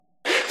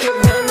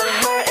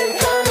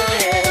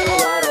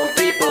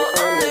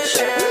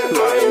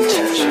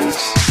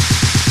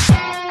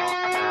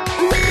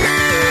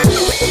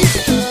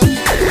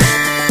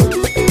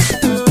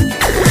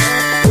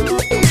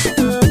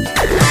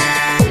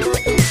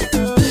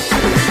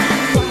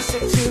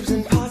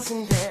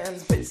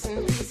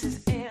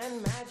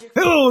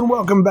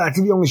welcome back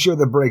to the only show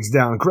that breaks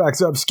down,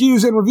 cracks up,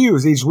 skews, and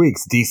reviews each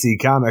week's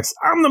DC Comics.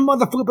 I'm the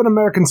mother-flippin'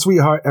 American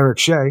sweetheart, Eric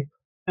Shea.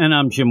 And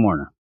I'm Jim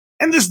Warner.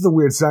 And this is the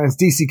Weird Science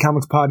DC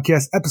Comics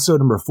Podcast, episode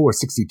number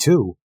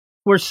 462.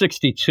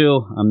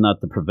 462. I'm not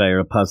the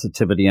purveyor of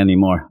positivity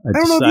anymore. I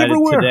decided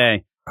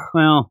today.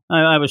 Well,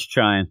 I was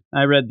trying.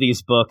 I read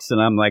these books,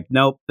 and I'm like,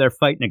 nope, they're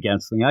fighting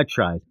against me. I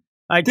tried.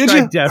 I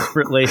tried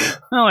desperately.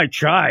 No, I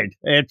tried.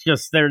 It's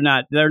just they're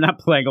not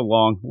playing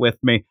along with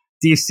me.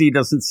 DC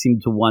doesn't seem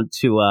to want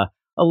to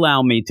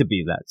allow me to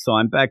be that. So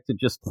I'm back to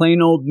just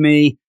plain old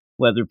me,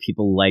 whether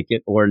people like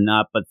it or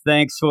not. But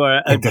thanks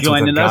for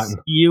joining us,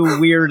 you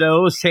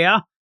weirdos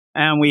here.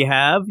 And we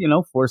have,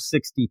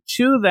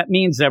 462. That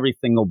means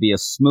everything will be a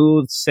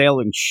smooth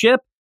sailing ship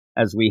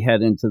as we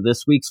head into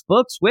this week's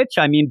books, which,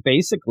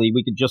 basically,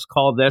 we could just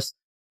call this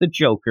the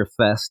Joker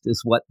Fest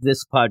is what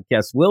this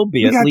podcast will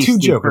be, at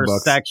least the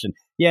first section.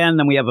 Yeah, and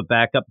then we have a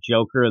backup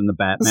Joker and the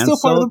Batman. Still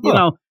part of the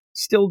book.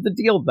 Still the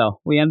deal,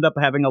 though. We end up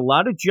having a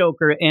lot of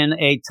Joker in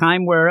a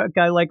time where a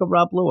guy like a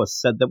Rob Lewis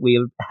said that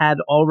we had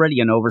already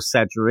an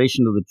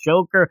oversaturation of the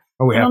Joker.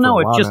 I don't know.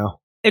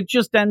 It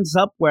just ends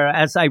up where,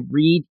 as I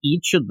read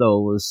each of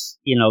those,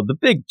 the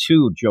big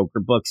two Joker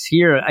books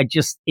here,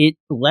 it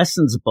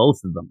lessens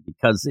both of them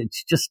because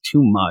it's just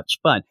too much.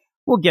 But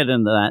we'll get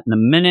into that in a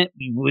minute.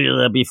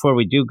 Before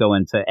we do go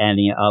into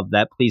any of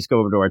that, please go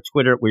over to our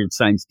Twitter at Weird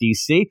Science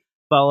DC.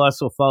 Follow us,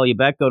 we'll follow you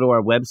back. Go to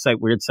our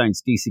website,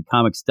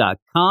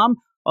 WeirdScienceDCComics.com.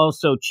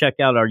 Also, check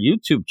out our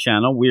YouTube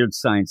channel, Weird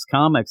Science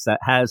Comics, that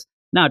has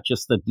not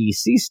just the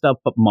DC stuff,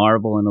 but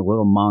Marvel and a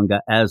little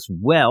manga as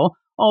well.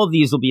 All of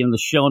these will be in the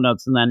show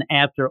notes. And then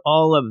after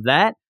all of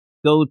that,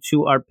 go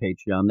to our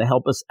Patreon to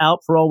help us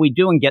out for all we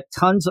do and get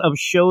tons of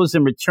shows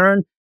in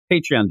return.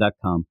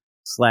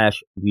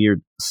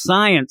 Patreon.com/Weird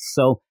Science.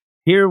 So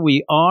here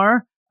we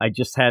are. I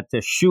just had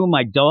to shoo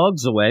my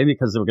dogs away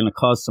because they were going to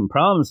cause some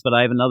problems. But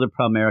I have another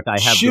problem, Eric. I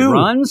have the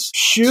runs.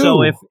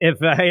 So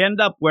if I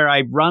end up where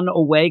I run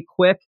away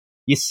quick,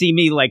 you see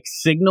me like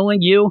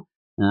signaling you,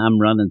 I'm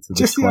running to the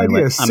just toilet. The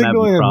idea of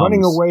signaling and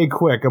running away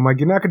quick. I'm like,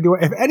 you're not going to do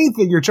it. If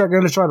anything, you're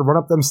going to try to run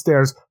up them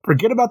stairs.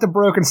 Forget about the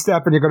broken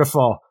step and you're going to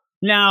fall.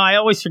 No, I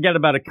always forget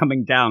about it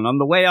coming down. On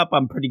the way up,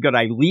 I'm pretty good.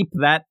 I leap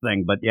that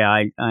thing. But yeah,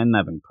 I'm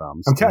having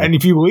problems. And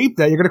if you leap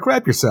that, you're going to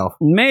crap yourself.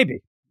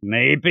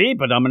 Maybe,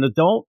 but I'm an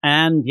adult,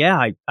 and yeah,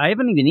 I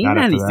haven't even eaten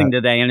anything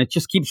today, and it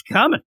just keeps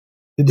coming.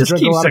 Did you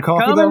drink a lot of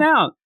coffee, though?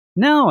 Out.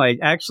 No, I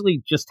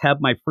actually just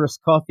had my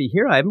first coffee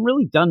here. I haven't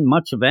really done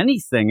much of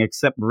anything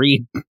except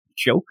read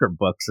Joker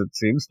books, it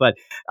seems. But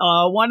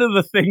one of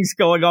the things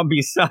going on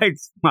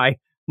besides my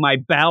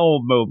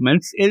bowel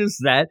movements is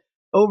that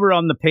over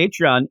on the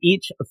Patreon,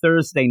 each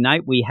Thursday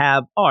night, we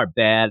have our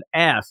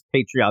Badass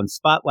Patreon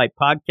Spotlight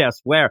podcast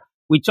where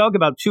we talk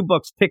about two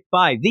books picked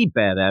by the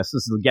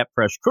badasses of the Get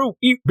Fresh crew.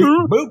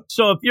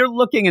 So if you're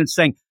looking and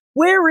saying,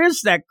 where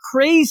is that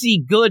crazy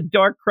good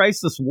Dark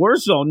Crisis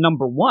Warzone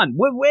 #1?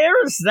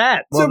 Where is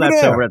that? Well,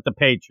 that's over at the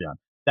Patreon.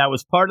 That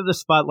was part of the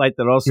Spotlight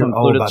that also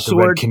included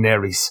Sword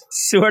Canaries.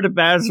 Sword of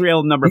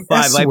Azrael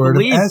 #5. Sword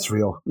of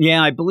Azrael.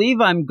 Yeah, I believe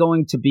I'm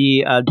going to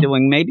be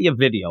doing maybe a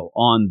video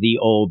on the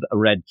old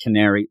Red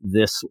Canary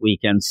this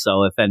weekend.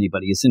 So if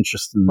anybody is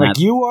interested in that. Like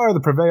you are, the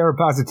purveyor of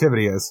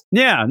positivity is.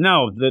 Yeah,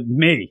 no,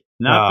 me.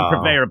 Not the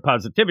purveyor of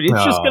positivity.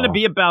 It's just going to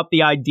be about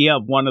the idea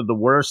of one of the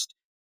worst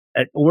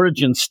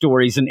origin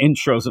stories and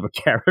intros of a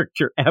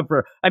character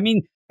ever.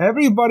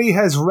 Everybody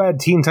has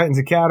read Teen Titans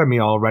Academy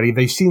already.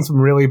 They've seen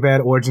some really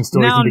bad origin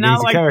stories and beginnings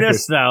of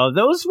characters. Not like this, though.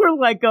 Those were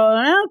like,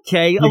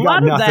 okay. You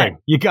got nothing.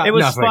 It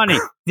was funny.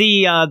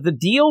 The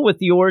deal with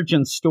the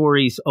origin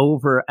stories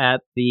over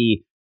at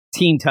the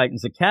Teen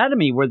Titans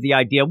Academy were the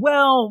idea,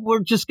 well, we're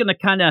just going to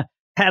kind of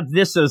have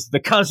this as the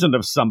cousin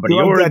of somebody.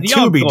 You like that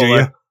Tubi, do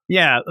you?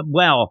 Yeah,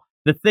 well,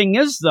 the thing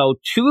is, though,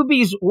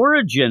 Tubi's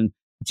origin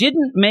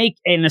didn't make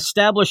an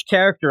established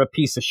character a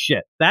piece of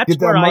shit. That's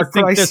where I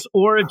think this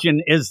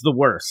origin is the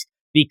worst.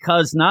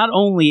 Because not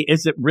only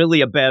is it really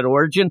a bad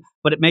origin,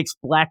 but it makes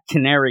Black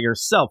Canary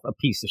herself a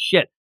piece of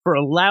shit for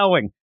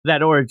allowing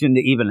that origin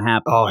to even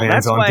happen. Oh,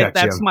 that's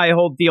my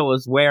whole deal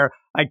is where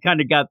I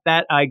kind of got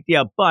that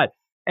idea. But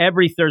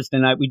every Thursday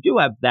night, we do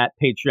have that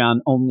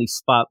Patreon-only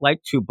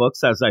Spotlight. 2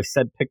 books, as I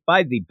said, picked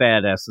by the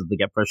badasses of the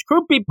Get Fresh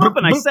crew. Beep, boop,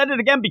 and I said it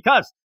again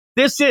because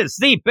this is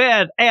the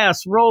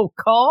Badass Roll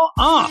Call.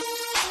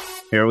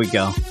 Here we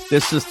go.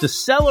 This is to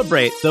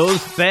celebrate those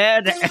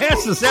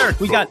badasses.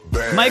 Eric, we got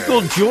Michael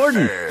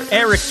Jordan,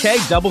 Eric K,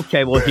 Double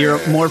K. We'll hear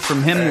more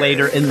from him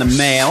later in the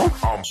mail.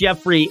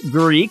 Jeffrey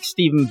Greek,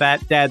 Stephen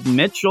Bat-Dad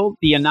Mitchell,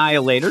 The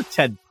Annihilator,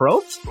 Ted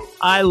Probst,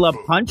 I Love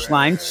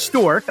Punchline,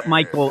 Stork,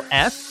 Michael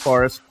S,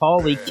 Forrest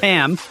Pauly,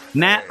 Cam,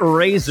 Matt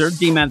Razor,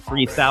 D-Man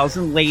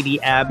 3000, Lady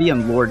Abby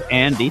and Lord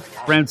Andy,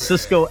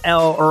 Francisco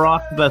L.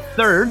 Rock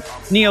III,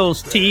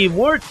 Niels T.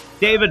 Wart,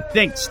 David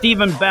Fink,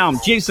 Stephen Baum,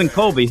 Jason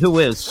Colby, who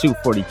is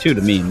Sue42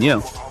 to me and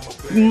you,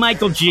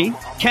 Michael G,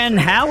 Ken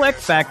Halleck,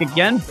 back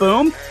again,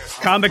 boom,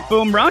 Comic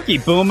Boom Rocky,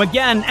 boom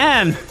again,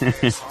 and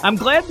I'm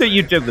glad that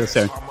you did this,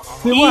 Aaron.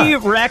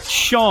 Erect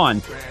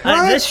Sean.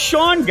 This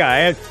Sean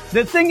guy,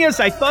 the thing is,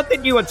 I thought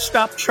that you had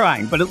stopped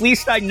trying, but at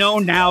least I know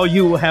now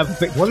you have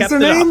kept What is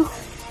their it name? up.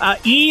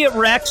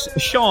 E-Rex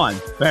Sean.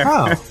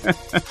 Oh.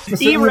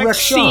 E-Rex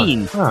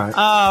Sheen. All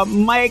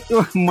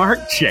right. Mark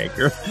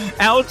Jager,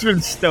 Aldrin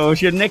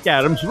Stoja, Nick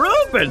Adams,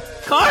 Ruben,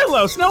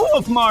 Carlos, No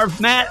Wolf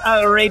Marv, Matt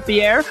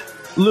Rapier,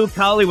 Luke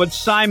Hollywood,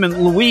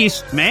 Simon,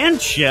 Luis,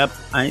 Manship.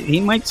 He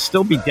might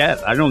still be dead.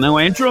 I don't know.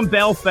 Andrew in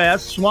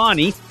Belfast,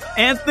 Swanee,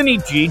 Anthony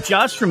G,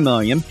 Josh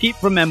Vermillion, Pete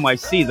from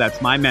NYC.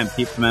 That's my man,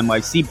 Pete from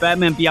NYC.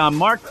 Batman Beyond,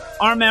 Mark,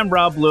 R-Man,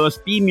 Rob Lewis,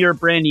 B. Muir,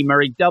 Brandy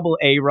Murray, Double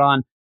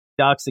A-Ron,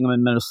 Doxingham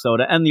in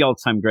Minnesota, and the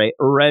all-time great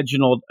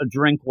Reginald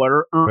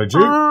Drinkwater.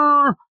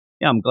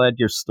 Yeah, I'm glad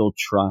you're still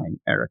trying,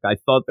 Eric. I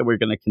thought that we were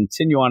going to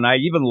continue on. I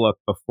even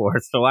looked before,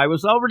 so I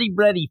was already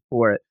ready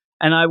for it.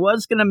 And I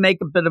was going to make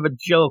a bit of a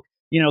joke,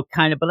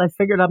 kind of, but I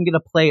figured I'm going to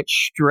play it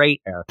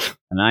straight, Eric.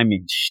 And I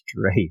mean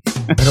straight.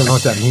 I don't know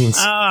what that means.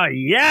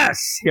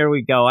 Yes. Here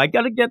we go. I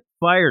got to get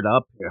fired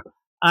up here.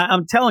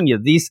 I'm telling you,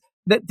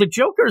 the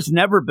Joker's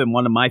never been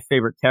one of my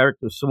favorite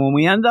characters. So when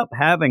we end up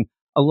having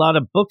a lot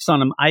of books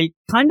on him, I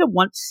kind of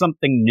want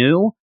something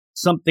new,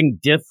 something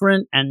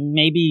different, and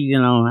maybe,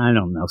 I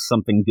don't know,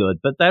 something good.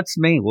 But that's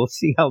me. We'll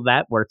see how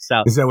that works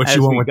out. Is that what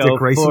you want with Dick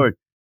Grayson? Forward.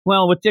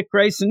 Well, with Dick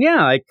Grayson,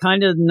 yeah, I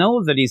kind of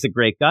know that he's a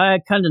great guy. I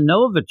kind of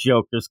know the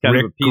Joker's kind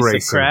of a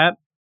piece of crap.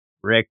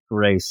 Rick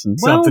Grayson.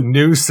 Something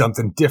new,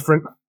 something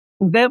different.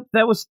 That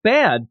was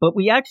bad, but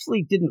we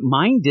actually didn't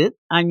mind it.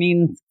 I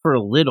mean, for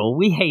a little,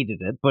 we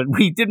hated it, but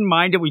we didn't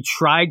mind it. We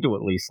tried to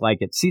at least like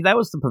it. See, that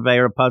was the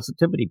purveyor of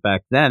positivity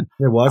back then.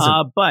 It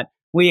wasn't. But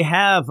we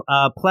have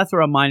a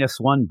plethora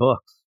 -1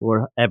 books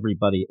for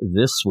everybody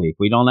this week.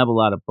 We don't have a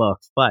lot of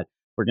books, but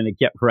we're going to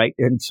get right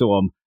into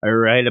them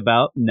right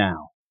about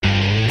now.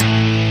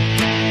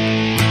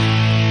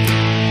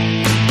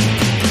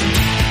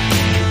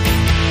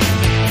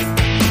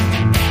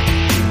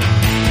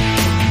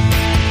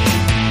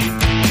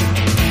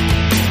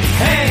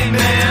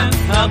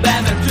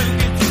 Batman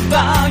took it too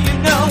far,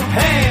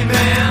 hey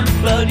man,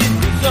 but it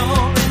was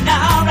over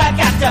now, I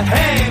got to,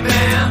 hey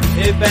man,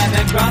 if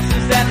Batman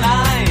crosses that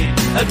line,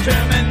 a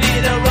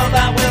Terminator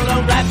robot will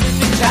arrive just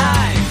in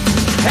time,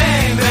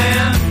 hey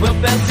man, well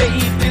Bell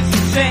Safe is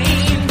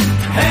insane,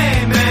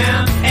 hey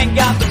man, and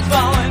Gotham's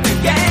falling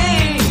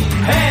again,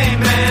 hey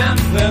man,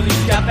 well he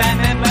shot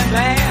Batman by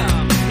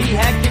blam, he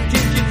had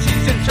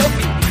contingencies and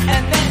trophies,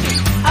 and then he,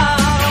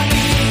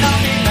 lean on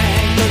me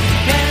man, 'cause he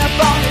can't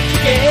afford it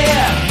to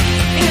get.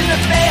 In the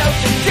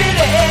Belgian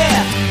city,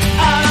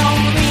 I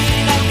don't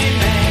lean on me,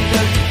 man,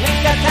 'cause you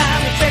ain't got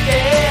time to check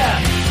it.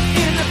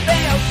 In the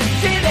Belgian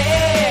city,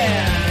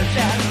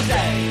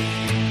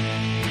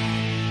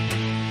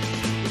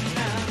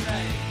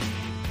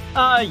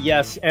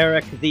 Yes,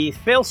 Eric, the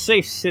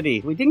Failsafe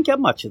City. We didn't get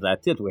much of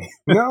that, did we?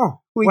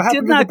 No. We what did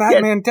happened not to the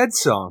Batman Dead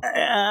song?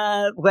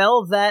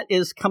 Well, that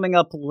is coming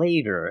up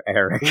later,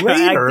 Eric.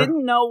 Later? I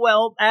didn't know.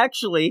 Well,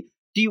 actually,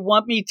 do you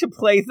want me to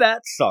play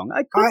that song?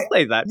 I could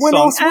play that when song.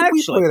 When else would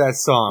actually we play that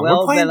song?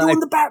 Well, we're doing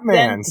the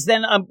Batmans.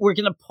 Then we're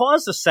going to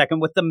pause a second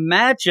with the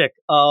magic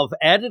of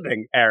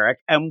editing, Eric,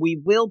 and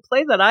we will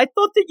play that. I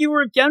thought that you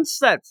were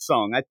against that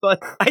song. I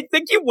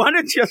think you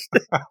wanted just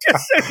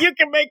so you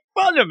can make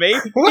fun of me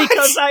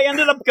because I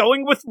ended up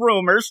going with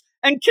rumors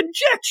and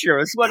conjecture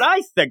is what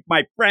I think,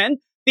 my friend.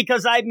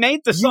 Because I made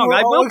the song.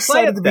 I will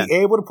play it then. To be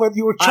able to play it.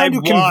 You were trying to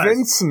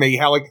convince me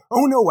how,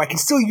 oh no, I can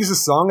still use a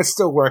song. It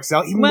still works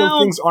out, even though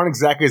things aren't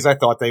exactly as I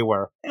thought they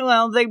were.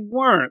 Well, they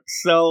weren't.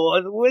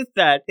 So with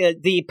that,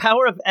 the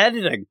power of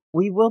editing,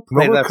 we will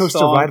play that song. Roller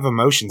coaster ride of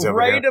emotions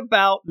over here. Right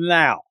about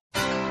now.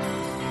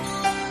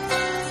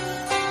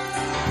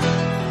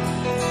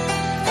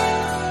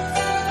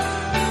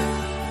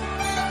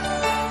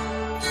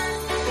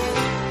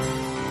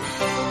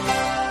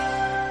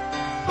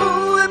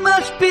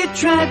 Be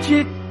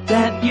tragic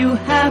that you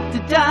have to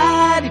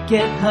die to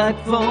get hype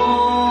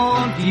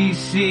for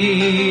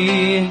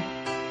DC.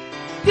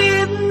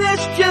 Didn't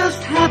this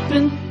just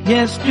happen?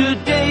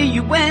 Yesterday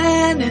you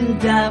went and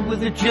died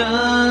with the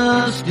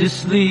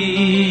Justice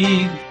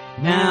League.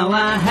 Now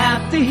I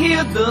have to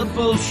hear the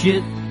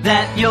bullshit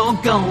that you're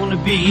gonna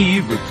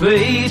be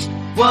replaced.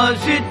 Was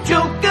it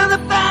Joker the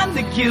band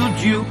that killed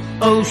you?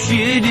 Oh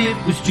shit, it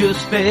was just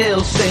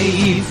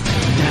fail-safe.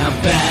 Now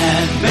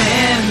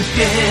Batman's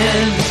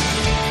dead.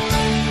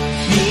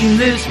 Seen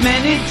this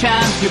many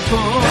times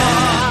before.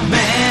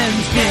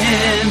 Batman's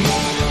dead.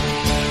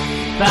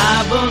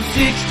 5 or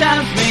 6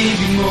 times,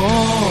 maybe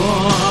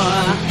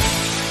more.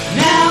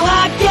 Now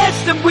I guess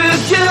that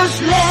we're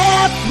just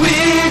left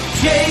with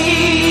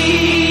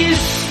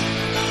Chase.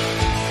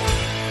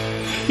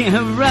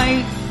 Yeah,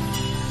 right.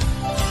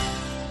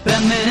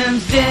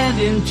 Batman's dead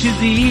and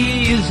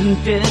Chili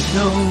isn't dead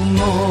no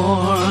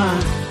more.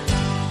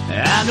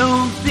 I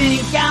don't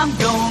think I'm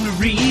gonna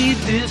read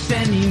this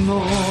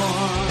anymore.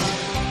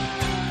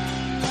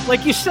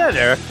 Like you said,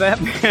 Eric,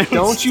 Batman.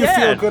 Don't you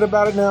feel good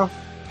about it now?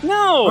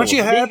 No. Aren't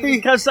you happy?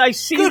 Because I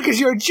see. Good, because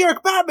you're a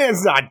jerk.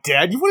 Batman's not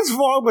dead. What is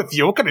wrong with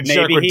you? What kind of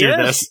jerk would do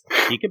this?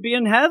 He could be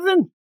in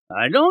heaven.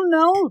 I don't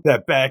know.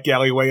 That back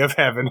alleyway of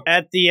heaven.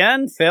 At the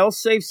end,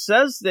 Failsafe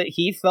says that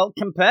he felt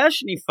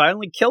compassion. He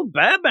finally killed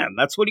Batman.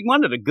 That's what he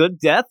wanted. A good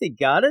death. He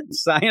got it.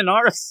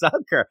 Sayonara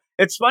sucker.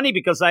 It's funny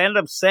because I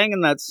ended up saying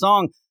in that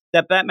song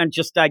that Batman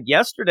just died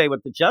yesterday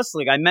with the Justice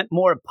League. I meant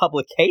more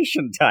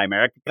publication time,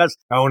 Eric, because...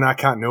 Oh, not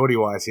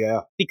continuity-wise,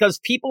 yeah. Because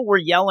people were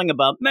yelling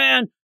about,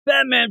 man,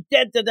 Batman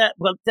dead to that.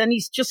 Well, then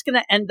he's just going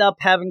to end up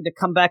having to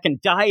come back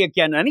and die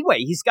again anyway.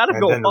 He's got to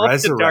go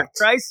off to Dark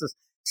Crisis.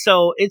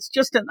 So it's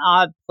just an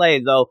odd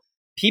play, though.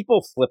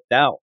 People flipped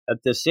out at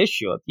this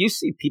issue. If you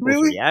see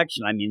people's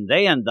reaction, I mean,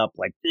 they end up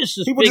like, this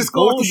is people big just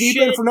go off the bullshit.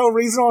 deep end for no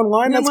reason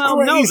online? That's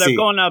crazy. No, they're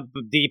going up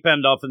the deep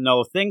end off of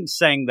no thing,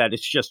 saying that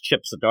it's just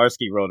Chip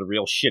Zdarsky wrote a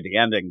real shitty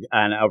ending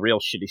and a real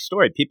shitty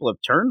story. People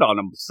have turned on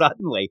him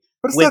suddenly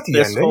with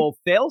this whole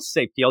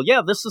fail-safe deal.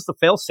 Yeah, this is the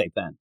fail-safe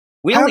end.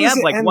 We only have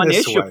like one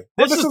issue.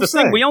 This is the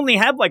thing. We only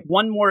have like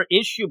one more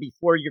issue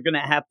before you're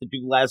going to have to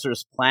do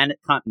Lazarus Planet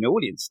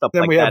continuity and stuff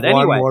like that. Then we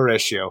have one more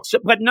issue. So,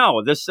 but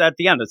no, this at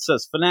the end, it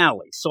says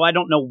finale. So I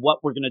don't know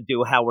what we're going to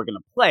do, how we're going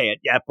to play it,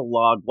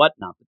 epilogue,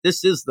 whatnot. But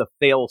this is the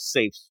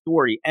fail-safe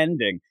story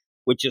ending,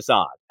 which is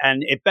odd.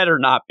 And it better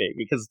not be,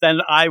 because then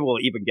I will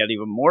even get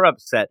even more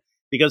upset,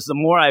 because the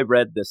more I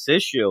read this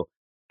issue,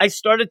 I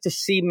started to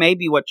see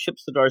maybe what Chip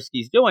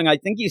Zdarsky's doing. I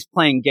think he's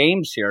playing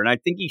games here, and I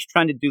think he's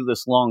trying to do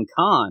this long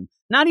con.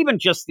 Not even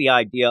just the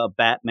idea of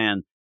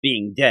Batman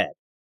being dead,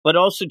 but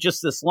also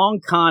just this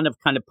long con of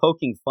kind of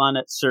poking fun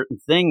at certain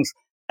things.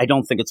 I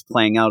don't think it's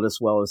playing out as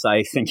well as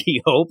I think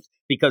he hoped,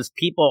 because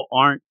people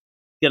aren't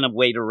going to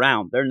wait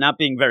around. They're not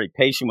being very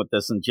patient with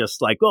this and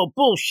just like, oh,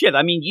 bullshit.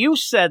 I mean, you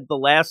said the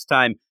last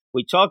time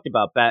we talked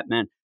about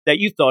Batman that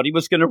you thought he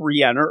was going to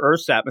re-enter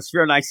Earth's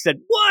atmosphere. And I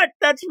said, what?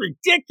 That's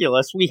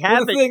ridiculous. We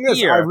have the thing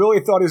is, I really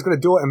thought he was going to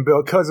do it, and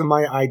because of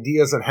my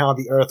ideas on how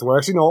the Earth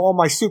works, all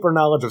my super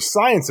knowledge of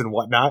science and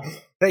whatnot,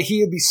 that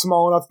he would be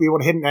small enough to be able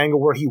to hit an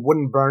angle where he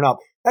wouldn't burn up.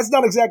 That's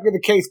not exactly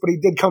the case, but he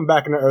did come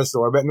back into Earth's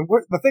orbit. And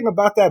the thing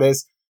about that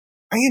is,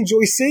 I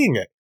enjoy seeing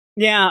it.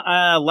 Yeah,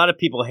 a lot of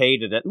people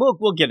hated it.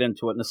 We'll get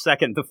into it in a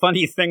second. The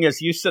funny thing is,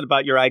 you said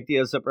about your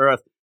ideas of Earth,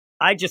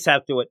 I just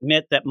have to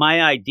admit that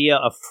my idea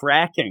of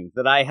fracking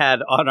that I had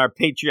on our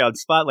Patreon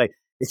Spotlight,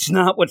 it's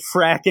not what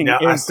fracking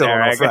is. I still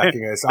don't know what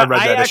fracking is. I read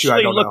that issue. I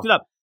actually looked it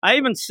up. I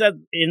even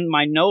said in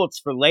my notes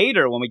for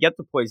later when we get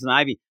to Poison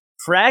Ivy,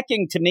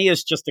 fracking to me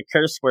is just a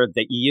curse word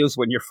that you use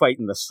when you're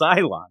fighting the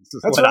Cylons.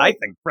 That's what I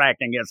think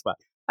fracking is. But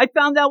I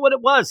found out what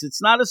it was.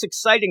 It's not as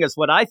exciting as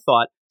what I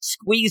thought.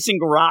 Squeezing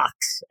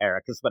rocks,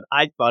 Eric, is what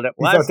I thought it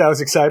was. You thought that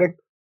was exciting?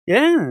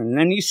 Yeah, and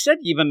then you said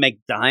you even make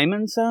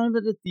diamonds out of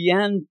it at the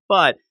end,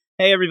 but...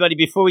 Hey, everybody,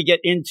 before we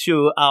get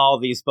into all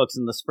these books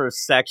in this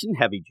first section,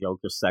 heavy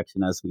Joker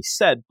section, as we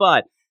said,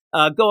 but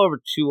go over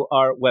to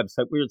our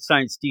website,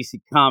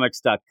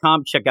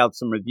 WeirdScienceDCComics.com, check out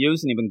some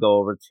reviews, and even go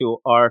over to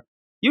our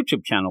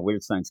YouTube channel,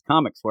 Weird Science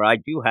Comics, where I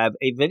do have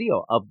a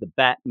video of the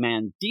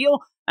Batman deal,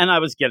 and I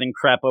was getting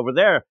crap over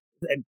there.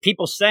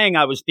 People saying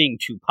I was being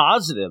too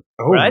positive.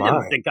 Oh, I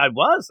didn't think I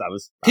was.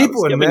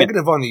 People are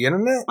negative on the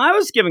internet? I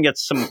was giving it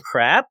some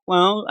crap.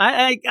 Well,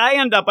 I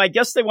end up, I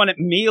guess they wanted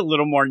me a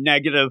little more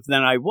negative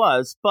than I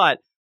was, but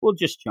we'll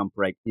just jump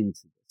right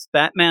into this.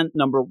 Batman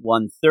number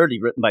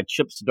 130, written by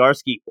Chip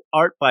Zdarsky,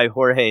 art by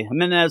Jorge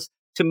Jimenez,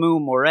 Temu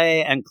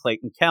Moret, and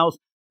Clayton Cowles.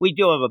 We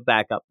do have a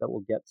backup that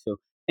we'll get to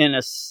in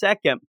a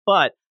second,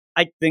 but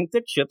I think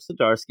that Chip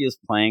Zdarsky is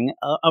playing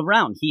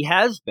around. He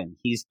has been.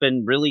 He's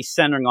been really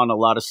centering on a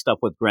lot of stuff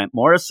with Grant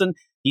Morrison.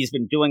 He's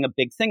been doing a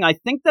big thing. I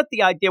think that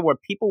the idea where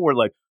people were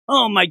like,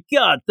 oh my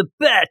God, the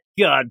Bat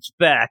God's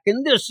back,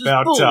 and this is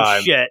about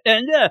bullshit.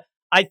 Time. And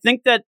I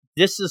think that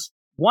this is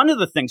one of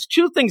the things,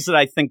 two things that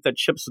I think that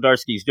Chip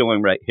Zdarsky is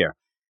doing right here.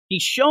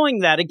 He's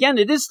showing that, again,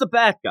 it is the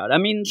Bat God. I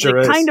mean,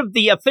 kind of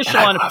the official,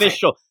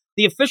 unofficial.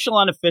 The official,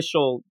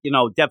 unofficial,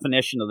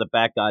 definition of the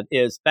Bat God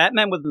is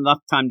Batman with enough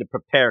time to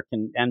prepare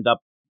can end up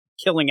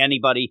killing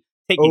anybody,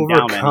 taking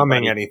down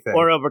anybody,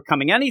 or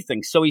overcoming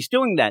anything. So he's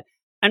doing that.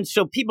 And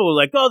so people are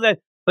like, oh, that,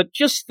 but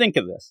just think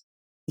of this.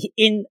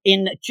 In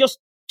just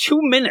 2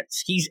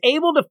 minutes, he's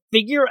able to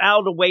figure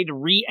out a way to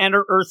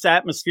re-enter Earth's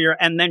atmosphere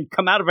and then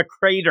come out of a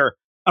crater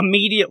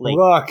immediately.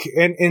 Look,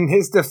 in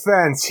his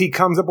defense, he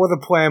comes up with a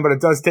plan, but it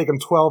does take him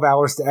 12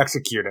 hours to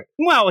execute it.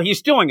 Well,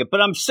 he's doing it,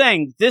 but I'm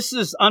saying this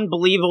is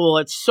unbelievable.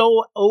 It's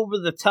so over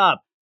the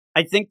top.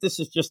 I think this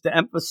is just to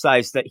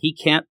emphasize that he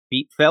can't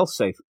beat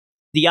Failsafe.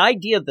 The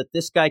idea that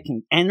this guy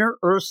can enter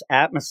Earth's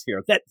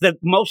atmosphere, that the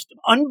most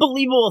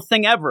unbelievable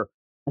thing ever,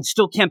 and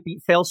still can't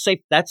beat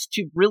Failsafe, that's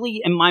to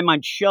really, in my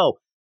mind, show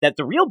that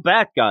the real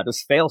Bat God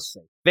is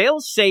Failsafe.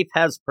 Failsafe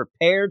has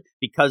prepared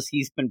because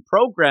he's been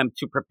programmed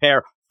to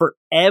prepare for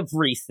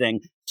everything.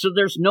 So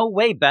there's no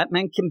way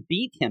Batman can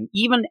beat him,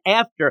 even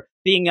after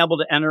being able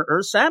to enter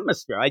Earth's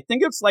atmosphere. I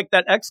think it's like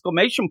that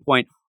exclamation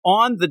point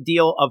on the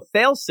deal of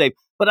Failsafe.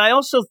 But I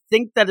also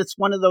think that it's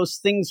one of those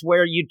things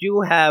where you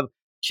do have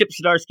Chip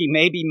Zdarsky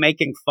maybe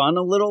making fun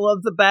a little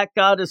of the Bat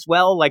God as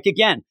well. Like,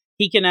 again,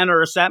 he can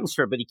enter Earth's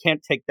atmosphere, but he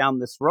can't take down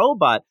this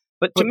robot.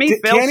 But to me,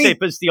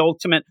 Failsafe is the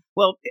ultimate.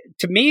 Well,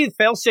 to me,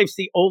 Failsafe's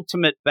the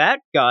ultimate Bat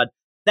God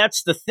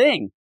that's the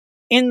thing.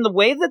 In the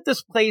way that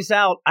this plays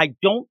out, I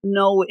don't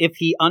know if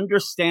he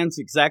understands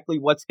exactly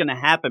what's going to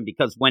happen,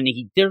 because when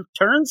he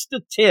turns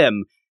to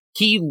Tim,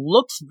 he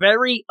looks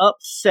very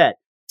upset.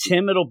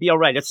 Tim, it'll be all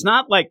right. It's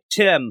not like,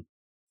 Tim,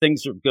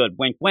 things are good,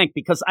 wink, wink,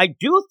 because I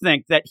do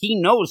think that he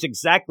knows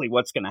exactly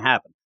what's going to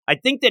happen. I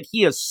think that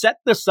he has set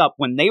this up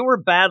when they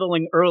were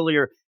battling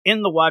earlier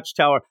in the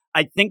Watchtower.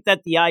 I think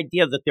that the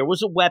idea that there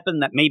was a weapon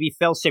that maybe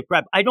failsafe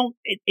grabbed,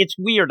 it's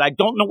weird. I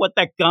don't know what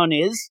that gun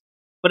is,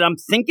 but I'm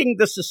thinking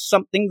this is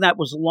something that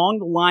was along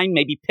the line,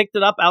 maybe picked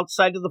it up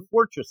outside of the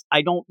fortress.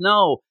 I don't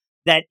know.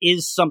 That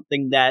is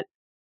something that,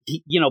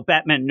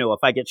 Batman knew. If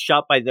I get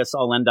shot by this,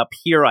 I'll end up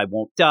here. I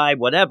won't die,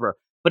 whatever.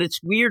 But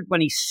it's weird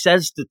when he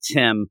says to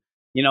Tim,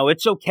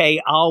 it's okay,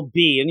 I'll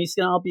be. And he's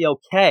going, I'll be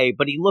okay.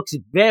 But he looks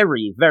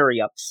very,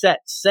 very upset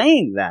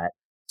saying that.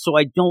 So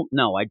I don't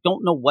know. I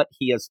don't know what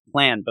he has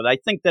planned. But I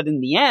think that in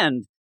the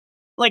end,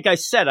 like I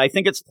said, I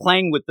think it's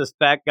playing with this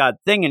Bat-God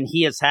thing, and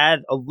he has had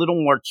a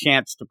little more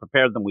chance to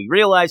prepare than we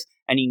realize,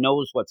 and he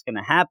knows what's going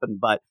to happen.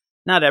 But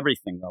not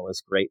everything, though,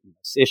 is great in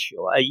this issue.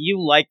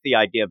 You like the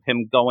idea of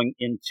him going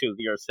into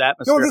the Earth's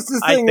atmosphere. No, the thing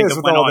I think is,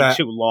 it went on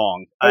too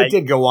long. It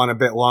did go on a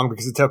bit long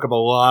because it took up a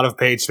lot of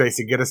page space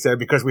to get us there,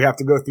 because we have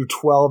to go through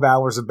 12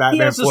 hours of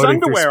Batman floating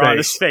through space. He has his underwear on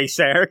his face,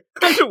 Eric.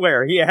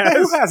 Underwear, he has.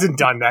 Who hasn't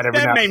done that every now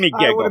and then? That made me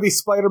giggle. Would it be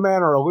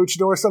Spider-Man or a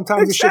luchador?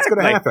 Sometimes this shit's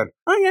going to happen.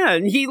 Oh, yeah,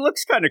 and he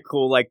looks kind of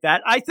cool like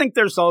that. I think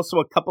there's also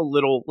a couple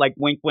little,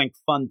 wink-wink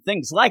fun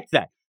things like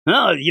that.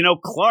 Oh,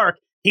 Clark,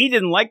 he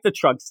didn't like the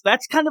trunks.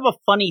 That's kind of a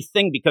funny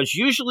thing, because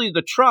usually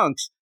the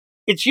trunks,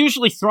 it's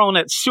usually thrown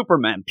at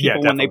Superman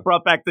people when they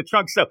brought back the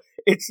trunks. So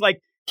it's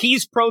like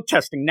he's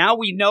protesting. Now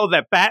we know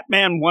that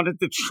Batman wanted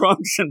the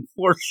trunks and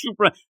forced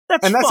Superman.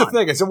 That's the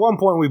thing. It's at one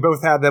point we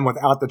both had them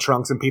without the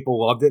trunks, and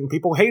people loved it, and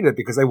people hated it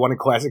because they wanted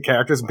classic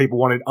characters, and people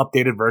wanted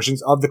updated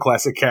versions of the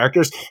classic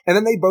characters. And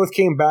then they both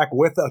came back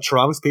with the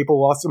trunks.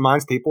 People lost their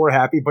minds. People were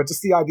happy. But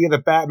just the idea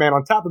that Batman,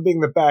 on top of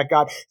being the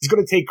Bat-God, is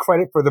going to take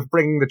credit for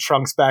bringing the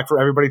trunks back for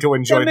everybody to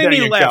enjoy. It made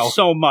me laugh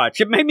so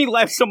much. It made me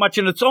laugh so much,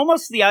 and it's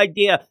almost the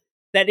idea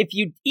that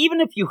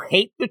even if you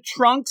hate the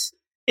trunks,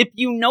 if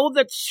you know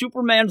that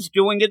Superman's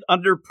doing it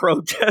under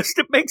protest,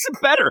 it makes it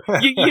better.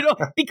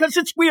 Because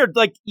it's weird.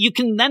 Like, you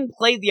can then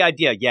play the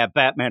idea,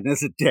 Batman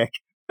is a dick.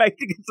 Right?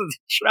 Because of the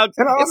trunks.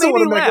 And I also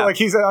want to make it like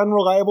he's an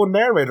unreliable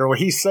narrator, where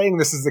he's saying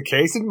this is the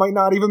case. It might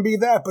not even be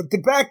that. But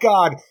the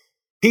Bat-God,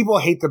 people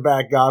hate the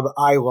Bat-God,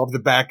 but I love the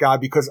Bat-God,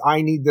 because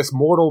I need this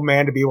mortal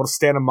man to be able to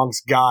stand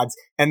amongst gods.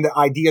 And the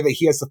idea that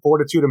he has the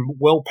fortitude and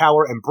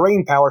willpower and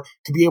brain power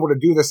to be able to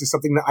do this is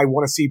something that I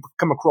want to see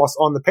come across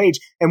on the page.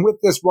 And with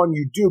this run,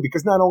 you do,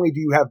 because not only do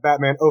you have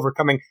Batman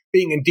overcoming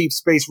being in deep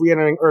space,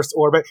 re-entering Earth's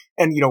orbit,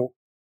 and,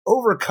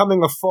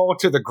 overcoming a fall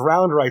to the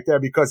ground right there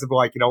because of,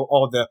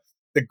 all the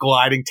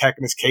gliding tech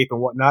in his cape and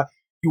whatnot.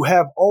 You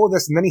have all of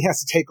this, and then he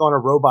has to take on a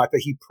robot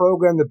that he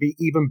programmed to be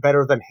even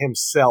better than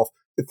himself,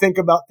 to think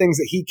about things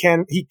that he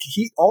can,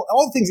 all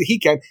the things that he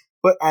can,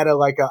 but at a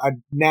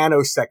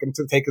nanosecond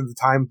to take the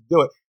time to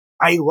do it.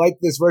 I like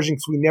this version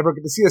because we never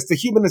get to see this. The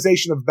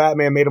humanization of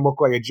Batman made him look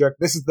like a jerk.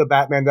 This is the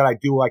Batman that I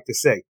do like to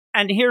see.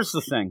 And here's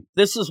the thing.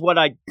 This is what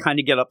I kind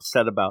of get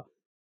upset about.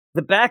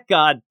 The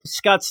Bat-God,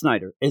 Scott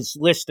Snyder, is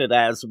listed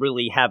as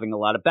really having a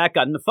lot of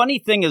Bat-God. And the funny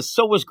thing is,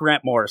 so was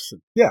Grant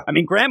Morrison. Yeah. I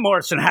mean, Grant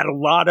Morrison had a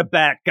lot of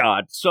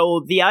Bat-God.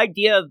 So the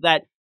idea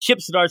that Chip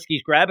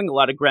Zdarsky's grabbing a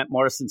lot of Grant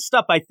Morrison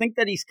stuff, I think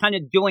that he's kind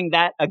of doing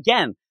that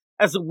again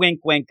as a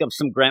wink-wink of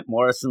some Grant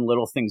Morrison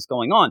little things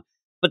going on.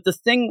 But the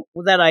thing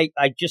that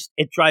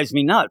it drives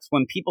me nuts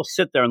when people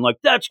sit there and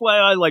that's why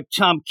I like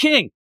Tom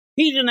King.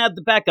 He didn't have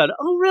the Bat-God.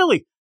 Oh,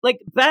 really? Like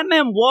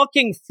Batman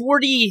walking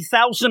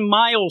 40,000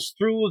 miles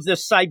through the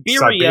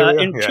Siberia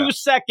in 2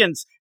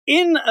 seconds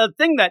in a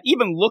thing that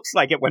even looks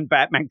like it when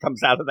Batman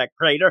comes out of that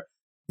crater.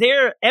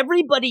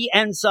 Everybody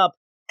ends up,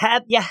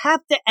 you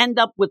have to end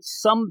up with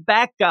some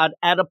Bat-God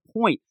at a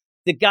point.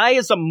 The guy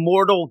is a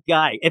mortal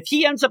guy. If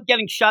he ends up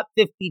getting shot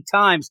 50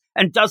 times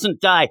and doesn't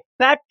die,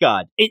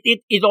 Bat-God.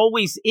 It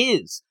always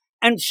is.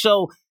 And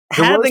so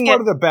the worst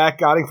part of the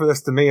Bat-Godding for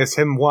this to me is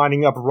him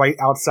winding up right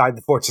outside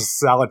the Fortress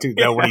of Solitude,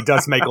 though, when he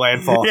does make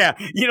landfall. Yeah,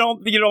 you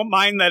don't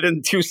mind that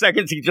in 2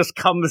 seconds he just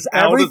comes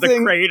out of the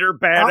crater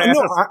badass.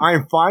 I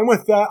am fine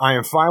with that. I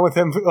am fine with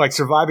him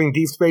surviving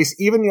deep space,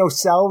 even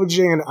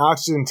salvaging an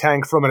oxygen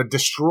tank from a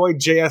destroyed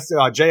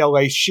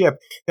JLA ship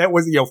that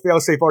was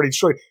failsafe already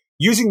destroyed.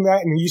 Using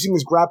that and using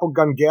his grapple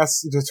gun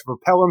gas to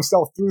propel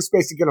himself through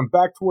space to get him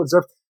back towards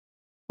Earth.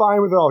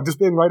 Fine with it all. Just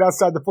being right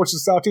outside the Fortress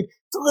of Solitude,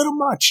 it's a little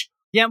much.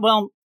 Yeah,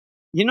 well,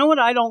 you know what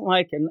I don't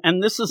like?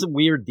 And this is a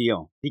weird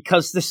deal,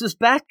 because this is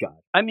Bat-God.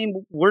 I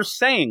mean, we're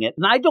saying it,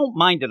 and I don't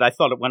mind it. I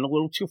thought it went a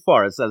little too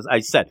far, as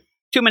I said.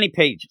 Too many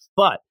pages.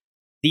 But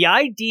the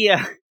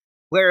idea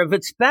where if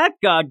it's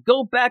Bat-God,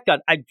 go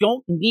Bat-God. I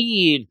don't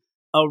need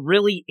a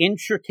really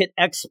intricate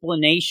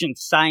explanation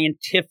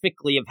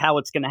scientifically of how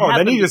it's going to happen. Oh,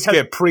 then you just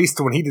get Priest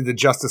when he did the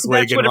Justice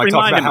League and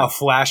talked about how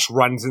Flash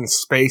runs in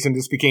space and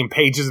just became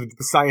pages of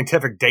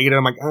scientific data.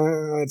 I'm like,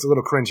 it's a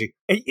little cringy.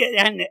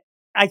 And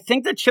I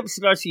think that Chip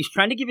Zdarsky's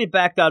trying to give you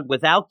background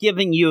without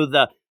giving you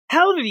the,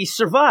 how did he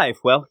survive?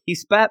 Well,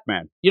 he's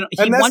Batman. You know,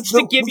 he wants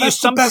to give you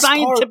some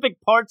scientific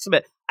parts of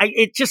it.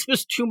 It just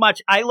was too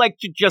much. I like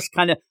to just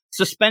kind of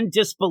suspend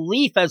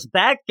disbelief as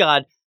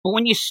Bat-God, but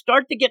when you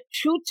start to get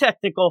too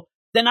technical,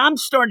 then I'm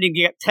starting to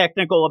get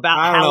technical about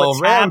how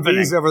it's happening.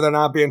 He's over there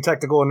not being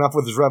technical enough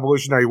with his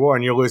Revolutionary War,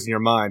 and you're losing your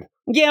mind.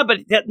 Yeah, but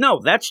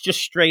that's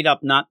just straight up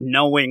not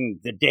knowing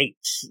the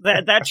dates.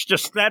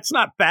 That's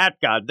not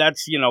Bat-God.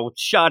 That's,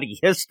 shoddy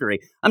history.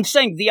 I'm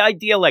saying the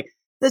idea, like,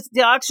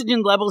 the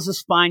oxygen levels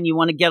is fine. You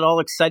want to get all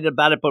excited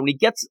about it, but when he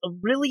gets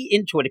really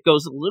into it, it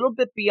goes a little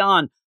bit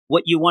beyond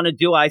what you want to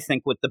do, I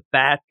think, with the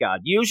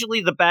Bat-God.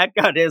 Usually the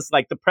Bat-God is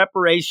like the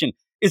preparation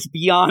is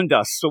beyond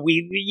us. So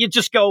you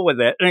just go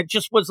with it. And it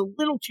just was a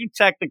little too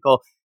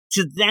technical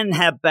to then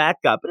have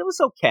Bat-God, but it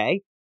was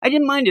okay. I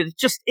didn't mind it.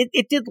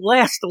 It did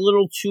last a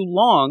little too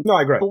long. No,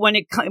 I agree. But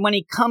when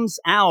he comes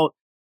out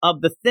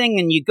of the thing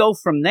and you go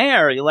from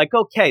there, you're like,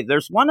 okay,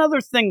 there's one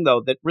other thing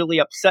though that really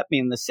upset me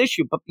in this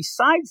issue. But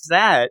besides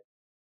that,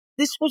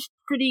 this was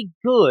pretty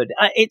good.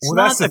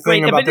 That's the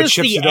thing about the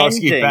Chip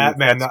Zdarsky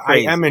Batman that I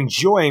am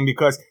enjoying,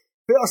 because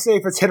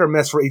failsafe, it's hit or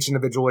miss for each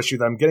individual issue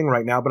that I'm getting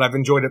right now, but I've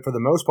enjoyed it for the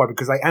most part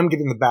because I am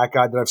getting the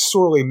Bat-God that I've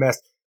sorely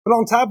missed. But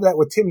on top of that,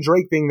 with Tim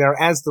Drake being there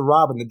as the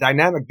Robin, the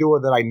dynamic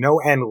duo that I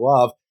know and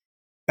love,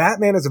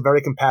 Batman is a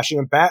very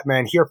compassionate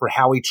Batman here for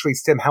how he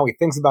treats Tim, how he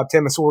thinks about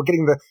Tim. And so we're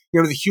getting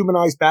the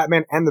humanized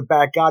Batman and the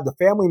Bat-God, the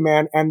family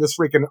man, and this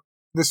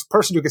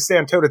person who can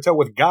stand toe to toe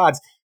with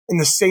gods in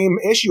the same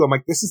issue. I'm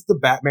like, this is the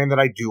Batman that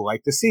I do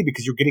like to see,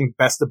 because you're getting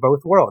best of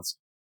both worlds.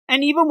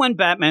 And even when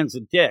Batman's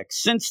a dick,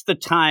 since the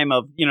time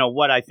of,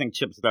 what I think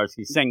Chip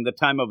Zdarsky's saying, the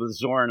time of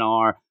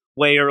Azor-Ahnar,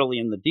 way early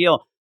in the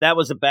deal, that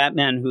was a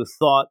Batman who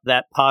thought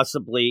that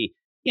possibly,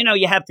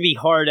 you have to be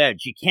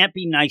hard-edged. You can't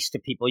be nice to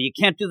people. You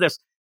can't do this.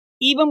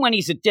 Even when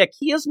he's a dick,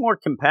 he is more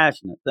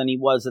compassionate than he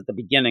was at the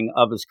beginning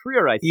of his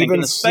career, I think,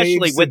 and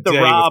especially with the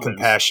Robins.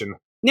 Compassion.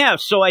 Yeah,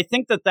 so I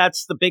think that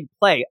that's the big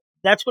play.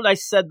 That's what I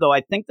said, though.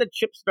 I think that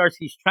Chip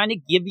Zdarsky's trying to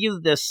give you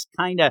this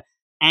kind of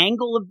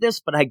angle of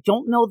this, but I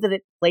don't know that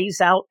it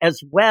plays out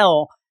as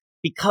well,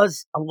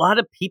 because a lot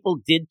of people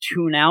did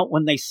tune out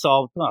when they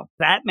saw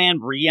Batman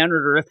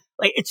re-entered Earth.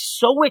 Like, it's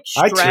so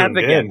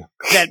extravagant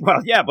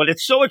but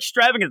it's so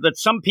extravagant that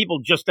some people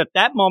just at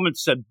that moment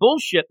said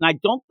bullshit, and I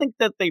don't think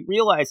that they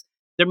realize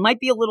there might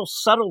be a little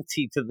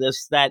subtlety to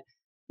this that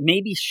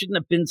maybe shouldn't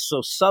have been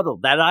so subtle.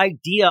 That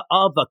idea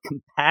of a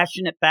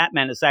compassionate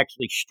Batman is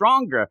actually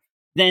stronger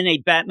than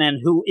a Batman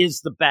who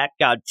is the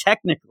Bat-God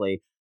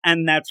technically,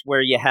 and that's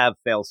where you have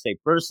failsafe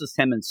versus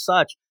him and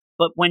such.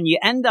 But when you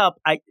end up,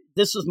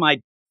 this is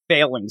my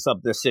failings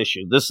of this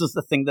issue. This is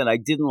the thing that I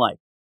didn't like.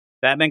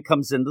 Batman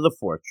comes into the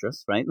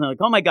fortress, right? And they're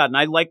like, oh my God. And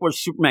I like where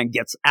Superman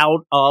gets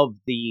out of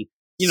the,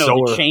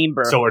 the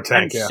chamber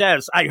tank, and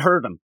says, I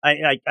heard him.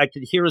 I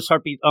could hear his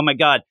heartbeat. Oh my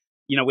God.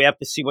 We have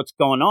to see what's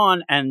going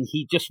on. And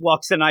he just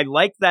walks in. I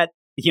like that,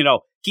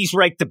 he's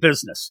right to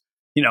business.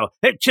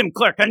 Hey, Tim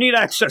Clark, I need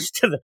access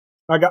to the.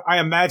 I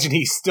imagine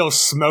he's still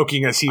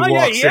smoking as he walks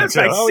yeah, he is.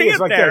 into. I see it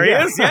there. He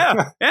is,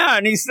 yeah. Yeah,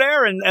 and he's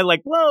there, and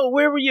like, whoa,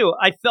 where were you?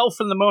 I fell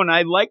from the moon.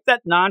 I like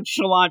that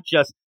nonchalant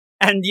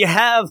and you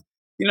have,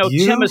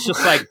 Tim is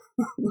just like,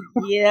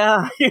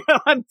 yeah.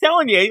 I'm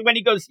telling you, when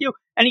he goes, you,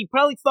 and he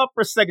probably thought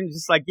for a second,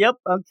 just like, yep,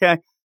 okay.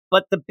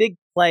 But the big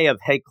play of,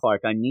 hey,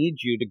 Clark, I need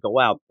you to go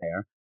out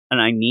there,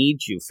 and I need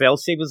you.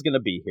 Failsafe is going to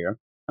be here,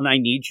 and I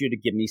need you to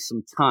give me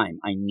some time.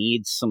 I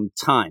need some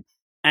time.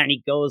 And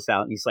he goes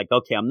out and he's like,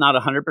 okay, I'm not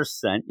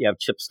 100%. You have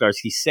Chip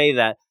Zdarsky say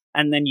that.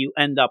 And then you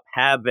end up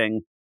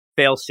having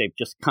Failsafe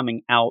just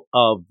coming out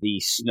of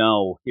the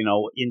snow,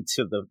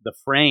 into the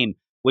frame,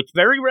 which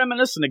very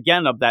reminiscent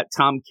again of that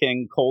Tom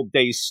King Cold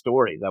Days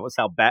story. That was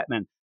how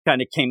Batman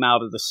kind of came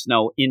out of the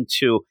snow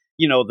into,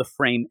 the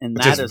frame in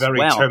that as well. Which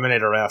is very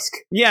Terminator-esque.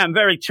 Yeah,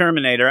 very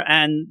Terminator.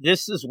 And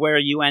this is where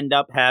you end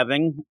up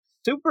having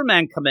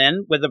Superman come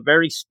in with a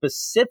very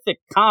specific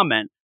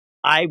comment.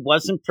 I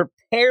wasn't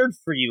prepared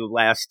for you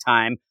last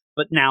time,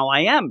 but now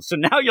I am. So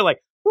now you're like,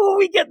 well, are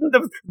we getting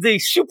the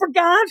super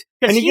god?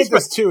 And you get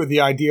this too,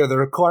 the idea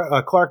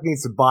that Clark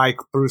needs to buy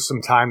Bruce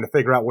some time to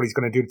figure out what he's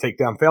going to do to take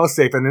down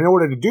Failsafe. And in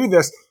order to do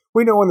this,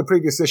 we know in the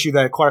previous issue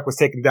that Clark was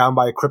taken down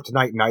by a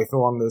kryptonite knife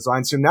along those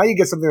lines. So now you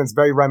get something that's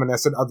very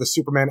reminiscent of the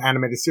Superman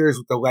animated series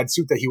with the lead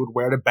suit that he would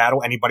wear to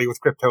battle anybody with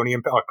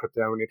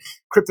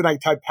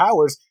kryptonite type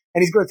powers.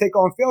 And he's going to take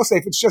on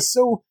Failsafe. It's just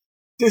so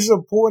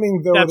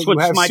disappointing, though. That's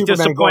what's my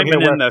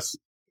disappointment in this.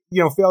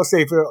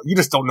 Failsafe, you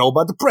just don't know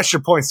about the pressure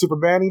point,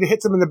 Superman. He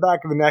hits him in the back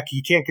of the neck.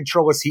 He can't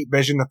control his heat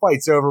vision. The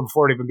fight's over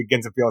before it even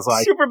begins, it feels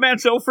like.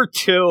 Superman's 0 for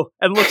 2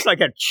 and looks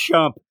like a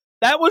chump.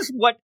 That was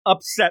what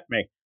upset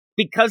me.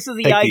 Because of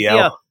the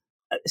idea.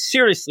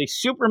 Seriously,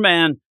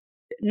 Superman,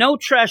 no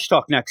trash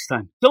talk next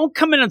time. Don't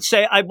come in and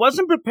say, I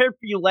wasn't prepared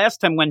for you last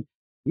time, when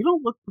you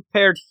don't look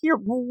prepared here.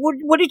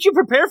 What did you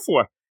prepare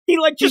for? He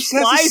just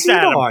flies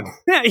at him. On.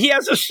 Yeah, he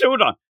has a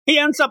suit on. He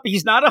ends up,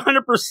 he's not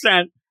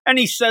 100%, and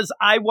he says,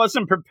 I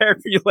wasn't prepared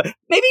for you.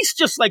 Maybe he's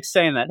just like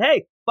saying that,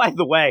 hey, by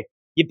the way,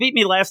 you beat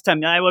me last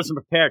time, I wasn't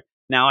prepared.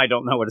 Now I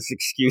don't know what his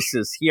excuse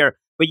is here,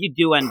 but you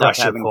do end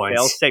Pressure up having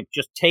points. failsafe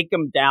just take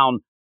him down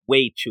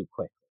way too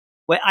quick.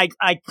 Well,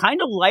 I kind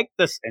of like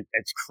this.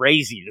 It's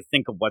crazy to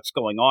think of what's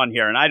going on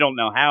here, and I don't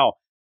know how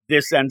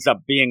this ends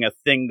up being a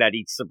thing that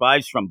he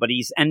survives from, but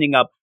he's ending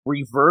up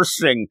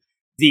reversing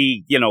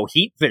the,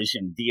 heat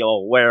vision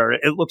deal where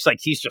it looks like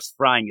he's just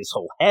frying his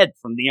whole head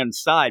from the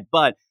inside,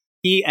 but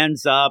he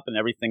ends up and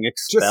everything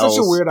expels. Just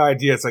such a weird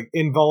idea. It's like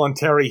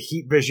involuntary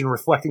heat vision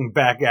reflecting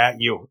back at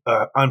you.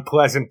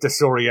 Unpleasant,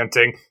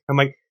 disorienting. I'm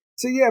like,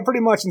 so yeah, pretty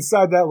much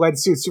inside that lead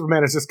suit,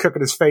 Superman is just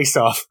cooking his face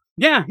off.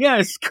 Yeah,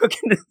 it's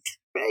cooking his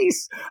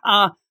face.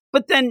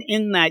 But then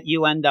in that,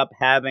 you end up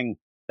having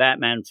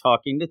Batman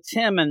talking to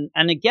Tim.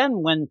 And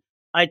again, when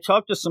I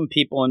talked to some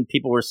people and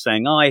people were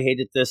saying, oh, I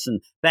hated this,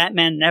 and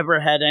Batman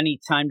never had any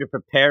time to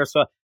prepare.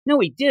 So, no,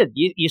 he did.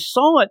 You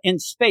saw it in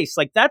space.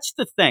 Like, that's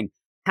the thing.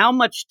 How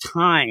much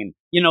time,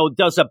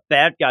 does a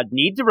bad guy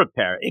need to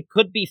prepare? It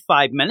could be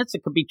 5 minutes.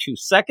 It could be 2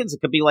 seconds. It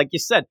could be, like you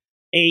said,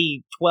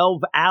 a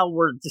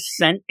 12-hour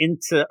descent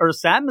into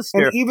Earth's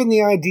atmosphere. And even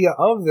the idea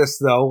of this,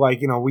 though,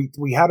 like,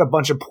 we had a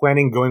bunch of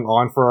planning going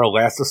on for our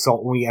last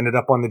assault when we ended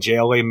up on the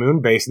JLA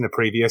moon base in the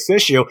previous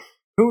issue.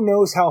 Who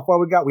knows how far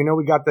we got? We know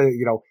we got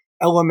the,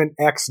 Element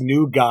X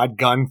new God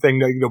gun thing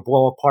to,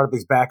 blow a part of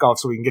his back off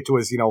so we can get to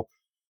his,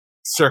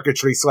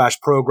 circuitry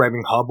 /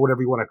 programming hub,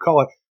 whatever you want to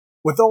call it.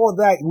 With all of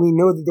that, we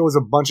know that there was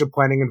a bunch of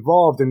planning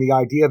involved, and the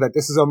idea that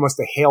this is almost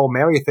a Hail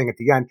Mary thing at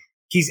the end,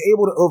 he's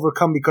able to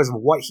overcome because of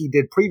what he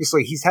did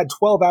previously. He's had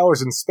 12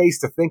 hours in space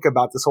to think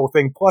about this whole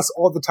thing, plus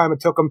all the time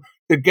it took him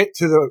to get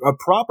to a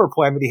proper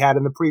plan that he had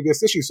in the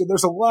previous issue. So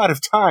there's a lot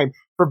of time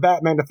for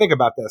Batman to think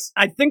about this.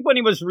 I think when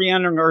he was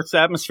re-entering Earth's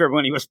atmosphere,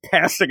 when he was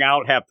passing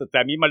out half the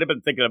time, he might have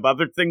been thinking of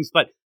other things,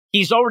 but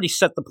he's already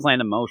set the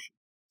plan in motion.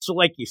 So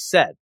like you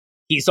said,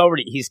 he's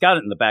got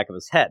it in the back of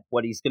his head,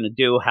 what he's going to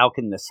do, how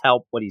can this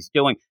help, what he's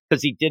doing,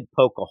 because he did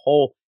poke a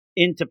hole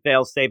into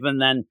failsafe, and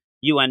then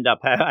you end up,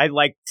 I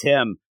like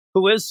Tim,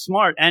 who is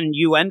smart, and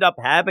you end up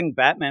having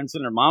Batman's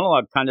inner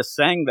monologue kind of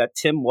saying that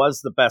Tim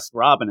was the best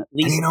Robin, at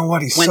least and you know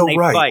what? He's when so they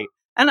right. fight.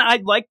 And I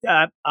like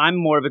that. I'm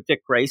more of a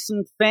Dick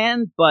Grayson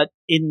fan, but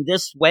in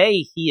this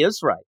way, he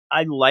is right.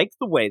 I like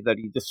the way that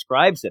he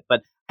describes it,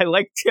 but I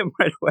like Tim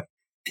right away.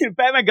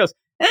 Batman goes,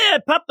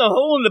 pop the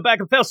hole in the back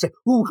of failsafe.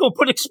 Ooh, we'll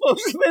put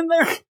explosive in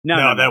there?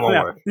 No, that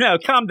won't work. No,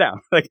 calm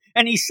down.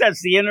 And he says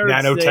the inner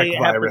nanotech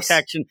virus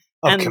protection.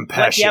 of and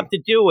compassion. What you have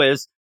to do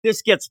is,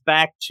 this gets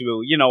back to,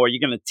 are you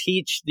going to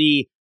teach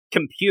the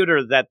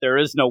computer that there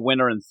is no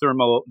winner in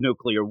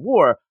thermonuclear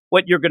war?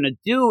 What you're going to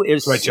do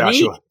is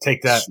Joshua,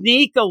 take that.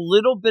 Sneak a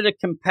little bit of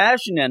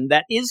compassion in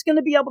that is going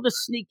to be able to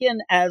sneak in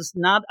as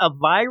not a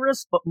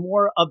virus, but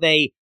more of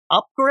a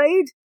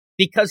upgrade.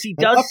 Because he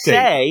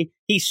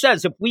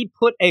says, if we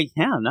put an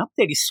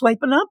update, he's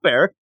swiping up,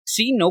 Eric.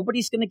 See,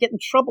 nobody's going to get in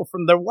trouble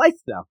from their wife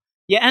now.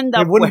 You end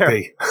up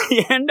where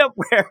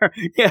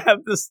you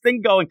have this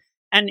thing going,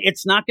 and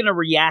it's not going to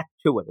react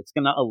to it. It's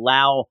going to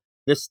allow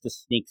this to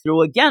sneak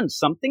through. Again,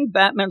 something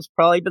Batman's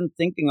probably been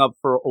thinking of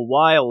for a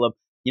while of,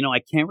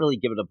 I can't really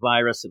give it a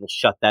virus. It'll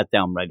shut that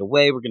down right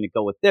away. We're going to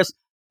go with this.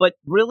 But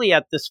really,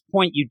 at this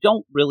point, you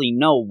don't really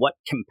know what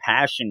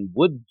compassion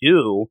would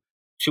do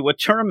to a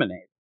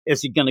Terminator.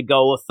 Is he going to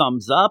go a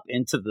thumbs up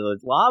into the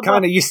lava?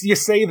 Kind of. You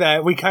say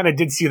that. We kind of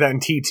did see that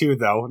in T2,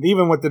 though.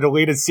 Even with the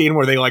deleted scene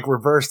where they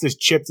reversed his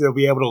chip to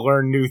be able to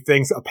learn new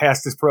things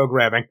past his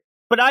programming.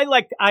 But I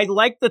like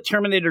the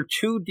Terminator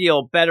 2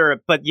 deal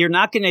better, but you're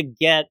not going to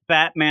get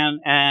Batman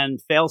and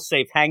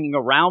Failsafe hanging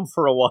around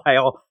for a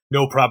while.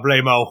 No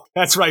problemo.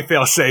 That's right,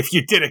 Failsafe.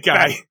 You did it,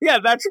 guy. Yeah,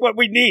 that's what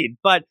we need.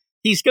 But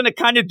he's going to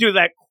kind of do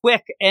that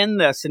quick end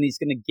this, and he's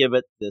going to give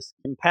it this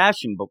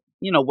compassion. But,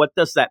 what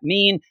does that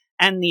mean?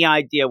 And the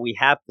idea we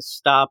have to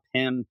stop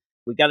him.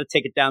 We got to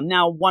take it down.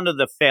 Now, one of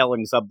the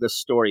failings of this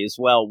story as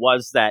well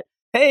was that,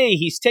 hey,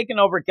 he's taken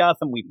over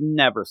Gotham. We've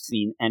never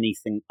seen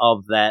anything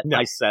of that. No.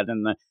 I said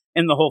in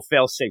the whole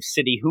Failsafe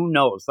City, who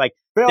knows? There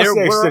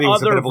were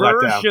other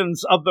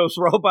versions of those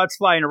robots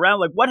flying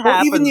around. What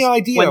happens even the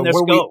idea when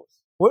this goes?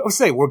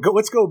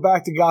 Let's go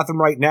back to Gotham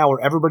right now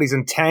where everybody's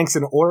in tanks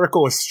and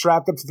Oracle is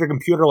strapped up to the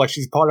computer like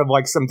she's part of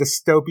some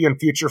dystopian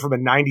future from a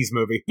 90s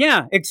movie.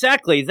 Yeah,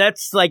 exactly.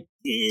 That's do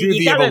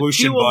the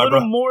evolution, do a Barbara.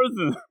 little more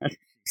than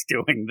he's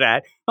doing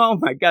that. Oh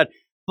my God.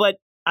 But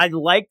I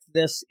like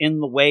this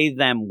in the way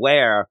then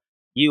where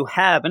you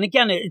have, and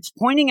again, it's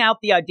pointing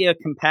out the idea of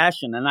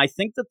compassion. And I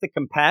think that the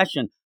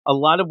compassion, a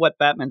lot of what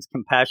Batman's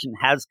compassion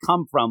has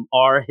come from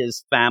are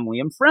his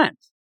family and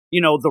friends.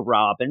 The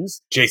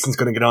Robins. Jason's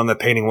going to get on that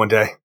painting one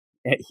day.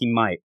 He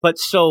might. But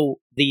so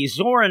the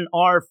Zoran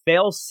R.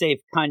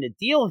 Failsafe kind of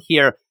deal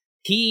here,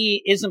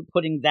 he isn't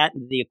putting that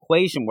into the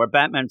equation where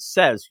Batman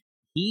says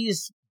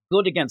he's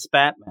good against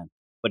Batman,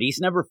 but he's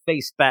never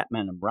faced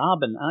Batman and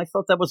Robin. And I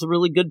thought that was a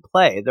really good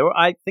play.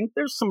 I think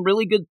there's some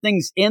really good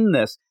things in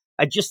this.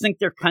 I just think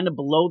they're kind of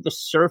below the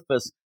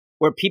surface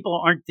where people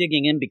aren't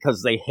digging in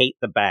because they hate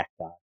the bad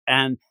guy.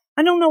 And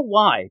I don't know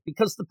why,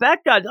 because the Bat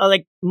God,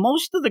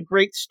 most of the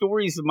great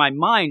stories in my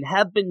mind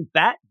have been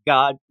Bat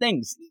God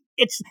things.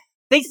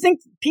 they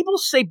think people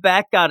say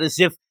Bat-God as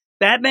if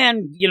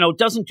Batman,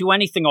 doesn't do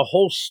anything, a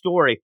whole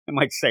story. I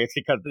might say it's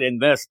because in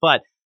this,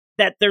 but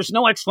that there's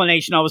no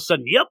explanation all of a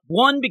sudden. Yep,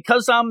 won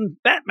because I'm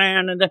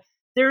Batman. And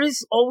there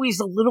is always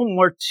a little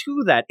more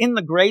to that in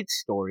the great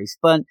stories,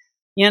 but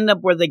you end up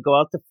where they go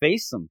out to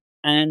face them.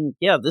 And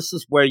yeah, this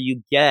is where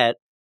you get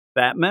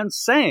Batman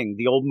saying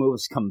the old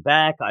moves come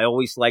back. I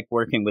always like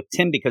working with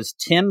Tim because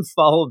Tim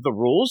followed the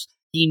rules.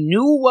 He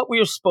knew what we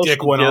were supposed to do.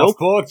 Dick went off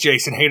book.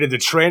 Jason hated the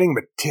training,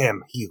 but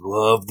Tim, he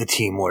loved the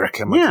teamwork.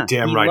 I'm like,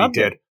 damn right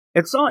he did.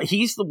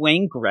 He's the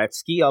Wayne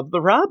Gretzky of the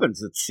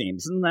Robins, it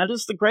seems, and that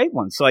is the great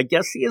one. So I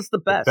guess he is the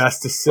best. The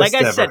best assist like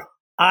I ever. said,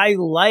 I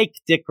like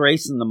Dick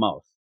Grayson the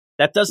most.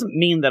 That doesn't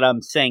mean that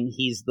I'm saying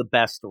he's the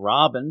best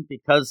Robin,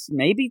 because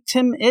maybe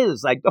Tim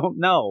is. I don't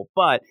know.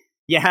 But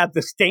you have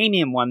the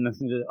Damian one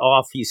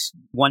off. He's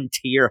one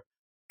tear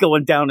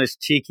going down his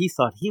cheek. He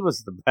thought he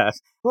was the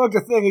best. Look,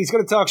 the thing, he's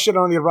going to talk shit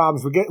on the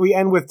Robins. We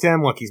end with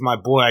Tim. Look, he's my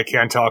boy. I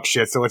can't talk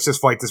shit, so let's just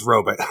fight this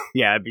robot.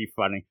 Yeah, it'd be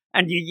funny.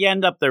 And you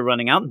end up there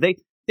running out.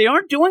 They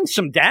aren't doing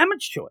some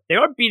damage to it. They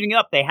are beating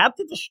up. They have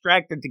to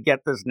distract it to get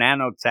this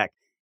nanotech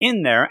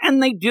in there,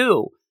 and they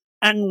do.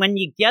 And when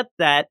you get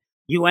that,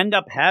 you end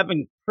up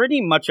having pretty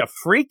much a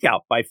freak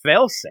out by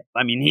Failsafe.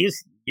 I mean,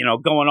 he's,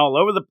 going all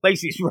over the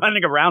place. He's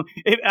running around.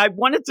 I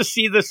wanted to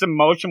see this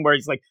emotion where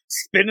he's like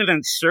spinning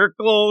in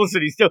circles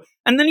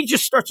and then he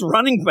just starts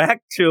running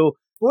back to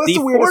Well, that's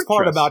the weirdest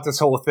part fortress. about this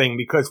whole thing,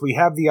 because we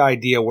have the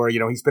idea where,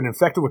 he's been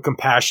infected with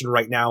compassion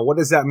right now. What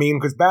does that mean?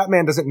 Because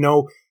Batman doesn't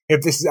know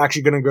if this is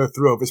actually going to go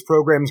through, if his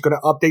program is going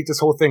to update this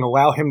whole thing,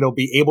 allow him to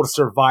be able to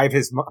survive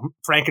his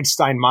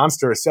Frankenstein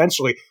monster,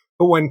 essentially.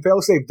 But when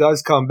Failsafe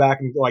does come back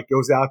and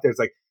goes out there, it's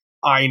like,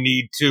 I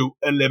need to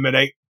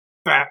eliminate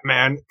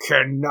Batman.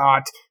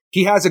 Cannot.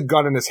 He has a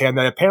gun in his hand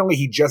that apparently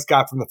he just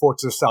got from the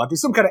Fortress of Solitude,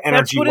 some kind of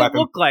energy weapon. That's what it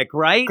looked like,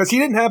 right? Because he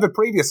didn't have it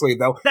previously,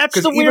 though. That's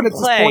the even weird at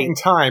this play. point in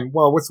time,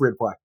 well, what's the weird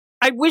play?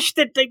 I wish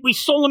that we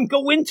saw him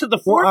go into the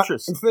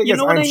fortress. The thing is,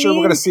 I'm sure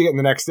we're going to see it in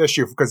the next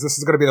issue, because this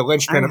is going to be the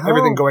linchpin of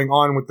everything going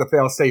on with the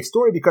Failsafe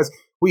story, because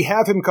we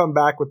have him come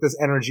back with this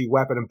energy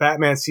weapon, and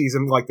Batman sees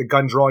him, the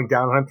gun drawing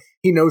down on him.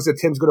 He knows that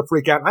Tim's going to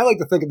freak out. And I like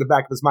to think in the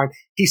back of his mind,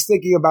 he's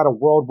thinking about a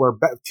world where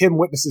Tim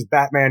witnesses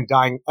Batman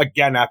dying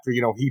again after,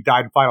 he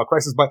died in Final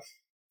Crisis, but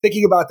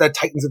thinking about that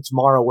Titans of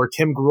Tomorrow, where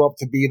Tim grew up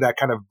to be that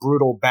kind of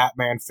brutal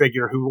Batman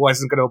figure who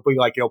wasn't going to be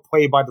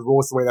play by the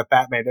rules the way that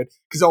Batman did,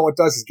 because all it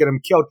does is get him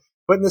killed.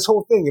 But in this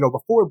whole thing,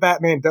 before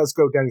Batman does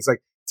go down, he's like,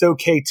 it's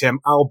okay, Tim,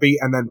 I'll be.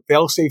 And then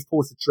Failsafe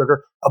pulls the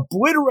trigger,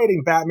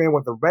 obliterating Batman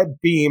with a red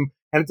beam.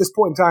 And at this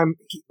point in time,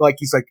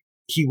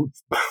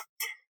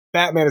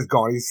 Batman is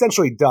gone. He's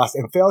essentially dust.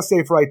 And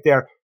Failsafe right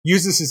there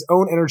uses his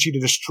own energy to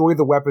destroy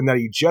the weapon that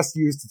he just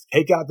used to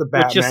take out the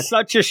Batman. Which is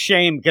such a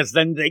shame, because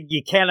then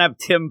you can't have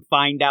Tim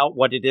find out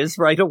what it is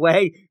right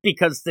away,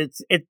 because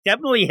it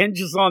definitely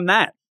hinges on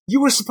that.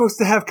 You were supposed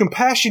to have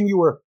compassion. You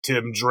were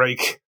Tim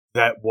Drake.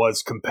 That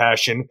was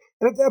compassion.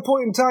 And at that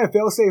point in time,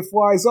 Failsafe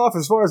flies off.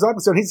 As far as I'm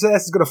concerned, he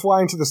says he's going to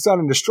fly into the sun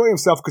and destroy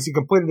himself because he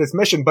completed his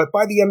mission. But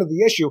by the end of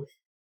the issue,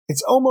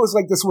 it's almost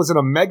like this was an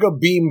Omega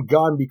Beam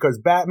gun, because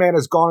Batman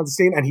is gone at the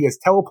scene and he has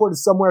teleported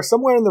somewhere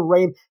in the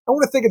rain. I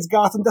want to think it's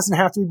Gotham. Doesn't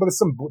have to be, but it's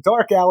some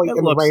dark alley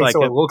in the rain,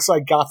 so it looks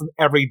like Gotham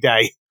every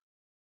day.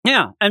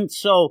 Yeah, and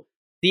so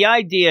the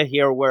idea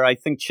here where I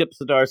think Chip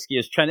Zdarsky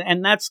is trying to,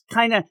 and that's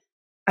kind of,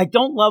 I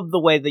don't love the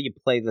way that you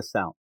play this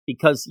out,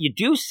 because you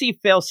do see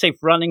Failsafe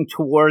running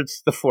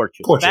towards the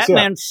fortress.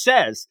 Batman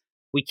says,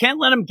 we can't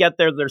let him get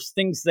there. There's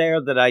things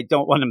there that I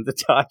don't want him to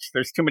touch.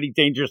 There's too many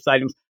dangerous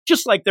items,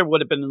 just like there would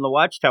have been in the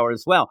Watchtower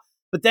as well.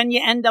 But then you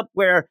end up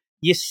where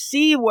you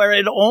see where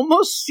it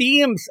almost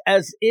seems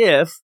as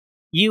if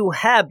you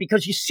have,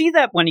 because you see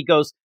that when he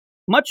goes,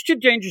 much too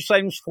dangerous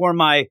items for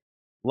my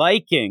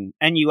liking,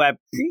 and you have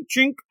chink,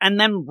 chink, and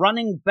then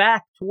running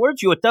back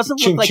towards you. It doesn't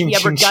look like he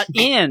ever got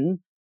in.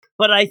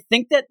 But I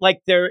think that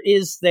there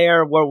is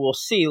where we'll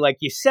see, like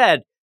you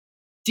said,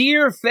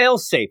 dear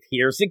Failsafe,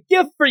 here's a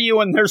gift for you,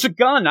 and there's a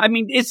gun. I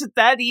mean, is it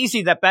that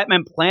easy that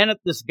Batman planted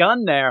this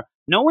gun there,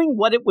 knowing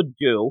what it would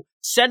do,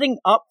 setting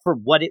up for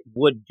what it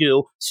would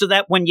do, so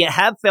that when you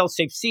have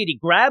Failsafe see it, he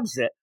grabs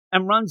it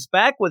and runs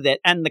back with it,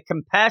 and the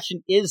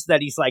compassion is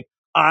that he's like,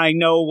 I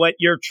know what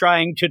you're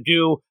trying to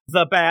do,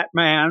 the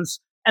Batmans,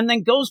 and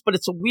then goes, but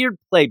it's a weird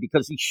play,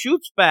 because he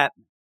shoots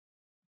Batman.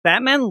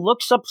 Batman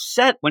looks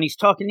upset when he's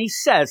talking. He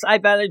says,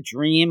 I've had a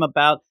dream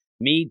about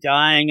me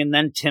dying and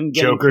then Tim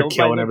getting Joker killed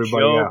killing by the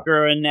everybody,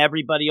 Joker, and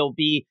everybody will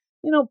be,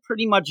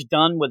 pretty much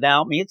done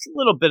without me. It's a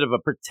little bit of a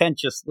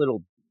pretentious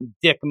little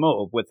dick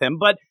move with him,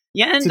 but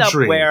you end up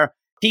where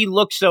he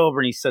looks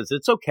over and he says,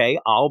 it's okay,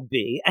 I'll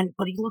be.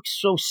 But he looks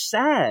so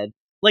sad.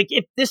 Like,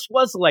 if this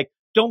was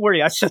don't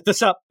worry, I set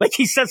this up.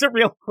 He says it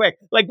real quick.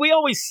 We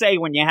always say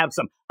when you have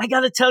some, I got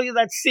to tell you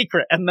that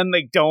secret. And then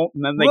they don't,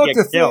 and then they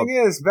get killed. The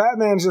thing is,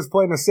 Batman's just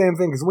playing the same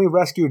thing, because we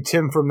rescued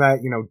Tim from that,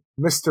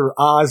 Mr.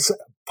 Oz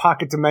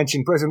pocket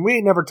dimension prison. We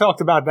ain't never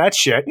talked about that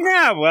shit.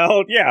 Yeah,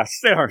 well, yeah,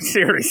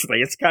 seriously.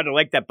 It's kind of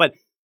like that. But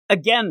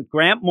again,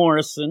 Grant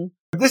Morrison,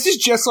 This is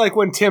just like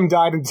when Tim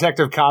died in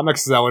Detective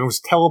Comics, though, and was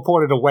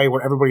teleported away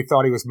where everybody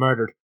thought he was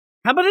murdered.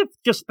 How about if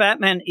just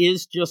Batman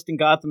is just in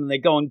Gotham and they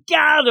go and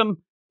got him?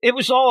 It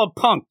was all a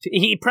punk.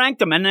 He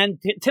pranked him, and then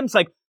Tim's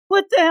like,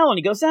 what the hell? And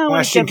he goes, oh,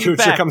 Ashton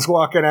Kutcher comes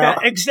walking out.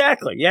 Yeah,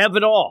 exactly. You have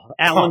it all.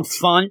 Alan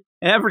Funt,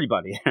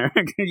 everybody.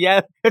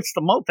 Yeah, it's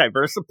the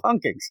multiverse of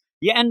punkings.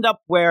 You end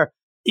up where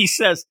he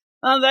says,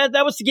 oh,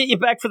 that was to get you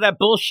back for that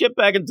bullshit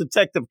back in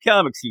Detective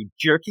Comics, you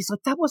jerk. He's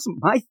like, that wasn't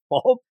my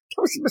fault.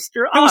 That was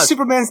Mr. Oz. That was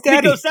Superman's daddy.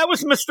 He goes, that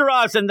was Mr.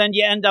 Oz. And then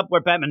you end up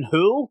where Batman,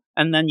 who?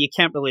 And then you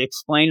can't really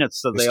explain it,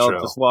 so they all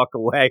just walk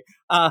away.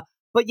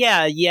 But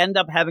yeah, you end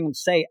up having him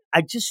say,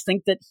 I just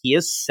think that he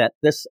has set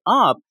this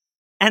up.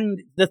 And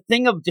the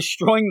thing of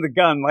destroying the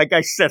gun, like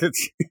I said,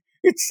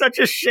 it's such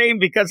a shame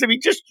because if he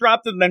just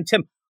dropped it and then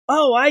Tim,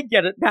 oh, I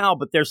get it now,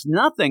 but there's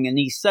nothing. And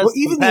he says, well,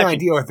 even the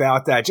idea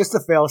without that, just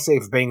the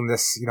failsafe being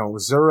this,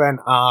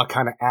 Zur-En-Ah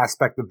kind of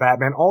aspect of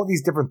Batman, all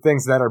these different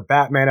things that are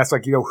Batman, that's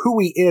like, who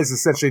he is,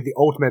 essentially the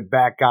ultimate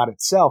Bat God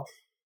itself,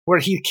 where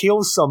he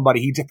kills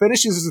somebody, he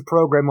finishes his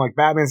program like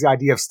Batman's the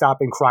idea of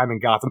stopping crime in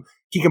Gotham.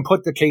 He can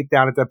put the cape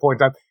down at that point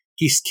in time.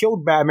 He's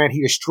killed Batman,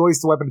 he destroys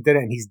the weapon that did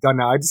it, and he's done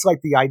now. I just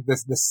like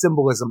the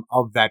symbolism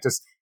of that.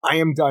 Just, I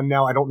am done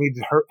now, I don't need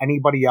to hurt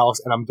anybody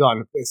else, and I'm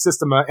done. The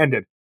system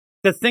ended.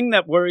 The thing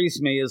that worries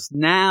me is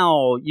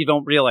now you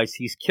don't realize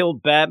he's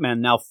killed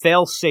Batman. Now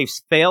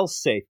Failsafe's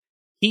Failsafe.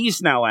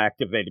 He's now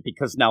activated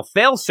because now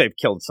Failsafe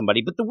killed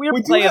somebody. But the weird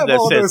play of this is... We do have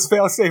all those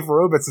Failsafe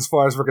robots as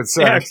far as we're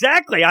concerned. Yeah,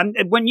 exactly.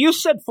 When you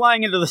said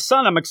flying into the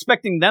sun, I'm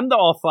expecting them to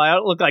all fly out.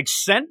 It looked like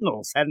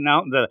sentinels heading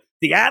out in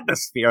the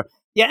atmosphere.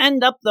 You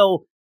end up,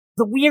 though,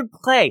 the weird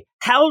play.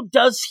 How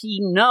does he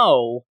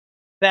know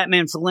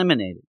Batman's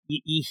eliminated?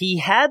 He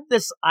had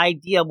this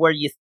idea where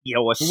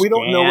we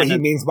don't know what he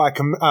means by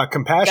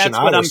compassion.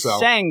 That's what I'm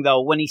saying,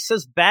 though. When he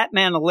says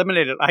Batman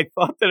eliminated, I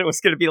thought that it was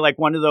going to be like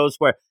one of those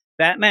where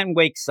Batman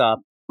wakes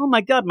up. Oh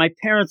my God, my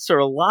parents are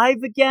alive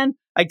again.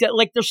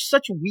 There's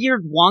such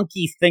weird,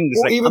 wonky things.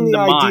 Well, that even come the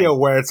to idea mind.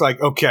 Where it's like,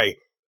 okay,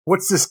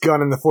 what's this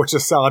gun in the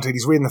Fortress of Solitude?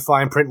 He's reading the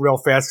fine print real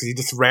fast because he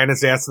just ran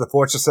his ass to the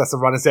Fortress, has to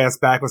run his ass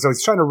backwards. So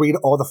he's trying to read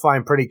all the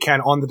fine print he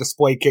can on the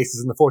display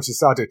cases in the Fortress of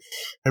Solitude.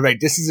 All right,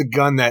 this is a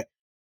gun that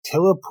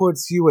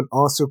teleports you and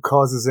also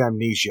causes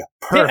amnesia.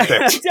 Perfect.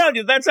 I'm telling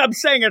you, that's what I'm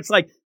saying. It's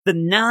like the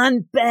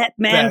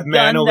non-Batman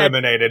gun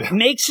eliminated. that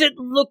makes it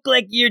look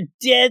like you're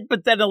dead,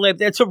 but then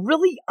eliminated. It's a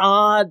really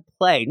odd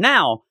play.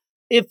 Now,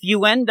 if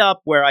you end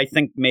up where I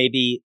think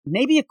maybe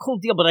a cool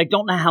deal, but I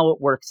don't know how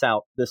it works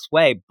out this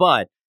way,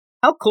 but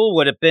how cool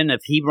would it have been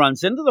if he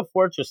runs into the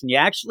fortress and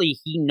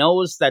he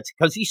knows that's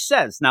because he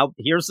says, now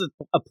here's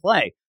a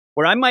play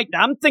where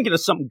I'm thinking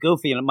of something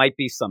goofy and it might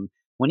be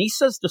when he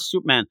says to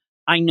Superman,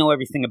 I know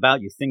everything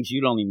about you, things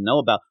you don't even know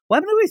about. Why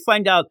don't we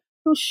find out,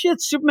 oh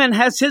shit, Superman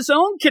has his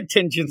own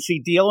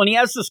contingency deal and he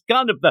has this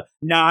gun of the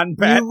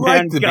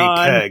non-Batman gun. Be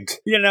pegged.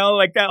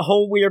 Like that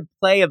whole weird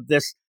play of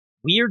this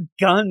weird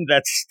gun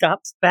that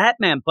stops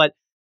Batman. But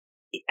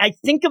I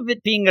think of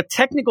it being a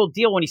technical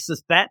deal when he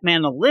says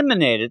Batman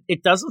eliminated.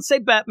 It doesn't say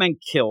Batman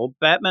killed,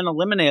 Batman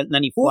eliminated, and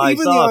then he flies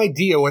even off. The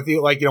idea with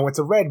it's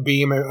a red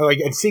beam,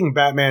 and seeing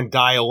Batman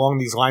die along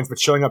these lines, but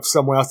showing up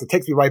somewhere else, it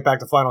takes me right back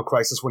to Final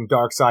Crisis when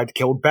Darkseid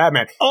killed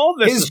Batman. All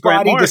this his is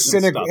body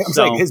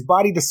disintegrated. His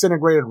body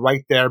disintegrated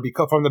right there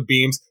from the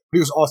beams, but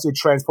he was also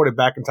transported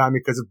back in time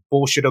because of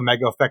bullshit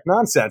Omega Effect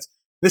nonsense.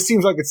 This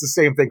seems like it's the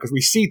same thing because we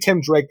see Tim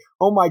Drake.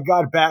 Oh my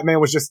God, Batman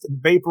was just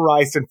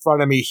vaporized in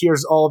front of me.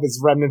 Here's all of his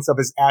remnants of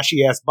his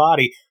ashy ass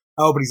body.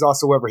 Oh, but he's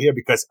also over here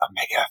because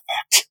Omega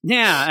Effect.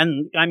 Yeah,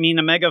 and I mean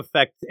Omega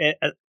Effect.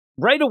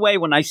 Right away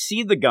when I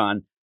see the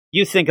gun,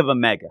 you think of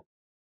Omega,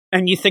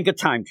 and you think of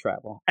time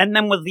travel, and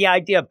then with the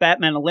idea of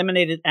Batman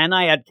eliminated, and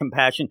I had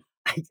compassion.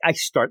 I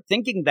start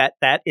thinking that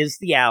is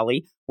the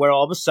alley where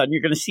all of a sudden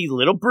you're going to see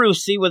little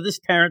Brucey with his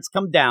parents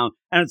come down,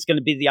 and it's going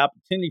to be the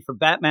opportunity for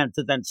Batman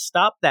to then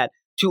stop that.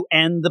 To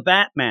end the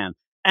Batman.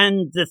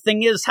 And the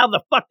thing is, how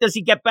the fuck does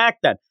he get back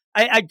then?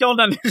 I don't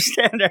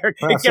understand, Eric.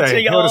 It gets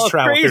me all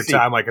crazy. Through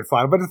time like it's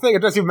fun. But the thing,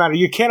 it doesn't even matter.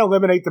 You can't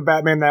eliminate the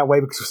Batman that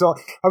way. Because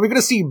are we going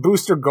to see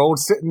Booster Gold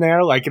sitting there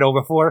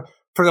before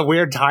for the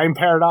weird time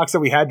paradox that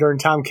we had during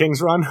Tom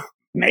King's run?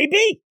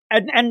 Maybe.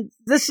 And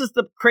this is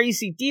the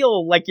crazy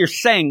deal, like you're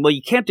saying. Well,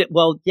 you can't do.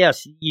 Well,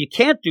 yes, you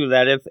can't do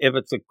that if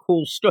it's a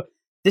cool story.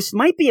 This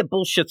might be a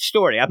bullshit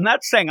story. I'm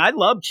not saying I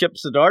love Chip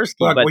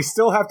Zdarsky, but we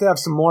still have to have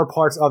some more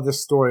parts of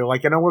this story.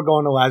 Like, I know we're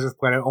going to Lazarus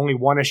Planet, only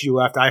one issue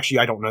left. I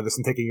don't know this.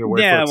 I'm taking your word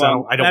for it.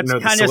 So I don't know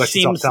this. Kind of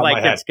seems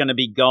like it's going to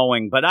be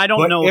going, but I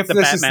don't know if the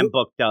Batman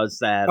book does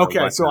that.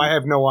 Okay, so I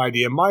have no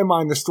idea. In my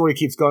mind, the story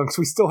keeps going because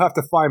we still have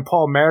to find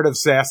Paul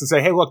Meredith's ass and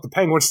say, hey, look, the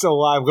Penguin's still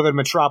alive, living in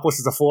Metropolis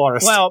as a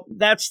florist. Well,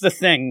 that's the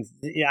thing.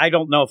 I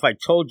don't know if I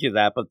told you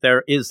that, but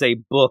there is a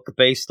book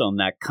based on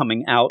that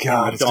coming out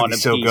God, in the dawn of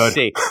so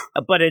DC.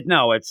 But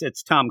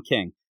it's Tom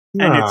King.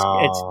 And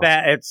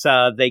it's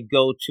they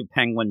go to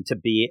Penguin to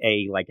be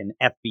an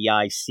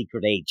FBI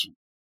secret agent.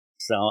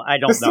 So I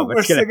don't This is know. the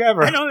worst thing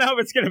ever. I don't know if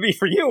it's going to be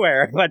for you,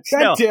 Eric. But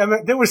God still, damn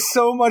it! There was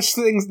so much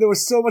things. There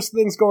was so much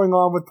things going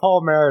on with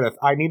Paul Meredith.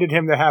 I needed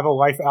him to have a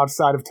life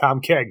outside of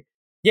Tom King.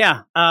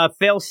 yeah.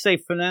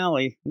 Fail-safe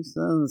finale. This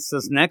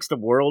is next, a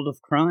world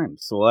of crime.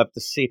 So we'll have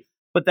to see.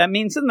 But that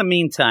means in the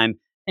meantime,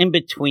 in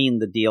between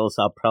the deals,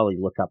 I'll probably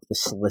look up the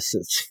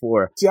solicits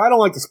for. See, I don't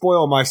like to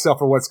spoil myself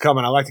for what's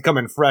coming. I like to come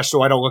in fresh,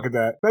 so I don't look at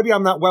that. Maybe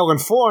I'm not well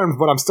informed,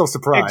 but I'm still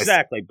surprised.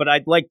 Exactly. But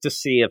I'd like to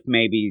see if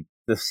maybe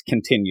this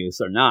continues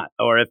or not,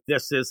 or if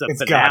this is a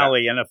It's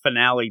finale and a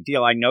finale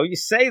deal. I know you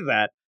say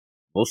that.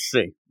 We'll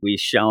see. We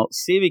shall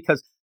see,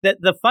 because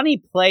the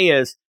funny play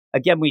is,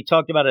 again, we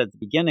talked about it at the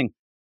beginning,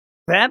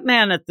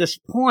 Batman at this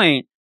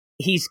point,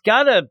 he's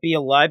got to be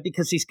alive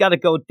because he's got to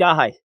go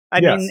die. I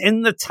Yes. mean,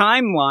 in the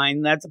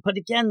timeline, but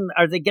again,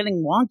 are they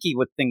getting wonky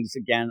with things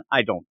again?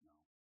 I don't know.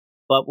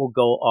 But we'll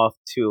go off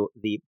to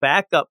the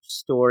backup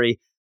story,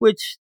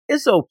 which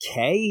is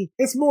okay.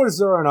 It's more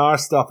Zur-En-Arr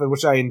stuff,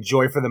 which I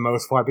enjoy for the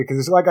most part, because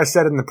it's like I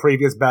said in the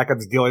previous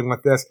backups dealing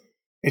with this,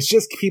 it's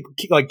just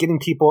getting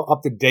people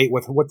up to date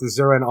with what the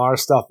Zur-En-Arr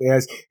stuff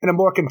is in a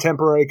more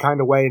contemporary kind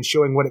of way, and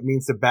showing what it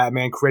means to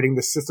Batman, creating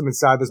the system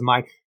inside of his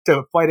mind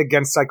to fight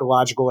against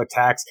psychological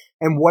attacks,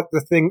 and what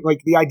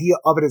the idea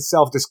of it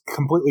itself just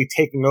completely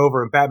taking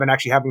over, and Batman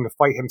actually having to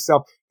fight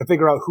himself to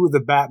figure out who the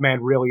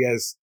Batman really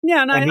is.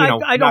 Yeah, and I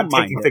not don't mind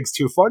taking things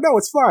too far. No,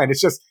 it's fine.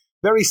 It's just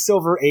very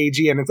Silver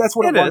Agey, and if that's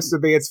what it wants to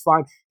be, it's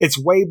fine. It's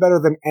way better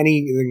than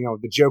any,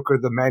 the Joker,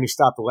 the Man Who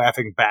Stopped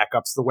Laughing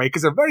backups,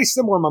 because they're very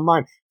similar in my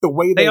mind. The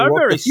way they are look,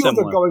 very the feel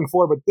similar. they're going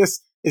for, but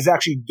this is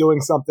actually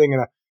doing something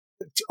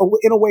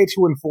in a way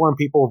to inform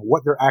people of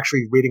what they're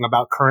actually reading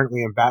about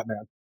currently in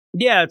Batman.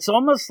 Yeah, it's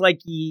almost like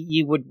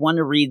you would want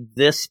to read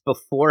this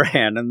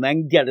beforehand and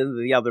then get into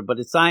the other. But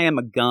it's I Am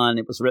a Gun.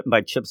 It was written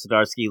by Chip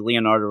Zdarsky,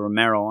 Leonardo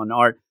Romero on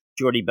art,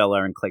 Jordi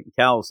Belair, and Clayton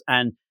Cowles.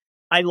 And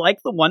I like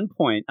the one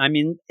point. I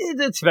mean,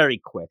 it's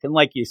very quick. And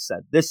like you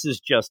said, this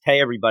is just,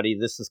 hey, everybody,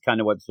 this is kind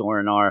of what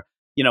Zur-En-Arr,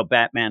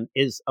 Batman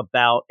is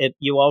about.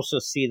 You also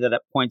see that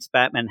at points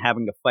Batman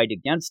having to fight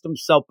against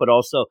himself, but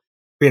also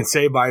being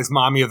saved by his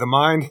mommy of the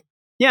mind.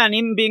 Yeah, and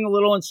even being a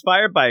little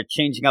inspired by it,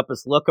 changing up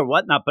his look or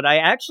whatnot. But I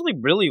actually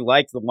really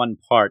like the one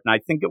part, and I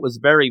think it was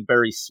very,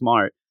 very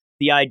smart.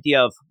 The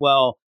idea of,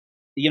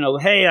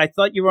 hey, I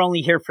thought you were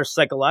only here for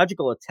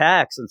psychological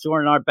attacks, and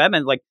Zur-En-Arr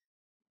Batman,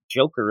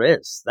 Joker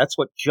is. That's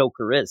what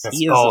Joker is.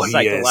 He is a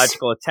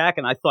psychological attack,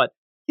 and I thought,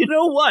 you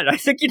know what? I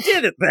think you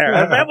did it there.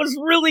 That was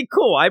really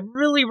cool. I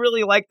really,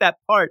 really like that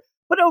part.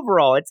 But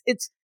overall,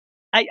 it's.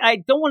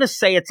 I don't want to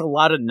say it's a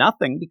lot of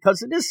nothing,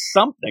 because it is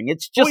something.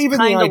 It's just even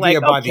kind the of idea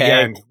like, by okay. the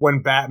end,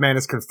 when Batman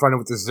is confronted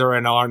with the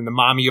Zur-En-Arr and the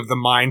mommy of the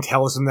mind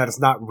tells him that it's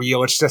not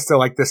real, it's just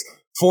this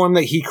form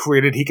that he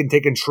created, he can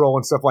take control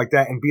and stuff like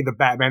that and be the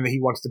Batman that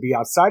he wants to be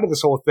outside of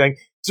this whole thing.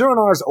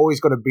 Zur-En-Arr is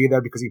always going to be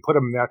there because he put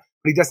him there,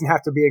 but he doesn't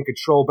have to be in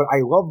control. But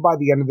I love by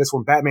the end of this,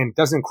 when Batman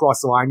doesn't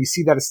cross the line, you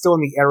see that it's still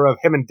in the era of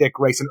him and Dick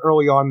Grayson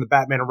early on in the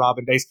Batman and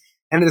Robin days,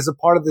 and it is a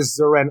part of this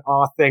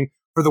Zur-En-Arr thing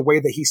for the way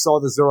that he saw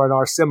the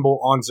Zur-En-Arr symbol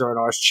on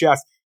Zur-En-Arr's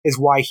chest. Is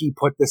why he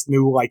put this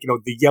new,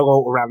 the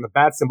yellow around the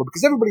bat symbol,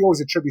 because everybody always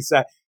attributes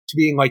that to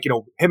being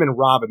him and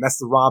Robin. That's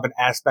the Robin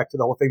aspect of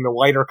the whole thing, the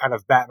lighter kind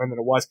of Batman than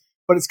it was.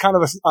 But it's kind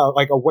of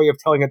a way of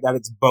telling it that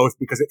it's both,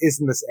 because it is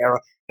in this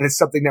era, and it's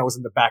something that was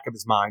in the back of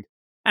his mind.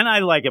 And I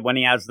like it when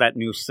he has that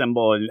new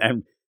symbol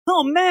and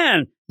oh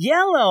man,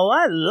 yellow,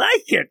 I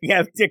like it. You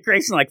have Dick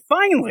Grayson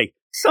finally,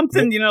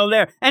 something,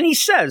 there. And he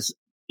says,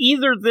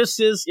 either this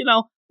is,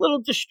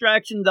 little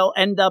distraction, they'll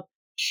end up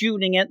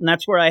shooting it, and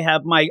that's where I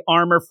have my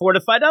armor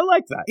fortified. I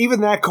like that.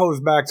 Even that goes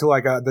back to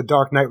the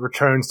Dark Knight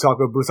Returns talk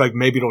about Bruce,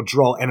 maybe it'll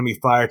draw enemy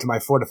fire to my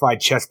fortified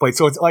chest plate.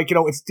 So it's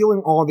it's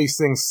doing all these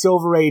things,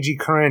 Silver Agey,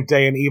 current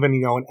day, and even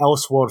an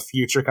Elseworld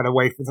future kind of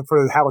way for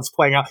how it's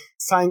playing out.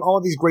 It's tying all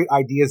these great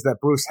ideas that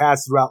Bruce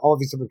has throughout all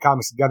these different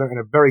comics together in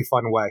a very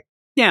fun way.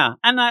 Yeah,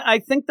 and I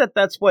think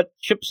that's what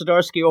Chip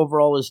Zdarsky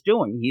overall is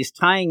doing. He's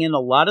tying in a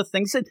lot of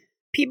things that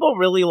people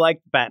really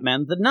liked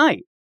Batman the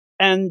Knight.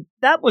 And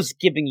that was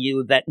giving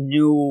you that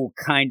new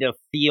kind of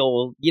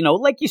feel,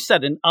 like you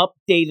said, an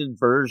updated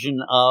version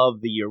of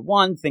the year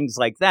one, things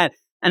like that.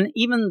 And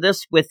even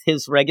this with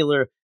his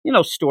regular,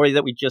 story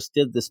that we just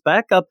did, this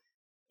backup,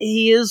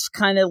 he is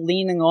kind of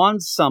leaning on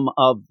some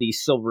of the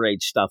Silver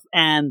Age stuff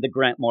and the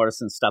Grant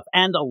Morrison stuff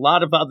and a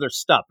lot of other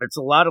stuff. It's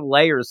a lot of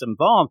layers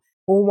involved.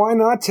 Well, why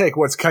not take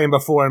what's came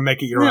before and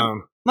make it your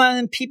own?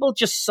 And people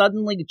just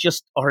suddenly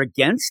are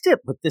against it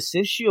with this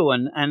issue,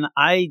 and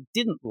I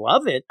didn't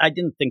love it. I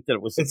didn't think that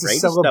it was the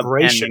greatest of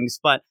endings,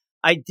 but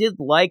I did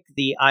like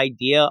the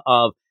idea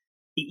of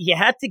you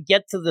had to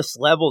get to this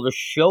level to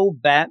show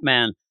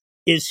Batman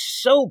is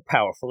so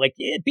powerful.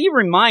 Be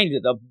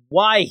reminded of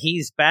why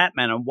he's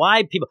Batman and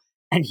why people,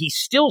 and he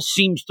still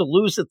seems to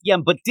lose at the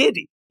end, but did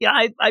he? Yeah,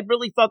 I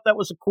really thought that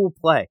was a cool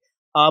play.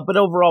 But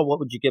overall, what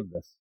would you give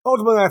this?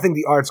 Ultimately, I think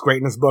the art's great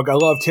in this book. I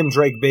love Tim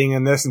Drake being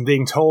in this and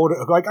being told,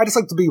 I just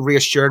like to be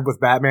reassured with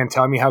Batman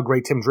telling me how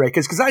great Tim Drake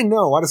is, because I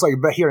know, I just like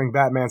hearing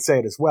Batman say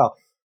it as well.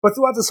 But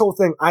throughout this whole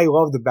thing, I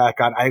love the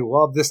Bat-God. I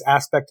love this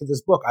aspect to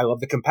this book. I love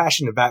the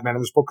compassion of Batman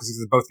in this book because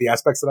these are both the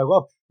aspects that I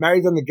love.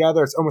 Married them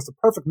together, it's almost a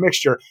perfect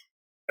mixture.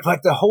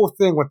 But the whole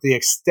thing with the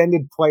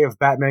extended play of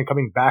Batman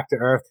coming back to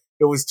Earth,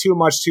 it was too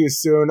much too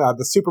soon.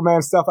 The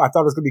Superman stuff, I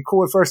thought it was going to be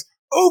cool at first.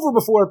 Over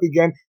before it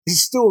began. This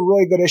is still a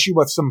really good issue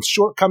with some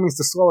shortcomings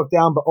to slow it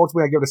down, but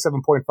ultimately I give it a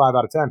 7.5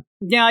 out of 10.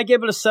 Yeah, I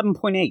gave it a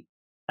 7.8.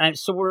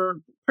 So we're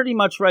pretty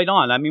much right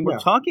on. I mean, we're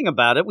talking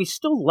about it. We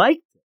still like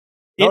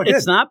it.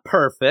 It's not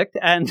perfect.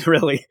 And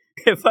really,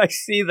 if I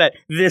see that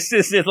this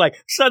is it,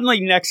 like suddenly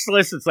next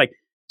list, it's like,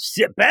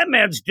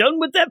 Batman's done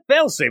with that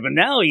failsafe, and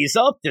now he's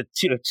off to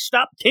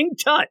stop King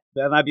Tut.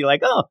 Then I'd be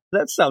like, oh,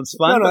 that sounds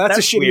fun. No, that's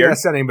a shitty weird.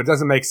 ass ending, but it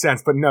doesn't make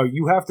sense. But no,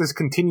 you have to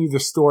continue the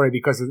story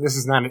because this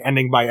is not an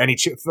ending by any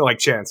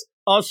chance.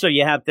 Also,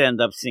 you have to end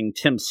up seeing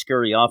Tim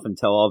scurry off and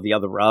tell all the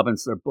other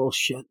Robins they're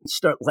bullshit and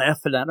start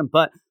laughing at him.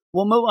 But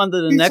we'll move on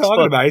to the next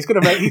book. About? He's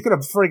gonna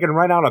freaking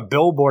run out a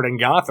billboard in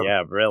Gotham.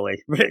 Yeah,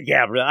 really.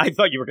 Yeah, really. I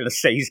thought you were gonna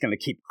say he's gonna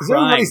keep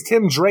crying. Everybody's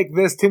Tim Drake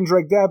this, Tim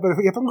Drake that. But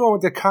if I'm going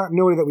with the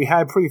continuity that we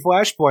had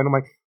pre-Flashpoint, I'm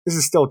like, this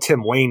is still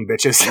Tim Wayne,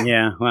 bitches.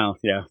 Yeah, well,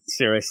 yeah,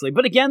 seriously.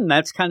 But again,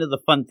 that's kind of the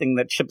fun thing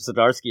that Chip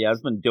Zdarsky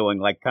has been doing,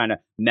 like kind of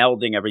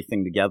melding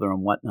everything together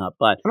and whatnot.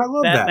 But and I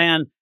love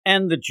Batman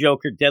and the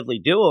Joker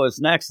Deadly Duo is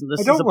next, and this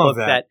is a book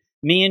that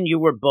me and you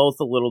were both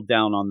a little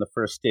down on the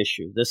first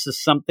issue. This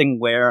is something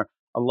where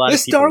a lot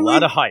of people,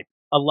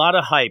 a lot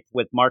of hype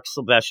with Mark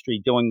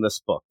Silvestri doing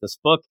this book. This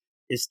book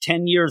is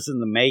 10 years in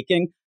the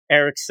making.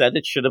 Eric said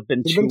it should have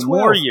been 2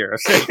 more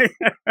years.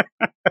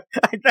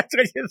 That's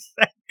what you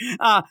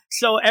said.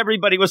 So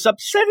everybody was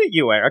upset at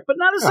you, Eric, but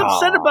not as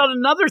upset about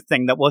another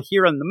thing that we'll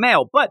hear in the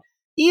mail. But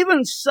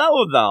even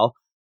so, though,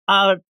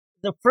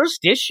 the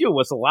first issue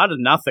was a lot of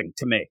nothing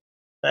to me.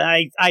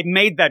 I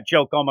made that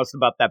joke almost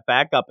about that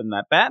backup in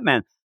that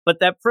Batman. But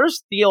that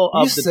first deal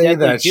of the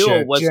Deadly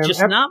Duo was Jim,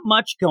 just not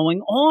much going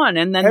on.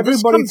 And then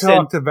everybody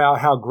talked about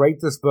how great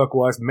this book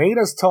was, made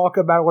us talk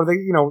about what they,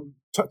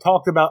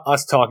 talked about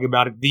us talking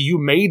about it. You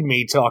made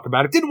me talk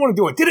about it. Didn't want to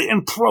do it. Did it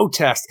in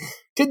protest.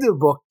 Did the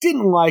book.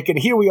 Didn't like it.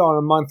 Here we are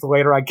a month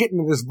later. I get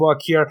into this book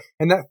here,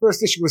 and that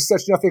first issue was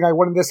such nothing. I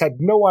wanted this, had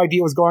no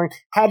idea what was going.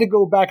 Had to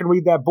go back and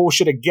read that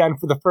bullshit again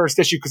for the first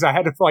issue because I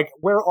had to feel like,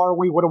 where are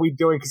we? What are we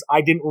doing? Because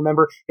I didn't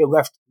remember. It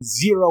left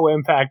zero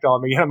impact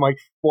on me. And I'm like,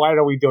 why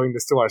are we doing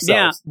this to ourselves?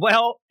 Yeah,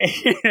 well,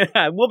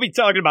 we'll be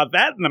talking about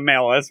that in the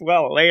mail as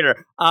well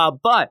later.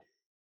 But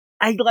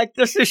I like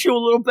this issue a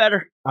little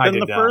better than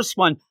the first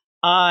one.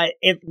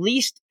 At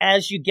least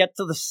as you get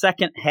to the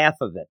second half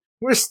of it.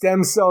 We're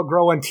stem cell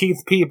growing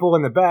teeth people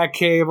in the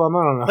Batcave. I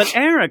don't know. But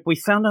Eric, we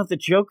found out the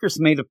Joker's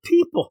made of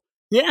people.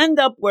 You end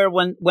up where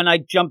when I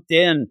jumped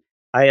in,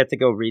 I had to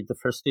go read the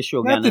first issue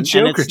again. Not the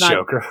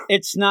Joker.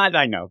 It's not,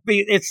 I know.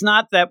 It's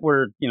not that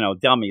we're,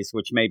 dummies,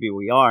 which maybe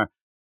we are.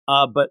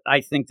 But I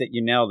think that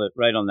you nailed it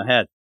right on the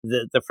head.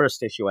 The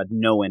first issue had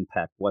no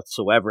impact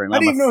whatsoever. And I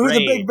didn't even know who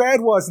the big bad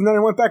was. And then I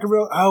went back and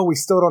realized, we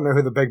still don't know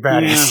who the big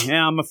bad is.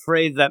 Yeah, I'm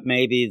afraid that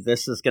maybe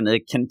this is going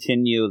to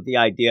continue the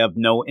idea of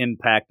no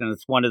impact. And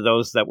it's one of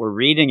those that we're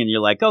reading and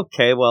you're like,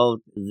 okay, well,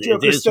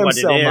 it is what it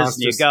is. And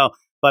you go.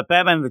 But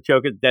Batman and the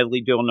Joker,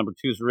 Deadly Duel #2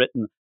 is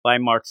written by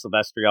Mark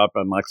Silvestri, art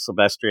by Mark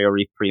Silvestri,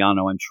 Arif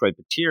Priano, and Troy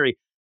Battieri.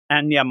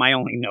 And yeah, my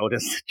only note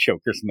is the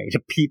Joker's made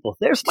of people.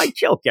 There's my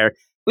joke, Eric.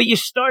 But you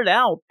start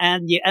out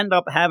and you end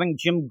up having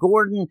Jim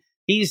Gordon.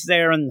 He's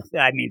there, and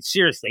I mean,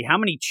 seriously, how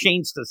many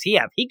chains does he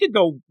have? He could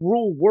go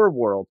rule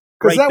World.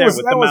 Because that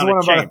was one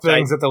of our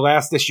things at the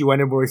last issue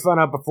ended where we found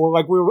out before,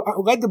 like we were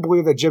led to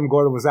believe that Jim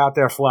Gordon was out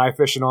there fly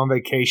fishing on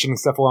vacation and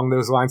stuff along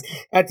those lines.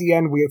 At the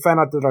end, we found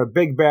out that our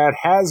big bad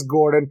has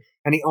Gordon,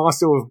 and he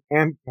also,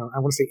 I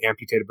want to say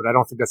amputated, but I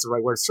don't think that's the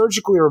right word,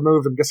 surgically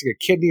removed, I'm guessing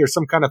a kidney or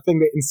some kind of thing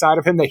that inside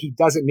of him that he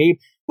doesn't need,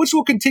 which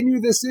will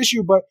continue this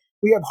issue, but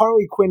we have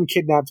Harley Quinn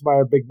kidnapped by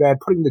our big bad,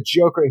 putting the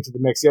Joker into the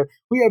mix here.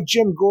 We have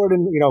Jim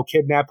Gordon,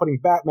 kidnapped, putting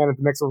Batman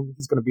into the mix.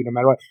 He's going to be no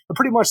matter what. But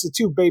pretty much the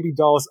two baby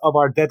dolls of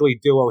our Deadly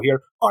Duo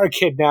here are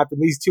kidnapped, and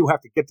these two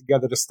have to get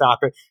together to stop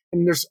it.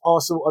 And there's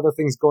also other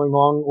things going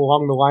on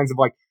along the lines of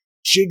like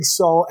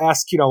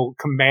Jigsaw-esque,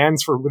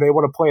 commands for where they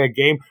want to play a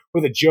game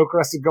where the Joker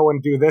has to go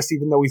and do this,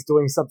 even though he's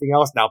doing something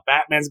else. Now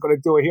Batman's going to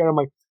do it here. I'm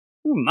like,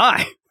 oh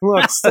my.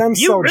 Look, stem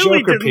cell really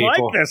Joker didn't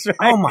people. Like this,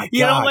 right? Oh my God.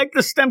 You don't like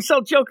the stem cell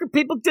Joker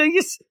people, do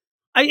you?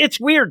 It's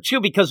weird, too,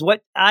 because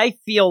what I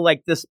feel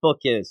like this book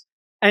is,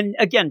 and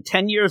again,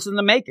 10 years in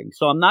the making,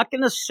 so I'm not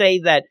going to say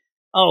that,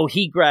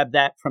 he grabbed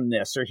that from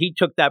this or he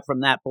took that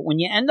from that. But when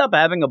you end up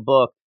having a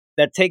book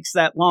that takes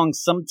that long,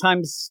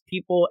 sometimes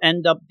people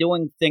end up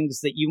doing things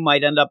that you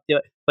might end up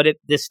doing, but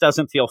this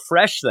doesn't feel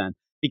fresh then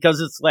because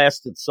it's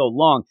lasted so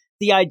long.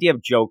 The idea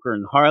of Joker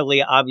and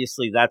Harley,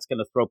 obviously, that's going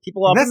to throw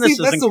people off. And this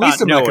isn't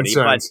continuity,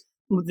 but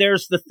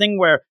there's the thing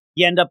where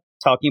you end up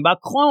talking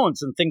about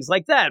clones and things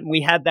like that. And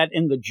we had that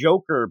in the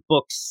Joker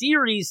book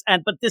series,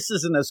 but this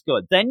isn't as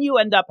good. Then you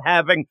end up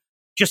having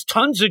just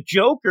tons of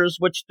Jokers,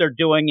 which they're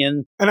doing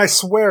in. And I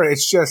swear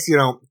it's just,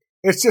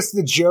 It's just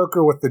the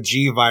Joker with the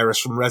G virus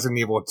from Resident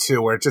Evil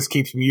 2, where it just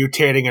keeps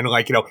mutating and,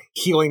 like,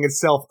 healing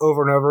itself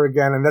over and over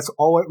again. And that's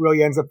all it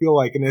really ends up feeling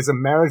like. And it's a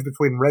marriage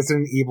between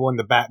Resident Evil and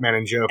the Batman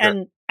and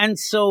Joker. And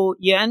so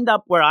you end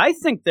up where I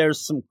think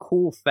there's some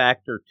cool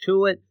factor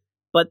to it,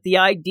 but the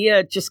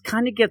idea just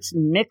kind of gets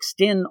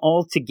mixed in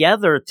all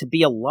together to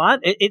be a lot.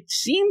 It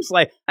seems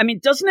like, I mean,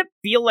 doesn't it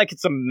feel like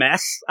it's a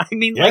mess? I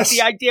mean, Yes. like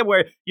the idea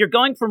where you're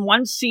going from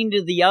one scene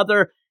to the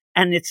other,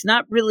 and it's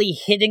not really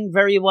hitting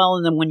very well.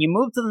 And then when you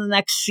move to the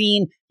next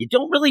scene, you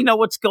don't really know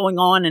what's going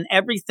on, and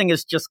everything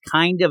is just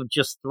kind of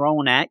just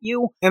thrown at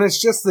you. And it's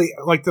just a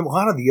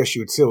lot of the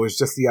issue, too, is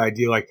just the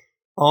idea, like,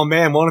 oh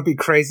man, won't it be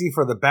crazy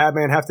for the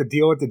Batman have to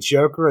deal with the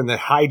Joker and the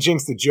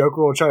hijinks the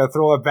Joker will try to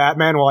throw at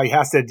Batman while he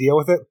has to deal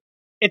with it?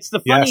 It's the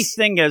funny Yes,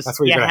 thing is that's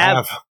what you're gonna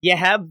have. you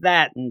have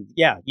that, and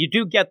yeah, you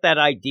do get that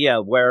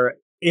idea where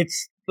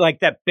it's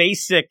like that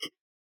basic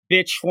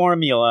bitch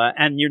formula,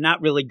 and you're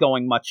not really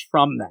going much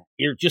from that.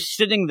 You're just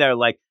sitting there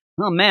like,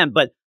 oh man,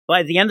 but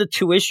by the end of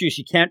 2 issues,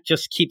 you can't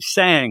just keep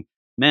saying,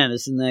 man,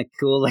 isn't that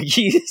cool? Like,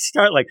 you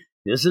start like,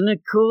 isn't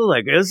it cool?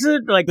 Like, is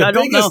it? Like, The I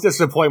don't know. biggest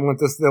disappointment with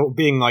this, though,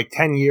 being like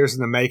 10 years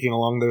in the making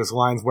along those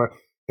lines, where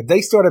if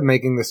they started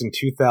making this in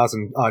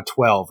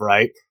 2012,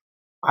 right?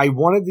 I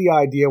wanted the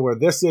idea where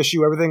this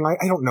issue, everything,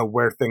 I don't know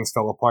where things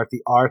fell apart.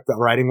 The art, the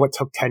writing, what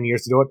took 10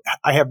 years to do it,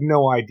 I have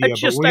no idea.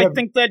 I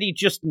think that he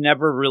just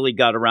never really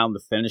got around to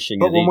finishing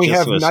it. But when He we just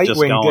have was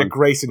just Nightwing, going. Dick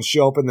Grayson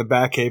show up in the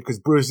Batcave because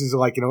Bruce is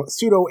like,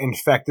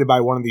 pseudo-infected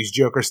by one of these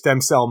Joker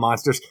stem cell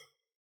monsters.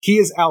 He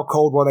is out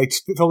cold while they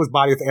fill his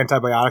body with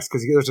antibiotics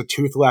because there's a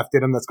tooth left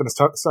in him that's going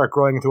to start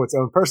growing into its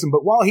own person.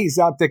 But while he's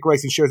out, Dick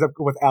Grayson shows up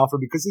with Alfred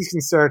because he's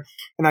concerned.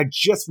 And I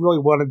just really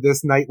wanted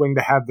this Nightwing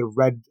to have the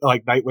red,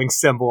 like, Nightwing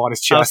symbol on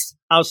his chest.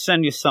 I'll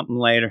send you something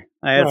later.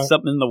 I have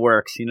something in the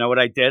works. You know what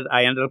I did?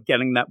 I ended up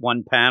getting that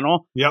one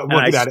panel. Yeah,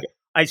 looking at it.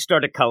 I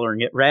started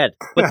coloring it red.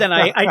 But then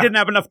I didn't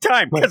have enough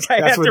time because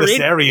I had to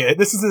read it.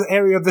 This is the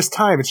area of this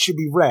time. It should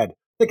be red.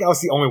 I think I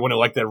was the only one who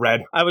liked that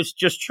red. I was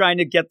just trying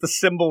to get the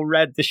symbol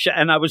red,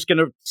 and I was going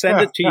to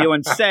send it to you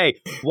and say,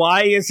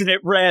 why isn't it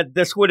red?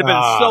 This would have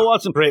been so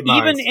awesome. Great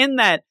minds. Even in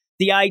that,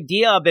 the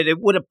idea of it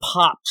would have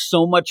popped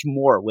so much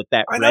more with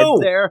that I red know.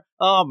 there.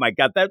 Oh my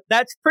God.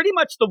 That's pretty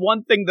much the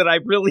one thing that I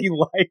really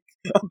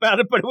liked about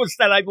it, but it was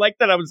that I liked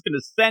that I was going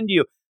to send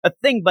you a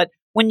thing. But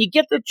when you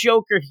get the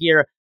Joker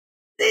here,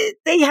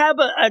 they have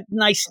a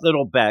nice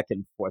little back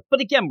and forth. But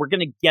again, we're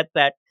going to get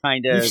that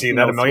kind of... You've seen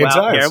that a million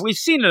times. Here. We've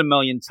seen it a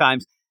million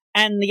times.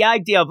 And the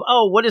idea of,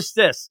 oh, what is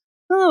this?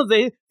 Oh,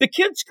 the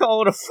kids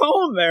call it a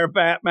phone there,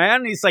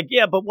 Batman. And he's like,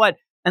 yeah, but what?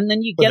 And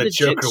then you get a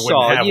Joker jigsaw.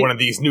 wouldn't have one of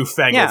these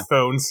newfangled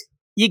phones.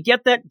 You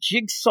get that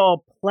jigsaw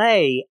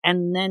play,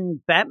 and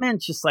then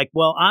Batman's just like,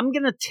 well, I'm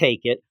going to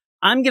take it.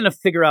 I'm going to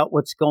figure out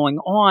what's going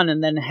on,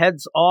 and then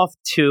heads off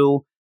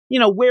to,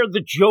 where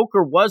the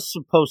Joker was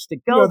supposed to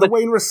go. The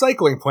Wayne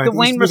Recycling Plant. The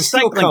Wayne the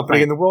steel Recycling company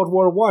Plant. in the World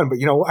War I. But,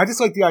 I just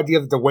like the idea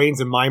that the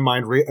Waynes, in my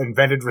mind,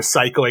 invented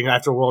recycling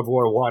after World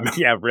War I.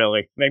 Yeah,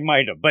 really. They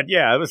might have. But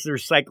yeah, it was the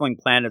recycling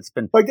plant. It's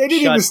been Like, they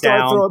didn't even start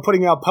down.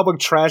 putting out public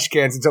trash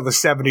cans until the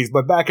 70s.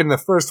 But back in the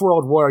First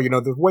World War,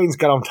 the Waynes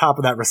got on top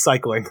of that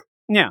recycling.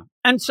 Yeah.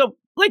 And so,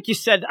 like you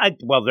said,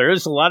 there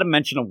is a lot of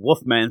mention of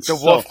Wolfman. The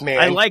Wolfman.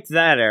 I like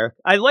that, Eric.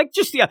 I like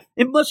just it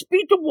must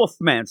be the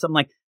Wolfman. So I'm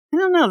like, I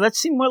don't know. That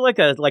seemed more like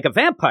a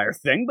vampire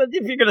thing. But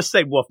if you're going to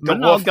say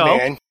Wolfman, I'll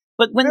go.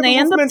 But when they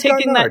end up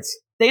taking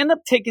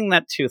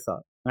that tooth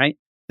out, right?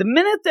 The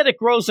minute that it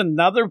grows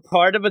another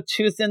part of a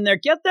tooth in there,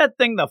 get that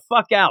thing the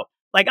fuck out.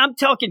 Like, I'm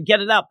talking,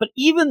 get it out. But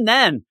even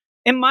then,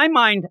 in my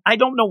mind, I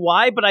don't know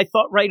why, but I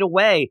thought right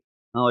away,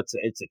 oh, it's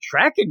a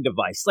tracking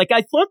device. Like,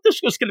 I thought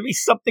this was going to be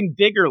something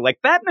bigger. Like,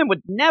 Batman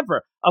would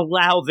never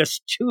allow this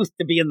tooth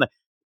to be in the...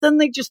 Then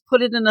they just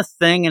put it in a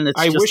thing, and it's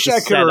I just wish a I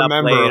could setup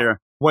remember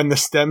later. when the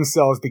stem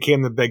cells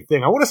became the big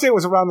thing. I want to say it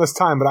was around this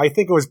time, but I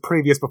think it was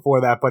previous before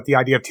that, but the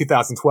idea of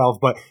 2012.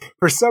 But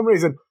for some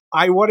reason,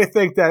 I want to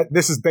think that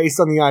this is based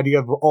on the idea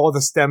of all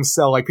the stem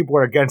cell, like people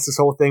are against this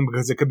whole thing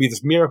because it could be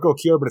this miracle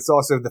cure, but it's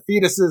also the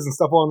fetuses and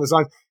stuff along those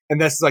lines.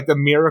 And this is like the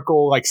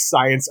miracle, like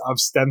science of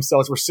stem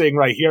cells we're seeing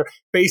right here,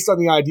 based on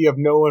the idea of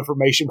no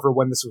information for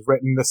when this was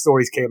written, the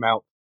stories came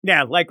out.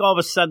 Yeah, like all of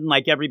a sudden,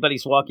 like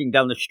everybody's walking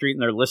down the street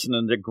and they're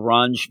listening to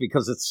grunge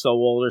because it's so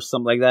old or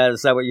something like that.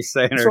 Is that what you're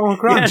saying? What's wrong with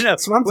grunge? Yeah, no,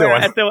 That's what I'm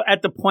doing.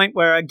 at the point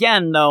where,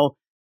 again, though,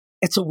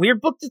 it's a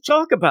weird book to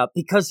talk about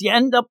because you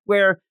end up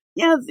where,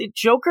 the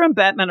Joker and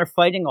Batman are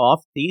fighting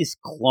off these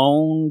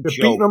clone They're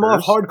Jokers. beating them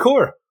off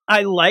hardcore.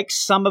 I like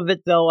some of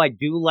it, though. I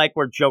do like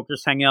where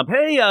Joker's hanging up.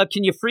 Hey,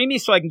 can you free me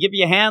so I can give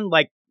you a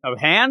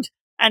hand?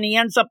 And he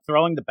ends up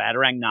throwing the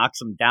Batarang, knocks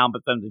him down,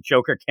 but then the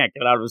Joker can't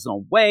get out of his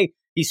own way.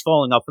 He's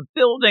falling off a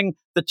building,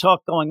 the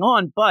talk going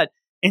on. But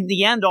in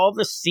the end, all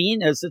the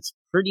scene is it's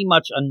pretty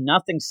much a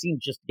nothing scene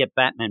just to get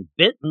Batman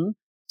bitten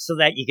so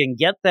that you can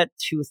get that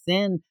tooth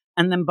in.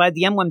 And then by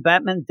the end, when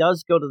Batman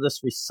does go to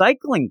this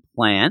recycling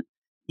plant,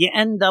 you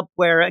end up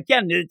where,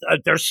 again,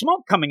 there's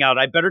smoke coming out.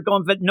 I better go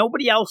but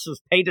nobody else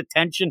has paid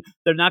attention.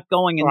 They're not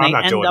going, and they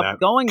end up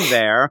going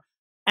there.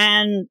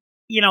 And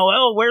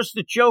oh, where's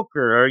the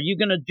Joker? Are you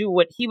going to do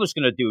what he was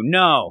going to do?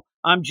 No,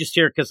 I'm just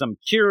here because I'm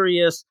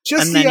curious.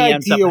 Just and then the he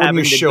ends up idea when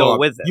having you to show go up,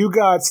 with it. you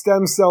got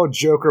stem cell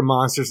Joker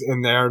monsters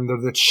in there, and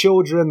they're the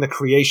children, the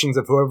creations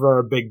of whoever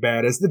our big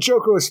bad is. The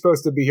Joker was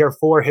supposed to be here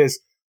for his,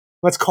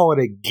 let's call it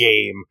a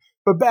game.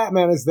 But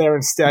Batman is there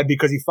instead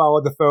because he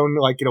followed the phone,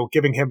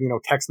 giving him,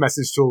 text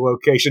message to a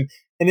location.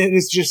 And it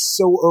is just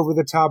so over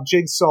the top.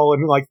 Jigsaw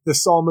and the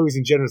Saw movies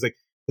in general is like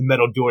the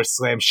metal door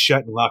slams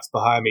shut and locks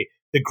behind me.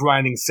 The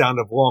grinding sound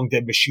of long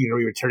dead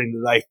machinery returning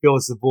to life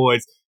fills the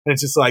voids. And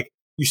it's just like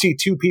you see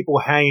two people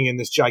hanging in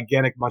this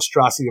gigantic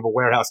monstrosity of a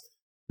warehouse.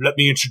 Let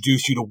me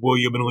introduce you to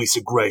William and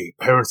Lisa Gray,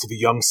 parents of a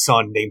young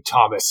son named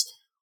Thomas.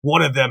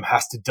 One of them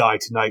has to die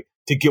tonight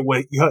to get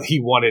what he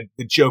wanted.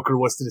 The Joker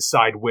was to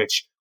decide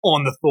which.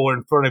 On the floor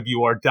in front of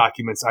you are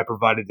documents I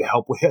provided to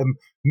help with him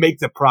make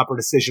the proper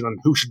decision on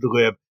who should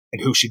live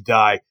and who should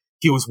die.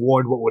 He was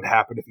warned what would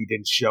happen if he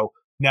didn't show.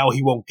 Now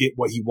he won't get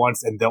what he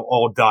wants, and they'll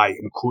all die,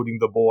 including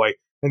the boy.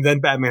 And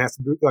then Batman has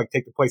to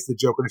take the place of the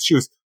Joker to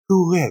choose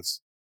who lives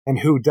and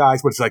who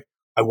dies. But it's like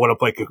I want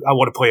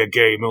to play a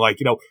game,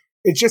 and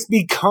it just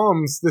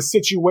becomes the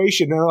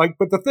situation. And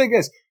but the thing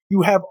is,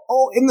 you have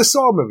all in the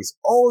Saw movies,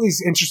 all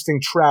these interesting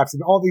traps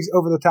and all these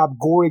over the top,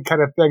 gory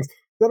kind of things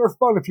that are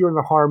fun if you're in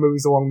the horror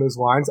movies along those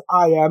lines.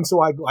 I am,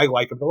 so I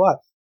like them a lot.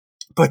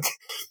 But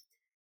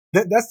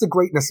that's the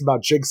greatness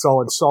about Jigsaw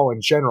and Saw in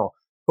general.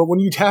 But when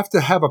you'd have to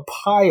have a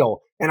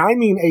pile, and I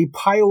mean a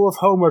pile of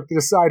homework to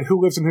decide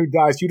who lives and who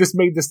dies, you just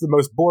made this the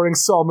most boring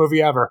Saw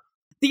movie ever.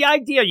 The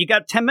idea, you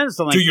got 10 minutes.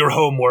 Do your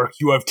homework.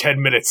 You have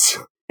 10 minutes.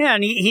 Yeah,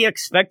 and he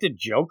expected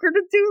Joker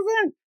to do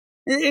that?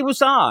 It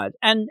was odd.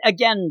 And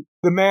again,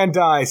 the man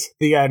dies.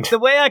 The end. The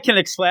way I can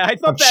explain, I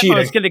thought Batman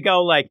was going to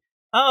go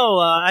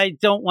I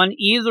don't want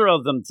either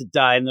of them to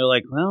die. And they're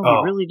like, well,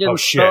 we really didn't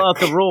spell out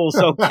the rules.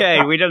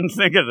 Okay, we didn't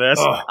think of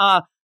this.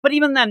 But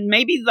even then,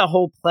 maybe the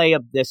whole play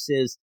of this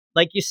is,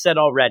 like you said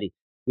already,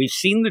 we've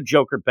seen the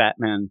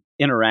Joker-Batman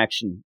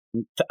interaction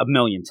a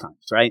million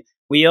times, right?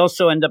 We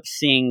also end up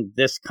seeing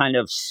this kind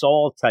of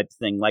Saw type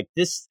thing. Like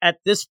this, at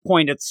this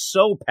point, it's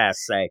so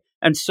passé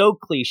and so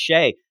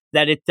cliche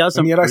that it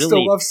doesn't really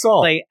still love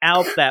Saw. Play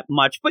out that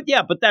much. But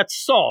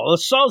that's Saw.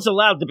 Saw's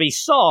allowed to be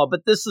Saw,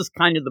 but this is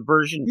kind of the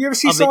version you ever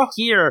see of Saw? It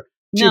here.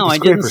 No, Jeepers I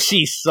didn't Creepers.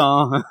 see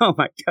Saw. Oh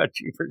my God,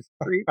 Jeepers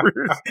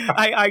Creepers.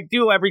 I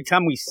do every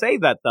time we say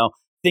that, though.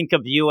 Think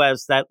of you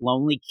as that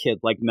lonely kid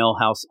like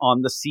Milhouse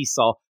on the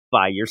seesaw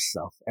by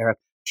yourself, Eric,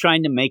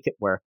 trying to make it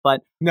work.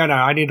 But no,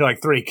 I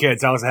needed 3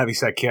 kids. I was a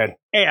heavyset kid.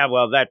 Yeah,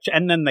 well,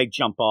 and then they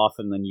jump off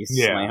and then you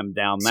slam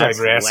down. That's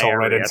your asshole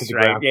right into the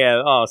ground.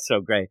 Yeah, oh,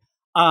 so great.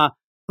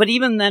 But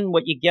even then,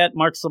 what you get,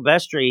 Mark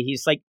Silvestri,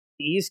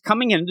 he's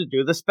coming in to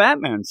do this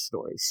Batman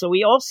story. So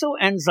he also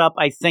ends up,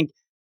 I think,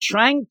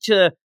 trying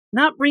to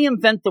not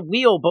reinvent the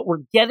wheel, but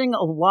we're getting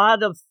a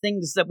lot of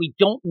things that we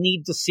don't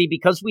need to see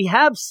because we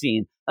have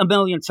seen a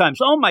million times.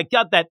 Oh my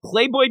God, that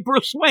Playboy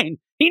Bruce Wayne,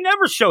 he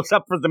never shows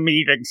up for the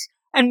meetings.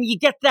 And you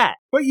get that.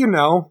 But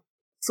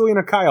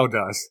Selena Kyle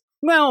does.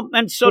 Well,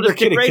 and so does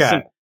Dick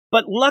Grayson.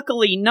 But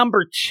luckily,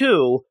 number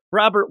 2,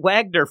 Robert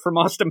Wagner from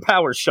Austin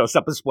Powers shows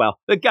up as well.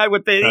 The guy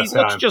with he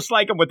looks just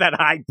like him with that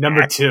high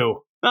Number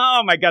 2.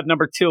 Oh my God,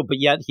 number 2.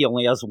 But yet he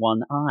only has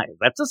one eye.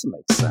 That doesn't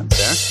make sense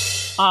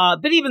there.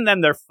 But even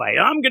then they're fighting.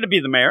 I'm going to be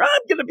the mayor.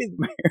 I'm going to be the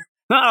mayor.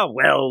 Oh,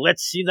 well,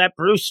 let's see that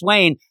Bruce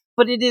Wayne.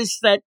 But it is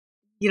that,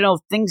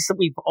 things that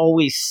we've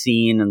always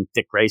seen in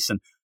Dick Grayson.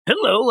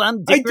 Hello,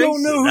 I'm Dick Grayson. I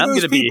don't know who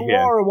those people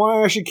are or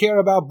why I should care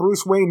about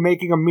Bruce Wayne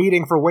making a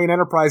meeting for Wayne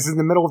Enterprises in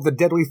the middle of the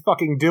deadly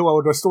fucking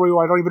duo to a story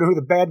where I don't even know who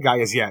the bad guy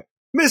is yet.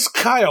 Miss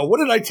Kyle, what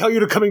did I tell you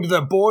to coming to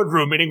the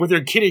boardroom meeting with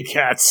your kitty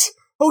cats?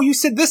 Oh, you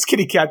said this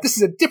kitty cat. This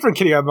is a different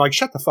kitty. I'm like,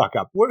 shut the fuck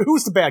up.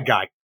 Who's the bad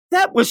guy?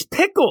 That was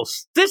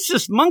Pickles. This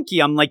is Monkey.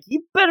 I'm like,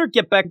 you better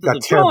get back to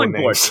the drawing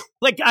board.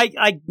 Like,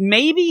 I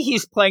maybe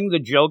he's playing the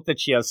joke that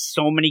she has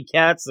so many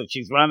cats that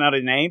she's run out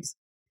of names.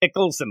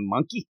 Pickles and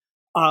Monkey.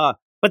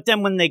 But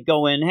then when they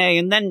go in, hey,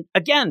 and then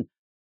again,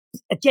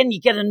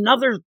 you get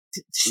another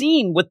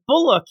scene with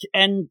Bullock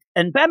and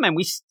Batman.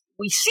 We've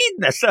seen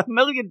this a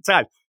million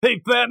times.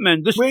 Hey,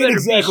 Batman, this better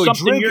exactly be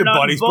something you're not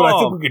buddies, involved. But I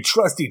think we can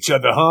trust each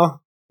other, huh?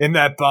 In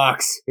that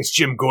box, it's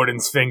Jim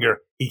Gordon's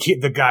finger.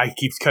 The guy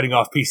keeps cutting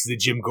off pieces of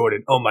Jim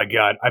Gordon. Oh my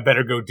God, I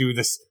better go do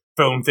this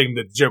phone thing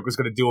that the Joker's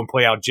going to do and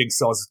play out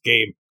Jigsaw's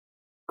game.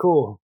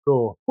 Cool.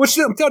 Which,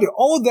 I'm telling you,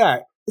 all of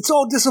that, it's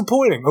all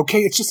disappointing, okay?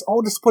 It's just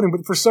all disappointing.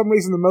 But for some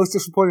reason, the most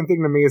disappointing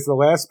thing to me is the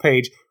last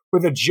page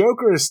where the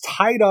Joker is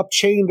tied up,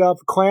 chained up,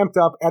 clamped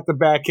up at the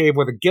Batcave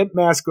with a gimp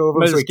mask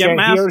over him so he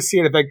can't hear or see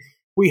anything.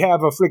 We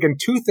have a freaking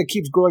tooth that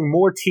keeps growing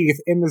more teeth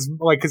in this,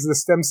 because of the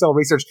stem cell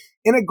research,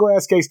 in a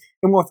glass case.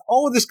 And with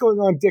all of this going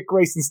on, Dick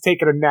Grayson's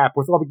taking a nap.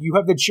 You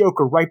have the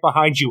Joker right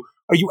behind you.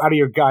 Are you out of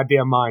your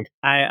goddamn mind?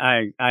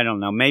 I don't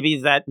know.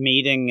 Maybe that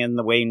meeting in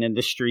the Wayne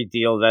Industry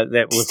deal that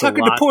was He's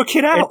tucking the poor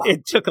kid out.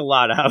 It took a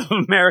lot out of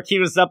him. Eric, he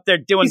was up there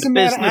doing He's the a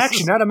business. man of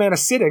action, not a man of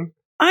sitting.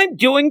 I'm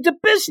doing the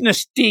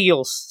business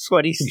deals. That's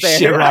what he's saying.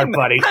 Shit right,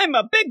 buddy. I'm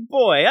a big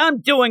boy.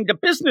 I'm doing the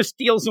business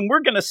deals, and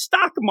we're going to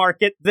stock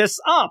market this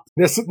up.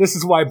 This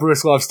is why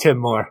Bruce loves Tim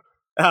more.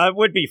 It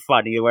would be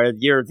funny where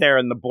you're there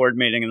in the board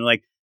meeting and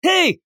like,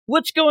 hey,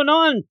 what's going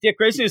on, Dick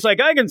Grayson? He's like,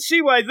 I can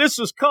see why this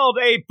is called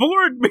a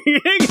board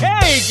meeting.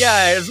 Hey,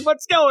 guys,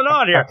 what's going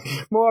on here?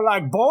 More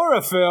like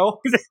Borophyll.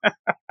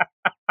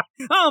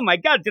 Oh, my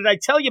God, did I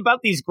tell you about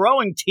these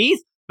growing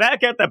teeth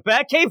back at the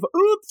Batcave?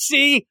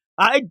 Oopsie,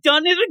 I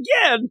done it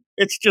again.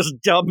 It's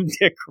just dumb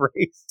Dick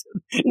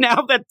Grayson.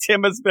 Now that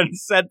Tim has been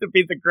said to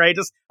be the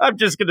greatest, I'm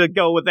just going to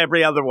go with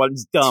every other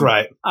one's dumb.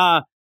 That's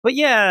right. But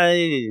yeah,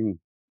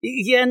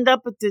 you end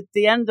up at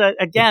the end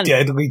again.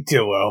 Deadly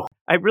duo.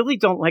 I really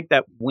don't like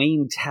that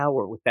Wayne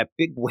Tower with that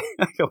big wing.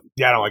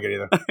 Yeah, I don't like it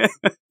either.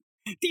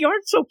 The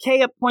art's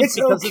okay at points It's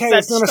because okay. it's that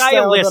It's not a style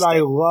stylistic. that I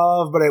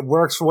love, but it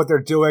works for what they're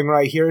doing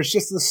right here. It's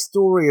just the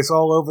story is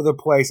all over the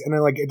place, and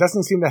then, like, it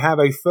doesn't seem to have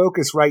a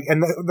focus, right?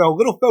 And the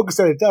little focus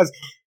that it does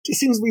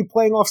just seems to be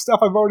playing off stuff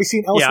I've already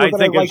seen elsewhere I that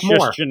think I like it's just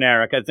more.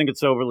 generic. I think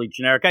it's overly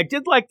generic. I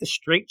did like the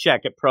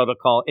straitjacket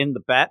protocol in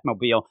the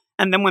Batmobile,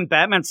 and then when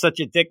Batman's such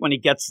a dick when he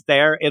gets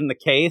there in the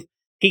cave,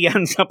 he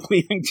ends up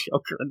leaving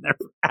Joker in there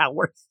for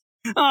hours.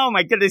 Oh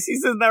my goodness,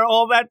 he's in there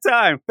all that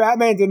time.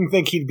 Batman didn't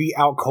think he'd be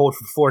out cold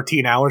for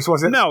 14 hours,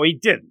 was it? No, he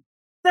didn't.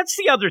 That's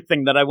the other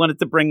thing that I wanted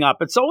to bring up.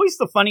 It's always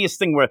the funniest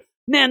thing where,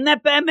 man,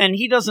 that Batman,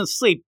 he doesn't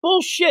sleep.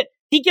 Bullshit.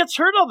 He gets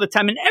hurt all the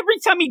time. And every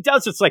time he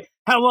does, it's like,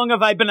 how long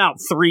have I been out?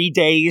 3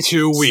 days?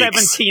 2 weeks.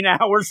 17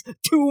 hours? 2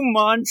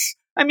 months?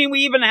 I mean,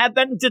 we even had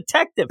that in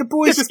Detective. The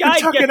boy's This just been guy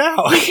tucking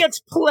out. He gets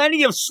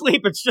plenty of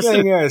sleep. It's just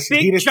Thing is, big,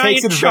 he just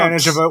giant takes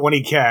advantage chunks. of it when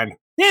he can.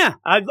 Yeah,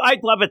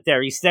 I'd love it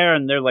there. He's there,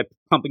 and they're like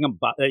pumping him,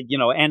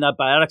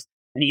 antibiotics.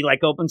 And he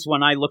like opens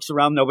one eye, looks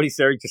around, nobody's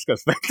there. He just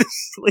goes back to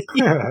sleep.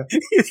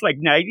 He's like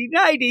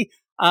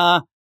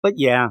 90-90. But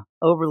yeah,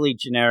 overly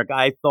generic.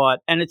 I thought,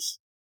 and it's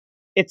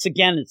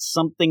again, it's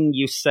something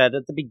you said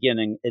at the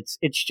beginning.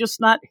 It's just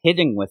not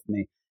hitting with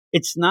me.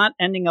 It's not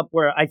ending up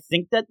where I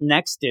think that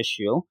next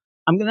issue,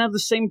 I'm going to have the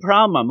same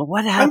problem.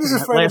 What happened? I'm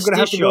just afraid I'm going to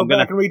have to go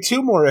back and read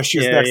 2 more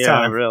issues next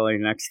time. Really,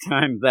 next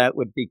time. That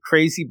would be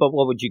crazy, but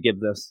what would you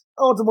give this?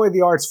 Ultimately, the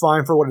art's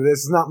fine for what it is.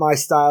 It's not my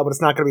style, but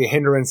it's not going to be a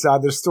hindrance.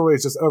 The story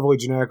is just overly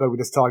generic, like we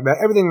just talked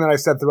about. Everything that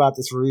I've said throughout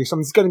this review, so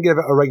I'm just going to give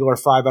it a regular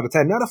 5 out of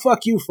 10. Not a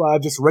fuck you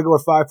 5, just a regular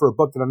 5 for a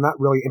book that I'm not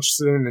really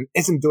interested in and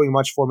isn't doing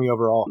much for me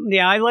overall.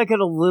 Yeah, I like it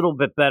a little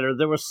bit better.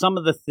 There were some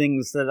of the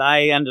things that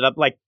I ended up,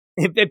 like,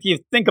 if you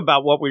think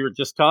about what we were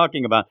just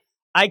talking about,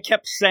 I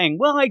kept saying,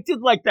 well, I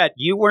did like that.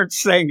 You weren't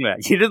saying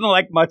that. You didn't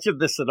like much of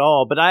this at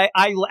all. But I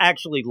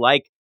actually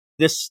like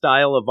this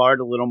style of art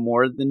a little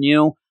more than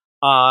you.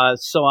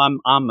 So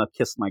I'm a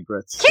kiss my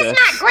grits. Kiss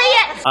my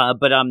grits!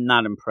 But I'm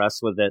not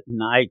impressed with it.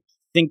 And I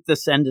think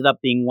this ended up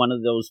being one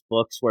of those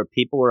books where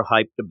people were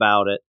hyped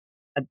about it.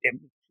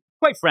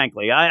 Quite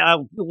frankly,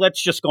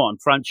 let's just go on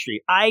Front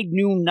Street. I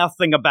knew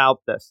nothing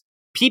about this.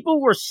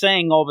 People were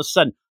saying all of a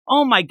sudden,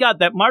 oh my God,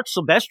 that Mark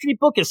Silvestri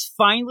book is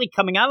finally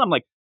coming out. I'm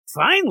like,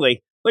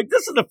 finally? Like,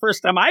 this is the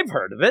first time I've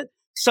heard of it.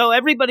 So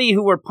everybody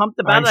who were pumped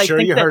about it, I'm sure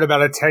I think you heard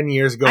about it 10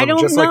 years ago, I don't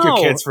just know. like your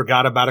kids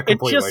forgot about it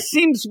completely. It just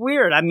seems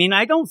weird. I mean,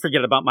 I don't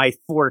forget about my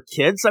 4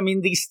 kids. I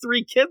mean, these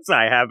 3 kids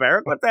I have,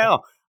 Eric, what the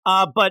hell?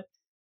 But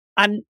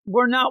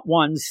we're not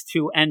ones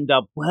to end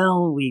up,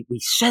 well, we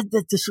said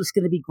that this was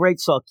going to be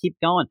great, so I'll keep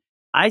going.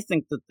 I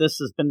think that this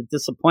has been a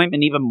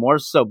disappointment, even more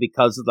so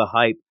because of the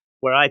hype,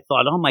 where I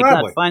thought, oh my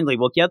God, finally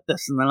we'll get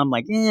this. And then I'm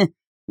like,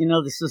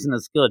 this isn't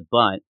as good,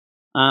 but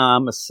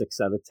I'm a 6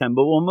 out of 10,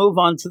 but we'll move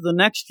on to the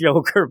next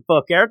Joker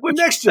book, Eric. The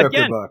next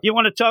Joker book. You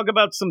want to talk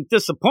about some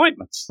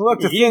disappointments? Look,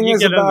 the thing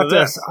is about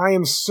this, I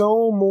am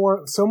so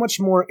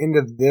much more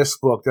into this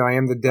book than I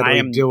am the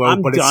Deadly Duo.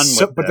 I'm but done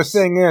with but the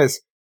thing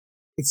is,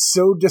 it's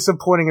so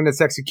disappointing in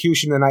its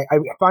execution, and I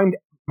find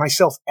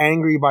myself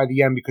angry by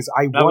the end because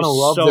I want to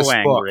love this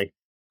book.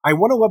 I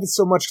want to love it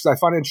so much because I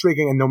find it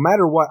intriguing, and no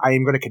matter what, I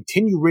am going to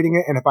continue reading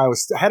it. And if I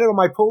had it on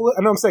my pull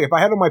list, if I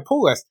had it on my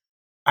pull list,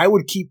 I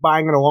would keep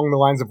buying it along the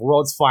lines of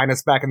World's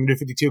Finest back in the New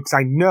 52 because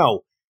I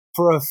know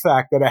for a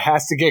fact that it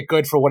has to get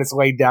good for what it's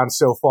laid down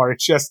so far.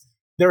 It's just,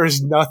 there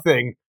is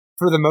nothing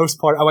for the most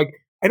part.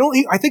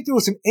 I think there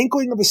was an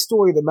inkling of a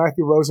story that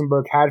Matthew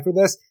Rosenberg had for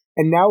this,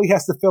 and now he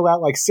has to fill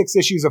out like 6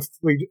 issues of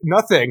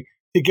nothing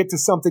to get to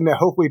something that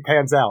hopefully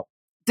pans out.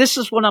 This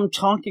is what I'm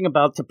talking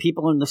about to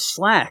people in the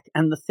Slack.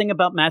 And the thing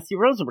about Matthew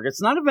Rosenberg,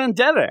 it's not a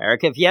vendetta,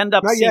 Eric, if you end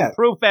up seeing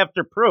proof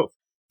after proof.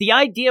 The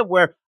idea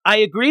where I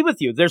agree with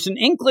you, there's an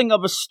inkling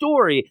of a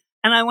story,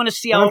 and I want to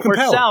see how it works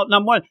out.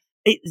 And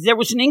there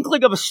was an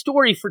inkling of a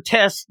story for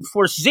Task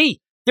Force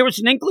Z. There was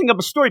an inkling of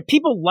a story.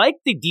 People like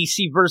the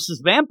DC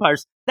versus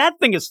vampires. That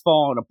thing is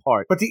falling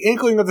apart. But the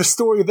inkling of the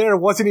story there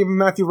wasn't even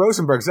Matthew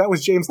Rosenberg's. That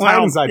was James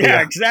Tynion's idea.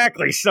 Yeah,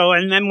 exactly. So,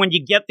 and then when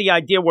you get the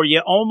idea where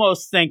you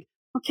almost think,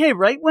 okay,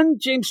 right when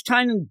James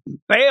Tynion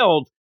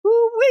bailed,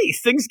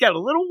 things got a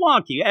little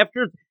wonky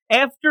after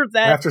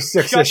that. After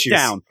 6 issues.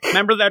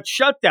 Remember that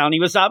shutdown? He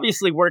was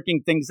obviously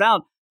working things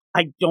out.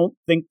 I don't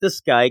think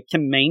this guy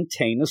can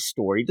maintain a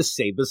story to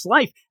save his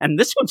life. And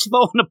this one's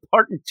falling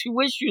apart in 2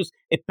 issues.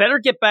 It better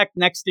get back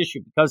next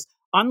issue because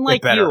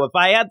unlike you, if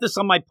I had this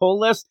on my pull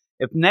list,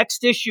 if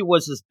next issue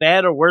was as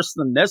bad or worse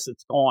than this,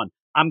 it's gone.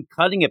 I'm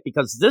cutting it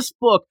because this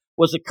book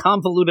was a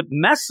convoluted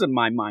mess in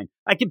my mind.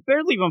 I could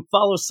barely even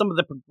follow some of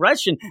the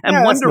progression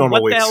and wonder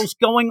what the hell's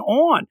going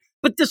on.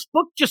 But this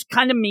book just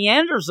kind of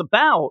meanders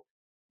about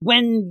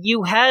when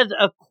you had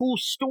a cool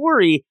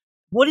story.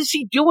 What is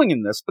he doing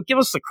in this? But give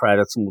us the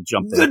credits and we'll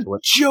jump into it. The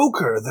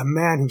Joker, the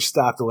man who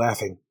stopped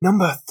laughing.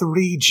 Number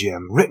 3,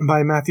 Jim. Written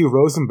by Matthew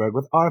Rosenberg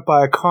with art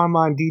by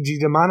Carmine Di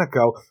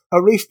Domenico,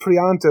 Arif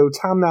Prianto,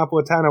 Tom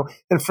Napolitano,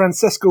 and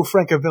Francesco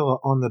Francavilla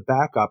on the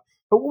backup.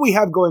 But what we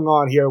have going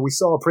on here, we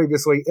saw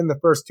previously in the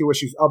first 2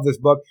 issues of this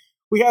book,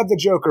 we have the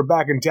Joker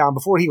back in town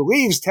before he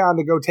leaves town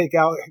to go take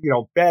out,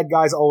 bad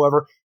guys all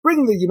over.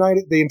 Bring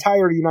the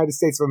entire United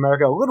States of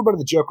America, a little bit of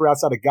the Joker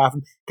outside of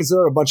Gotham, because there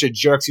are a bunch of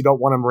jerks who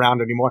don't want him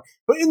around anymore.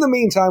 But in the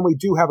meantime, we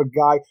do have a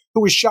guy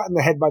who was shot in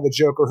the head by the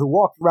Joker, who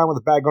walked around with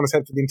a bag on his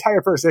head for the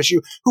entire first issue,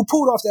 who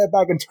pulled off that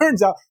bag, and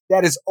turns out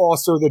that is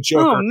also the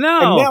Joker. Oh, no.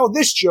 And now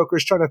this Joker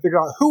is trying to figure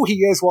out who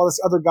he is, while this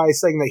other guy is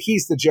saying that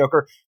he's the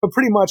Joker. But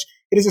pretty much,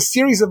 it is a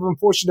series of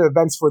unfortunate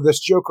events for this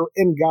Joker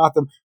in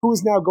Gotham, who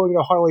is now going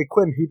to Harley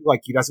Quinn, who,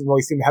 he doesn't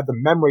really seem to have the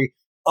memory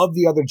of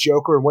the other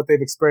Joker and what they've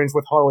experienced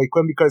with Harley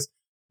Quinn, because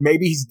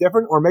maybe he's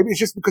different, or maybe it's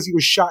just because he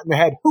was shot in the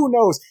head. Who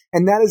knows?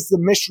 And that is the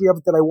mystery of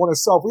it that I want to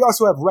solve. We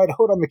also have Red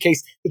Hood on the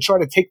case to try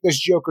to take this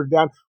Joker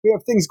down. We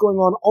have things going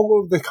on all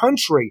over the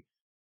country.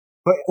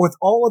 But with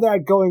all of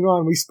that going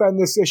on, we spend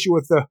this issue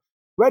with the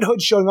Red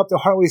Hood showing up to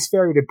Harley's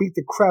ferry to beat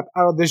the crap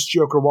out of this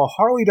Joker, while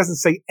Harley doesn't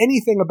say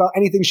anything about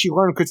anything she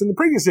learned, because in the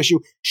previous issue,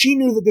 she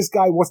knew that this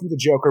guy wasn't the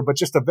Joker, but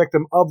just a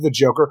victim of the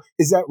Joker.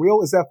 Is that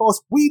real? Is that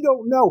false? We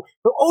don't know.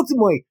 But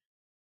ultimately,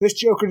 this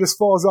Joker just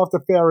falls off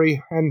the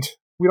ferry, and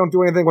we don't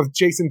do anything with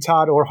Jason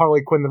Todd or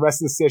Harley Quinn the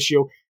rest of this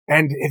issue,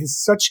 and it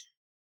is such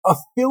a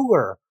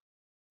filler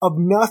of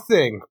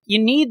nothing. You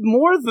need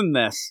more than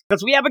this,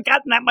 because we haven't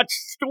gotten that much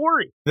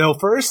story. The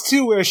first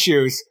 2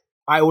 issues,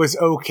 I was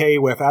okay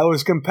with. I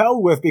was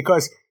compelled with,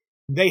 because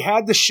they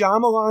had the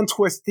Shyamalan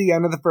twist at the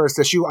end of the first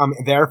issue. I'm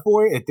there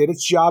for it. It did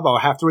its job. I'll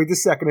have to read the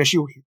second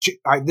issue.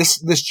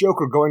 This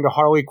Joker going to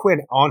Harley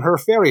Quinn on her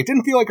ferry. It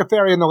didn't feel like a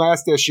ferry in the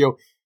last issue.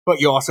 But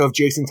you also have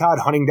Jason Todd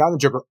hunting down the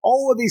Joker.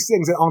 All of these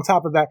things. And on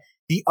top of that,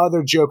 the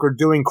other Joker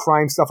doing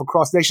crime stuff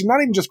across the nation.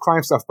 Not even just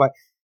crime stuff, but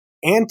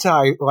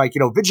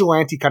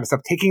vigilante kind of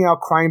stuff. Taking out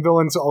crime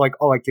villains,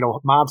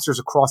 mobsters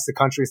across the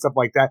country and stuff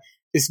like that.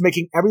 Is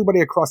making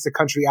everybody across the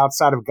country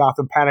outside of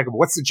Gotham panic of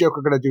what's the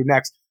Joker going to do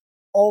next.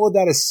 All of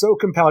that is so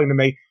compelling to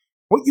me.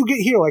 What you get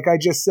here, like I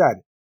just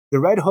said, the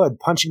Red Hood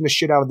punching the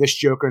shit out of this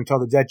Joker until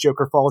the dead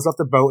Joker falls off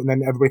the boat and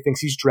then everybody thinks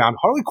he's drowned.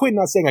 Harley Quinn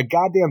not saying a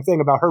goddamn thing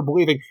about her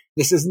believing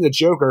this isn't the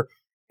Joker.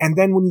 And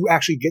then when you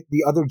actually get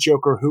the other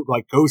Joker who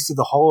goes to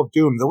the Hall of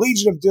Doom, the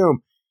Legion of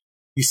Doom,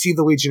 you see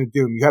the Legion of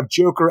Doom. You have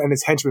Joker and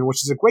his henchmen,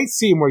 which is a great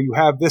scene where you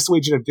have this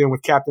Legion of Doom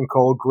with Captain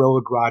Cold,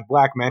 Gorilla Grodd,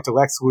 Black Manta,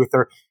 Lex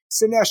Luthor,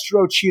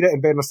 Sinestro, Cheetah,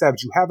 and Vandal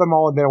Savage. You have them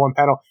all in there one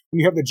panel. When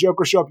you have the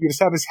Joker show up, you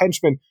just have his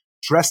henchmen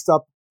dressed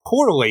up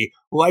poorly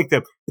like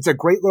them. It's a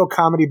great little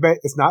comedy bit.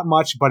 It's not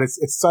much, but it's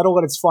subtle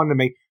and it's fun to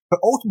me. But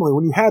ultimately,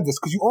 when you have this,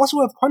 because you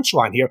also have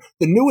Punchline here,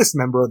 the newest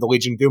member of the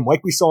Legion of Doom,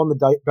 like we saw in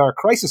the Dark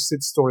Crisis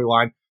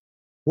storyline,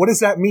 what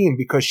does that mean?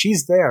 Because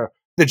she's there.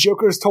 The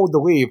Joker is told to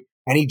leave,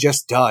 and he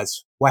just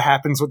does. What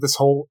happens with this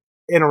whole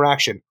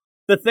interaction?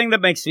 The thing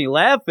that makes me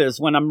laugh is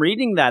when I'm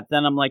reading that,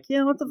 then I'm like,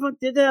 what the fuck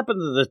did happen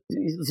to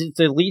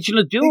the Legion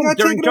of Doom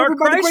during Dark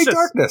Crisis? Great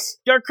Darkness.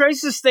 Dark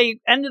Crisis, they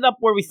ended up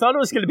where we thought it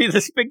was going to be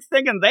this big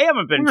thing, and they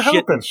haven't been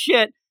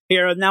shit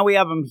here. And now we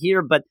have them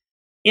here. But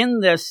in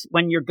this,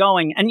 when you're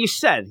going, and you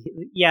said,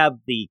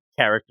 the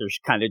characters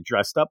kind of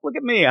dressed up. Look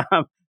at me.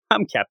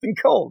 I'm Captain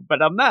Cold,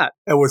 but I'm not.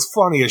 It was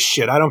funny as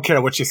shit. I don't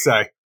care what you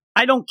say.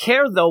 I don't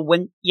care, though,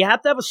 when you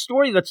have to have a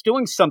story that's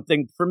doing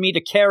something for me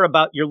to care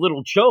about your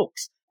little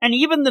jokes. And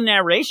even the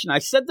narration, I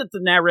said that the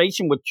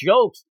narration with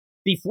jokes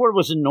before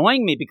was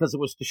annoying me because it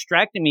was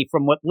distracting me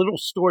from what little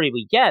story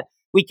we get.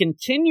 We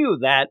continue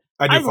that.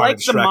 I like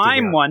the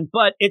mime one,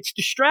 but it's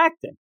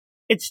distracting.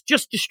 It's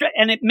just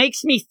distracting. And it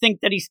makes me think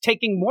that he's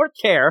taking more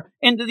care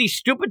into these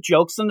stupid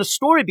jokes than the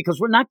story because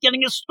we're not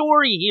getting a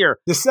story here.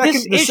 This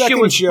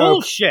issue is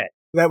bullshit.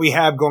 That we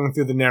have going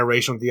through the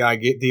narration with the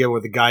idea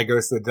where the guy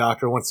goes to the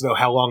doctor, wants to know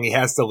how long he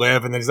has to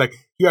live, and then he's like,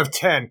 you have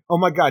 10. Oh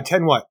my God,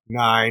 10 what?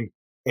 9,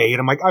 8.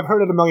 I'm like, I've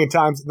heard it a million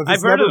times.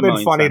 It's never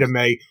been funny to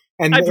me.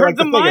 And I've heard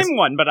the mime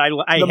one, but I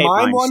hate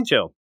mimes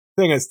too.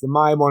 Thing is, the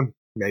mime one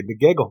made me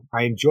giggle.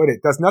 I enjoyed it.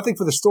 It does nothing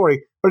for the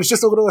story, but it's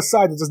just a little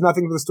aside that does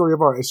nothing for the story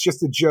of art. It's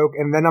just a joke.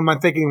 And then I'm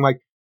thinking,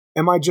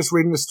 am I just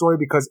reading the story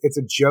because it's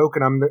a joke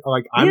and I'm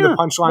the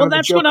punchline of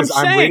the joke because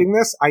I'm reading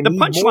this? I need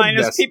more of this. The punchline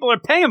is people are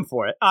paying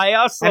for it. I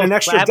also and an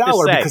extra $1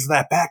 because of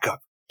that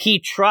backup. He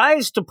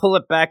tries to pull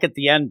it back at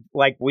the end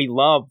like we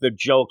love the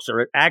jokes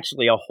or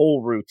actually a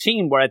whole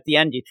routine where at the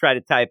end you try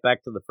to tie it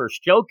back to the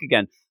first joke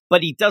again.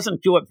 But he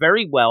doesn't do it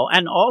very well.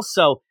 And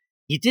also,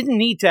 you didn't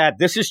need to add,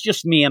 this is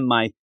just me and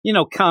my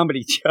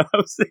comedy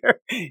shows there.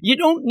 You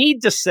don't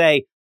need to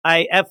say,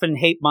 I effing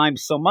hate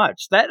mimes so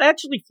much. That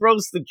actually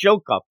throws the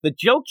joke up. The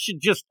joke should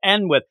just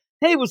end with,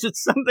 hey, was it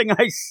something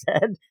I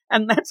said?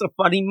 And that's a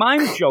funny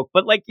mime joke.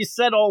 But like you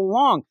said all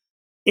along,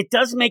 it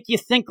does make you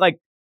think, like,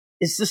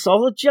 is this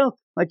all a joke?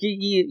 Like,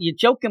 you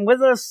joking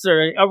with us?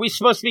 Or are we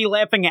supposed to be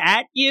laughing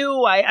at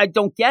you? I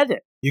don't get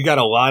it. You got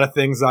a lot of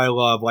things I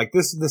love, like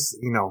this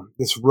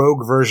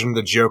rogue version of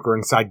the Joker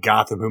inside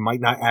Gotham who might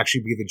not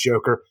actually be the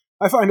Joker.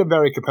 I find it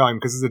very compelling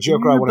because it's a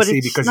Joker I want to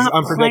see because he's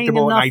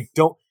unpredictable and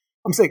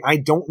I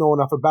don't know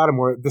enough about him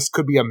where this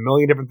could be a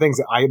million different things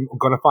that I'm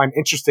going to find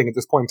interesting at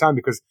this point in time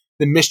because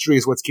the mystery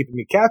is what's keeping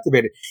me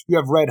captivated. You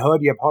have Red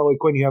Hood, you have Harley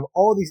Quinn, you have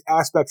all these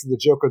aspects of the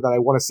Joker that I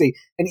want to see.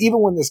 And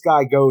even when this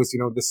guy goes,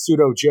 the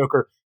pseudo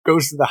Joker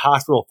goes to the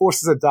hospital,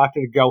 forces a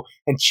doctor to go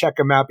and check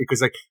him out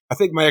because, like, I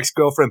think my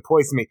ex-girlfriend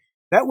poisoned me.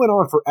 That went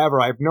on forever.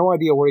 I have no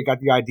idea where he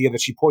got the idea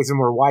that she poisoned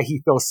him or why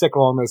he feels sick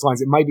along those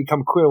lines. It might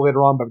become clear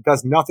later on, but it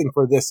does nothing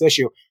for this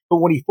issue. But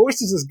when he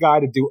forces this guy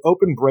to do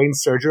open brain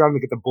surgery on him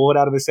to get the bullet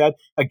out of his head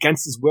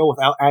against his will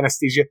without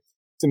anesthesia,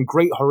 some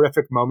great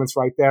horrific moments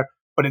right there.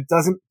 But it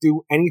doesn't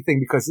do anything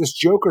because this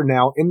Joker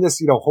now in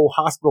this, whole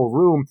hospital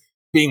room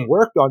being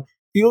worked on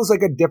feels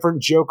like a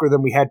different Joker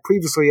than we had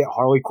previously at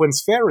Harley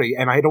Quinn's Ferry.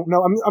 And I don't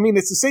know. I mean,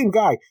 it's the same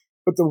guy.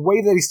 But the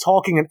way that he's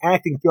talking and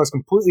acting feels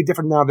completely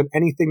different now than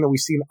anything that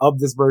we've seen of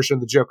this version of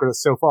the Joker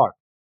so far.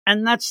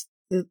 And that's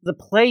the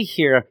play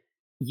here.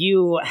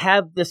 You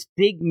have this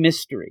big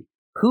mystery.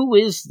 Who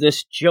is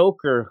this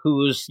Joker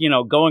who's,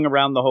 going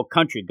around the whole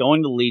country,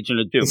 going to Legion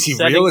of Doom? Is he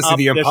real? Is he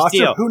the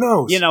imposter? Who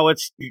knows?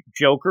 It's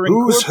Joker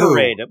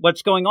Incorporated.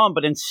 What's going on?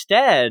 But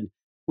instead,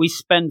 we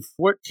spend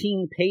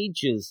 14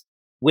 pages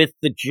with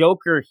the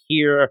Joker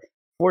here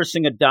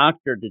forcing a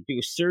doctor to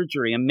do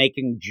surgery and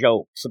making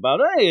jokes about,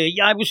 hey,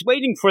 I was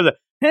waiting for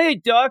hey,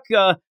 doc,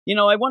 I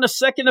want a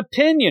second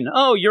opinion.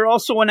 Oh, you're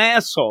also an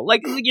asshole.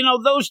 Like,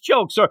 those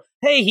jokes. Or,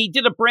 hey, he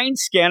did a brain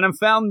scan and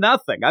found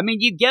nothing. I mean,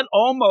 you get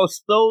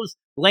almost those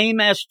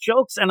lame-ass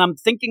jokes, and I'm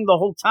thinking the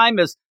whole time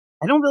is,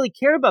 I don't really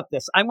care about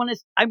this. I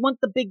want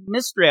the big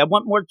mystery. I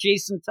want more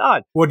Jason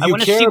Todd. Would you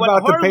care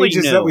about the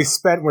pages that we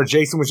spent where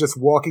Jason was just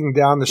walking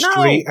down the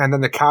street and then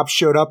the cops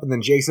showed up and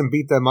then Jason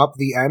beat them up?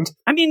 The end.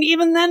 I mean,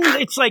 even then,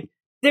 it's like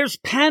there's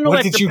panel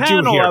after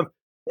panel of,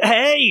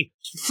 hey,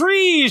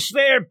 freeze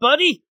there,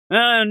 buddy.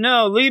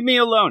 No, leave me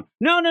alone.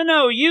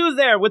 No, you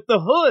there with the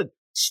hood.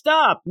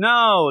 Stop.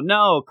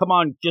 No, come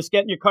on, just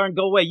get in your car and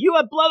go away. You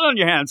have blood on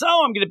your hands.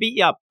 Oh, I'm going to beat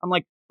you up. I'm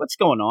like, what's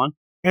going on?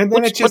 And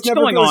then it just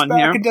never goes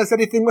back and does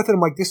anything with it.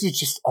 I'm like, this is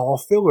just all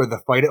filler.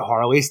 The fight at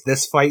Harley's,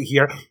 this fight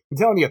here. I'm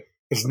telling you,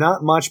 it's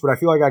not much, but I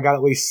feel like I got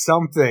at least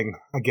something.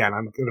 Again,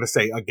 I'm going to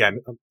say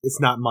again, it's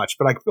not much,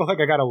 but I feel like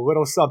I got a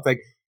little something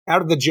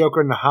out of the Joker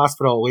in the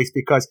hospital, at least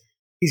because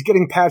he's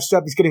getting patched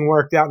up, he's getting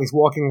worked out, and he's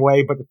walking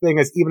away. But the thing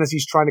is, even as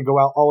he's trying to go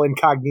out all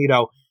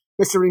incognito,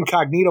 Mr.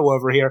 Incognito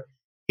over here,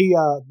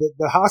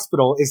 the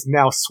hospital is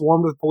now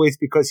swarmed with police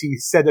because he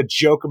said a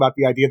joke about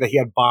the idea that he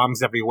had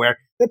bombs everywhere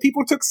that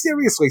people took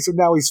seriously. So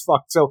now he's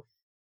fucked. So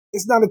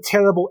it's not a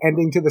terrible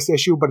ending to this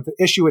issue, but the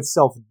issue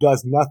itself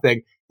does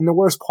nothing. And the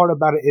worst part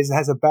about it is it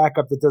has a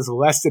backup that does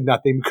less than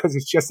nothing because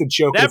it's just a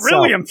joke itself. That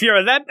really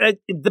infuriated.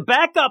 The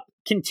backup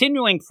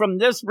continuing from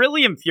this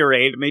really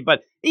infuriated me.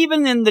 But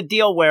even in the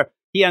deal where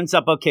he ends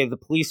up, okay, the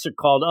police are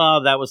called.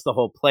 Oh, that was the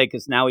whole play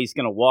because now he's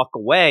going to walk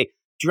away.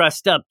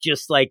 Dressed up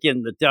just like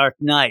in The Dark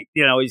Knight.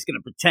 He's going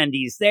to pretend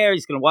he's there.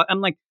 He's going to walk.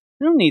 I'm like,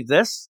 I don't need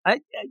this. I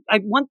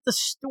want the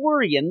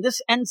story. And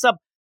this ends up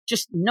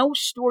just no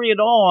story at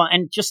all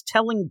and just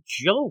telling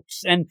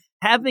jokes and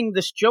having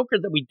this Joker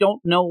that we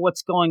don't know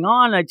what's going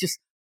on.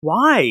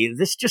 Why?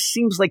 This just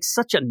seems like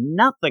such a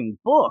nothing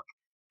book.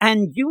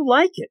 And you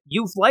like it.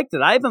 You've liked it.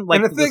 I haven't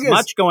liked it as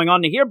much going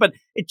on to here, but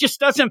it just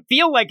doesn't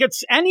feel like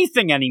it's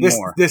anything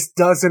anymore. This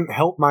doesn't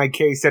help my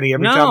case any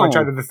every time I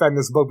try to defend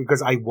this book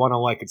because I want to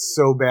like it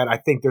so bad. I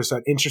think there's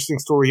an interesting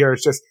story here.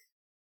 It's just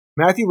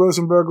Matthew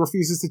Rosenberg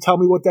refuses to tell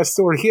me what that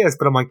story is,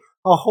 but I'm like,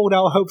 I'll hold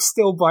out hope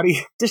still,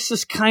 buddy. This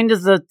is kind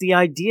of the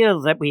idea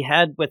that we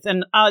had with,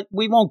 and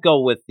we won't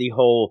go with the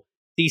whole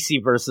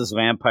DC versus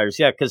vampires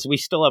yet because we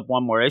still have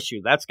one more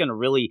issue. That's going to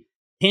really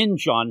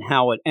hinge on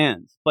how it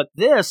ends. But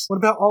this... What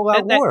about All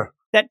Out War?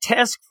 That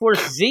Task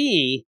Force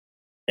Z,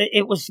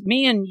 it was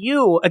me and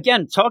you,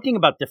 again, talking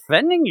about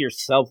defending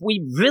yourself.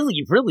 We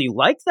really, really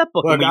liked that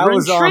book. Look, we I were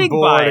was on intrigued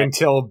board by it.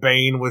 until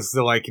Bane was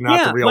the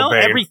real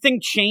Bane. Everything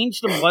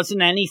changed and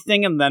wasn't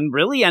anything and then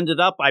really ended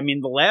up,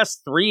 the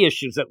last 3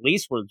 issues at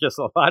least were just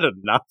a lot of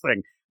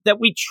nothing that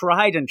we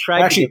tried to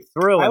get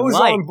through. I was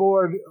on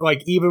board,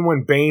 even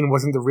when Bane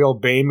wasn't the real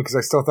Bane, because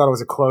I still thought it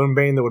was a clone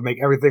Bane that would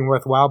make everything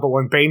worthwhile. But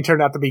when Bane turned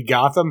out to be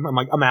Gotham, I'm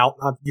like, I'm out.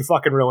 You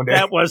fucking ruined it.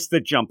 That was the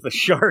jump the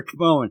shark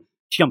moment.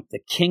 Jump the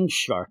king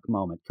shark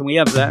moment. Can we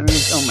have that?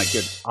 Oh my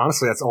goodness.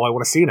 Honestly, that's all I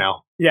want to see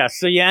now. Yeah,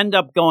 so you end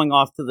up going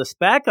off to this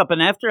backup,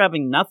 and after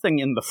having nothing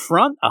in the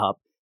front up,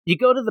 you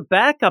go to the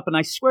backup, and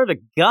I swear to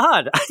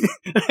God,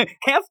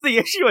 half the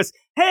issue is,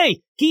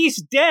 hey,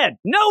 he's dead.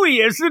 No,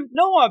 he isn't.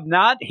 No, I'm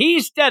not.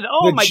 He's dead.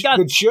 Oh, my God.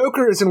 The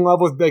Joker is in love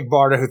with Big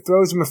Barda, who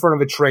throws him in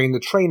front of a train. The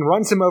train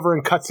runs him over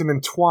and cuts him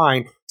in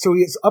twine, so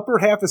his upper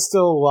half is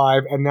still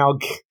alive, and now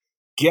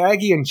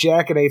Gaggy and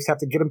Jackanapes have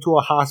to get him to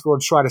a hospital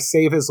and try to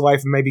save his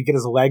life and maybe get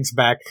his legs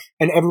back,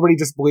 and everybody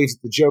just believes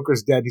that the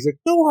Joker's dead. He's like,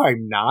 no,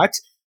 I'm not.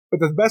 But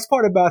the best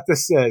part about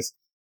this is,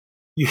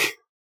 you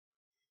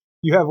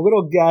have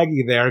little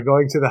Gaggy there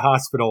going to the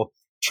hospital,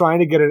 trying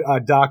to get a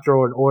doctor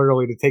or an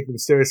orderly to take them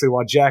seriously,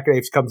 while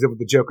Jackanapes comes in with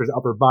the Joker's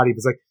upper body.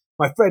 He's like,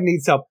 my friend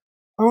needs help.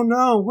 Oh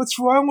no, what's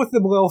wrong with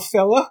him, little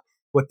fella?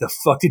 What the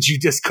fuck did you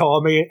just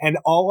call me? And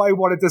all I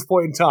want at this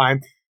point in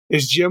time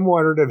is Jim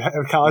Warner to have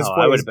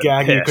cosplay as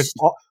Gaggy, because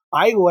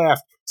I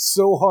laughed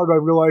so hard I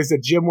realized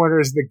that Jim Warner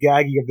is the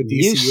Gaggy of the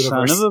DC universe. You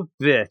son of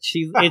a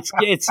bitch!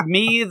 It's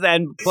me.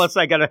 Then plus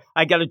I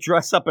gotta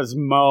dress up as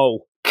Mo.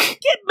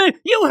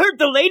 You heard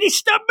the lady.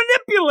 Stop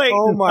manipulating.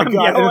 Oh my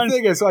God. And the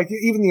thing is, like,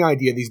 even the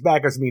idea, these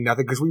backups mean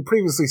nothing, because we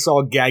previously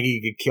saw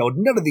Gaggy get killed.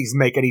 None of these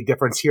make any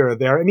difference here or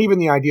there. And even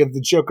the idea that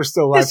the Joker's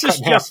still alive. This is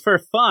just for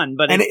fun.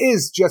 And it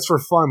is just for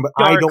fun, but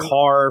I don't.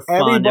 Horror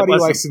fun. Everybody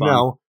likes to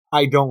know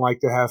I don't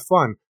like to have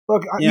fun.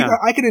 Look,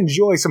 I can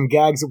enjoy some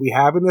gags that we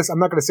have in this. I'm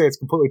not going to say it's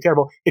completely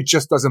terrible. It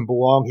just doesn't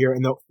belong here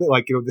in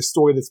the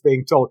story that's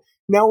being told.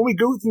 Now, when we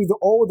go through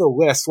all of the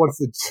lists, once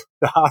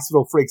the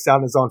hospital freaks out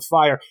and is on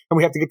fire, and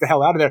we have to get the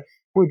hell out of there,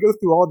 when we go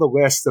through all the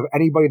lists of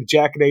anybody that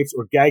Jackanapes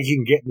or Gaggy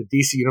can get in the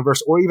DC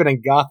universe, or even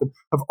in Gotham,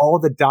 of all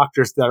the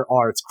doctors there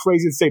are, it's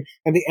crazy insane.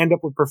 And they end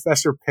up with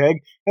Professor Pig.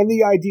 And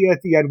the idea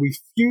at the end, we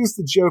fuse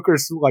the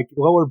Joker's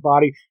lower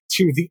body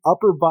to the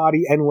upper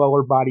body and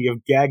lower body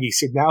of Gaggy.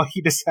 So now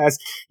he just has,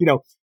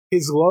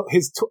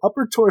 his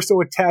upper torso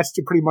attached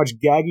to pretty much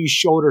Gaggy's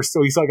shoulders,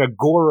 so he's like a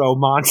Goro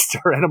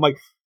monster. And I'm like,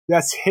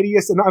 that's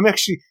hideous. And I'm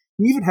actually,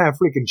 you even have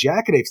freaking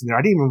Jackanapes in there.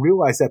 I didn't even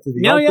realize that.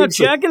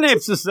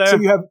 Jackanapes is there. So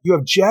you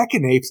have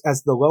Jackanapes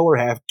as the lower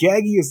half,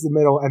 Gaggy is the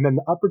middle, and then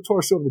the upper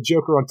torso of the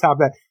Joker on top of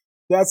that.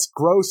 That's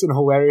gross and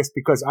hilarious,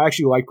 because I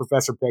actually like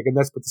Professor Pig in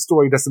this, but the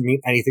story doesn't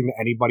mean anything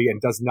to anybody and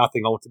does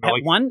nothing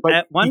ultimately. At one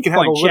point,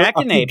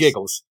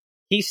 Jackanapes,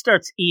 he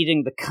starts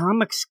eating the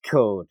comics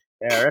code.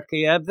 Eric,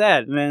 you have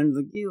that, and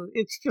then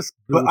it's just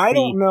goofy. But I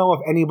don't know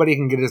if anybody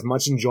can get as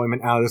much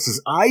enjoyment out of this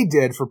as I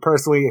did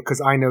personally, because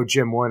I know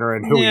Jim Warner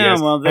and who he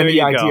is, well, and the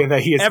idea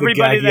that he is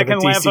everybody the that can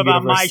laugh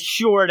about universe. My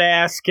short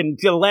ass can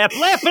laugh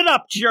it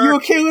up, jerk. You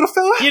okay, little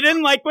fella? You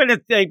didn't like when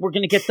they were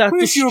going to get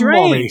Doctor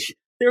Strange.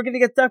 They were going to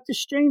get Doctor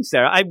Strange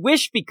there. I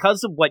wish,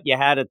 because of what you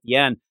had at the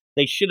end,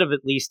 they should have at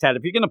least had,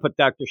 if you're going to put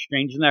Doctor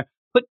Strange in there,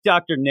 put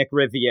Dr. Nick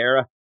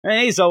Riviera. And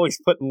he's always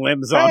putting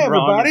limbs on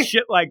wrong and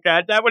shit like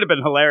that. That would have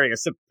been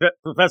hilarious if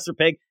Professor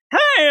Pig,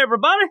 hey,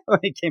 everybody. When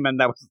he came in,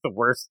 that was the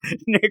worst.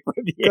 Nick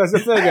Riviera. Because the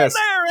thing is,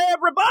 there,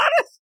 everybody.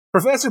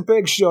 Professor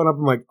Pig showing up,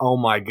 I'm like, oh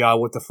my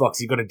God, what the fuck's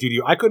he going to do to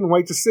you? I couldn't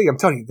wait to see. I'm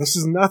telling you, this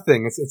is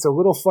nothing. It's a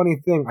little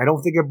funny thing. I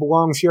don't think it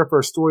belongs here for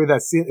a story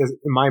that,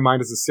 in my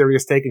mind, is a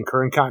serious take in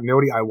current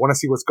continuity. I want to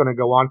see what's going to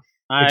go on.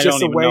 I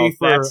don't even know if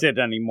that's it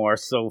anymore,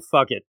 so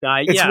fuck it.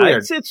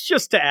 Weird. It's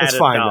just to add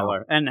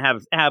 $1 and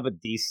have a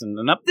decent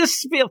enough.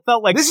 This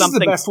felt like something. This is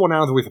the best one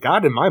out that we've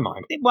got in my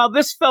mind. Well,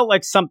 this felt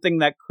like something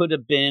that could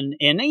have been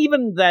in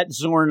even that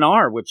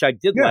Zornar, which I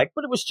did like,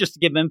 but it was just to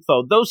give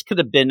info. Those could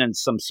have been in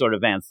some sort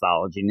of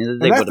anthology.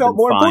 And that felt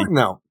more important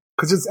now,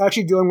 because it's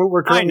actually doing what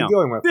we're currently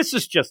dealing with. This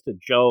is just a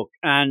joke,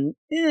 and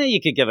you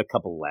could get a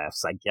couple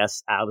laughs, I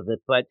guess, out of it.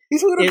 But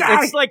he's a little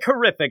guy. It's like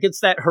horrific. It's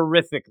that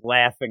horrific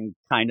laughing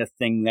kind of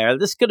thing there.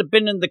 This could have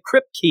been in the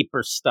Crypt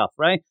Keeper stuff,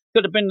 right?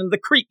 Could have been in the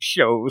Creep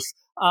shows.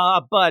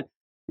 But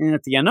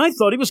at the end, I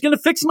thought he was going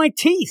to fix my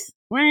teeth.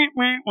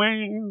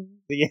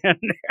 The end.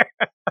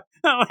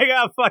 I'm like,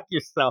 oh, fuck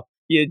yourself,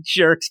 you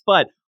jerks.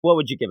 But what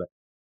would you give it?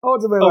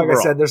 Ultimately, like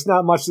I said, there's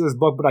not much to this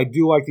book, but I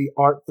do like the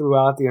art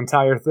throughout the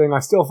entire thing. I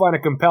still find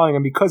it compelling,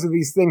 and because of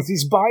these things,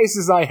 these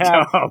biases I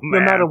have, no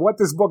matter what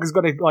this book is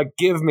going to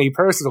give me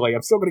personally,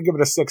 I'm still going to give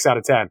it a 6 out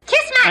of 10.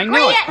 Kiss my I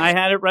know it. I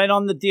had it right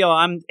on the deal.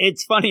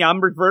 It's funny.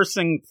 I'm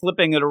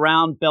flipping it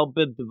around, Bell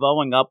Biv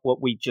DeVoeing up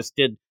what we just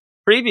did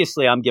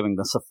previously. I'm giving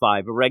this a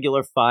 5, a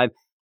regular 5.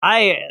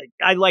 I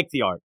like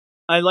the art.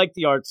 I like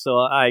the art, so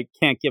I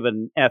can't give it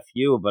an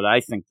FU, but I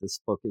think this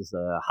book is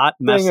a hot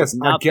mess of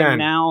nothing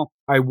now.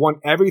 I want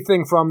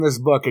everything from this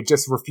book. It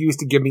just refused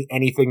to give me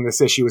anything.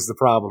 This issue is the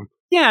problem.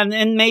 Yeah,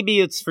 and maybe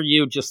it's for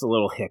you just a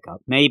little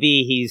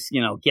hiccup.Maybe he's,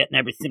 getting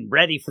everything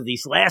ready for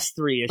these last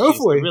 3 issues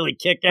to really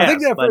kick ass. I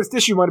think that first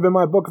issue might have been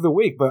my book of the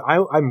week, but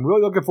I'm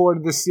really looking forward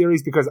to this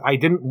series because I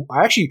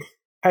actually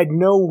had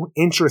no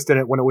interest in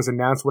it when it was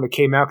announced when it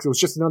came out because it was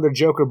just another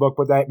Joker book,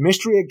 but that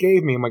mystery it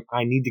gave me, I'm like,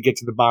 I need to get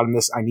to the bottom of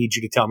this. I need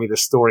you to tell me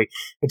this story.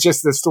 It's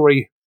just the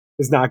story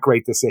is not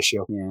great this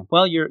issue. Yeah.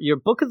 Well, your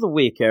book of the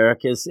week,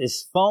 Eric,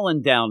 is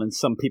fallen down in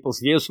some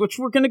people's views, which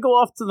we're going to go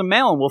off to the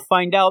mail and we'll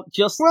find out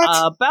just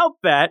about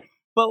that,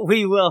 but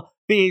we will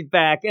be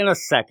back in a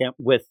second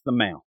with the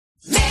mail.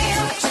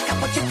 Mail, check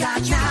out what you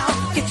got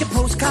now. Get your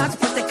postcards,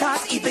 birthday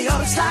cards, eBay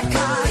or stock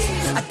cards.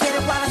 I get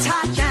it while it's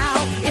hot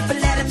now. If I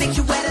let it makes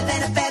you wetter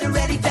than a better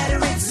ready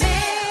veteran.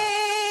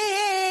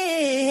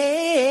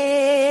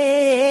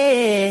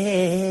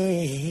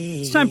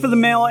 It's time for the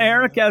mail,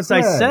 Eric. As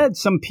I said,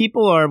 some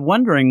people are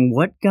wondering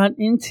what got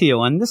into you.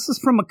 And this is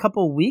from a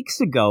couple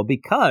weeks ago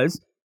because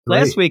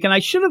last week, and I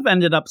should have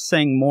ended up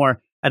saying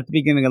more at the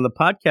beginning of the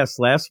podcast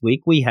last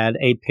week, we had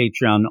a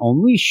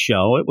Patreon-only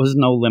show. It was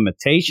no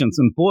limitations.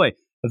 And boy,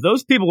 if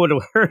those people would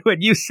have heard what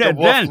you said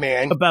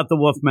then about the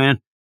Wolfman,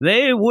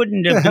 they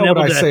wouldn't have been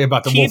able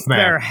to keep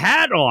their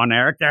hat on,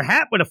 Eric. Their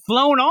hat would have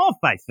flown off,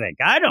 I think.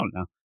 I don't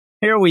know.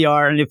 Here we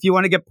are. And if you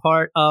want to get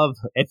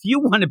if you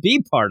want to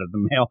be part of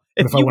the mail,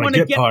 if you want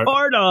to get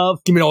part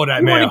of, give me all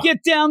that mail. You want to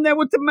get down there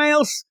with the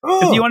mails?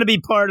 Oh. If you want to be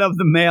part of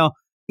the mail,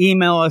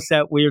 email us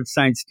at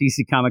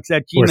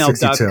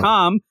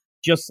weirdsciencedccomics@gmail.com,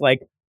 just like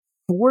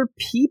 4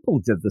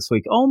 people did this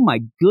week. Oh, my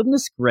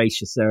goodness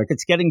gracious, Eric.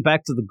 It's getting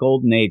back to the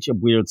golden age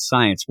of weird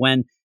science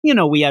when,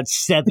 we had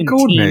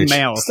 17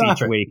 mails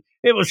each week.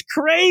 It was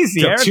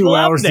crazy. Eric 2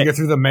 hours to get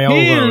through the mail.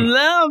 He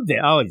loved it.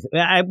 Oh,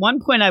 at one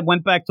point, I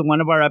went back to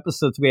one of our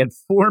episodes. We had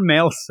 4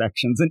 mail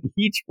sections, and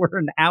each were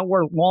an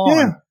hour long.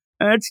 Yeah.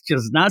 That's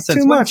just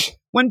nonsense. Too much.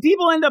 When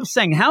people end up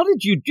saying, how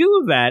did you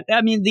do that?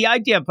 I mean, the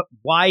idea of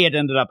why it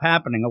ended up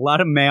happening, a lot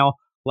of mail,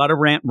 a lot of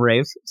rant and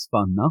raves. It's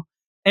fun, though.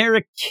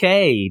 Eric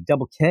K,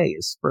 double K,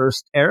 is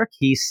first. Eric,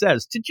 he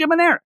says, to Jim and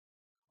Eric,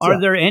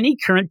 are there any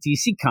current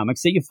DC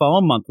comics that you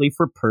follow monthly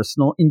for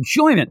personal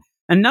enjoyment?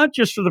 And not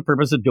just for the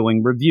purpose of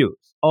doing reviews.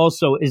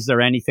 Also, is there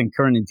anything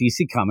current in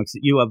DC Comics that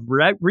you have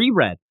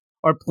reread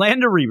or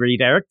plan to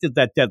reread? Eric did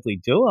that Deadly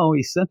Duo,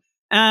 he said,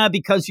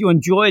 because you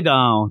enjoyed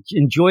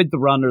the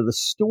run or the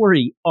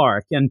story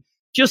arc. And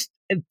just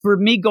for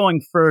me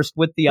going first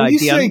with the idea.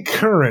 You say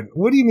current.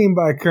 What do you mean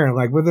by current?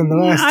 Like within the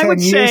last 10 years? I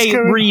would say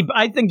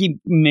I think you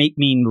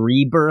mean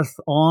Rebirth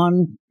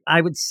on. I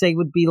would say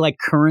would be like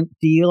current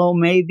deal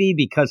maybe,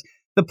 because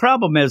the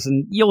problem is,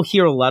 and you'll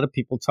hear a lot of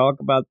people talk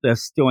about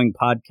this doing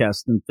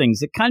podcasts and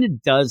things, it kind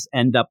of does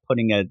end up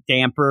putting a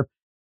damper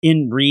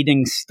in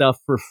reading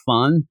stuff for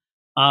fun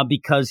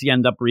because you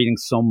end up reading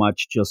so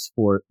much just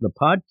for the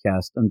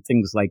podcast and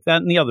things like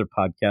that and the other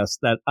podcasts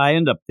that I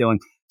end up doing.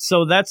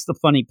 So that's the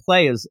funny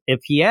play is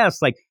if he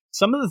asks, like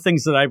some of the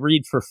things that I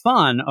read for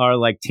fun are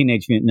like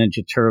Teenage Mutant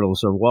Ninja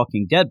Turtles or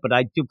Walking Dead, but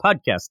I do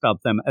podcasts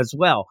about them as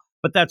well.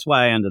 But that's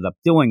why I ended up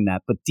doing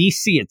that. But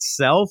DC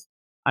itself,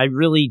 I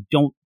really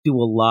don't do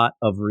a lot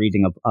of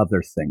reading of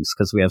other things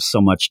because we have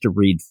so much to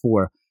read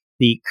for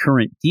the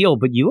current deal.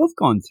 But you have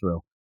gone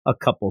through a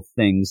couple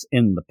things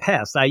in the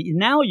past.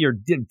 Now you're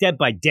Dead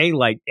by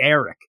Daylight,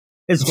 Eric,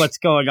 is what's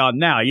going on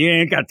now. You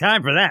ain't got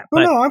time for that.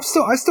 But no, I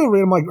still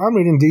read. I'm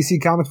reading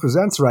DC Comics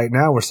Presents right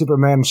now, where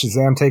Superman and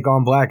Shazam take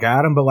on Black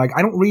Adam. But like,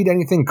 I don't read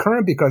anything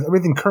current because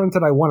everything current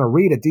that I want to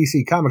read at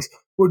DC Comics,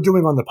 we're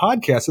doing on the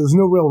podcast. So there's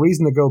no real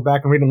reason to go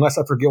back and read unless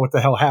I forget what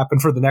the hell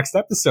happened for the next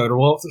episode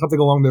or something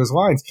along those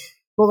lines.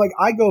 But like,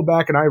 I go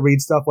back and I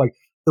read stuff like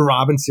the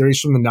Robin series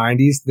from the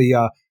 90s,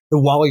 the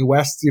Wally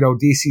West,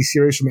 DC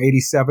series from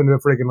 87 to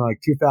friggin' like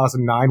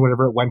 2009,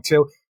 whenever it went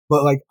to.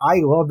 But like,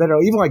 I love that.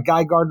 Even like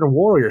Guy Gardner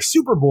Warrior,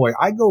 Superboy.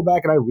 I go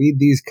back and I read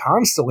these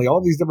constantly,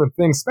 all these different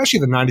things, especially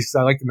the 90s, because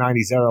I like the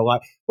 90s era a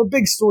lot. But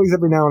big stories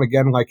every now and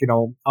again, like,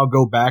 I'll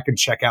go back and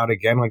check out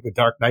again, like The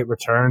Dark Knight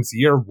Returns,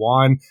 Year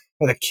One,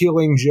 The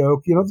Killing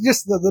Joke,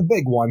 just the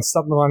big ones,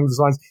 something along those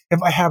lines,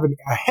 if I have a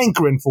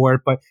hankering for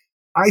it. But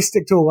I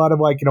stick to a lot of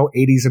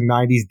 80s and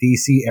 90s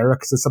DC era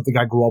because it's something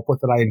I grew up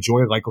with that I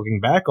enjoy, like looking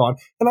back on.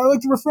 And I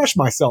like to refresh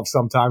myself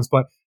sometimes.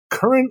 But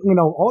current,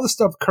 all the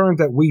stuff current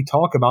that we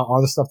talk about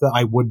are the stuff that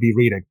I would be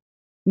reading.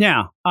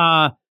 Now,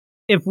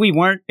 if we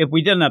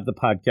didn't have the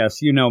podcast,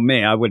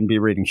 me, I wouldn't be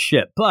reading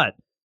shit. But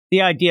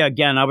the idea,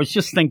 again, I was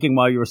just thinking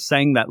while you were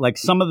saying that, like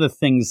some of the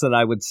things that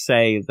I would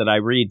say that I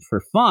read for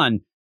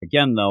fun,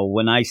 again, though,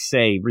 when I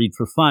say read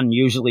for fun,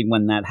 usually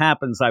when that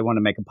happens, I want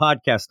to make a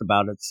podcast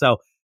about it. So,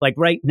 like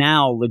right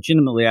now,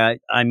 legitimately,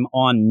 I'm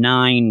on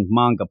 9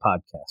 manga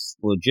podcasts,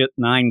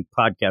 9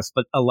 podcasts,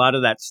 but a lot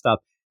of that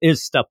stuff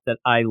is stuff that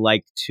I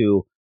like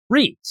to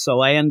read. So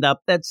I end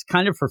up, that's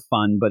kind of for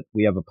fun, but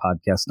we have a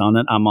podcast on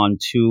it. I'm on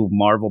 2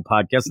 Marvel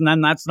podcasts, and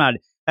then that's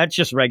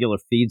just regular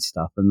feed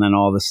stuff. And then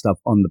all the stuff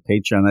on the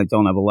Patreon, I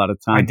don't have a lot of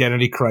time.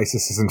 Identity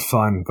Crisis isn't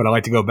fun, but I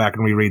like to go back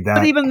and reread that.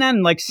 But even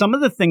then, like some of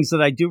the things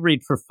that I do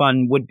read for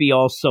fun would be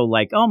also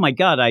like, oh my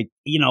God, I,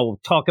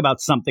 talk about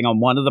something on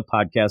one of the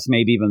podcasts,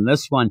 maybe even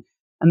this one.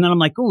 And then I'm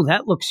like, oh,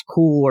 that looks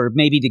cool. Or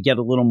maybe to get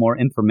a little more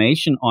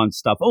information on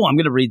stuff. Oh, I'm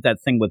going to read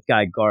that thing with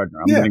Guy Gardner.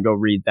 I'm going to go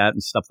read that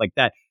and stuff like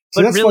that.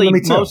 But really,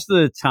 most of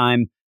the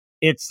time,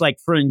 it's like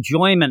for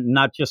enjoyment,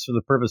 not just for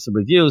the purpose of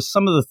reviews.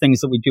 Some of the things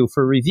that we do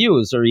for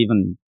reviews are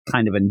even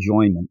kind of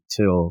enjoyment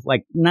too.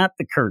 Like not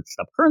the current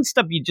stuff. Current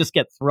stuff you just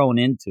get thrown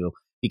into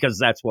because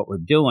that's what we're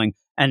doing.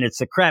 And it's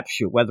a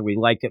crapshoot whether we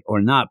like it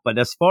or not. But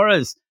as far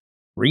as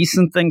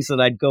recent things that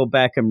I'd go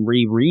back and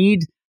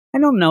reread, I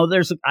don't know.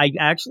 I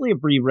actually have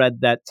reread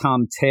that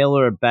Tom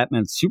Taylor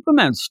Batman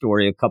Superman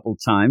story a couple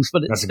times,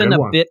 but it's been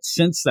a bit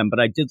since then.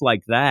 But I did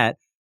like that.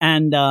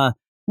 And I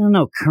don't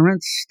know,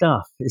 current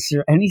stuff. Is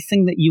there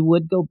anything that you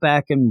would go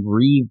back and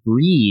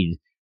reread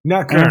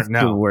Not current, no.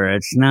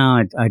 Afterwards,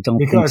 no, I don't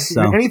Because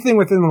think so. anything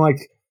within, like,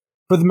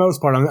 for the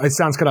most part, it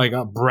sounds kind of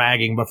like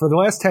bragging, but for the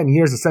last 10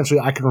 years, essentially,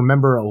 I can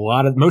remember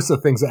most of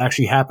the things that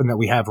actually happened that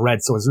we have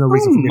read, so there's no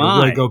reason for me to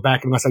really go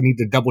back unless I need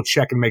to double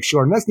check and make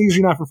sure. And that's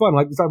usually not for fun.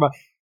 Like we talk about,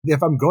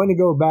 if I'm going to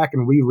go back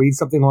and reread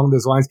something along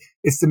those lines,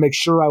 it's to make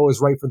sure I was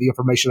right for the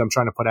information I'm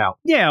trying to put out.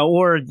 Yeah,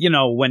 or,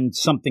 when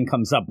something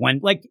comes up, when,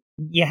 like,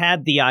 you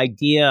had the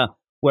idea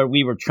where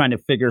we were trying to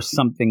figure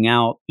something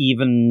out,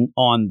 even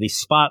on the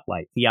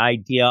Spotlight, the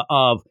idea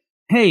of,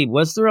 hey,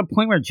 was there a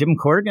point where Jim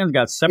Corrigan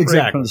got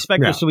separated from the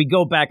Spectre? Yeah. So we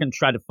go back and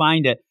try to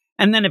find it.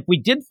 And then if we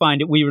did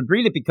find it, we would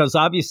read it because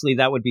obviously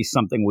that would be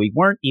something we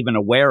weren't even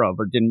aware of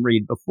or didn't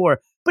read before.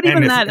 But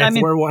even if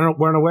we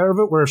weren't aware of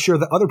it, we're sure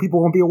that other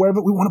people won't be aware of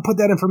it. We want to put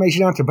that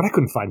information out there, but I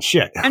couldn't find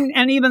shit.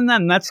 And even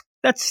then, that's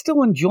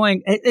still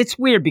enjoying. It's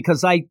weird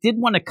because I did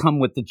want to come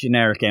with the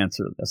generic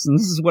answer to this. And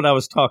this is what I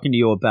was talking to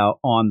you about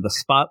on the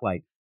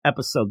Spotlight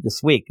episode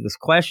this week, this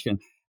question.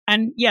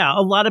 And yeah,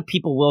 a lot of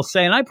people will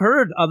say, and I've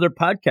heard other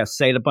podcasts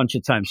say it a bunch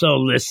of times. So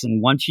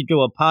listen, once you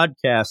do a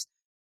podcast,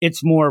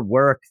 it's more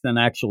work than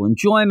actual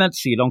enjoyment.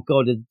 So you don't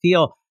go to the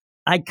deal.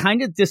 I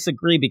kind of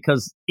disagree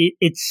because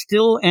it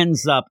still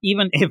ends up,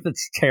 even if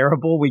it's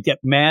terrible, we get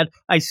mad.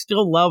 I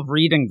still love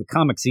reading the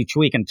comics each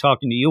week and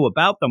talking to you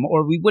about them,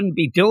 or we wouldn't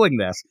be doing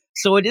this.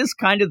 So it is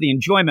kind of the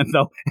enjoyment,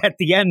 though. At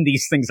the end,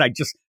 these things, I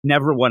just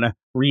never want to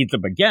read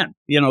them again,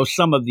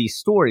 some of these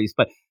stories.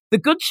 But the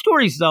good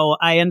stories, though,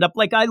 I end up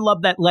like, I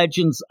love that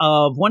Legends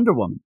of Wonder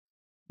Woman,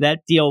 that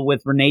deal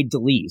with Renee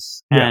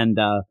DeLise. Yeah.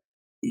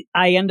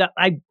 And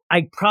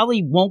I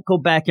probably won't go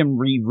back and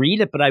reread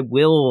it, but I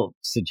will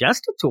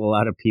suggest it to a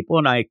lot of people.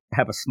 And I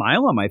have a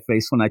smile on my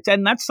face when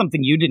and that's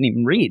something you didn't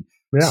even read.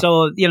 Yeah.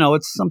 So,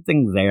 it's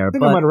something there. I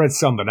think I might have read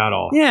some, but not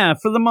all. Yeah,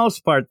 for the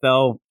most part,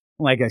 though,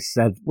 like I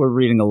said, we're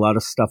reading a lot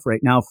of stuff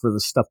right now for the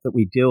stuff that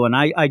we do. And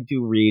I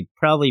do read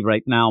probably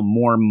right now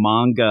more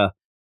manga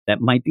that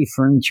might be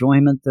for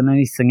enjoyment than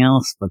anything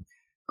else, but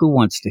who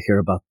wants to hear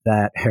about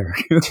that,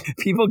 Eric?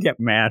 People get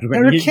mad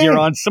when you're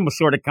on some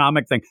sort of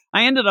comic thing.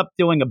 I ended up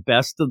doing a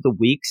best of the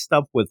week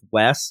stuff with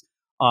Wes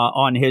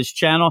on his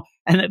channel,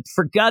 and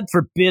for God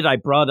forbid I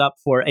brought up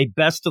for a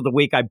best of the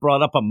week, I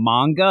brought up a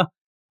manga.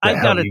 I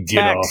got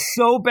attacked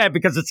so bad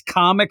because it's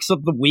comics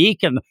of the week,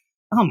 and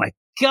oh my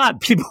God,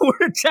 people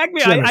were attacking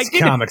me.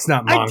 Comics,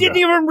 not manga. I didn't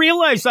even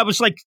realize I was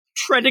like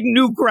treading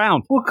new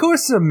ground. Well, of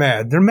course they're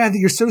mad. They're mad that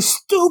you're so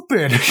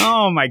stupid.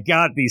 Oh my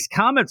God, these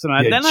comments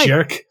and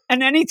jerk.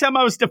 And anytime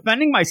I was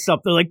defending myself,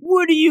 they're like,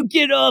 "Where do you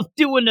get off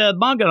doing a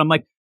manga?" And I'm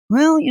like,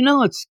 "Well,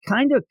 it's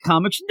kind of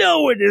comics."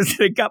 No, it is.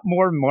 They got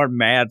more and more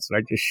mad, so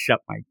I just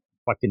shut my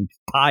fucking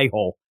pie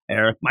hole,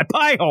 Eric. My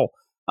pie hole.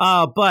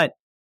 But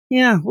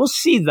yeah, we'll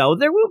see though.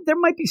 There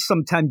might be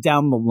some time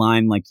down the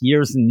line, like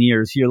years and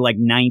years. You're like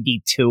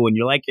 92, and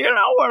you're like, you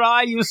know what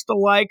I used to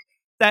like?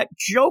 That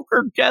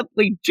Joker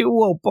Deadly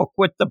Duo book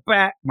with the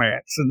Batmans,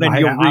 and then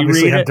you'll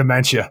reread it. Have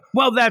dementia.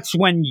 Well, that's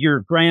when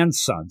your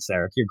grandsons,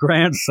 Eric,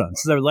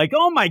 they're like,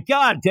 "Oh my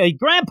God,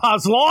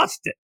 Grandpa's lost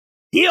it.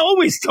 He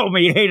always told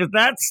me he hated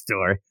that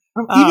story."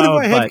 Even if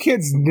I have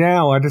kids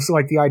now, I just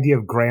like the idea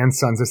of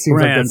grandsons. It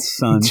seems like that's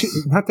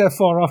not that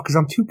far off because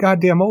I'm too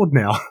goddamn old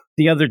now.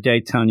 The other day,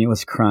 Tanya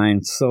was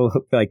crying, so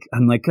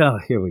I'm like, "Oh,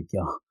 here we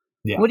go."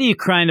 Yeah. What are you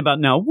crying about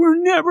now? We're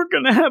never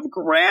going to have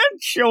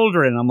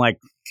grandchildren. I'm like,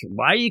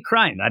 why are you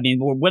crying? I mean,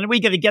 when are we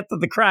going to get to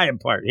the crying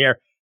part here?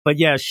 But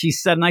yeah, she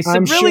said, and I said,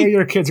 I'm really? Sure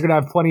your kids are going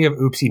to have plenty of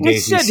oopsie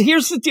daisies. I said,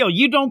 here's the deal.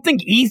 You don't think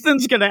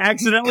Ethan's going to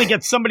accidentally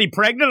get somebody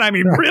pregnant? I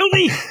mean,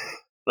 really?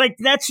 Like,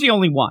 that's the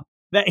only one.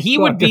 That he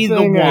would be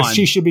the one.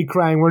 She should be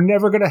crying. We're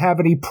never going to have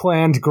any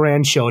planned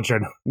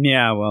grandchildren.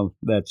 Yeah, well,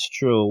 that's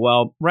true.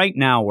 Well, right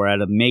now we're at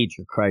a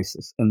major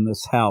crisis in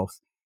this house.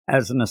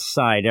 As an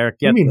aside, Eric,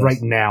 get what do you mean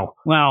this. Right now?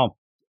 Well,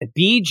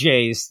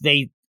 BJ's,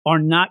 they are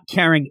not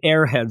carrying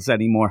Airheads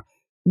anymore.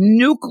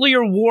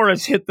 Nuclear war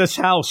has hit this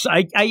house.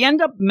 I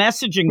end up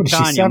messaging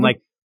Tanya. I'm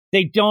like,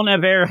 they don't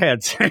have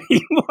Airheads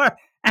anymore.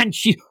 And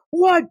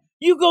what?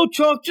 You go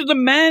talk to the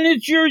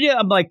manager? Yeah.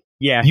 I'm like,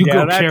 yeah. You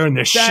go carrying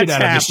the shit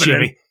out of this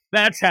shitty.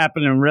 That's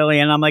happening,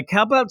 really. And I'm like,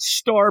 how about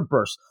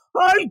Starburst?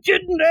 I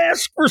didn't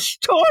ask for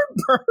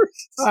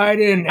Starburst. I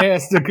didn't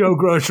ask to go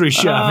grocery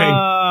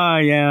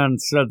shopping. Yeah.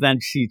 And so then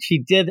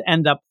she did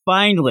end up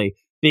finally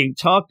being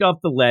talked off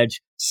the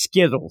ledge.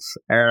 Skittles,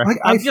 Eric.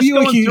 I feel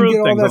like you can get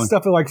all that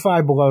stuff at like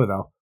Five Below,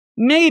 though.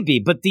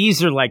 Maybe, but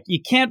these are like, you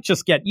can't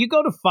just get, you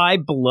go to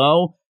Five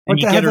Below and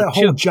you get that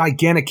whole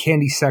gigantic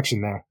candy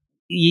section there.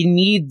 You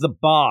need the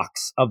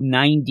box of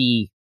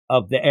 90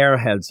 of the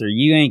Airheads, or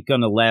you ain't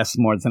going to last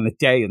more than a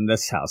day in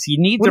this house.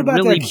 You need to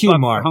really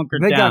hunker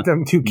down. They got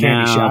them two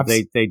candy shops.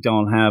 They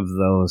don't have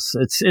those.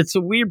 It's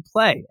a weird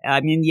play.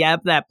 I mean, you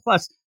have that.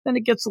 Plus, then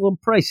it gets a little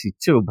pricey,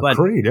 too. But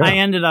Agreed, yeah. I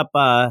ended up,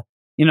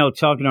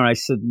 talking to her. I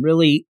said,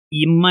 really,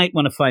 you might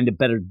want to find a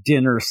better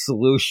dinner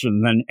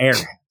solution than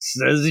Airheads.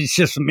 It's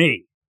just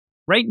me.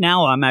 Right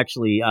now, I'm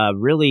actually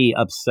really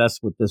obsessed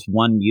with this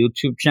one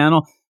YouTube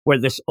channel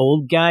where this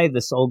old guy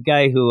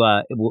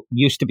who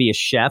used to be a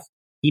chef,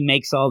 he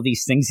makes all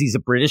these things. He's a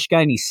British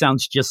guy, and he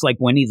sounds just like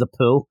Winnie the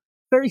Pooh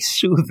very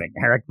soothing,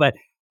 Eric. But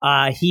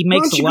he Why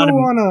makes don't a you lot go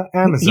of on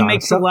Amazon? he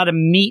makes a lot of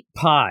meat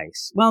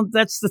pies. Well,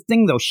 that's the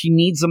thing, though. She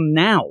needs them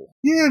now.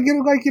 Yeah, get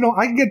it, like,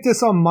 I can get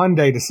this on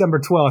Monday, December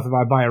 12th, if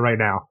I buy it right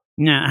now.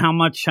 Yeah, how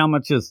much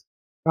is?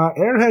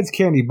 Airheads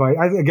Candy Bite.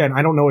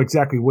 I don't know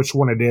exactly which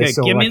one it is. Okay,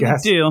 so give me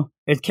like, the deal.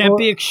 It can't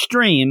be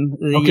extreme.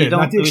 Okay, You don't,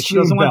 not the she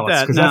extreme doesn't want belts,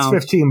 that. because No.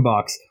 that's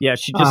 $15. Yeah,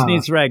 she just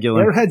needs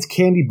regular. Airheads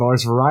Candy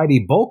Bars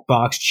Variety Bulk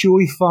Box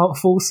Chewy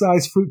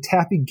Full-Size Fruit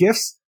Taffy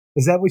Gifts.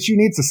 Is that what you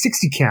need? It's a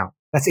 60 count.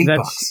 That's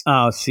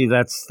 $8. See,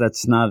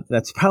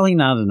 that's probably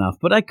not enough,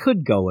 but I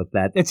could go with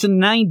that. It's a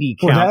 90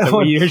 count Well, that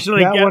we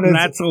usually that get, one and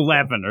is- that's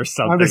 11 or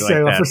something I'm just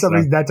saying, like that. for some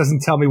reason, that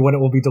doesn't tell me when it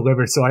will be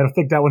delivered, so I don't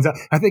think that one's out.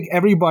 I think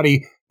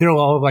everybody, they're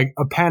all like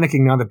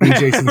panicking on the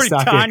BJ's and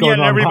stock Tanya going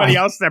and on everybody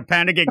high. else, they're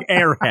panicking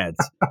airheads.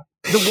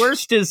 The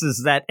worst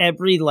is that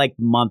every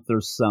month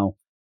or so,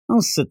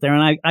 I'll sit there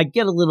and I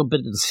get a little bit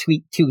of the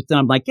sweet tooth, and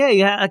I'm like, hey,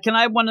 can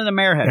I have one of them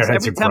airheads? Airheads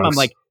Every are time gross. I'm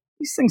like,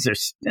 these things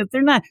they're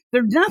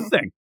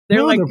nothing. They're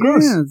No, like, they're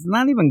gross. it's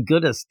not even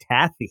good as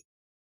taffy.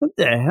 What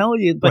the hell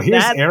you? But But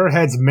here's that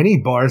Airheads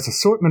Mini Bars,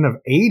 assortment of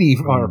 80,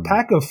 or a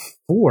pack of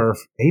 4,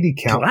 80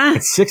 count. Wow.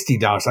 It's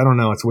 $60. I don't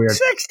know. It's weird.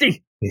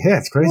 60. Yeah,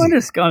 it's crazy. What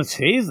is going to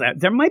tease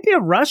that? There might be a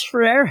rush for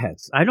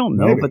airheads. I don't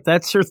know, Maybe. but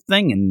that's her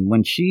thing. And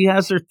when she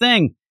has her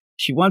thing,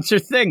 she wants her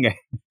thing.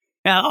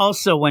 And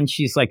also, when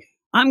she's like,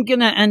 I'm going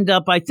to end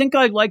up, I think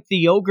I like the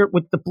yogurt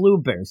with the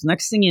blueberries.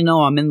 Next thing you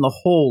know, I'm in the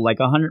hole like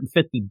 $150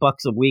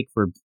 a week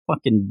for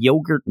fucking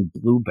yogurt and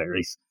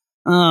blueberries.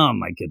 Oh,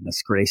 my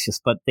goodness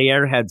gracious. But the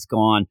airhead's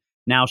gone.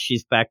 Now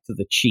she's back to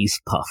the cheese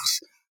puffs.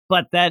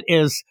 But that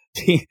is,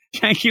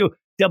 thank you,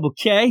 Double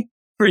K,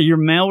 for your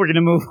mail. We're going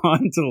to move on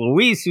to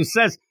Luis, who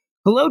says,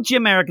 hello,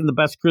 Jim, Eric, and the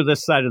best crew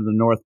this side of the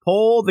North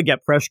Pole, the Get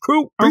Fresh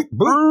crew.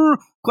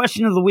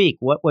 Question of the week.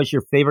 What was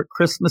your favorite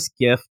Christmas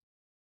gift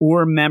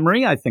or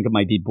memory? I think it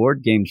might be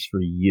board games for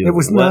you. It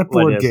was not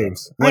board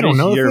games. I don't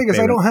know. The thing is,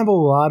 I don't have a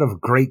lot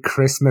of great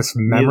Christmas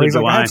memories.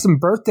 do I I. have some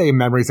birthday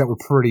memories that were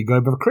pretty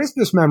good, but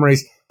Christmas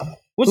memories.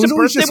 Was it it was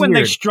always birthday just when they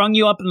weird. strung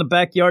you up in the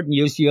backyard and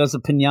used you as a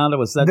piñata?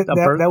 Was that a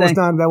birthday?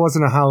 That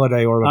wasn't a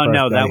holiday or a Oh, birthday.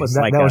 no, that was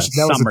like a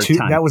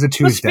summertime. That was a But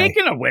Tuesday.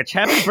 speaking of which,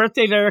 happy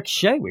birthday to Eric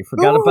Shea. We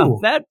forgot Ooh.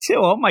 about that, too.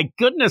 Oh, my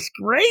goodness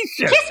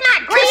gracious. Kiss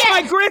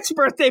my grits,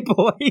 birthday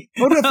boy.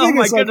 Well, the Oh, thing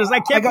my is, like, goodness. I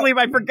can't believe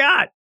I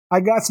forgot. I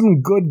got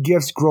some good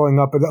gifts growing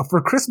up. And for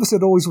Christmas,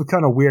 it always was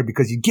kind of weird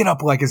because you get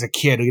up like as a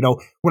kid.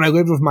 When I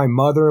lived with my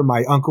mother,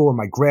 my uncle, and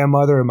my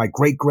grandmother, and my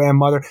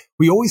great-grandmother,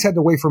 we always had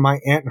to wait for my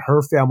aunt and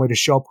her family to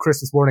show up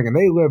Christmas morning, and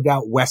they lived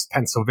out west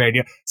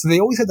Pennsylvania. So they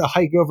always had to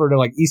hike over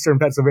to eastern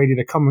Pennsylvania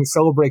to come and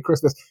celebrate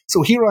Christmas.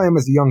 So here I am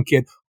as a young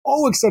kid,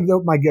 all excited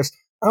about my gifts.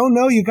 Oh,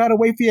 no, you got to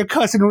wait for your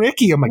cousin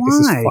Ricky. I'm like, this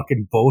is Why?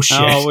 fucking bullshit.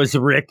 Oh, it was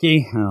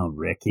Ricky. Oh,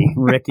 Ricky,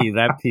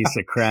 that piece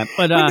of crap.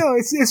 But But no,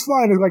 it's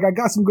fine. It's I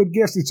got some good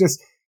gifts. It's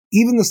just,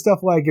 even the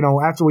stuff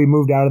after we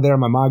moved out of there,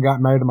 my mom got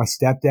married to my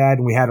stepdad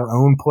and we had our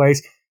own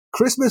place.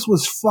 Christmas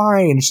was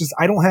fine. It's just,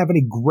 I don't have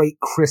any great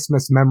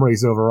Christmas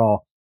memories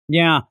overall.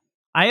 yeah,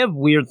 I have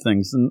weird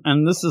things,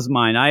 and this is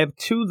mine. I have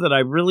two that I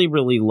really,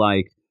 really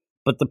like,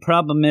 but the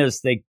problem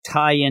is they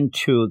tie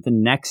into the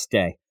next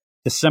day,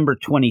 December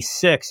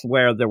 26th,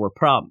 where there were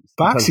problems.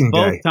 Because Boxing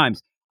both Day.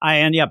 times.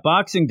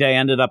 Boxing Day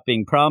ended up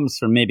being problems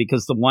for me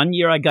because the one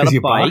year I got 'Cause a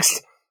you bike.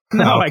 boxed?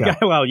 No, Okay.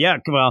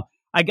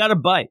 I got a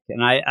bike, and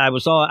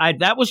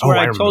that was where I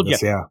remember told you.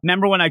 this, yeah.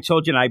 Remember when I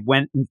told you and I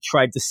went and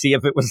tried to see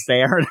if it was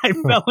there, and I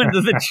fell into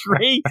the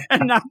tree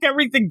and knocked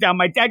everything down.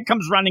 My dad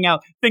comes running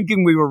out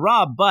thinking we were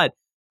robbed, but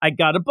I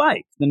got a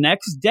bike. The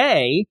next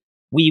day,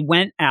 we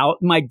went out.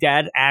 My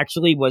dad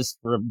actually was,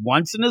 for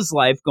once in his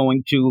life,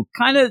 going to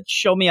kind of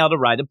show me how to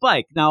ride a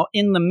bike. Now,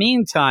 in the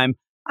meantime,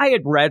 I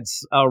had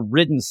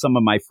ridden some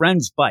of my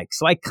friends' bikes,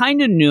 so I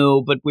kind of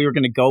knew, but we were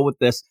going to go with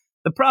this.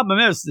 The problem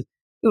is,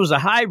 it was a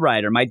high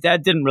rider. My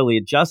dad didn't really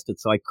adjust it,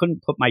 so I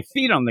couldn't put my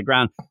feet on the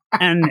ground.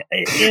 And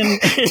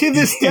To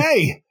this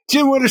day,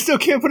 Jim Winter still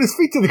can't put his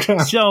feet to the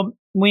ground. so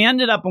we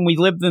ended up and we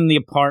lived in the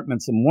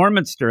apartments in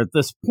Warminster at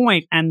this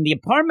point, and the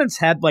apartments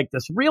had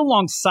this real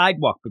long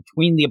sidewalk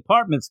between the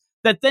apartments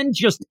that then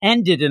just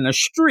ended in a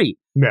street.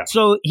 Yeah.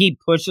 So he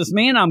pushes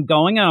me and I'm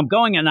going,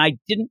 and I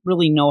didn't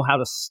really know how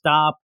to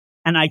stop.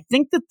 And I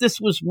think that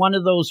this was one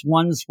of those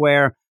ones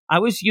where I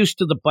was used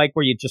to the bike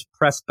where you just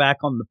press back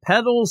on the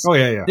pedals. Oh,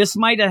 yeah. This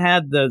might have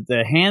had the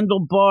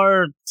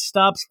handlebar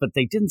stops, but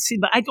they didn't see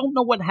that. I don't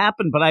know what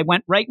happened, but I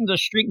went right into the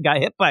street and got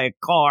hit by a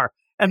car.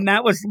 And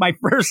that was my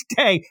first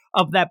day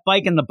of that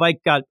bike, and the bike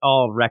got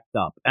all wrecked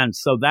up. And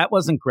so that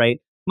wasn't great.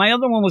 My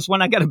other one was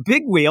when I got a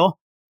big wheel,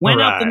 went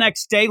out the Right.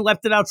 next day,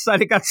 left it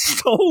outside, it got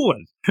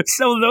stolen.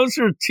 So those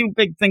are two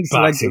big things that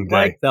I Boxing do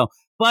like, Day. though.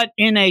 But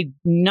in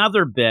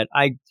another bit,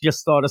 I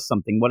just thought of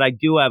something. What I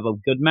do have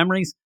of good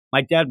memories,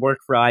 my dad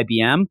worked for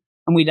IBM,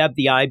 and we'd have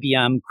the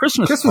IBM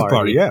Christmas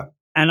party, yeah.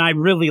 And I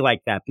really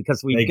like that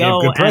because we They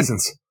go gave good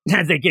presents.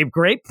 and they gave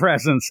great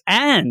presents,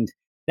 and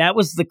that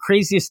was the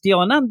craziest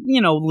deal. And I'm,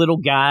 little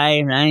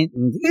guy, right?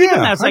 And even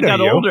Yeah, as I I know got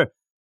you. older,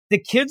 the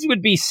kids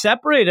would be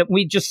separated.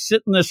 We'd just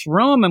sit in this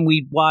room and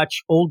we'd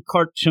watch old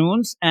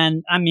cartoons.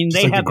 And I mean,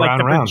 Just they like had the like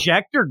the ground round.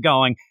 projector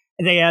going.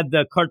 They had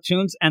the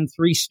cartoons and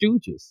Three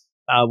Stooges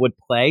would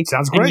play.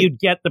 Sounds And great. you'd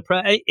get the,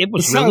 it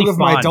was It's how I really live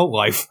fun. my adult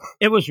life.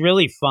 It was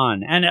really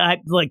fun. And I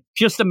like,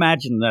 just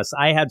imagine this.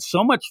 I had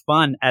so much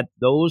fun at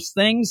those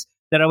things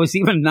that I was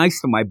even nice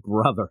to my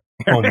brother.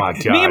 Oh my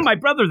God. Me and my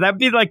brother, that'd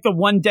be like the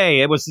one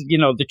day it was,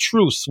 the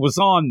truce was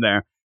on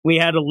there. We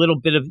had a little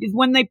bit of,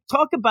 when they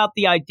talk about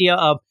the idea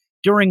of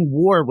during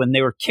war, when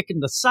they were kicking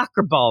the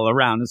soccer ball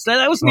around,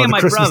 that was me and the my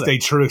Christmas brother. Day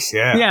truce,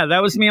 yeah. Yeah,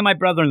 that was me and my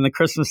brother in the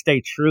Christmas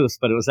Day truce,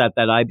 but it was at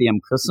that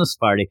IBM Christmas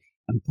party.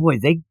 And boy,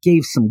 they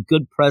gave some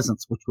good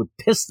presents, which would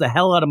piss the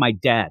hell out of my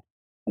dad.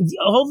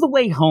 All the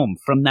way home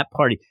from that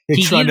party,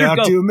 They tried to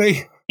outdo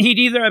me. he'd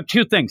either have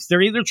two things.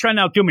 They're either trying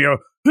to outdo me or,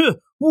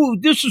 "Whoa,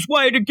 this is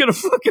why I didn't get a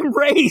fucking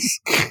raise."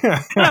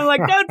 And I'm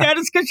like, "No, Dad,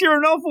 it's because you're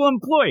an awful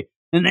employee."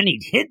 And then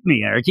he'd hit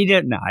me, Eric. He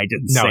didn't. No, I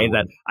didn't No, say he that.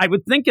 wouldn't. I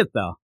would think it,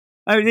 though.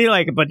 I would be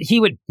like, but he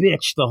would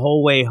bitch the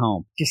whole way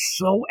home. Just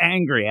so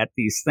angry at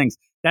these things.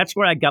 That's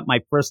where I got my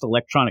first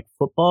electronic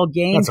football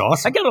game. That's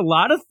awesome. I got a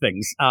lot of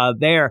things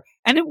there.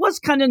 And it was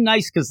kind of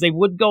nice because they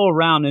would go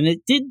around, and it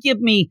did give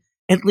me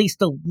at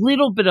least a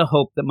little bit of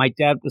hope that my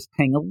dad was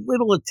paying a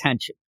little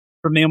attention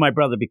for me and my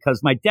brother,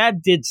 because my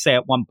dad did say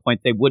at one point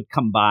they would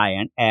come by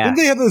and ask. Didn't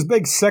they have those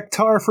big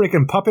sectar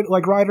freaking puppet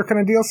like rider kind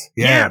of deals?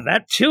 Yeah,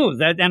 that too.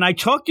 And I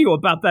talk to you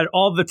about that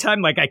all the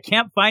time. Like, I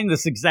can't find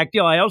this exact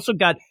deal. I also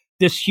got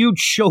this huge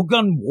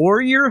Shogun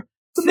Warrior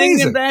It's thing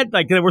amazing. in that.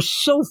 Like, they were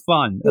so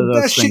fun. The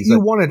those best shit things. you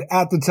wanted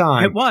at the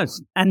time. It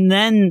was.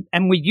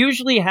 And we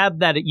usually have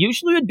that. It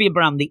usually would be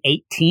around the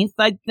 18th,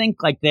 I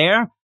think, like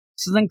there.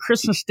 So then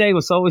Christmas Day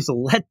was always a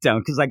letdown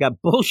because I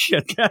got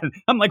bullshit then.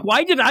 I'm like,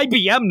 why did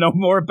IBM know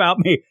more about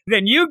me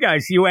than you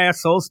guys, you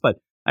assholes? But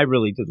I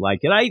really did like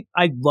it.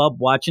 I love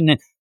watching it.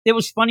 It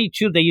was funny,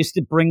 too. They used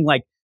to bring,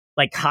 like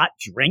hot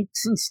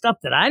drinks and stuff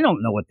that I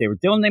don't know what they were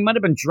doing. They might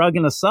have been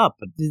drugging us up.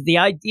 But the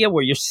idea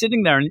where you're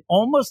sitting there and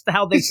almost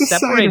how they It's just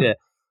separated cider. it.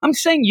 I'm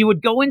saying you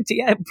would go into,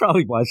 yeah, it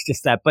probably was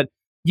just that, but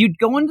you'd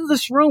go into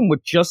this room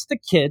with just the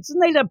kids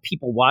and they'd have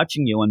people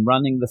watching you and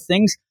running the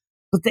things.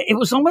 But it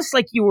was almost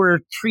like you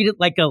were treated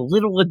like a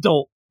little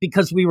adult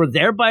because we were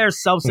there by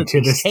ourselves And at to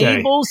these this day,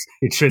 tables.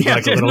 You treated Yeah,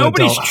 like a little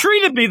nobody's adult.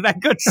 treated me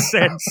that good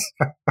since.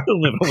 A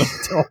little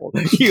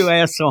adult, you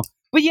asshole.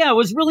 But yeah, it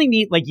was really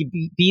neat. Like, you'd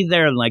be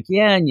there and like,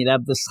 yeah, and you'd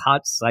have this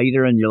hot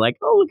cider and you're like,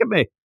 oh, look at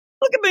me.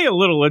 Look at me, a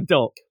little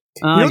adult.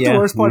 You know what Yeah, the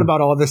worst part yeah.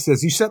 about all this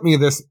is? You sent me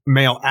this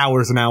mail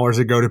hours and hours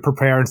ago to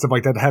prepare and stuff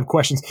like that to have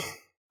questions.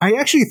 I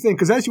actually think,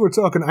 because as you were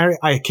talking,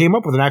 I came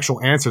up with an actual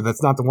answer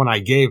that's not the one I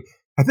gave.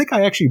 I think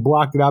I actually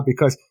blocked it out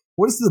because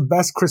what is the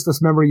best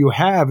Christmas memory you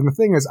have? And the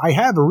thing is, I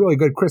have a really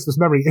good Christmas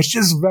memory. It's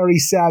just very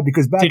sad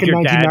because back Did in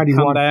your dad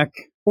 1991, come back?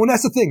 well,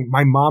 that's the thing.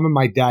 My mom and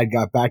my dad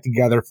got back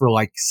together for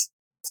like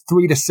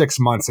 3 to 6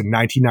 months in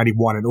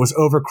 1991. And it was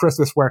over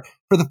Christmas where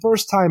for the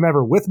first time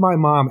ever with my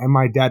mom and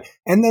my dad,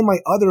 and then my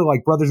other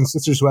like brothers and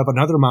sisters who have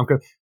another mom,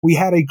 we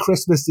had a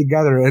Christmas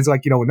together. It's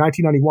like, in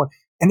 1991.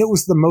 And it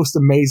was the most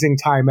amazing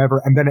time ever.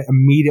 And then it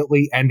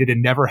immediately ended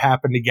and never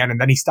happened again.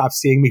 And then he stopped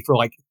seeing me for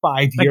like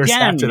 5 years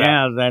Again, after that.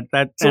 yeah,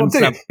 that So I'm ends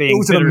telling up you, being it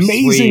was an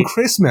amazing bittersweet.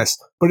 Christmas,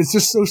 but it's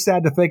just so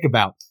sad to think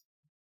about.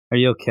 Are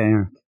you okay,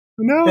 Eric?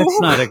 No.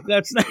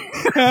 That's not.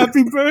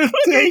 Happy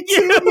birthday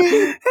to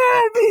me.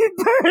 Happy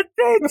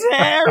birthday to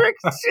Eric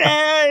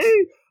Shea.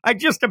 I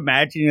just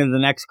imagine you the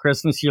next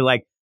Christmas, you're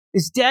like,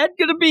 is Dad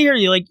going to be here?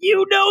 You're like,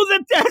 you know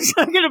that Dad's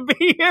not going to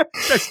be here.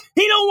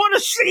 He don't want to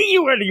see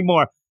you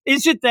anymore.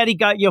 Is it that he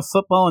got you a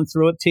football and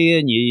threw it to you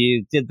and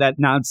you did that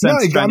nonsense? No,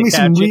 he got trying to me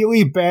some catch it?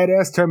 really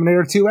badass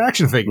Terminator 2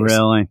 action figures.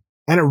 Really?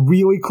 And a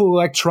really cool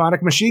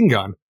electronic machine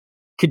gun.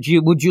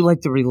 Would you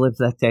like to relive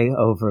that day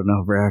over and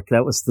over, Eric?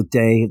 That was the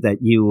day that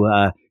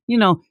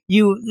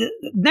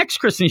next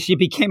Christmas you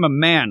became a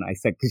man, I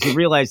think, because you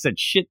realized that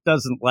shit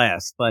doesn't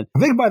last. But I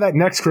think by that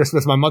next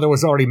Christmas, my mother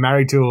was already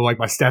married to like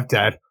my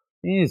stepdad.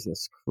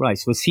 Jesus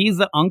Christ, was he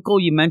the uncle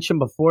you mentioned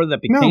before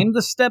that became the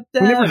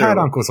stepdad? We never had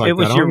or uncles like it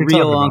was that. I don't your know what you're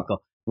real talking about.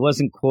 uncle. It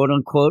wasn't quote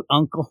unquote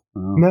uncle.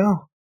 Oh.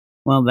 No.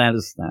 Well, that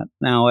is that.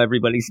 Now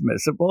everybody's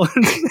miserable.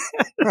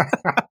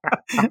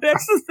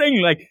 That's the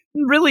thing. Like,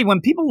 really,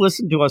 when people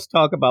listen to us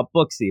talk about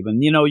books, even,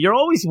 you're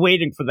always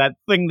waiting for that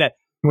thing that.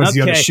 When's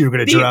the other shoe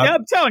going to drop?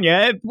 I'm telling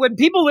you, when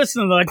people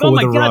listen, they're like, Pull oh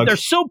my the God, rug. they're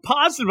so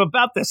positive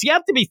about this. You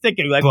have to be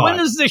thinking, like, But- when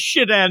does this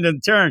shit end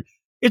and turn?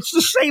 It's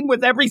the same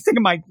with everything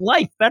in my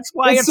life. That's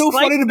why It's so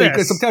like funny to me this.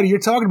 because I'm telling you, you're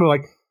talking about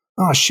like,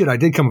 oh shit, I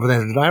did come up with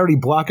that. Did I already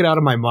block it out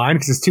of my mind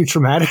because it's too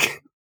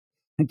traumatic?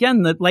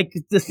 Again, the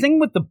thing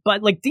with the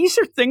butt, like, these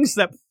are things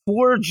that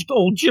forged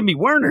old Jimmy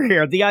Werner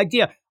here. The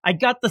idea, I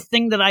got the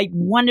thing that I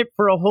wanted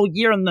for a whole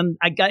year, and then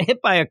I got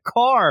hit by a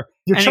car,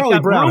 You're and Charlie it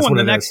got Brown is ruined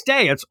what the it next is.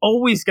 day. It's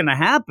always going to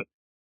happen,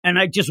 and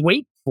I just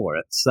wait for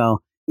it. So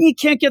you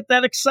can't get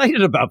that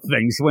excited about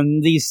things when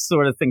these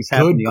sort of things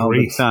happen Good to you all the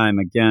grief. time.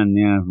 Again,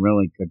 yeah,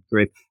 really good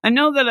grief. I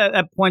know that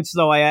at points,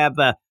 though, I have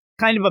a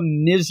kind of a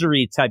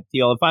misery type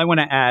deal if I want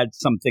to add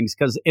some things,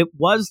 because it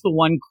was the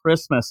one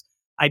Christmas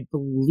I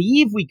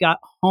believe we got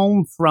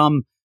home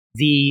from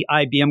the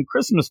IBM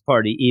Christmas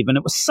party even.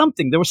 It was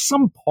something. There was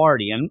some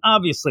party. And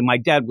obviously my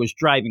dad was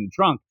driving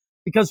drunk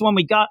because when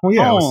we got home, it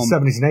was the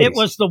 70s and 80s. it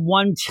was the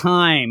one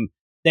time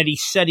that he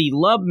said he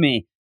loved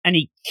me and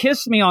he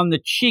kissed me on the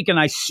cheek and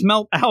I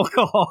smelt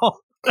alcohol.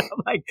 I'm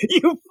like,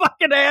 you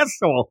fucking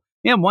asshole.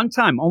 Yeah, one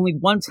time, only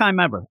one time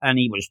ever. And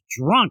he was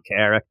drunk,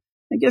 Eric.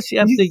 I guess you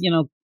have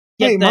to,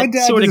 get my that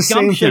dad sort did of the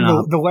same gumption thing.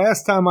 up. The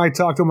last time I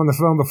talked to him on the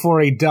phone before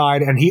he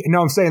died, and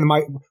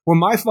when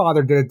my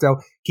father did it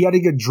though, he had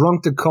to get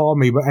drunk to call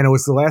me, and it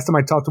was the last time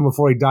I talked to him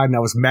before he died, and I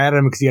was mad at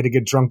him because he had to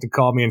get drunk to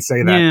call me and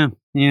say that.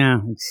 Yeah,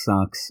 it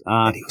sucks.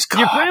 And he was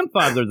Your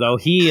grandfather, though,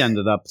 he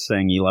ended up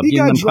saying he loved He you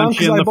got and then drunk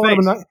punched you in I the bought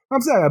him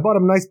face. I bought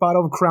him a nice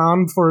bottle of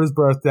Crown for his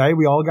birthday.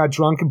 We all got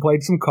drunk and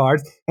played some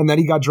cards, and then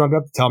he got drunk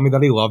enough to tell me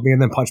that he loved me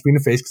and then punched me in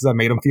the face because I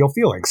made him feel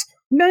feelings.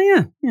 No,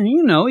 yeah,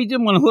 he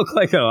didn't want to look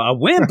like a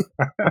wimp.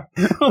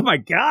 Oh, my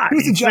God. He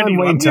was a He said John he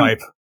Wayne loved you.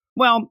 type.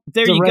 Well,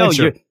 there He's a you go.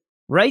 rancher. You're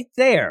right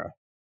there.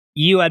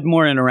 You had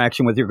more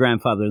interaction with your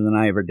grandfather than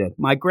I ever did.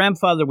 My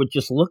grandfather would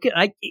just look at.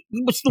 He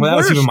was the Well, that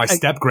worst. was even my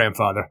step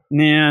grandfather.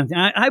 Yeah,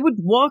 I would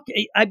walk.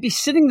 I'd be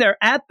sitting there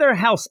at their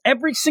house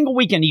every single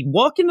weekend. He'd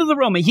walk into the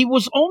room, and he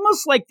was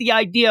almost like the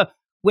idea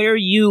where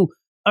you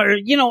are,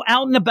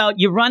 out and about.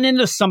 You run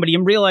into somebody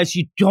and realize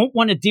you don't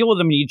want to deal with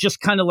them, and you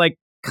just kind of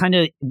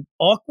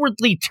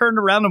awkwardly turn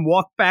around and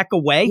walk back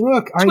away.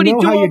 Look, That's I what he'd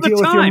know do how all you the deal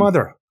with your time.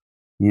 mother.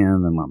 Yeah,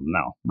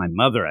 no. My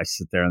mother, I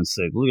sit there and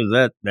say, look at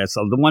that. That's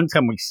the one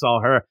time we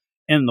saw her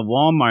in the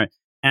Walmart,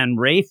 and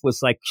Rafe was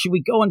like, should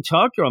we go and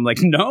talk to her? I'm like,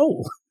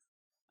 no.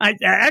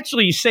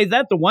 Actually, you say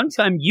that the one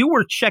time you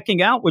were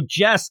checking out with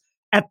Jess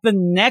at the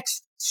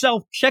next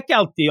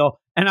self-checkout deal,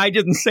 and I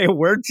didn't say a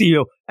word to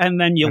you, and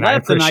then you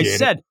left, and I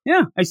said,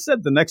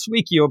 the next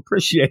week you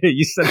appreciate it.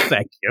 You said,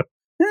 thank you.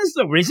 There's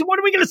no reason. What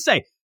are we going to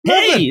say?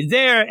 Hey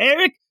there,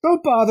 Eric.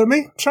 Don't bother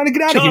me. I'm trying to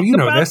get out of here. You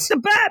know this. The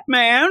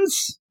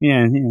Batmans.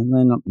 Yeah,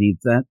 I don't need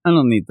that. I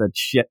don't need that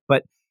shit.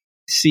 But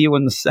see you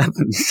in the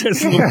 7th,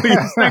 says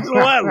Louise. Thanks a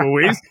lot,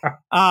 Louise.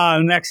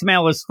 Next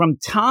mail is from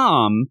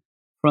Tom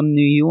from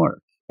New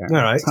York. All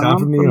right, Tom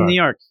from New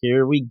York.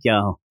 Here we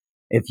go.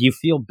 If you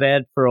feel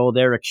bad for old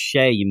Eric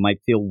Shea, you might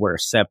feel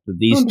worse after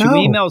these two no.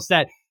 emails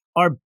that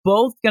are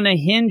both going to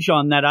hinge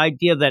on that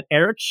idea that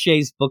Eric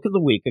Shea's book of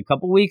the week a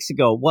couple weeks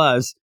ago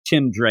was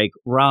Tim Drake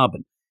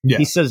Robin. Yes.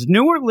 He says,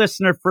 newer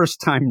listener,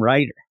 first-time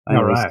writer. I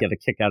always get a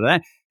kick out of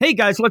that. Hey,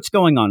 guys, what's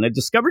going on? I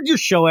discovered your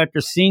show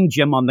after seeing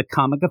Jim on the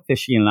Comic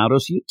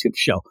Aficionados YouTube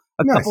show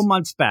a couple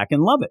months back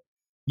and love it.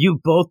 You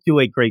both do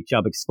a great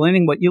job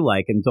explaining what you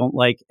like and don't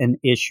like an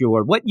issue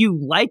or what you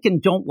like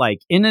and don't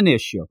like in an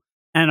issue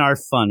and are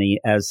funny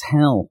as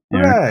hell.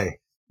 Hooray.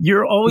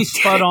 You're always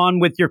spot on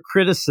with your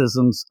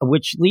criticisms,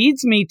 which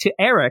leads me to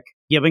Eric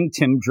giving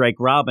Tim Drake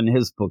Robin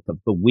his book of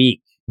the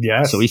week.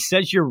 Yes. So he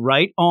says you're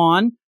right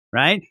on,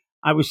 right?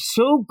 I was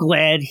so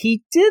glad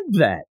he did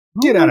that.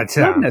 Get out of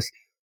town. Goodness.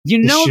 You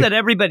know that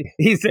everybody.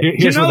 Here's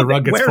where the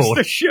rug gets where's pulled.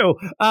 the shoe?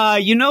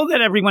 You know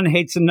that everyone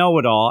hates a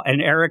know-it-all,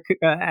 and Eric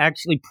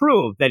actually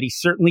proved that he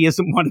certainly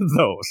isn't one of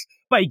those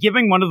by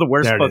giving one of the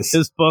worst books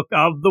his book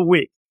of the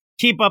week.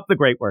 Keep up the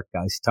great work,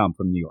 guys. Tom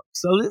from New York.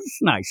 So it's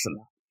nice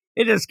enough.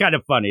 It is kind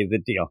of funny, the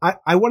deal.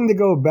 I wanted to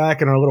go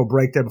back in our little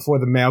break there before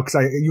the mail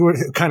because you were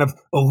kind of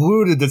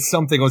alluded that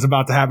something was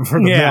about to happen for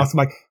the mail. So I'm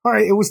like, all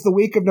right, it was the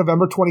week of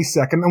November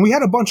 22nd, and we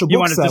had a bunch of books you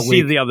wanted that to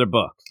week. see the other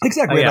book.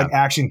 Exactly. We had like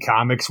Action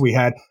Comics. We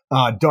had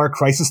Dark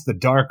Crisis, The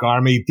Dark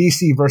Army,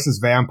 DC versus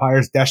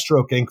Vampires,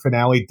 Deathstroke Inc.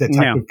 finale,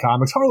 Detective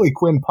Comics, Harley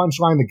Quinn,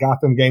 Punchline, The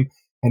Gotham Game,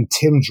 and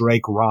Tim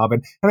Drake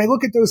Robin. And I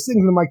look at those things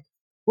and I'm like,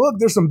 look,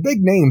 there's some big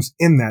names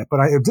in that, but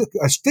I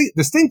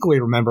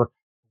distinctly remember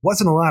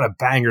wasn't a lot of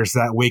bangers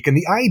that week. And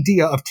the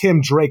idea of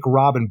Tim Drake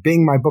Robin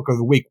being my book of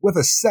the week with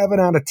a 7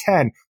 out of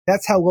 10,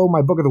 that's how low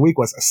my book of the week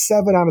was, a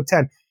 7 out of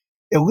 10.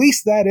 At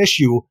least that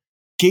issue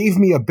gave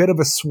me a bit of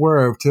a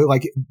swerve to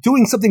like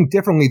doing something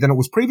differently than it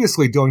was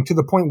previously doing, to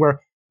the point where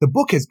the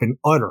book has been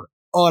utter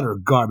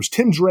garbage.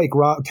 Tim Drake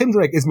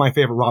is my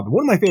favorite Robin,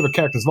 one of my favorite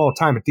characters of all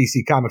time at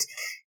DC Comics.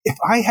 If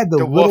I had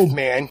the little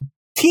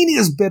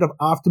teeniest bit of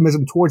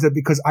optimism towards it,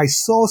 because I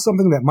saw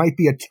something that might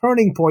be a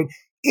turning point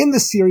in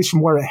the series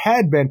from where it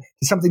had been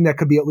to something that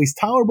could be at least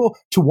tolerable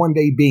to one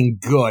day being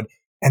good.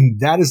 And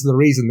that is the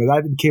reason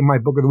that became my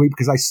book of the week,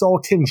 because I saw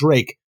Tim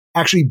Drake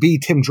actually be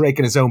Tim Drake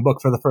in his own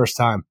book for the first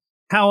time.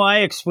 How I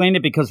explained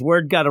it, because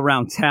word got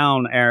around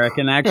town, Eric,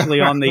 and actually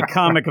on the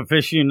Comic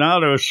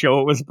Aficionado show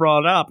it was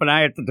brought up, and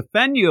I had to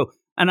defend you.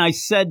 And I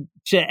said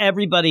to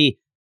everybody,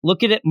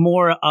 look at it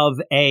more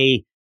of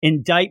a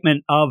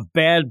indictment of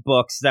bad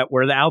books that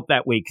were out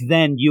that week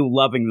than you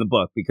loving the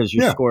book, because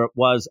your score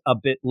was a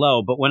bit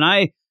low. But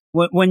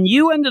when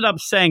you ended up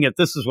saying it,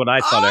 this is what I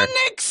thought.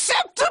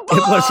 Unacceptable!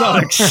 It was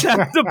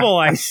unacceptable,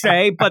 I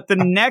say. But the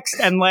next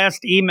and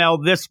last email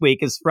this week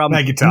is from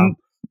Thank you, Tom.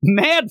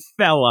 Mad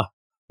Fella.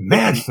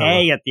 Mad Fella.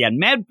 A at the end.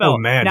 Mad Fella. Oh,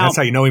 man. That's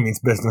how you know he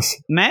means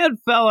business. Mad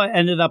Fella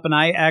ended up, and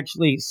I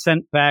actually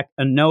sent back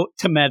a note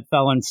to Mad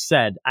Fella and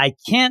said, I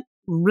can't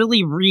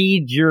really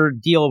read your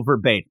deal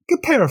verbatim. You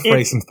could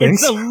paraphrase some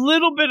things. It's a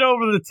little bit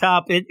over the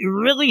top. It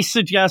really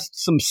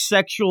suggests some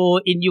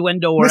sexual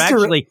innuendo, or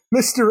actually,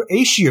 Mr.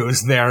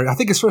 Aishio's there. I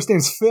think his first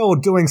name's Phil,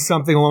 doing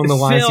something along the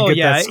lines to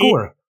get that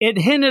score. It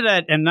hinted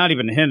at, and not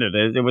even hinted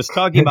at, it was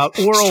talking about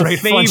oral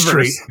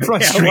favors.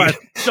 Front Street.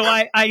 So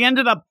I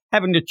ended up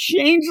having to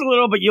change a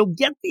little, but you'll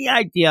get the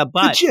idea.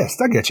 But the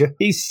gist, I get you.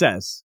 He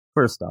says,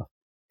 first off,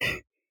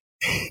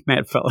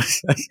 Mad Fella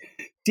says,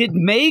 did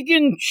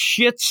Megan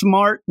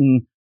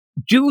Schitz-Martin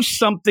do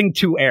something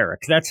to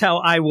Eric? That's how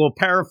I will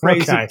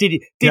paraphrase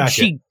it.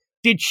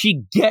 Did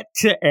she get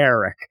to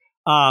Eric?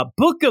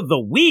 Book of the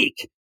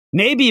week.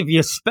 Maybe if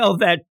you spell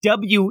that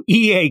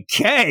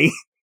W-E-A-K.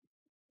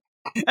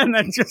 And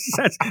then just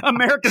says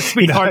America's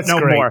Sweetheart No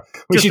More.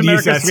 We just should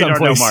use that Sweetheart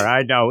someplace. No More.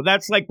 I know.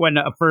 That's like when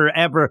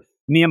forever,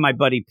 me and my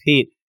buddy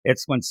Pete,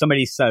 it's when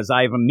somebody says,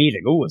 I have a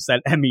meeting. Oh, is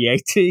that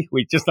M-E-A-T?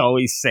 We just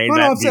always say that.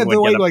 I'm saying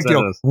the way, like,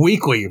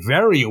 weekly,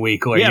 very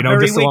weekly,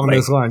 just along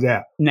those lines,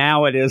 yeah.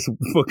 Now it is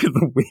Book of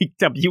the Week,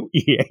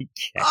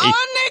 W-E-A-K.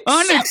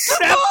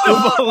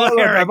 Unacceptable, Look,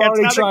 Eric. I've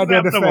already tried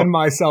to defend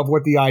myself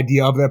with the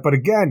idea of that, but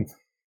again,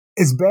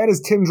 as bad as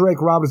Tim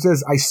Drake Roberts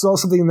is, I saw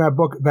something in that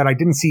book that I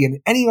didn't see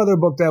in any other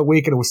book that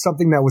week, and it was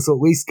something that was at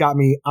least got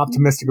me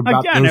optimistic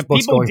about those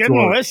books going forward. If people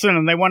didn't listen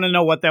and they want to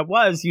know what that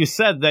was, you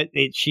said that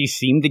she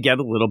seemed to get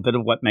a little bit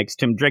of what makes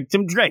Tim Drake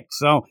Tim Drake.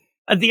 So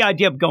the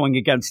idea of going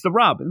against the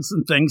Robins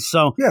and things.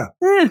 So yeah,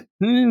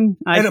 and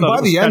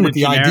by the end with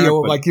the idea,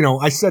 like,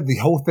 I said the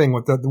whole thing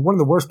with the one of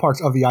the worst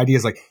parts of the idea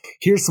is like,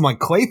 here's some like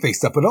Clayface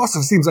stuff, but it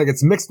also seems like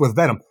it's mixed with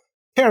Venom.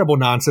 Terrible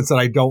nonsense that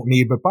I don't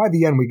need, but by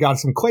the end we got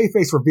some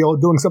Clayface reveal,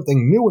 doing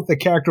something new with the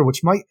character, which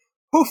might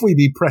hopefully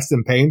be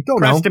Preston Payne.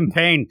 Preston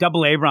Payne.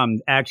 Double A-Ron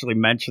actually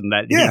mentioned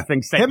that. Yeah, he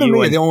thinks that him and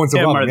me are the only ones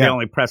above him. The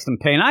only Preston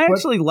Payne. I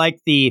actually like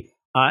the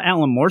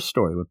Alan Moore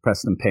story with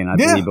Preston Payne. I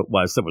believe it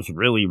was. That was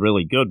really,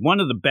 really good. One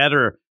of the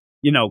better,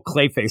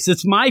 Clayface.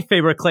 It's my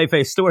favorite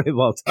Clayface story of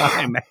all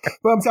time.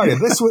 But I'm telling you,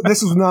 this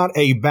was not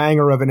a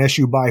banger of an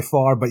issue by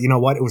far, but you know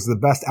what? It was the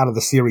best out of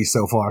the series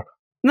so far.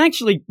 And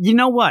actually, you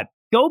know what?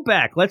 Go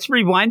back. Let's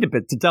rewind a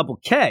bit to Double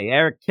K.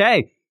 Eric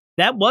K.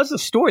 That was a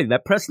story.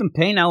 That Preston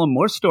Payne, Alan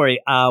Moore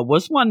story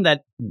was one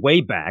that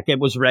way back. It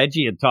was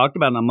Reggie had talked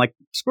about, and I'm like,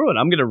 screw it.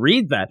 I'm going to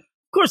read that.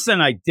 Of course, then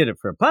I did it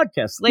for a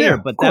podcast later,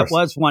 but that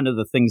was one of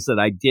the things that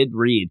I did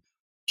read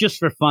just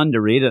for fun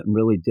to read it and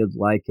really did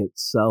like it.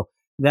 So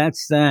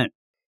that's that.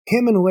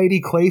 Him and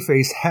Lady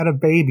Clayface had a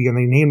baby, and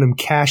they named him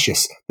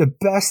Cassius. The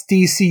best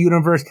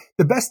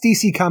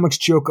DC Comics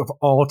joke of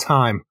all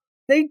time.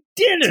 They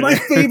did it. It's my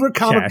favorite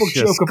comic book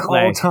joke of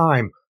all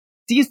time.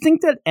 Do you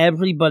think that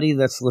everybody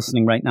that's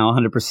listening right now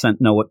 100%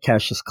 know what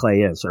Cassius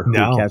Clay is? Or who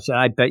Cassius?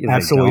 I bet you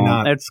absolutely they don't.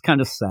 Not. That's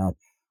kind of sad.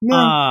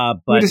 No,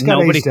 but we just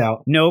got aged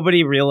out.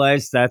 Nobody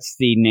realized that's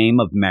the name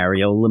of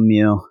Mario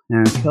Lemieux.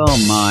 And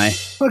oh my!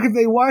 Look,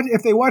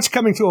 if they watch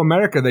Coming to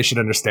America, they should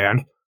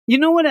understand. You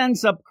know what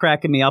ends up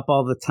cracking me up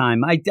all the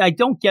time? I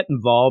don't get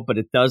involved, but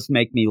it does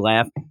make me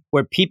laugh.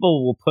 Where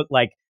people will put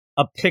like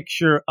a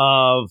picture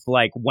of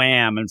like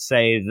Wham and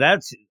say,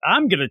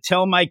 I'm going to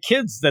tell my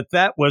kids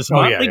that was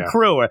Motley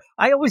Crue.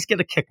 I always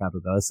get a kick out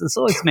of those. This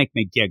always make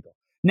me giggle.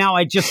 Now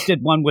I just did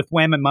one with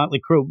Wham and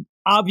Motley Crue.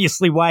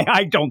 Obviously why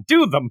I don't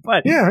do them,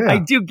 but I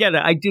do get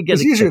it.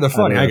 It's usually the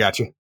funny. I got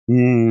you.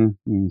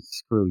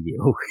 Screw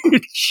you,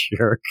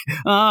 jerk.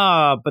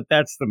 But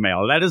that's the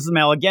mail. That is the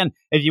mail. Again,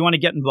 if you want to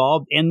get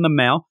involved in the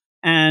mail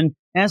and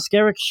ask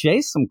Eric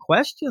Shea some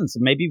questions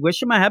and maybe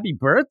wish him a happy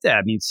birthday.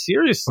 I mean,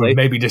 seriously. Or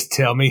maybe just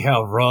tell me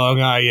how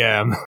wrong I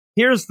am.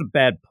 Here's the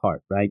bad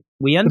part, right?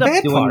 We end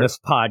up doing this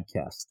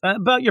podcast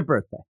about your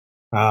birthday.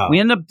 Oh. We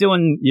end up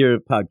doing your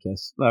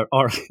podcast.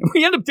 Or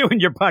we end up doing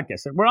your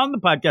podcast. We're on the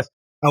podcast.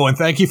 Oh, and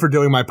thank you for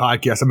doing my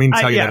podcast. I mean,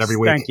 tell you that every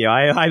week. Thank you.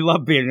 I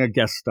love being a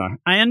guest star.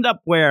 I end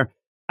up where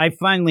I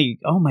finally,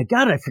 oh my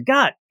God, I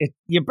forgot. It's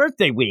your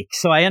birthday week.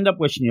 So I end up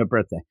wishing you a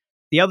birthday.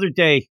 The other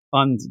day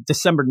on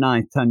December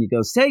 9th, Tanya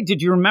goes, hey,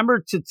 did you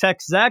remember to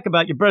text Zach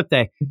about your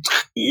birthday?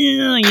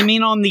 You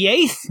mean on the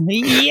 8th?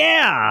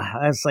 Yeah.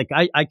 I was like,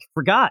 I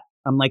forgot.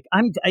 I'm like,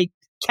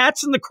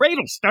 Cats in the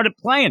Cradle started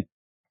playing.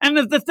 And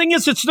the thing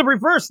is, it's the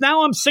reverse.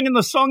 Now I'm singing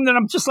the song that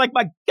I'm just like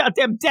my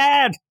goddamn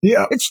dad.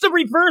 Yeah. It's the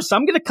reverse.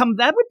 I'm going to come.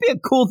 That would be a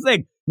cool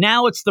thing.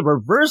 Now it's the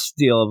reverse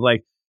deal of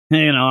like,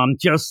 I'm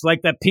just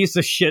like that piece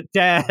of shit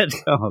dad.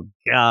 Oh,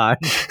 God.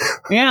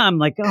 Yeah, I'm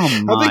like,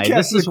 oh, my. I think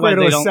Cats in the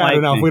Cradle is sad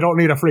enough. We don't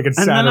need a freaking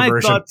sadder version. And then I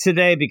thought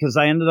today, because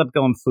I ended up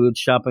going food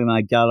shopping, and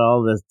I got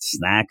all the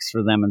snacks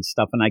for them and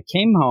stuff, and I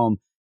came home,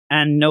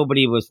 and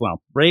nobody was,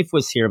 Rafe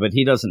was here, but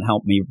he doesn't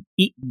help me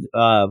eat.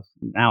 Now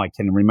I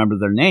can't remember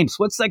their names.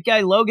 What's that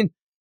guy, Logan?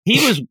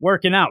 He was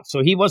working out,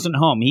 so he wasn't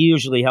home. He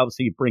usually helps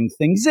me bring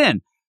things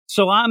in.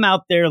 So I'm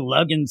out there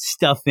lugging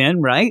stuff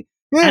in, right?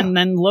 Yeah. And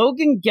then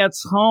Logan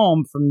gets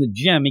home from the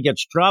gym. He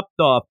gets dropped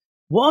off,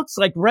 walks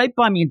like right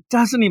by me and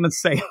doesn't even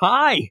say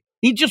hi.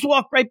 He just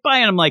walked right by,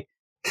 and I'm like,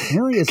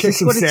 really? Is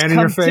this what it's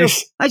come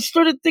to? I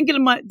started thinking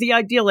of the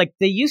idea, like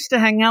they used to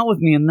hang out with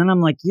me, and then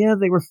I'm like, yeah,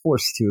 they were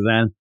forced to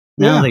then.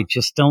 Now Yeah. they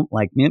just don't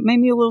like me. It made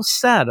me a little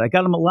sad. I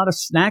got them a lot of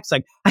snacks.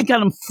 Like I got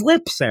them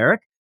flips,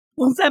 Eric.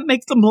 Won't that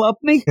make them love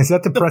me? Is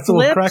that the pretzel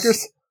flips? with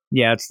crackers?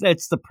 Yeah,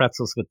 it's the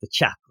pretzels with the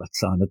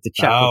chocolates on it. The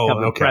chocolate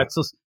covered okay.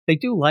 pretzels. They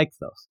do like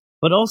those,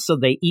 but also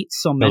they eat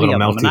so many little of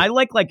them, melty. and I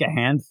like a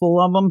handful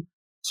of them.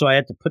 So I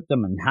had to put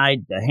them and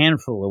hide the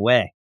handful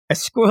away. I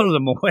squirreled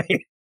them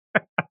away.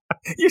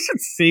 You should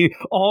see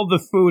all the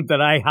food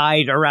that I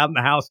hide around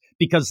the house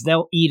because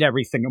they'll eat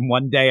everything in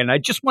one day, and I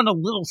just want a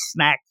little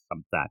snack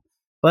sometime.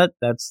 But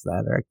that's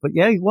that, Eric. But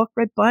yeah, he walked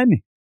right by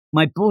me.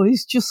 My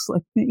boy's just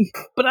like me.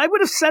 But I would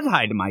have said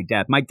hi to my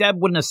dad. My dad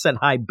wouldn't have said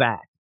hi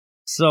back.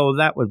 So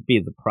that would be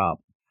the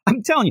problem.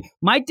 I'm telling you,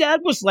 my dad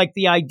was like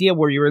the idea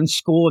where you're in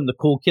school and the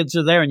cool kids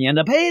are there and you end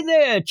up, hey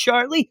there,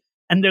 Charlie.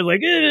 And they're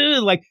like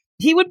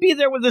he would be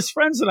there with his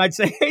friends and I'd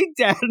say, hey,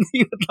 Dad. And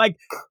he would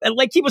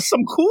like he was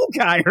some cool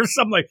guy or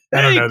something like, hey,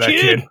 I don't know that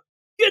kid.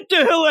 Get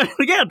the hell out.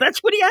 Yeah, that's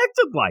what he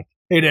acted like.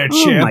 Hey there,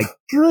 Oh champ. my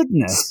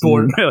goodness.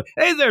 Sport.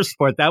 Hey there,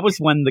 sport. That was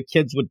when the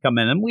kids would come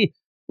in and we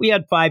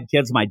had 5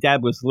 kids. My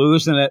dad was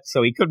losing it,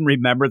 so he couldn't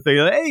remember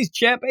things. Hey,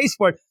 champ, hey,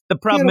 sport. The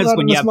problem He had a is lot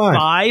when on you his have mind.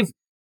 5,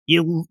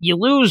 you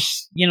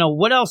lose,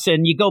 what else?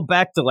 And you go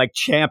back to like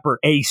champ or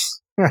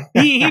ace.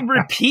 He'd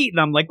repeat, and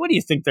I'm like, what do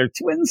you think? They're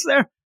twins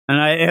there?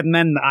 And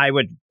then I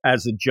would,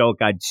 as a joke,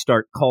 I'd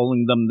start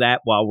calling them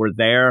that while we're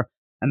there.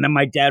 And then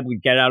my dad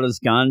would get out his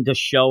gun to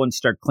show and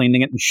start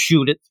cleaning it and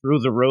shoot it through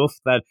the roof.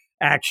 That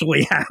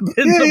actually happened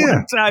the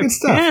one time. Good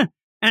stuff. Yeah.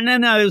 And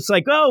then I was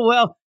like, oh,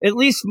 well, at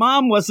least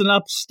Mom wasn't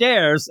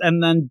upstairs.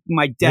 And then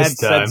my dad This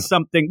said time.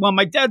 something. Well,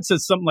 my dad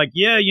said something like,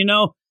 yeah,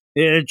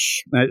 it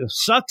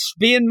sucks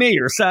being me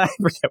or something.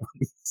 I forget what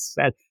he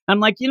said. I'm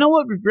like, you know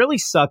what would really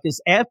suck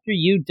is after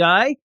you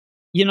die,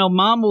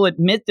 Mom will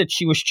admit that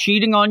she was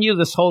cheating on you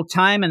this whole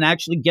time and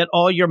actually get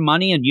all your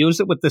money and use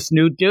it with this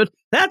new dude.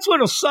 That's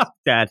what'll suck,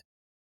 Dad.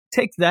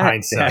 Take that.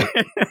 Hindsight.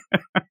 Dad.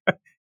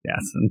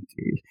 Yes,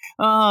 indeed.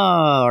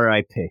 Oh,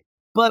 R.I.P.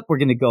 But we're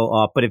going to go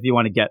off. But if you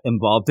want to get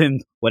involved in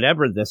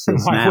whatever this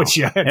is Why now, would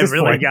you at it this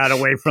really point? got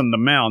away from the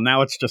mail.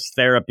 Now it's just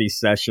therapy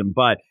session.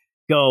 But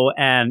go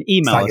and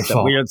email It's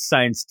not us your at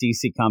fault.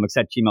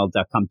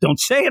 weirdsciencedccomics@gmail.com. Don't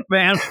say it,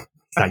 man.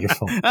 It's not your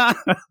fault.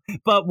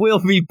 But we'll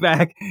be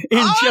back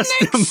in just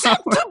a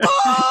moment.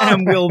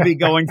 And we'll be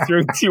going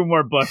through 2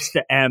 more books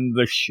to end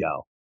the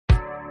show.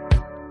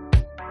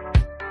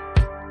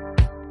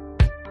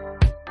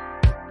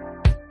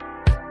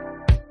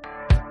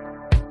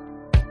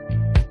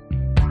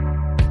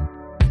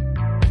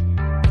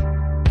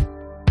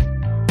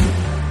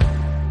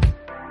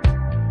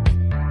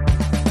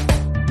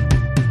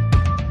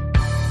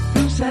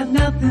 Who's had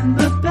nothing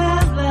but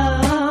bad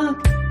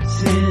luck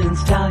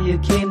since Talia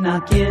came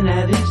knocking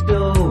at his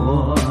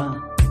door?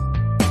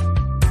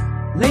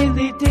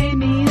 Lately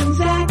Damien's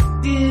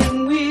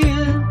acting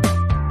weird,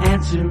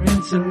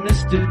 answering some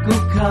mystical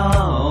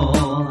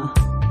call.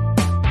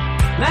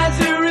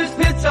 Lazarus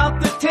picks off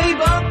the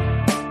table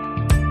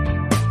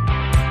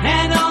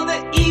and all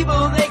the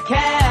evil they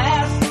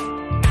cast.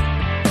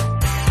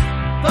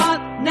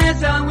 Thought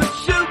Nezha was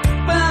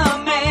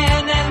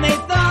Superman and they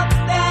thought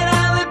that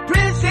all the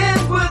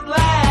prisons would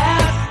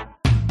last.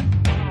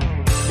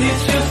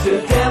 It's just the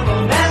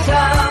devil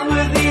Nezha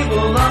with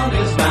evil on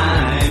his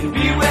mind.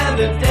 Beware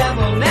the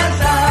devil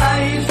Nezha,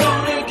 he's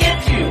gonna get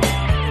you.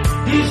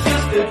 He's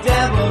just the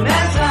devil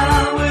Nezha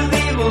with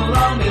evil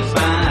on his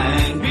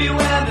mind.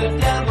 Beware the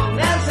devil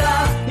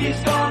Nezha,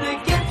 he's gonna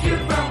get you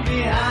from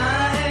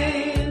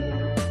behind.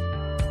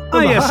 Oh,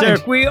 yes, behind.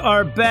 Eric, we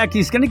are back.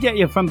 He's going to get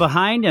you from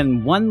behind,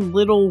 and one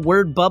little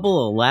word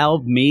bubble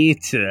allowed me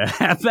to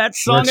have that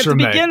song Works at the for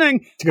me. beginning.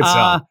 It's a good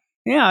song.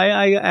 Yeah,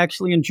 I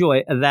actually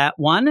enjoy that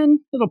one, and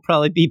it'll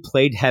probably be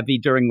played heavy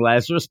during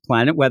Lazarus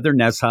Planet, whether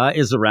Nezha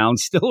is around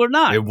still or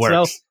not. It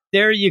works. So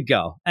there you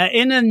go.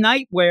 In a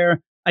night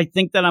where I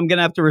think that I'm going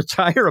to have to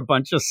retire a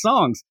bunch of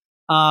songs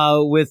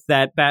with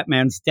that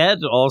Batman's Dead,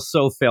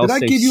 also Failsafe Did I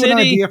give you City. an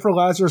idea for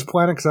Lazarus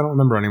Planet? Because I don't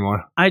remember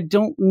anymore. I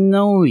don't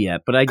know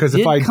yet, but I Because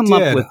did if I come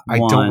did, up with I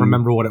one. don't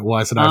remember what it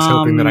was, and I was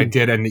hoping that I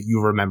did and that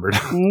you remembered.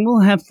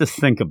 We'll have to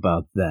think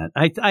about that.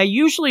 I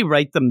usually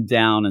write them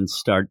down and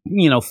start,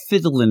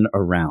 fiddling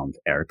around,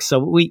 Eric. So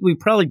we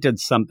probably did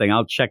something.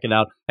 I'll check it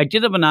out. I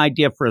did have an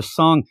idea for a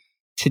song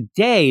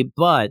today,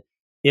 but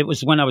it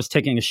was when I was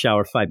taking a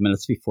shower 5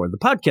 minutes before the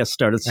podcast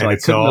started, so And I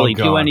it's couldn't all really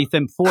do gone.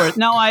 anything for it.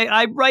 No,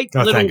 I write Oh,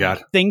 little thank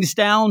God. things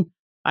down.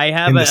 I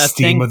have In a the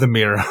steam thing. of the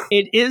mirror.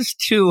 It is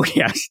to,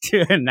 yes,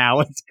 and now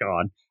it's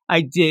gone.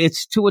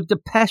 It's to a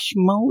Depeche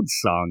Mode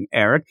song,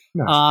 Eric.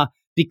 Nice.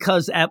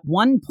 Because at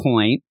one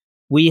point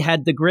we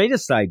had the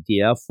greatest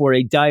idea for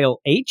a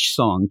Dial H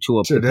song to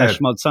a Sure Depeche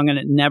did. Mode song, and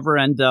it never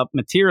ended up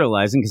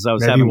materializing because I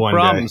was Maybe having one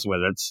problems with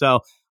it.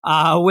 So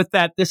with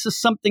that, this is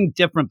something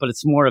different, but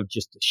it's more of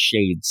just a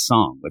Shade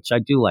song, which I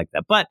do like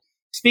that. But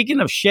speaking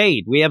of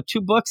Shade, we have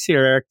 2 books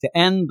here, Eric, to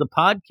end the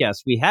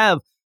podcast. We have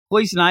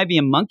Poison Ivy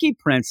and Monkey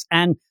Prince,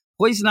 and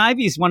Poison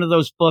Ivy is one of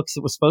those books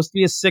that was supposed to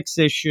be a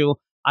 6-issue.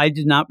 I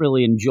did not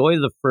really enjoy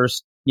the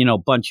first,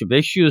 bunch of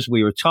issues.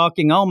 We were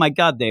talking, oh my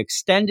God, they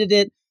extended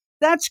it.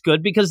 that's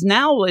good because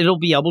now it'll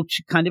be able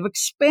to kind of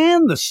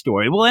expand the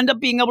story. We'll end up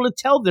being able to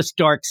tell this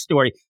dark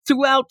story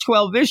throughout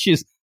 12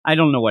 issues. I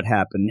don't know what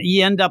happened.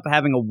 You end up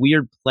having a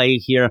weird play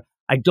here.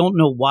 I don't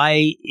know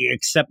why,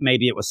 except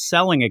maybe it was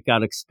selling, it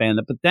got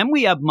expanded. But then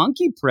we have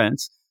Monkey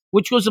Prince,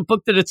 which was a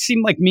book that it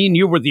seemed like me and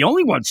you were the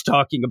only ones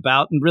talking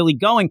about and really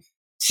going.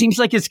 Seems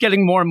like it's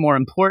getting more and more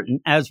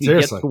important as we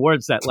get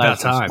towards that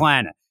Lazarus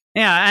Planet.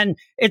 Yeah, and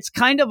it's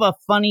kind of a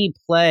funny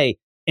play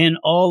in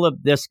all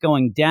of this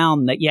going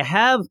down that you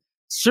have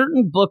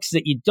certain books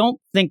that you don't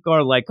think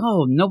are like,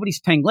 oh, nobody's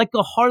paying, like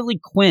a Harley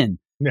Quinn.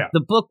 Yeah. The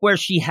book where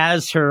she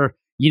has her,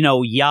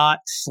 yacht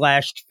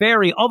 /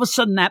 ferry, all of a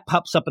sudden that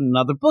pops up in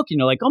another book. And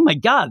you're like, oh my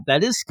God,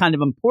 that is kind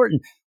of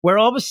important. Where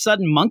all of a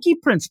sudden Monkey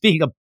Prince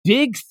being a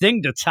big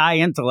thing to tie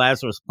into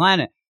Lazarus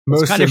Planet.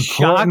 Most kind of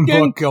important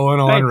shocking, book going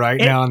on right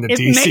now in the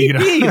DC. It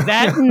may be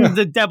that and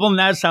the Devil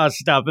Ness House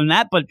stuff and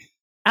that, but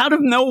out of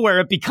nowhere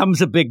it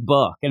becomes a big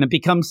book and it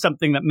becomes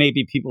something that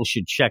maybe people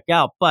should check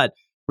out. But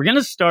we're going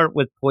to start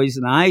with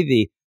Poison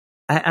Ivy.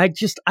 I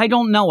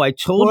don't know. I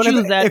told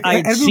you that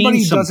I'd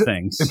seen some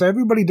things. If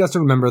everybody doesn't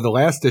remember the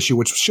last issue,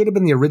 which should have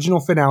been the original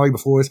finale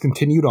before it was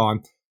continued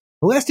on,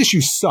 the last issue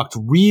sucked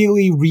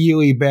really,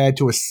 really bad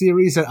to a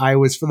series that I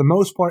was, for the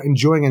most part,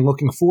 enjoying and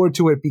looking forward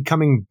to it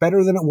becoming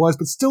better than it was,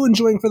 but still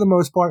enjoying for the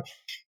most part.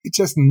 It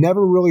just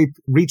never really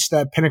reached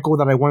that pinnacle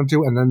that I wanted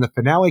to, and then the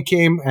finale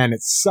came, and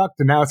it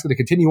sucked, and now it's going to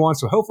continue on,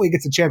 so hopefully it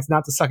gets a chance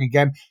not to suck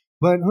again.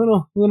 But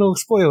little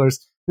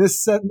spoilers.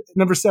 This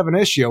number 7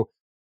 issue,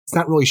 it's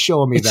not really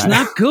showing me that. It's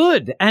not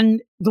good.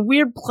 And the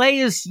weird play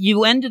is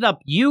you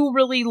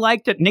really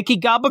liked it. Nikki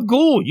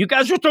Gabagool, you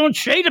guys were throwing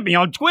shade at me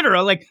on Twitter.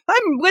 I'm like,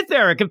 I'm with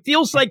Eric. It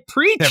feels like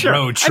Preacher. That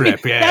road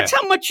trip, yeah. That's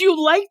how much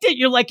you liked it.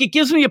 You're like, it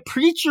gives me a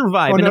Preacher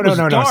vibe.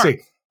 Oh, no. See,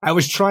 I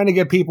was trying to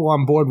get people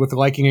on board with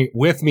liking it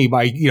with me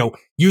by,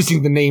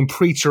 using the name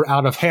Preacher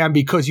out of hand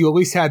because you at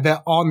least had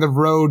that on the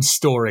road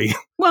story.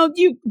 Well,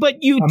 you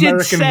American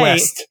did say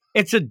West.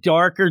 It's a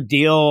darker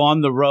deal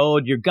on the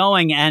road you're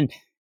going, and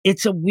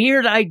it's a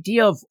weird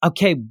idea of,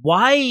 okay,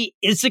 why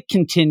is it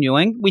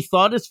continuing? We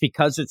thought it's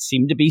because it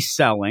seemed to be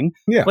selling.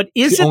 Yeah, but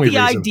is it the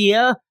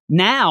idea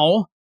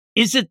now?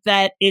 Is it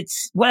that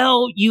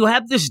you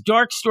have this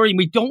dark story and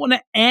we don't want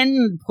to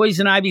end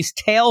Poison Ivy's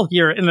tale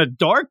here in a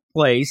dark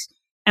place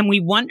and we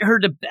want her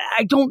to,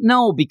 I don't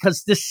know,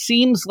 because this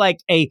seems like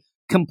a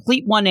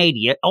complete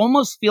 180. It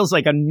almost feels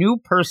like a new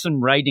person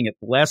writing it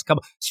the last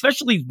couple,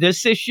 especially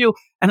this issue.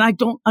 And I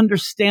don't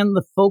understand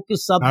the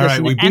focus of this. All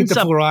right, we beat the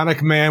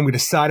Floronic Man. We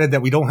decided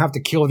that we don't have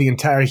to kill the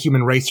entire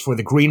human race for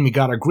the green. We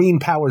got our green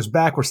powers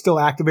back. We're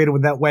still activated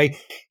with that way.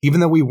 Even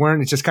though we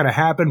weren't, it just kind of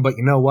happened. But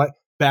you know what?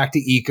 Back to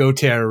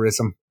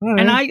eco-terrorism. Right.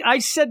 And I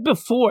said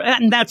before,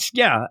 and that's,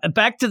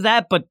 back to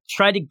that, but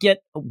try to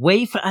get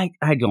away from,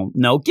 I don't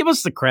know. Give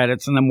us the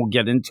credits and then we'll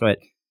get into it.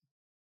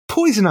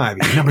 Poison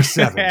Ivy, number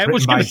 7. I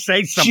was going to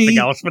say something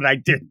else, but I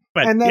didn't.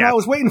 But, and then I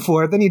was waiting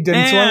for it, then you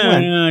didn't, so I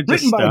went.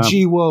 Written by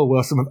G. Will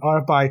Wilson with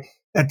art by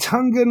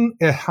Etungan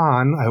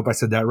Ihan, I hope I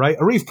said that right,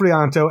 Arif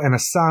Prianto, and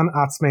Hassan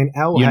Atsmain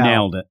El You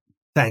nailed it.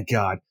 Thank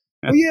God.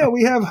 Well, yeah,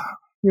 we have,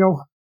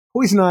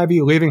 Poison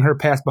Ivy leaving her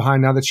past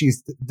behind now that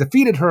she's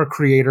defeated her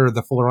creator,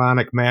 the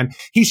Floronic Man.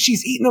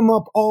 She's eating him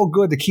up all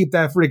good to keep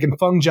that freaking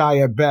fungi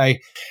at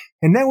bay.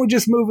 And then we're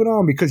just moving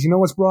on because you know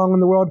what's wrong in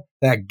the world?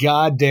 That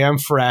goddamn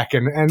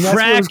fracking. And that's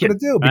what it's going to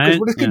do because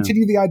we're just going to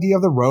continue the idea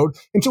of the road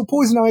until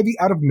Poison Ivy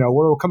out of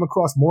nowhere will come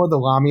across more of the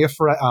Lamia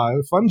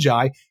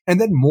fungi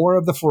and then more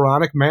of the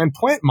Floronic Man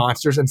plant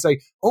monsters and say,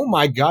 oh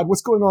my God,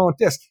 what's going on with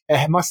this?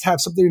 It must have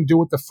something to do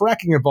with the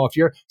fracking involved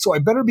here. So I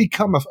better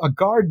become a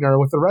gardener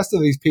with the rest of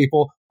these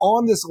people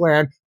on this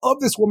land of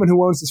this woman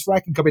who owns this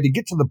fracking company to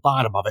get to the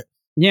bottom of it.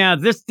 Yeah,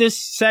 this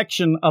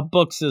section of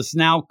books is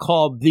now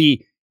called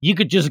you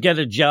could just get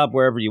a job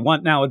wherever you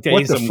want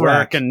nowadays and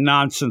work and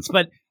nonsense.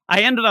 But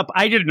I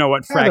didn't know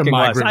what fracking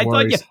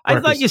was.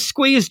 I thought you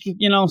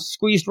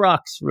squeezed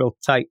rocks real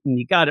tight and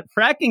you got it.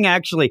 Fracking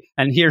actually,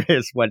 and here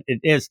is what it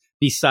is,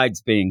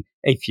 besides being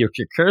a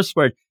future curse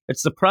word,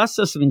 it's the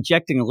process of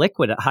injecting a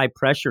liquid at high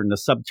pressure into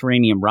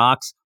subterranean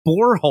rocks,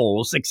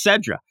 boreholes,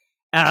 etc.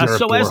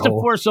 So as to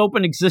force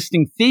open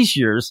existing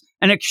fissures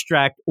and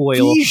extract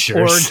oil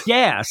or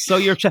gas. So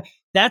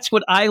that's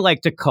what I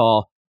like to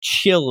call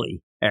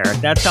chili, Eric.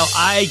 That's how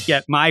I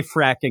get my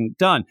fracking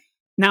done.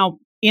 Now,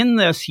 in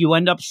this, you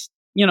end up,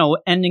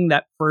 ending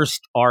that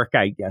first arc,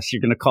 I guess.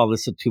 You're going to call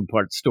this a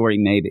 2-part story,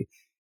 maybe.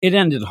 It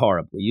ended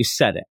horribly. You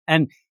said it.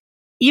 And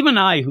even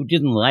I, who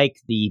didn't like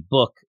the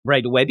book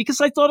right away, because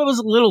I thought it was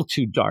a little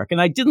too dark,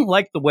 and I didn't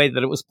like the way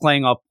that it was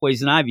playing off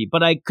Poison Ivy,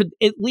 but I could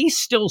at least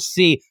still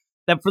see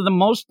that for the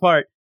most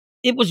part,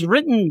 it was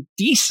written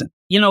decent.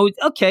 G.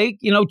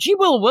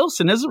 Will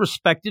Wilson is a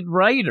respected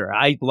writer.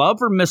 I love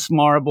her Miss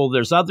Marvel.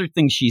 There's other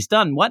things she's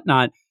done,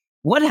 whatnot.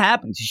 What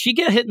happens? Did she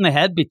get hit in the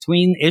head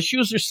between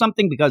issues or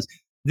something? Because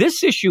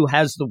this issue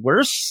has the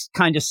worst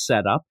kind of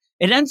setup.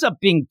 It ends up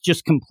being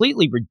just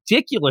completely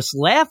ridiculous,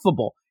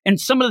 laughable. And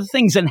some of the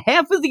things in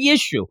half of the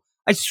issue,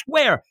 I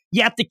swear,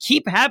 you have to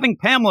keep having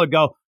Pamela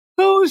go,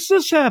 how is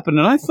this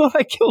happening? I thought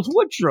I killed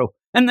Woodrow.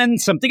 And then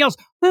something else.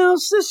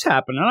 How's this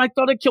happen? And I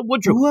thought I killed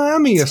Woodrow.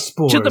 Lamia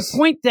spores. To the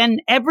point then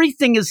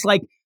everything is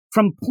like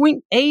from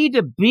point A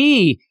to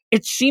B.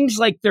 It seems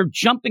like they're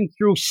jumping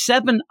through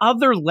 7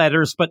 other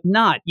letters, but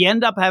not. You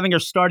end up having her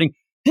starting,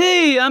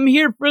 hey, I'm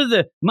here for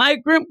the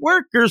migrant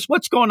workers.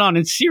 What's going on?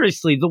 And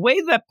seriously, the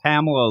way that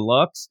Pamela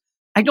looks,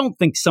 I don't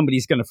think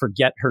somebody's going to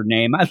forget her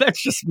name.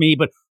 That's just me.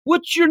 But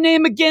what's your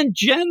name again,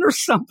 Jen or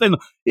something?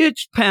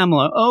 It's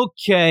Pamela.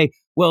 Okay.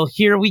 Well,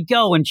 here we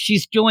go. And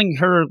she's doing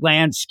her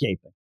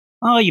landscaping.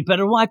 Oh, you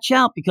better watch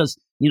out because,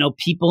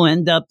 people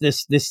end up,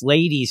 this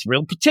lady's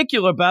real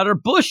particular about her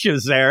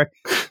bushes, Eric.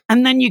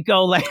 And then you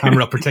go like, I'm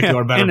real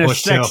particular about her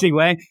bush in a sexy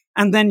way.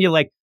 And then you're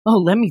like, oh,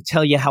 let me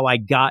tell you how I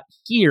got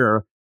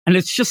here. And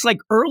it's just like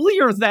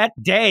earlier that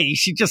day,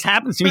 she just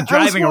happens to be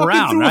driving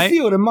around, through right? a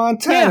field in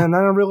Montana, and I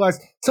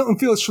realized something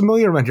feels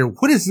familiar around here.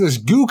 What is this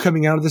goo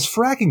coming out of this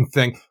fracking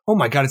thing? Oh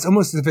my God, it's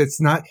almost as if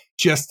it's not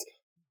just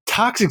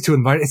toxic to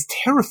environment, it's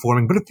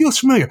terraforming, but it feels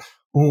familiar.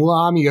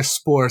 Lamia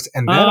spores,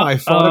 and then I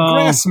fought a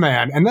grass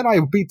man, and then I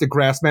beat the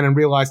grass man and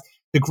realized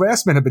the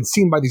grass men have been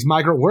seen by these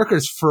migrant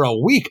workers for a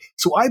week,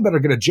 so I better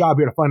get a job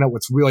here to find out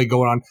what's really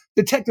going on.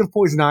 Detective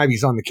Poison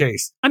Ivy's on the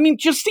case. I mean,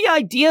 just the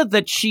idea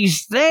that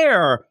she's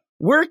there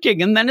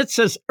working, and then it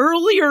says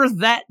earlier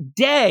that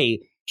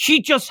day,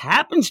 she just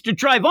happens to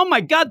drive. Oh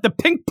my God, the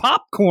pink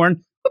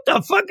popcorn. What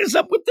the fuck is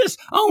up with this?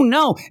 Oh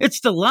no,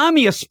 it's the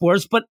Lamia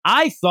spores, but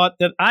I thought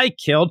that I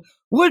killed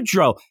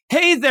Woodrow.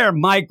 Hey there,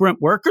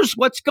 migrant workers.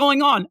 What's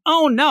going on?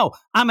 Oh no,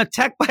 I'm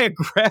attacked by a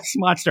grass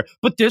monster.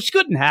 But this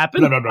couldn't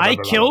happen. I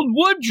killed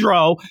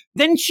Woodrow.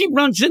 Then she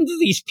runs into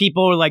these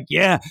people who are like,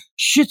 yeah,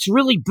 shit's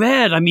really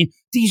bad. I mean,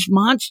 these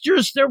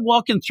monsters, they're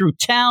walking through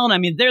town. I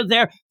mean, they're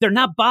there. They're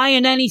not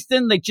buying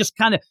anything. They just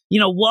kind of,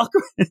 walk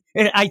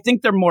around. I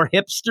think they're more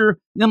hipster,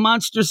 the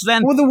monsters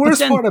then. Well, the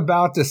worst part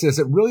about this is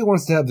it really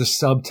wants to have the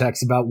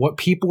subtext about what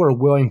people are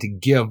willing to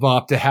give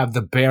up to have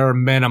the bare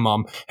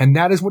minimum. And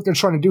that is what they're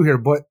trying to do here.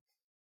 But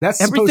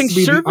that's everything's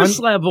supposed to be surface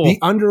level. The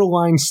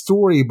underlying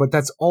story, but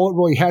that's all it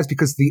really has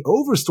because the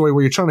overstory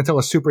where you're trying to tell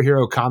a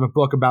superhero comic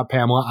book about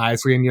Pamela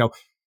Isley and,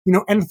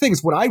 and the thing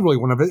is, what I really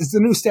want of it is the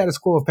new status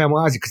quo of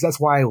Pamela Isley, because that's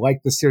why I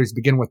like the series to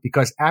begin with,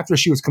 because after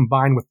she was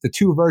combined with the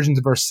 2 versions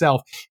of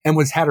herself and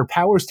had her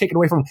powers taken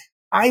away from her,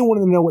 I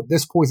wanted to know what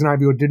this Poison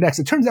Ivy would do next.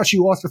 It turns out she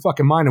lost her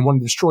fucking mind and wanted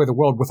to destroy the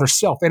world with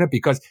herself in it,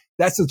 because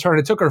that's the turn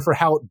it took her for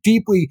how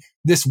deeply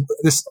this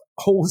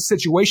whole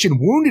situation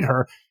wounded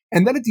her.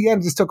 And then at the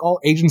end, it just took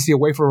all agency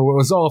away from her. It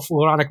was all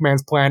Floronic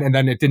Man's plan, and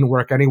then it didn't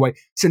work anyway.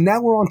 So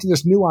now we're on to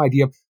this new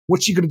idea of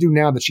what's she going to do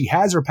now that she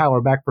has her power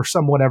back for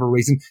some whatever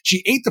reason.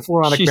 She ate the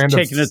Floronic Man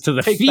taking it to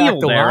the take field, back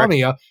the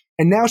Lamia,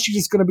 and now she's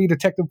just going to be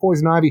Detective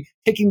Poison Ivy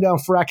taking down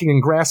fracking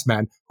and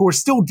grassmen who are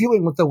still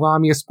dealing with the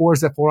Lamia spores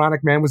that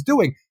Floronic Man was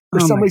doing. For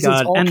some reason,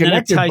 it's all and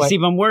connected. Then it ties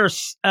even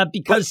worse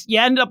because you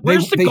end up,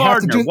 where's the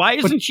gardener? Why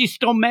isn't she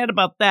still mad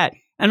about that?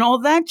 And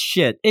all that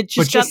shit. It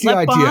just got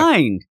left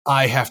behind.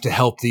 I have to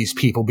help these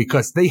people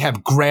because they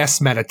have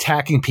grassmen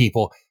attacking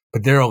people,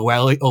 but they're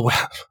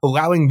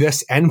allowing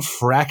this and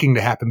fracking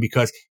to happen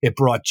because it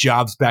brought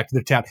jobs back to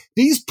the town.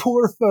 These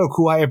poor folk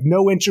who I have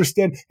no interest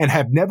in and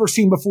have never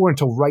seen before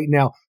until right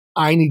now,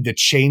 I need to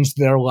change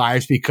their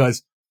lives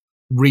because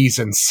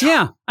reasons.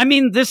 Yeah. I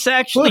mean, this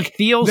actually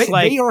feels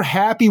like they are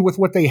happy with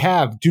what they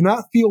have. Do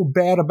not feel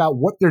bad about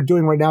what they're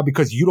doing right now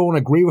because you don't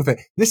agree with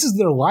it. This is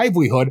their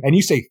livelihood. And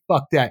you say,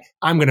 fuck that.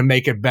 I'm going to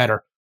make it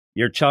better.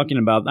 You're talking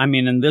about,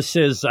 and this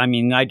is,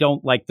 I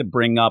don't like to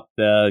bring up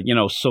the,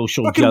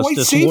 social fucking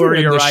justice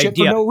warrior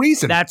idea. For no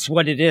reason. That's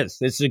what it is.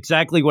 It's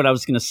exactly what I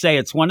was going to say.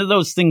 It's one of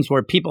those things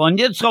where people, and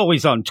it's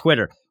always on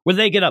Twitter, where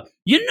they get up,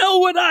 you know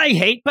what I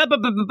hate, blah, blah,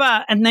 blah, blah,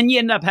 blah, and then you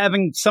end up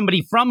having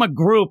somebody from a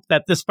group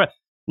that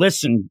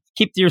listen,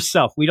 keep to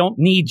yourself. We don't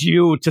need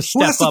you to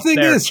step up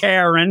there,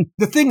 Karen.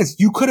 The thing is,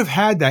 you could have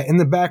had that in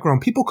the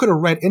background. People could have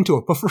read into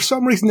it, but for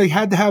some reason, they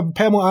had to have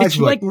Pamela Isley. It's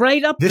like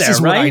right up there, this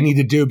is what I need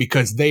to do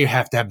because they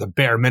have to have the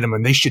bare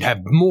minimum. They should have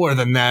more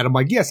than that. I'm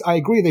like, yes, I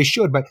agree they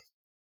should, but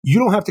you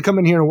don't have to come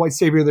in here and white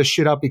savior this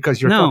shit up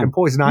because you're fucking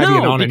Poison Ivy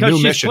and on a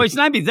new mission.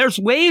 Poison Ivy. There's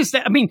ways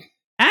that,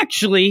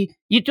 actually,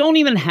 you don't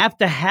even have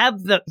to have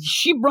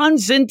she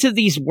runs into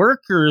these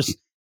workers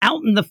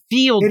out in the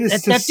field.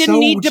 That didn't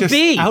need to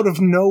be. Out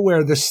of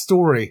nowhere, this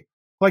story.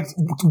 Like,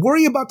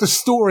 worry about the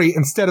story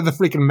instead of the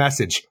freaking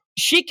message.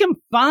 She can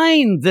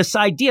find this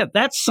idea.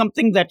 That's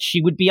something that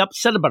she would be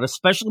upset about,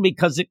 especially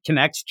because it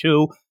connects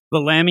to the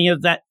Lamia,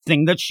 that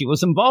thing that she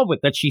was involved with,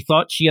 that she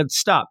thought she had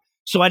stopped.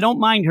 So I don't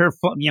mind her,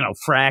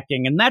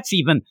 fracking. And that's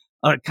even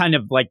kind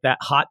of like that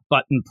hot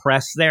button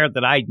press there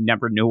that I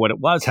never knew what it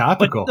was.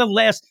 Topical. But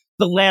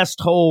the last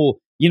whole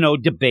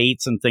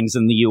debates and things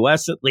in the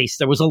U.S., at least,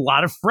 there was a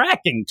lot of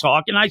fracking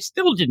talk, and I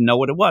still didn't know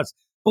what it was.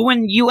 But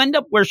when you end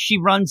up where she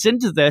runs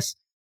into this,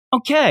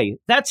 okay,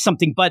 that's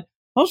something. But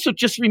also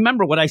just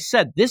remember what I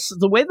said. This is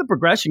the way the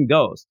progression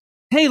goes.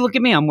 Hey, look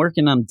at me. I'm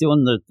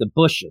doing the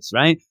bushes,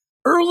 right?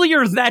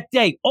 Earlier that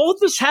day, all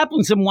this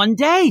happens in one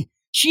day.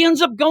 She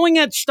ends up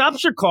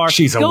stops her car,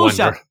 goes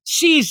out,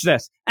 sees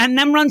this, and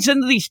then runs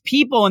into these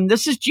people. And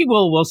this is G.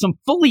 Will Wilson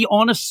fully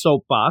on a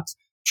soapbox,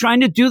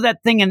 trying to do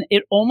that thing. And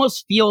it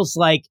almost feels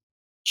like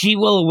G.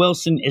 Willow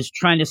Wilson is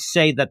trying to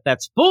say that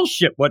that's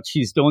bullshit what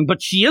she's doing,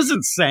 but she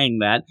isn't saying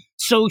that.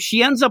 So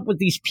she ends up with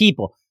these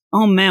people.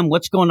 Oh, man,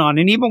 what's going on?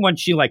 And even when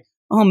she like,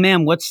 oh,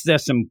 man, what's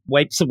this? And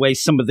wipes away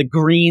some of the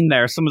green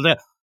there, some of the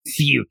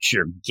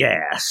future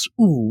gas.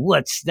 Ooh,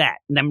 what's that?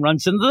 And then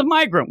runs into the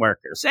migrant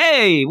workers.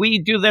 Hey,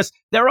 we do this.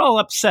 They're all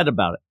upset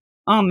about it.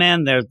 Oh,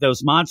 man, they're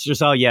those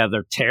monsters. Oh, yeah,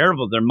 they're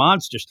terrible. They're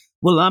monsters.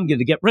 Well, I'm going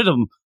to get rid of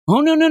them. Oh,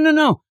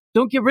 no.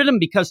 Don't get rid of them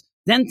because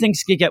then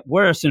things could get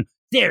worse. And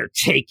they're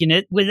taking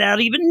it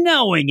without even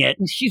knowing it.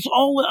 And she's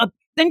all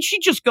then she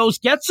just goes,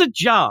 gets a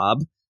job,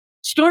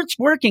 starts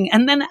working,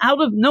 and then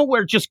out of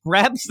nowhere just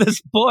grabs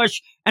this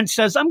bush and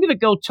says, I'm going to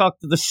go talk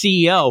to the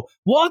CEO.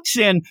 Walks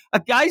in, a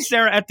guy's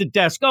there at the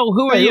desk. Oh,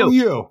 who are you? Who are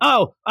you?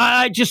 Oh,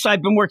 I've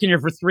been working here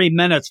for 3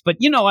 minutes, but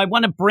I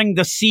want to bring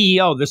the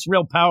CEO, this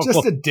real powerful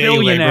Just a day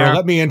billionaire. laborer.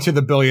 Let me into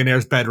the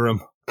billionaire's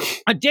bedroom.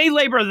 A day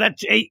laborer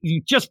that's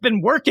just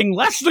been working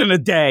less than a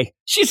day.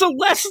 She's a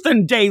less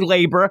than day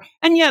laborer.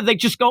 And yeah, they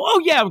just go,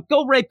 oh yeah,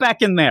 go right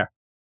back in there.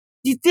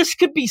 This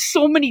could be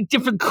so many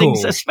different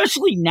things,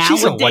 especially nowadays.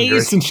 She's a wonder,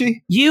 isn't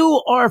she?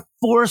 You are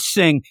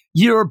forcing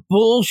your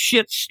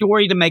bullshit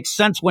story to make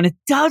sense when it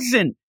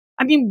doesn't.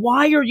 I mean,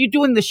 why are you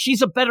doing this?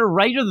 She's a better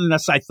writer than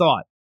us, I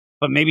thought.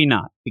 But maybe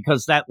not,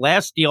 because that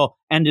last deal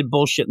ended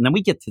bullshit. And then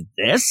we get to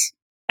this.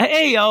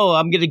 Hey,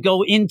 I'm going to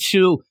go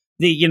into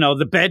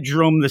the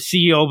bedroom, the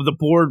CEO of the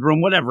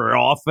boardroom, whatever,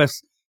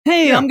 office.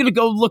 Hey, yeah. I'm going to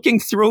go looking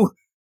through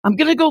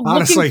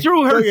Honestly,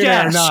 through her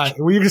desk. Not.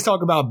 When you just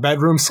talk about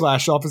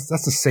bedroom/office,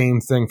 that's the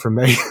same thing for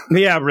me.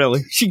 Yeah,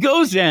 really. She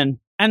goes in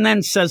and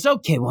then says,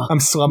 okay, well,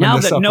 I'm slumming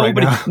this up right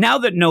now. Now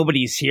that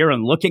nobody's here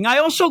and looking, I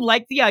also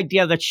like the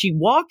idea that she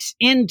walks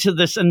into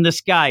this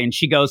guy and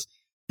she goes,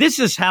 this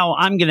is how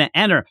I'm going to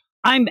enter.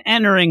 I'm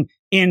entering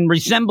in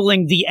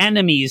resembling the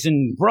enemies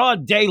in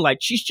broad daylight.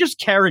 She's just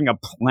carrying a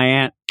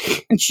plant,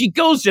 and she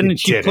goes in and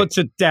she puts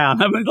it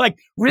down. I mean, like,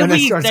 really? And then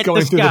starts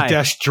going through the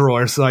desk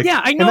drawers. Like,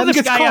 yeah, I know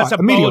this guy has a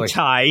bow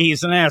tie.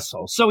 He's an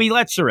asshole. So he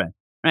lets her in,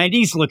 right?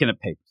 He's looking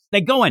at papers.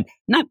 They go in.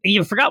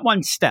 You forgot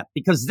one step,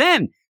 because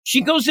then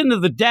she goes into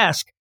the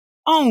desk.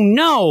 Oh,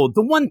 no,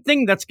 the one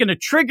thing that's going to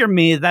trigger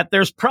me that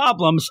there's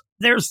problems,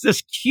 there's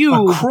this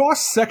cube. A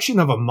cross-section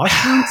of a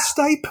mushroom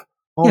stipe?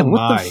 Oh, yeah,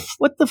 my.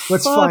 What the fuck?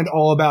 Let's find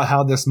all about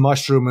how this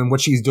mushroom and what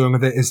she's doing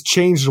with it has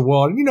changed the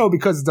world. And,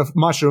 because the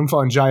mushroom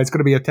fungi, it's going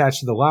to be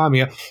attached to the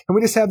Lamia. And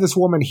we just have this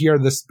woman here,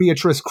 this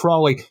Beatrice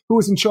Crawley, who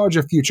is in charge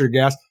of Future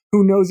Gas,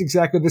 who knows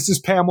exactly this is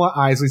Pamela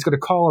Isley. He's going to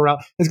call her out.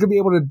 And he's going to be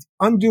able to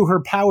undo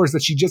her powers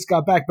that she just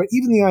got back. But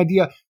even the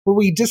idea where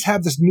we just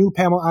have this new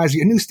Pamela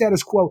Isley, a new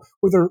status quo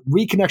with her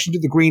reconnection to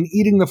the green,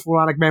 eating the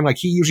Floronic Man like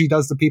he usually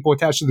does the people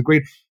attached to the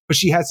green. But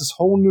she has this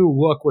whole new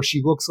look where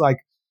she looks like,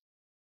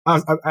 I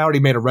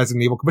already made a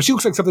Resident Evil, but she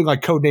looks like something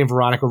like Codename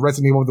Veronica,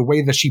 Resident Evil, the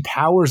way that she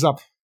powers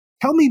up.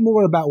 Tell me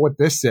more about what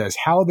this is,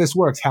 how this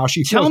works, how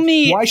she feels. Tell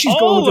me why she's all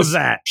going with of this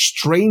that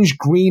strange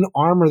green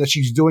armor that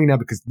she's doing now,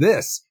 because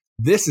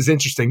this is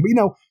interesting. But,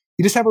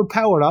 you just have her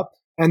powered up,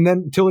 and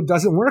then until it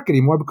doesn't work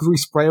anymore because we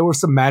spray her with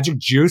some magic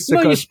juice.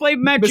 No, you spray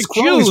magic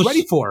juice.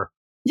 Ready for her.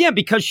 Yeah,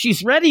 because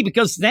she's ready,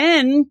 because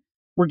then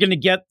we're going to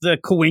get the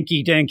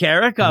Coinky Dink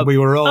Eric of, we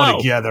were all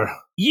together.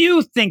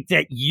 You think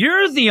that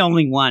you're the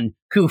only one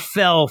who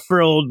fell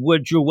for old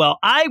Woodrow? Well,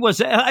 I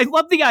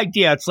love the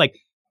idea. It's like,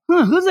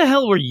 who the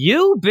hell were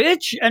you,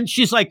 bitch? And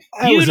she's like,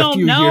 you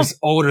don't know. I was a few years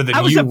older than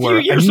you were.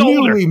 A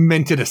newly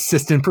minted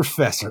assistant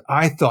professor.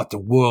 I thought the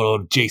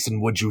world of Jason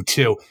Woodrow,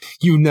 too.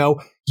 You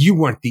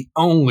weren't the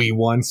only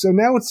one. So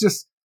now it's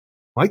just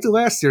like the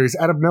last series,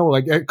 out of nowhere.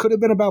 Like, it could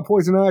have been about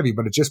Poison Ivy,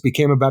 but it just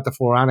became about the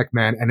Floronic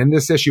Man. And in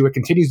this issue, it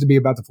continues to be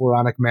about the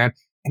Floronic Man.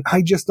 And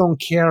I just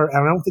don't care. And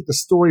I don't think the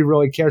story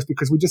really cares,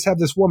 because we just have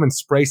this woman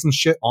spray some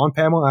shit on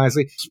Pamela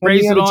Isley.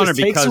 Sprays it on her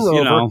because,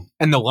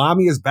 and the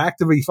Lamia is back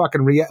to be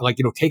fucking,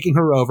 taking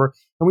her over.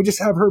 And we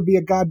just have her be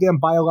a goddamn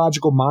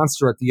biological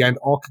monster at the end,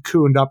 all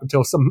cocooned up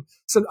until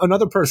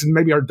another person,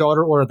 maybe our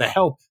daughter or the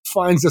help,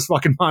 finds this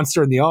fucking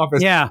monster in the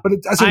office. Yeah. But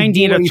it doesn't I do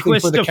need a anything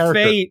twist for the of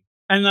character. fate.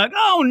 And like,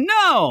 oh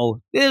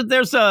no,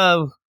 there's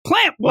a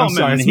plant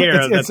woman here.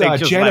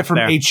 It's Janet from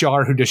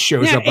HR who just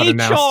shows up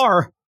unannounced.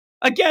 HR.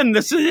 Again,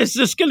 is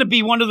this going to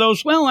be one of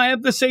those, well, I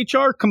have this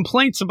HR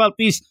complaints about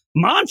these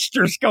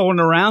monsters going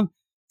around.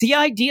 The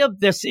idea of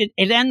this, it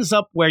ends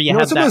up where you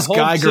have that whole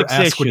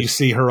Geiger-esque when you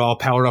see her all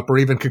powered up or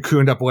even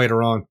cocooned up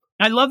later on.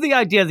 I love the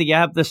idea that you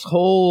have this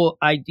whole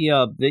idea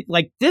of,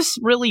 like, this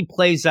really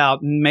plays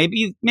out, and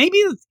maybe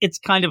it's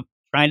kind of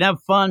trying to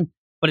have fun,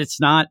 but it's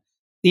not.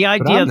 The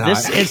idea of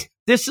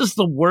this is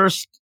the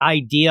worst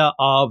idea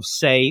of,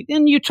 say,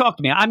 and you talk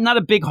to me, I'm not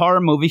a big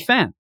horror movie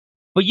fan,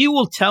 but you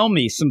will tell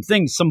me some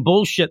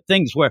bullshit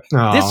things where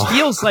this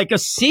feels like a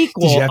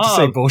sequel. Did you have to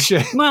say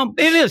bullshit? Well,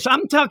 it is.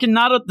 I'm talking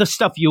not the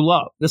stuff you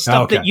love, the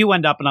stuff that you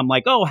end up, and I'm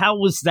like, oh, how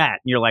was that?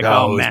 And you're like,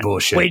 oh man,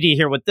 bullshit. Wait till you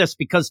hear what this,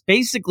 because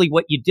basically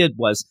what you did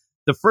was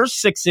the first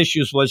 6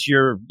 issues was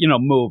your,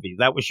 movie.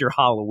 That was your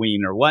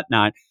Halloween or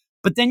whatnot.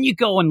 But then you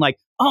go and like,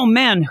 oh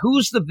man,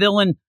 who's the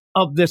villain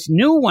of this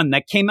new one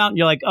that came out? And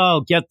you're like,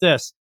 oh, get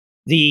this.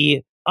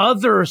 The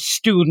other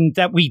student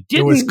that we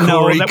It was didn't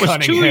know Corey that was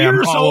 2 Cunningham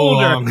years all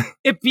older. along.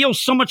 It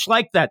feels so much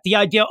like that. The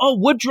idea, oh,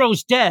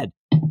 Woodrow's dead.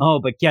 Oh,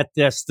 but get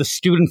this, the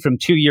student from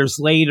 2 years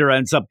later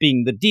ends up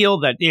being the deal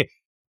that...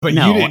 But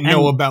No, you didn't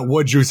know and- about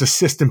Woodrow's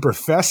assistant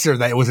professor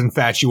that was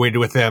infatuated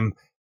with him,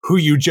 who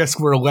you just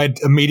were led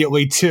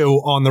immediately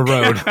to on the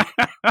road.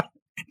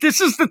 This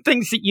is the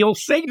things that you'll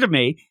say to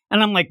me,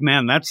 and I'm like,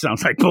 man, that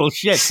sounds like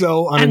bullshit.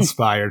 So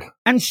uninspired.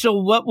 And so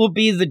what will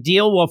be the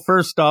deal? Well,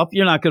 first off,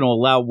 you're not going to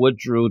allow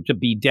Woodrow to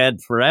be dead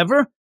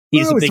forever.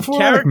 He's No, a he's big a Floronic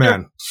character.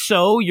 man.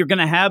 So you're going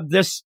to have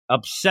this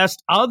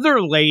obsessed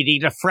other lady,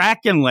 the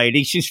fracking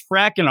lady. She's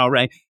fracking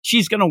already.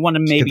 She's going to want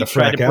to maybe the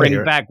try frack to outta bring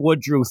here. back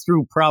Woodrow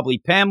through probably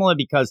Pamela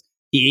because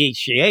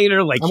she ate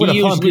her like I'm he going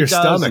to pump usually your does.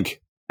 stomach.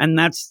 And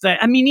that's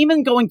that. I mean,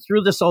 even going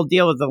through this whole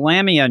deal with the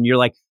Lamia, and you're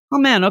like, oh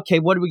man, okay,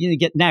 what are we going to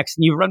get next?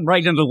 And you run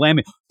right into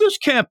Lamia. This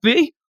can't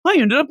be. I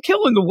ended up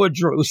killing the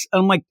Woodrows.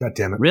 And I'm like, God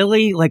damn it.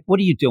 really? Like, what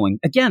are you doing?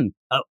 Again,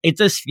 it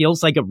just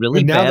feels like a really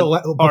And now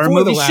bad before horror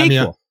movie the Lamia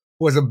sequel.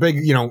 was a big,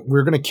 we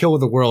were going to kill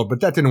the world, but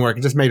that didn't work.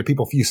 It just made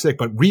people feel sick.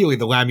 But really,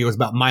 the Lamia was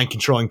about mind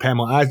controlling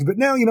Pamela Isley. But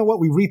now, you know what?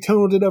 We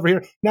retuned it over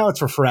here. Now it's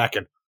for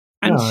fracking.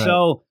 And All right.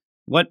 so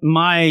what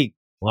my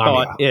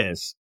Lamia. thought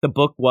is, the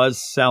book was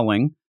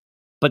selling,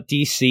 but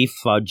DC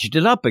fudged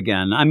it up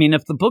again. I mean,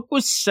 if the book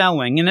was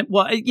selling and it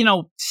was,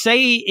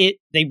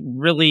 they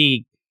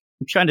really,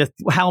 I'm trying to,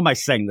 how am I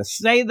saying this?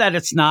 Say that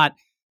it's not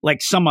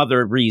like some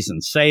other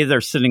reason. Say they're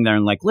sitting there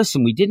and like,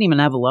 listen, we didn't even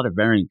have a lot of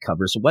variant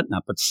covers or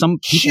whatnot, but some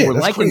people Shit, were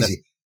that's liking crazy.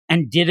 this.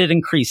 And did it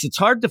increase? It's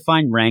hard to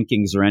find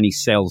rankings or any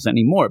sales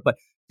anymore, but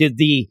if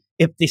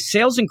the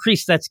sales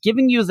increase, that's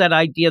giving you that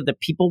idea that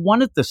people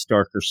wanted this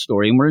darker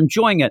story and were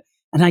enjoying it.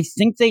 And I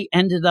think they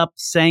ended up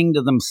saying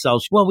to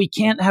themselves, well, we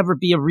can't have her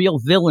be a real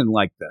villain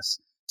like this.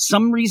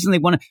 Some reason they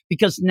want to,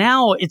 because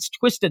now it's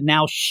twisted.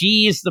 Now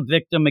she's the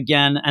victim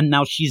again, and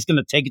now she's going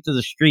to take it to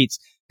the streets.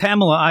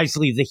 Pamela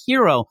Isley, the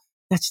hero.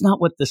 That's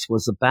not what this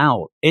was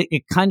about.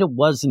 It kind of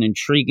was an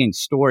intriguing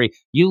story.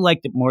 You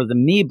liked it more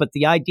than me, but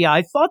the idea,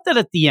 I thought that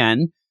at the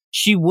end,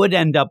 she would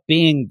end up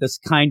being this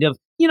kind of,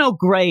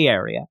 gray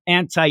area,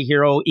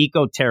 anti-hero,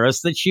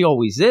 eco-terrorist that she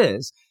always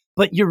is.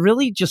 But you're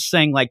really just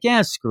saying like,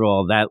 yeah, screw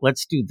all that.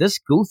 Let's do this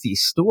goofy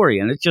story.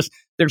 And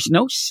there's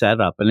no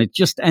setup and it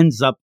just ends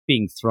up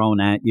being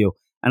thrown at you.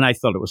 And I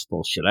thought it was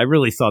bullshit. I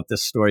really thought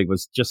this story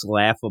was just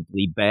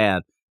laughably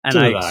bad. And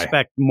I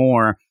expect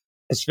more,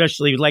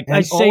 especially like And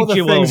I say, all the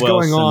G. things Willow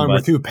going Wilson, on but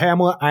with who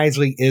Pamela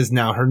Isley is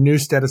now, her new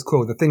status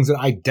quo, the things that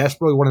I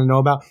desperately want to know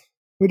about.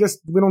 We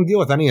don't deal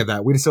with any of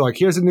that. We just say like,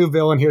 here's a new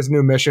villain, here's a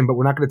new mission, but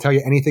we're not going to tell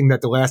you anything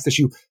that the last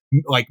issue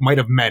might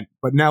have meant.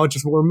 But now it's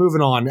just, we're moving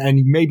on,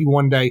 and maybe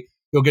one day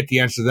you'll get the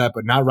answer to that,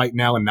 but not right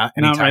now and not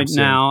anytime not right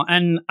soon. now.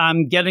 And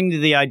I'm getting to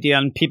the idea,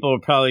 and people are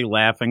probably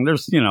laughing.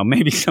 There's,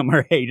 maybe some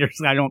are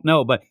haters. I don't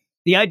know. But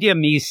the idea of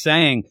me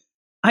saying,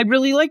 I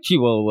really like G.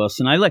 Willow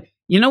Wilson.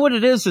 You know what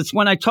it is? It's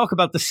when I talk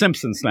about The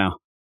Simpsons now,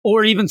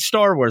 or even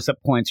Star Wars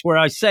at points where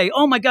I say,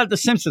 oh my God, The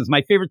Simpsons,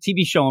 my favorite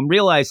TV show, and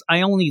realize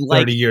I only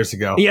like 30 years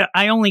ago. Yeah,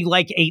 I only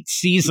like 8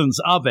 seasons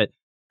of it.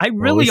 I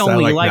really least I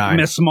only like like 9.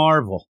 Miss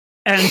Marvel.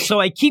 And so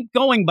I keep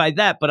going by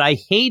that, but I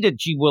hated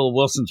G. Willow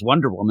Wilson's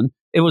Wonder Woman.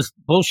 It was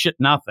bullshit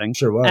nothing.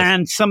 Sure was.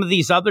 And some of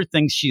these other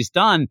things she's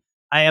done,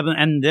 I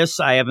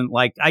haven't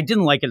liked. I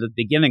didn't like it at the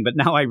beginning, but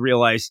now I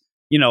realize,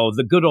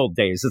 the good old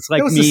days. It's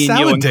like It was the me and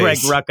you salad and Greg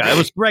days. Rucka. It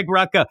was Greg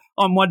Rucka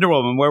on Wonder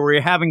Woman where we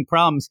were having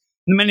problems.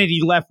 The minute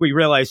he left, we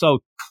realized, oh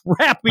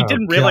crap, we Oh,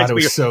 didn't God, realize it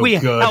was so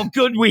good. how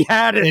good we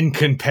had it. In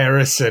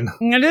comparison.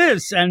 It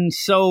is. And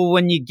so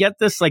when you get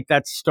this, like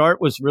that start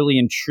was really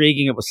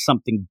intriguing. It was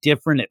something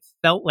different. It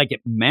felt like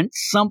it meant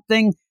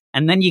something.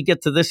 And then you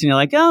get to this and you're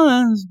like,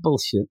 oh, that's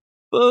bullshit.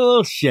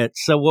 Bullshit.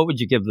 So what would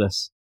you give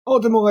this?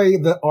 Ultimately,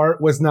 the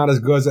art was not as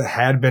good as it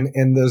had been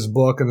in this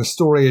book, and the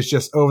story is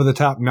just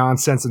over-the-top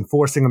nonsense and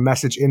forcing a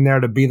message in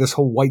there to be this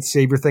whole white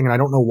savior thing, and I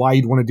don't know why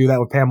you'd want to do that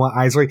with Pamela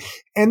Isley.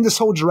 And this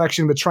whole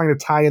direction, but trying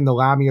to tie in the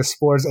Lamia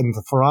spores and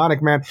the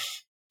Floronic Man,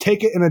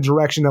 take it in a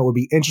direction that would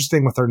be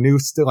interesting with her new,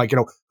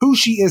 who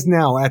she is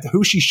now,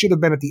 who she should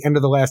have been at the end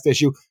of the last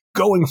issue,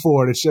 going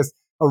forward. It's just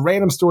a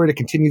random story to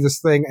continue this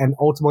thing, and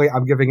ultimately,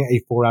 I'm giving it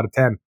a 4 out of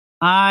 10.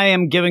 I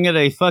am giving it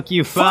a fuck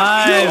you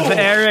 5, you!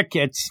 Eric.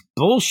 It's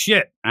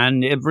bullshit.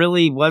 And it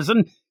really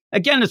wasn't.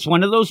 Again, it's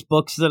one of those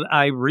books that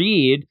I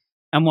read,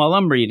 and while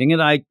I'm reading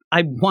it, I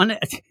want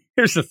to,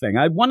 here's the thing.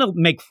 I want to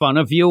make fun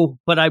of you,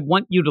 but I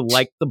want you to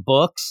like the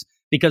books,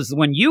 because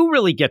when you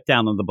really get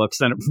down on the books,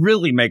 then it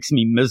really makes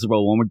me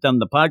miserable when we're done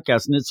the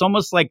podcast. And it's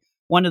almost like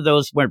one of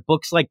those where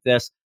books like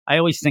this, I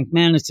always think,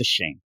 man, it's a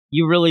shame.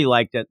 You really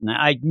liked it. And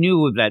I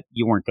knew that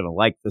you weren't going to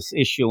like this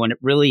issue, and it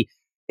really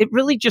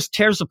just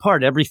tears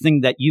apart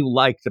everything that you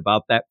liked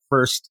about that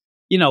first,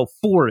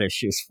 4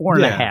 issues,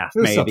 4.5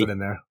 there's maybe. something in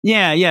there.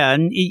 Yeah,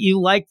 and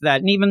you liked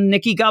that. And even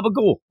Nikki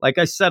Gabagool, like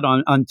I said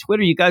on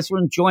Twitter, you guys were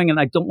enjoying it. And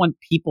I don't want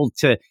people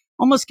to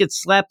almost get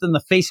slapped in the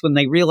face when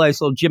they realize,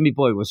 oh, Jimmy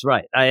Boy was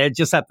right. I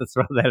just have to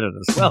throw that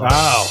in as well.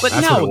 Wow, but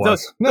that's no, what it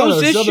was.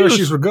 those Other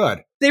issues were good.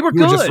 They were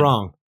You good. were just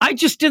wrong. I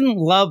just didn't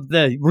love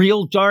the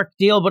real dark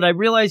deal, but I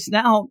realize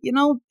now,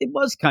 it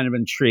was kind of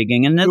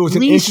intriguing. And it was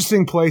an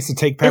interesting place to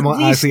take Pamela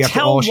Isley after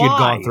all she had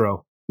gone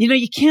through.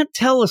 You can't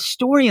tell a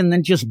story and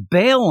then just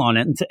bail on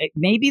it. And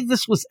maybe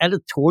this was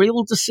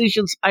editorial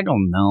decisions. I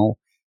don't know,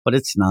 but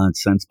it's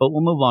nonsense. But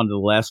we'll move on to the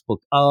last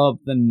book of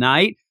the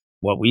night.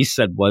 What we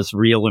said was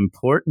real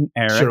important,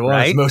 Eric. Sure was.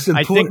 Right? Most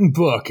important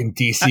book in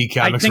DC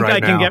Comics right now. I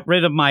think I can get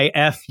rid of my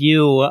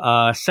FU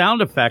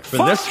sound effect for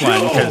this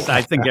one because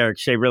I think Eric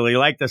Shea really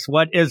liked this.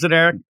 What is it,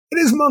 Eric? It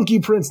is Monkey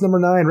Prince number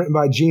 9, written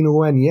by Gene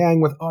Luen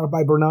Yang, with art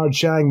by Bernard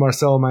Chang,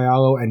 Marcelo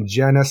Mayalo, and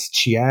Janice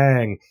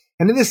Chiang.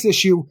 And in this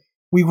issue,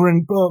 we were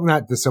in, well,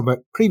 not this one, but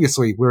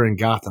previously we were in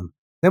Gotham.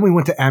 Then we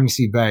went to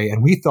Amnesty Bay,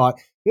 and we thought,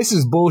 this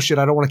is bullshit.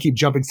 I don't want to keep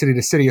jumping city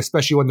to city,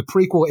 especially when the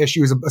prequel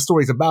issues,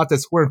 stories about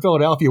this, we're in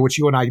Philadelphia, which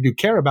you and I do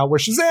care about, where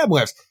Shazam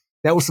lives.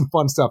 That was some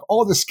fun stuff.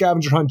 All the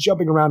scavenger hunt,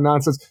 jumping around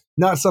nonsense,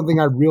 not something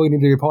I really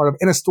needed to be a part of,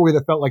 in a story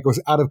that felt like it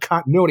was out of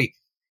continuity.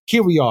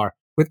 Here we are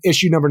with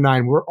issue number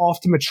 9. We're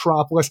off to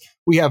Metropolis.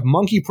 We have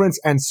Monkey Prince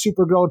and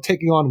Supergirl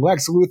taking on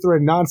Lex Luthor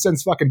and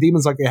nonsense fucking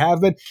demons like they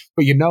have been.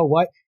 But you know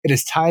what? It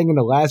is tying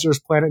into Lazarus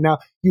Planet now.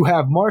 You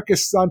have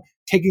Marcus' son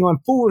taking on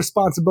full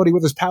responsibility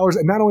with his powers,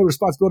 and not only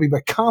responsibility,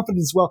 but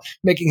confidence as well,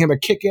 making him a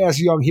kick-ass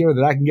young hero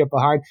that I can get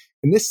behind.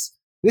 And this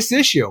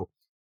issue,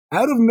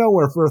 out of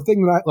nowhere, for a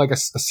thing that like a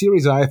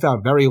series that I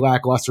found very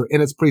lackluster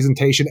in its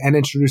presentation and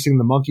introducing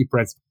the Monkey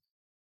Prince,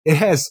 it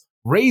has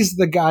raised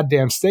the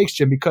goddamn stakes,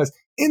 Jim, because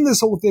in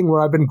this whole thing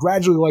where I've been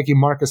gradually liking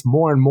Marcus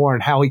more and more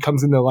and how he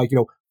comes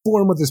into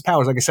form with his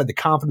powers, like I said, the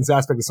confidence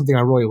aspect is something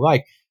I really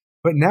like.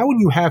 But now when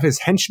you have his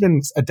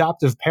henchman's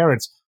adoptive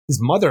parents, his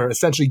mother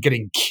essentially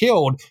getting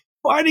killed,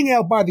 finding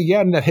out by the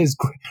end that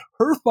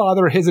her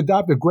father, his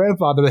adoptive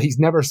grandfather that he's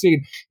never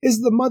seen, is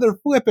the mother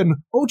flipping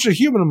ultra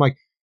human. I'm like,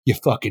 you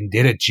fucking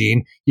did it,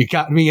 Gene. You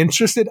got me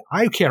interested.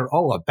 I care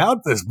all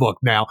about this book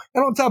now.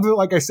 And on top of it,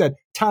 like I said,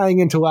 tying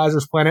into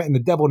Lazarus Planet and the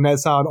Devil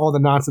Nezha and all the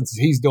nonsense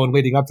he's doing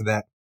leading up to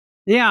that.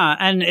 Yeah,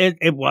 and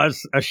it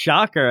was a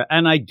shocker.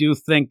 And I do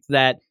think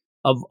that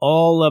of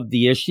all of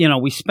the issues,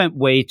 we spent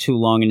way too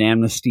long in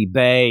Amnesty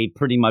Bay,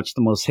 pretty much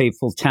the most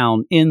hateful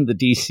town in the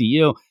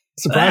DCU.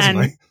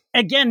 Surprisingly.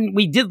 And again,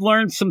 we did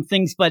learn some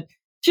things, but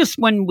just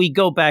when we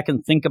go back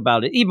and think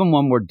about it, even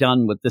when we're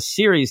done with the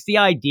series, the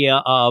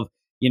idea of,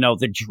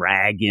 the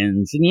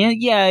dragons, and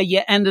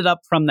you ended up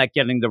from that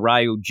getting the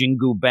Ryu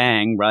Jingu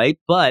Bang, right?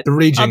 But the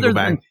Re-Jingu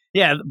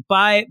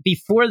Bang.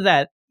 Before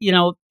that,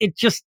 it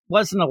just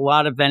wasn't a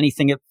lot of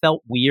anything. It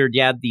felt weird.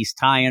 You had these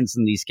tie-ins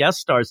and these guest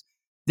stars.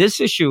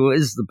 This issue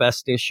is the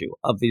best issue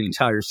of the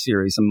entire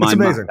series in my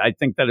mind. I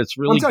think that it's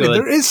really good.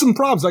 There is some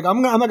problems. Like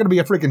I'm not going to be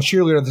a freaking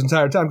cheerleader this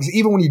entire time, because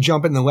even when you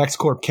jump in the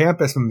LexCorp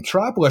campus in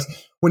Metropolis,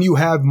 when you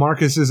have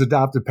Marcus's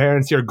adoptive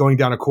parents here going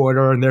down a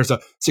corridor and there's a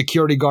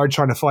security guard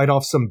trying to fight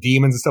off some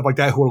demons and stuff like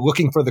that who are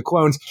looking for the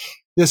clones,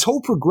 this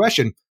whole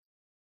progression,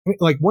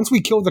 like once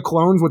we kill the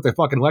clones with the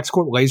fucking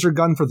LexCorp laser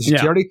gun for the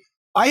security,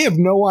 I have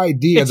no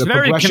idea the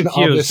progression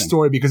of this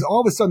story, because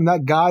all of a sudden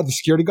that guy, the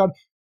security guard,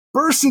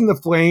 bursts into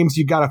flames.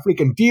 You got a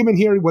freaking demon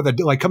here with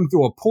coming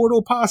through a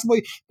portal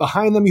possibly.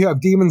 Behind them you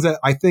have demons that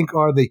I think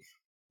are the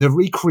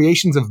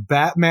recreations of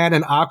Batman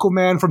and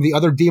Aquaman from the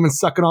other demons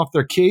sucking off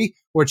their ki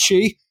or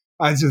chi.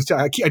 I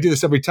do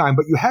this every time,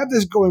 but you have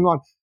this going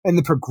on, and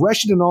the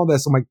progression and all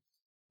this. I'm like,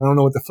 I don't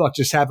know what the fuck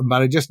just happened,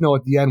 but I just know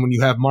at the end when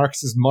you have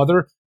Marcus's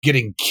mother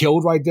getting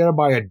killed right there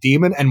by a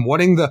demon and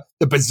wanting the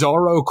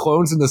Bizarro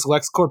clones in this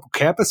LexCorp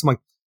campus, I'm like,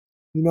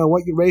 you know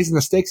what? You're raising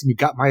the stakes and you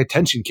got my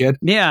attention, kid.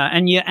 Yeah,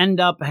 and you end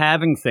up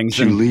having things.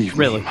 You leave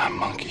me, my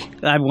monkey.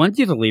 I want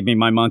you to leave me,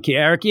 my monkey,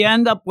 Eric. You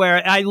end up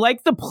where I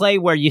like the play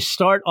where you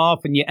start off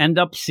and you end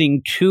up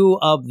seeing two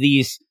of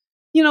these,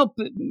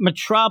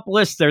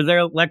 Metropolis, they're there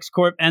at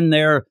LexCorp, and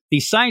they're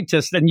these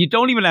scientists, and you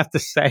don't even have to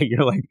say,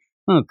 you're like,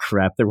 oh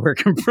crap, they're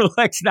working for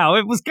Lex now.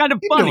 It was kind of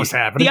funny. What's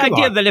happening. The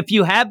idea that if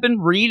you have been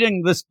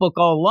reading this book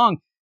all along,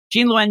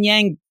 Gene Luen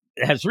Yang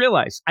has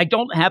realized I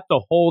don't have to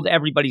hold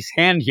everybody's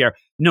hand here.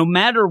 No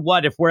matter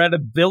what, if we're at a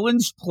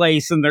villain's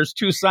place and there's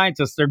two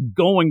scientists, they're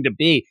going to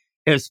be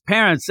his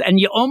parents. And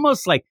you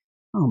almost like,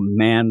 oh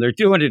man, they're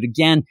doing it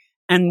again.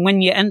 And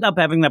when you end up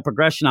having that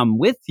progression, I'm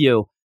with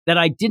you that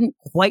I didn't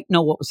quite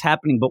know what was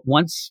happening. But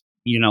once,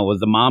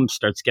 the mom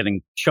starts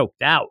getting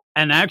choked out,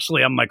 and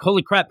actually I'm like,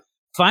 holy crap,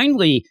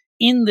 finally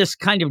in this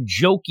kind of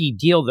jokey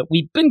deal that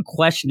we've been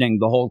questioning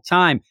the whole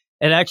time,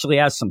 it actually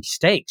has some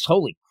stakes.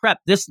 Holy crap,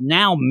 this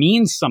now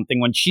means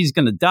something when she's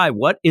going to die.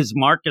 What is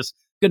Marcus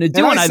going to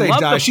do? And I say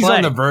die. She's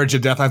on the verge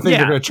of death. I think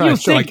they're going to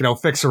try to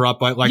fix her up,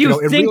 but it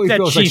really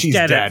feels like she's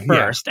dead at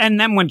first. Yeah. And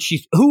then when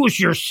who's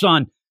your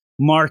son?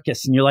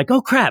 Marcus. And you're like,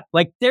 oh crap.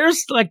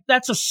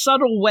 That's a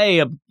subtle way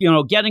of,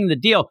 getting the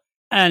deal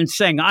and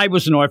saying I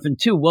was an orphan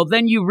too. Well,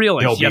 then you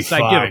realize, yes,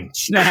 I do.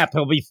 Snap,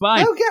 he'll be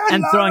fine. Okay,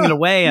 and Laura, throwing it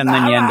away. And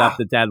Laura. Then you end up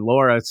that Dad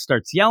Laura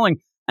starts yelling.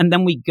 And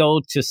then we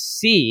go to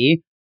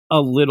see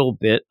a little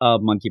bit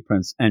of Monkey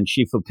Prince and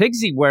Shifu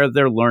Pigsy, where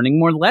they're learning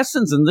more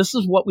lessons. And this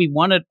is what we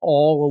wanted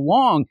all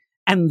along.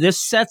 And this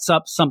sets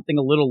up something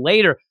a little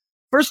later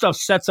first off,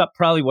 sets up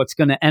probably what's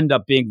going to end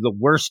up being the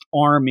worst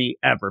army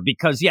ever,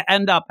 because you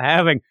end up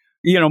having,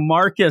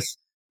 Marcus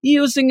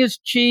using his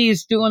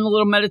cheese, doing a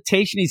little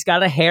meditation. He's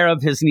got a hair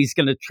of his, and he's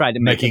going to try to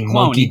make a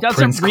clone. He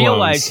doesn't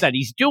realize that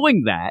he's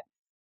doing that.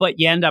 But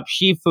you end up,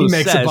 Shifu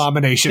makes says,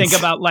 abominations. Think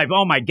about life.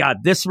 Oh my God,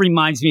 this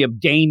reminds me of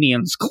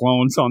Damien's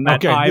clones on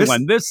that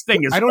island. This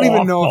thing is I don't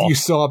even know if you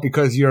saw it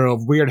because you're a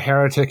weird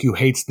heretic who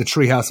hates the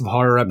Treehouse of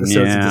Horror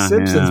episodes of The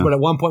Simpsons. But at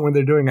one point when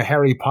they're doing a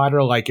Harry Potter,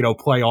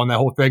 play on that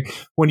whole thing,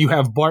 when you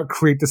have Bart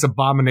create this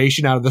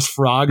abomination out of this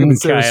frog, and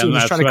he's trying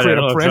to create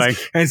a prince,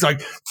 and it's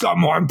like,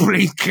 someone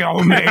please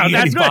kill me. And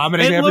he's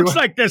vomiting it everywhere. Looks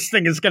like this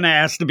thing is going to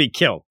ask to be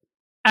killed.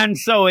 And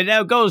so it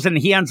goes, and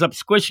he ends up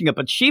squishing it.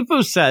 But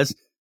Shifu says,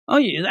 oh,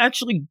 you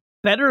actually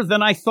better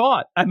than I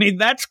thought. I mean,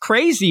 that's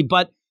crazy,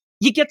 but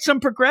you get some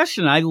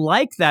progression. I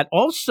like that.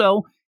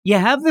 Also, you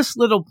have this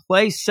little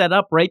place set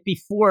up right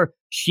before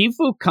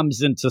Shifu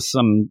comes into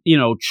some,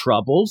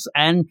 troubles,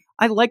 and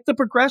I like the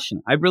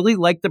progression. I really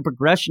like the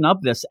progression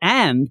of this.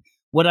 And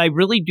what I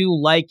really do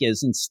like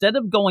is, instead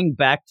of going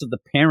back to the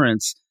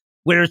parents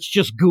where it's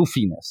just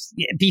goofiness,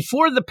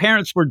 before the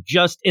parents were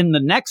just in the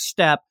next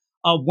step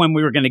of when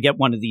we were going to get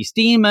one of these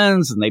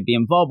demons and they'd be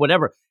involved,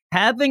 whatever,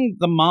 having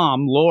the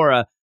mom,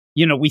 Laura,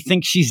 we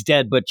think she's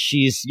dead, but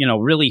she's,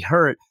 really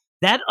hurt.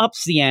 That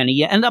ups the ante.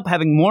 You end up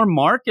having more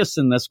Marcus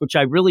in this, which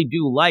I really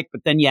do like,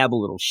 but then you have a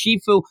little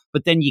Shifu,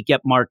 but then you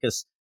get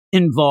Marcus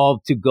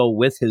involved to go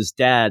with his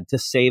dad to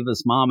save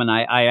his mom, and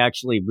I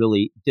actually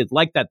really did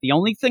like that. The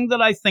only thing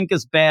that I think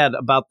is bad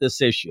about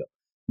this issue,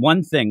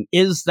 one thing,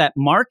 is that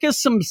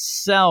Marcus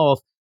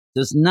himself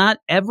does not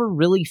ever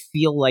really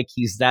feel like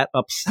he's that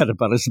upset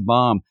about his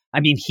mom.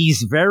 I mean,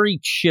 he's very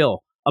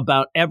chill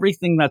about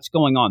everything that's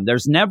going on.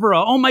 There's never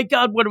oh my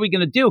God, what are we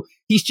going to do?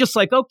 He's just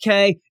like,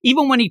 okay.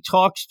 Even when he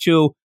talks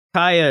to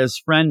Kaya, his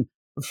friend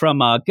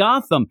from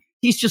Gotham,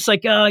 he's just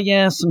like, oh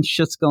yeah, some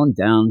shit's going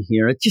down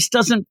here. It just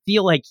doesn't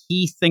feel like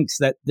he thinks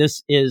that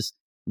this is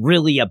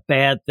really a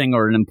bad thing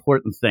or an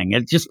important thing.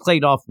 It just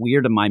played off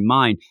weird in my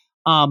mind.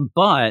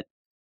 But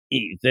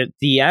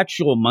the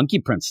actual Monkey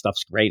Prince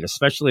stuff's great,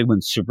 especially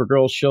when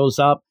Supergirl shows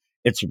up.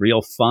 It's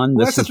real fun.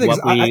 This is what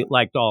we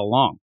liked all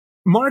along.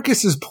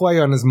 Marcus's play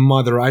on his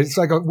mother, it's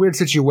like a weird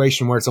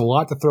situation where it's a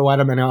lot to throw at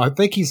him, and I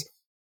think he's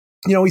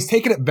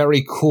taken it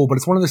very cool, but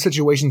it's one of the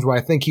situations where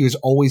I think he was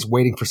always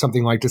waiting for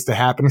something like this to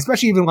happen,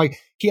 especially even like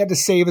he had to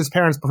save his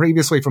parents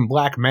previously from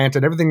Black Manta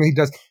and everything that he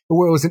does, but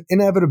where it was an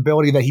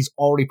inevitability that he's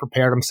already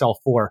prepared himself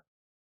for.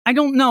 I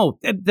don't know.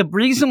 The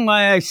reason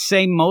why I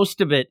say most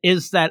of it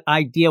is that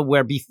idea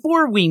where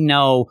before we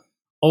know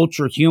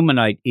Ultra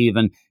Humanite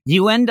even,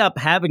 you end up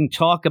having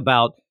talk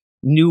about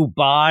new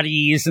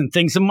bodies and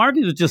things. And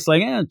Marcus was just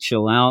like,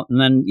 chill out.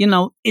 And then,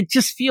 it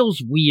just feels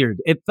weird.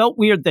 It felt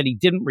weird that he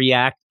didn't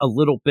react a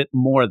little bit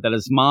more, that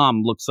his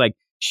mom looks like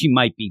she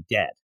might be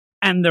dead.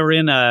 And they're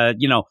in a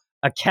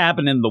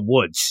cabin in the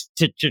woods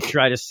to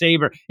try to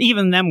save her.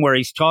 Even then, where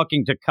he's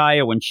talking to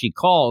Kaya when she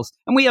calls,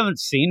 and we haven't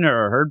seen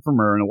her or heard from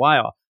her in a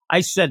while. I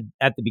said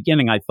at the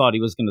beginning, I thought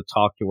he was going to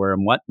talk to her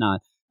and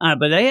whatnot.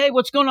 But hey,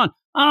 what's going on?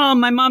 Oh,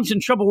 my mom's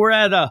in trouble. We're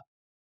at a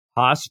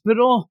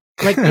hospital.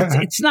 Like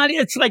it's not.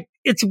 It's like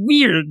it's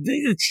weird.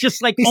 It's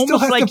just like he almost still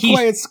has like to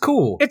play. It's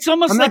cool. It's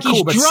almost like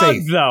cool, he's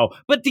drugged though.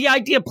 But the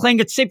idea of playing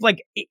it safe,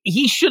 like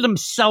he should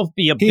himself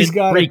be a He's bit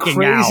got a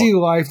crazy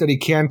out. life that he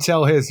can't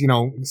tell his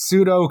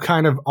pseudo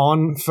kind of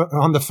on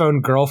the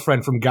phone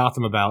girlfriend from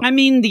Gotham about. I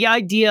mean, the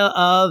idea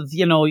of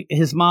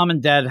his mom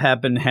and dad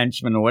have been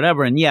henchmen or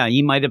whatever, and yeah,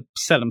 he might have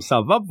set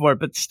himself up for it,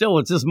 but still,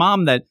 it's his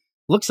mom that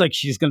looks like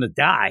she's going to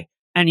die.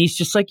 And he's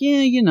just like,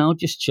 yeah,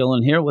 just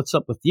chilling here. What's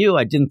up with you?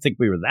 I didn't think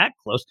we were that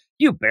close.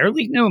 You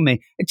barely knew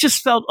me. It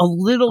just felt a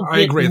little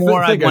bit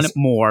more. I wanted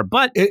more,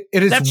 but it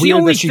is that's weird the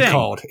only that she thing.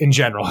 called in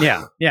general.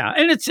 Yeah.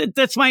 And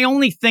that's my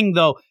only thing,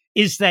 though,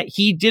 is that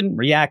he didn't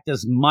react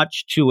as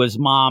much to his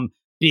mom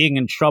being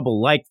in trouble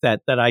like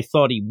that I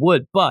thought he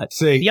would. But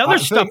the other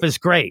stuff is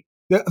great.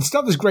 The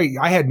stuff is great.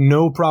 I had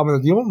no problem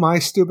with it. You know what my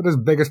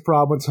biggest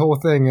problem with this whole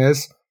thing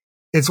is?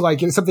 It's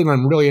something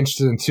I'm really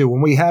interested in, too.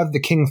 When we have the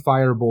King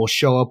Fireball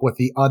show up with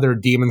the other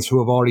demons who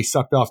have already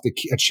sucked off the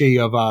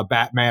chi of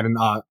Batman and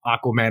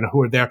Aquaman,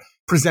 who are there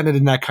presented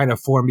in that kind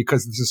of form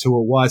because this is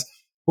who it was.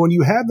 But when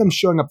you have them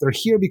showing up, they're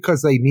here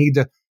because they need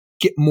to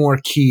get more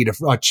ki.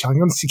 I'm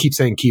going to keep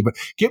saying ki, but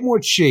get more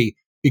chi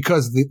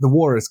because the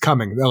war is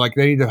coming. They're like,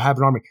 they need to have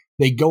an army.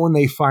 They go and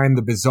they find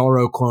the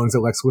Bizarro clones that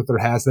Lex Luthor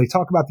has. They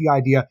talk about the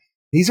idea,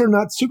 these are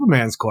not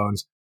Superman's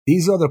clones.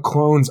 These are the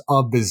clones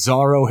of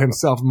Bizarro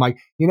himself. I'm like,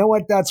 you know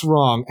what? That's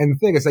wrong. And the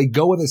thing is, they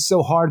go with it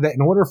so hard that in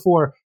order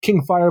for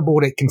King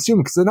Fireball to consume,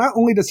 because not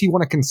only does he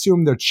want to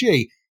consume their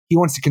chi, he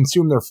wants to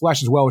consume their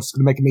flesh as well, which is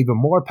going to make him even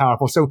more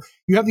powerful. So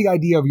you have the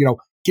idea of,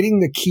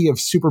 getting the ki of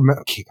Superman,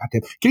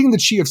 getting the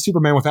chi of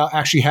Superman without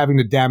actually having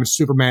to damage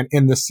Superman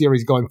in this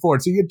series going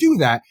forward. So you do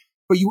that,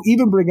 but you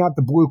even bring out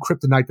the blue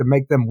kryptonite to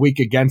make them weak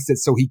against it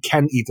so he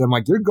can eat them.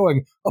 Like, you're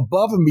going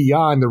above and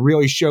beyond to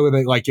really show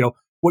that,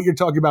 what you're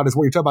talking about is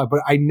what you're talking about, but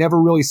I never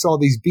really saw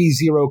these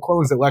B-Zero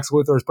clones that Lex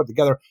Luthor has put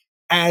together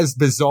as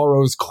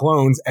Bizarro's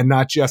clones and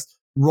not just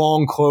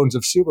wrong clones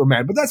of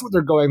Superman. But that's what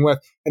they're going with,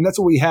 and that's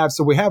what we have.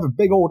 So we have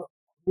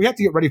we have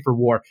to get ready for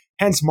war.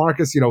 Hence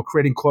Marcus,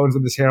 creating clones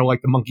with his hair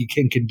like the Monkey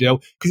King can do,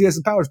 because he has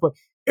the powers. But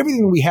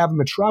everything we have in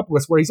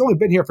Metropolis, where he's only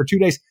been here for 2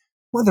 days,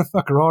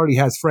 motherfucker already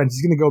has friends.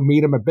 He's going to go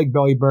meet him at Big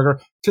Belly Burger,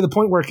 to the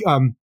point where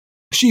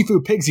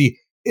Shifu Pigsy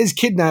is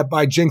kidnapped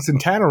by Jinx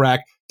and Tanorak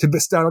to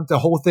start the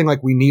whole thing.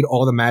 Like, we need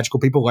all the magical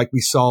people, like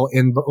we saw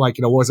in, what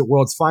was it,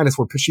 World's Finest,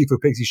 where Shifu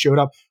Pigsy showed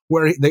up,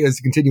 where there's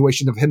a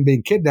continuation of him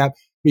being kidnapped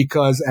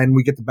and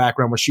we get the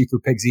background where Shifu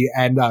Pigsy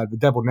and the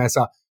Devil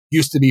Nessa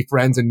used to be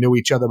friends and knew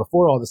each other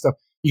before all this stuff.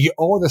 You get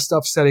all this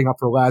stuff setting up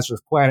for Lazarus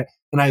Planet,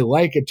 and I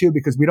like it too,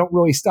 because we don't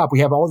really stop.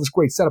 We have all this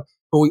great setup,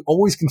 but we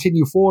always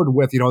continue forward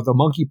with, the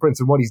Monkey Prince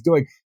and what he's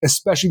doing,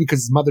 especially because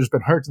his mother's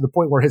been hurt to the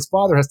point where his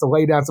father has to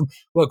lay down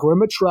look, we're in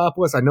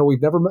Metropolis. I know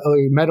we've never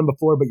met him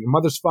before, but your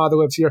mother's father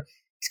lives here.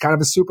 He's kind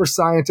of a super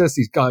scientist.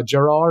 He's got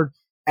Gerard,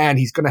 and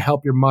he's going to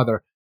help your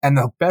mother. And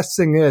the best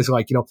thing is,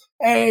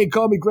 hey,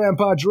 call me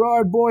Grandpa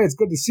Gerard, boy. It's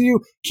good to see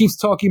you. Keeps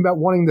talking about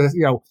wanting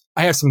to,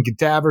 I have some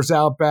cadavers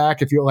out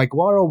back. If you're like,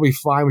 Laura will be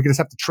fine. We can just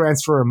have to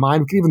transfer her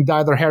mind. We can even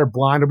dye their hair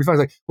blonde. It'll be fine. He's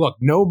like, look,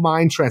 no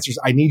mind transfers.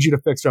 I need you to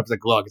fix her up. It's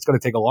like, look, it's going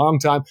to take a long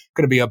time.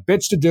 Going to be a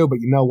bitch to do,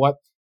 but you know what?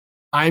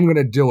 I'm going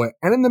to do it.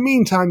 And in the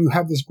meantime, you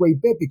have this great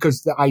bit,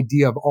 because the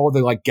idea of all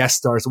the guest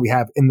stars that we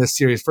have in this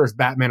series, first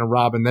Batman and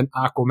Robin, then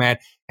Aquaman.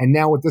 And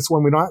now with this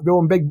one, we're not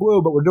doing Big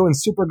Blue, but we're doing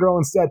Supergirl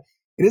instead.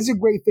 It is a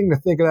great thing to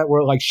think of that,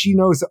 where she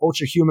knows that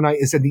Ultra Humanite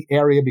is in the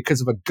area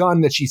because of a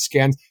gun that she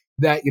scans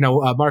that,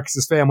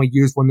 Marcus's family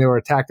used when they were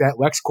attacked at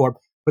LexCorp.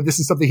 But this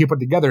is something he put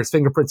together. His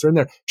fingerprints are in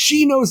there.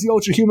 She knows the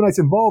Ultra Humanite's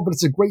involved, but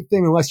it's a great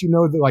thing unless you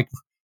know that,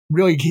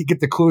 really get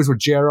the clues with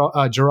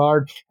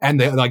Gerard and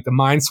the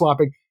mind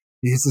swapping.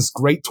 There's this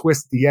great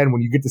twist at the end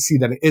when you get to see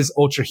that it is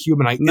Ultra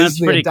Humanite. That's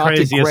the pretty adopted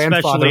crazy, grandfather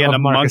especially in of a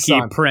Marcus'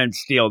 Monkey son.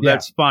 Prince deal. Yeah.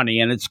 That's funny,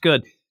 and it's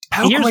good.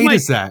 How great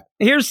is that?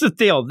 Here's the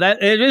deal.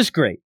 That it is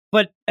great.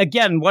 But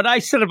again, what I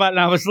said about, and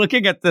I was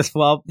looking at this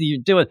while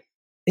you do it.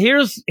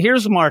 Here's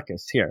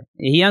Marcus here.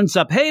 He ends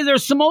up, hey,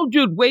 there's some old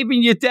dude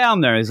waving you down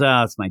there. He's,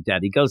 it's my dad.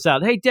 He goes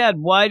out, hey, Dad,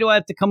 why do I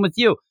have to come with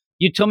you?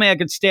 You told me I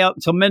could stay out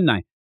until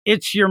midnight.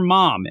 It's your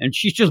mom, and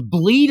she's just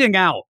bleeding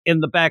out in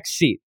the back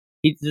seat.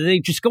 They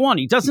just go on.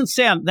 He doesn't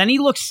say, then he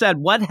looks, said,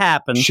 what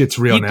happened? Shit's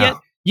real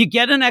now. You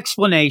get an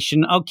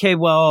explanation. Okay,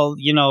 well,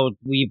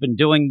 we've been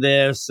doing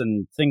this,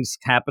 and things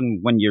happen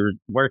when you're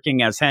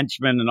working as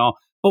henchmen and all,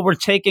 but we're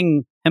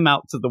taking him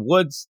out to the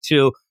woods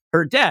to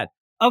her dad.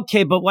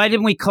 Okay, but why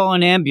didn't we call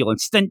an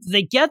ambulance? Then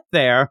they get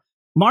there.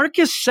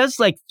 Marcus says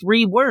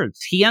 3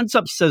 words. He ends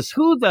up says,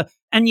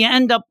 and you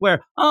end up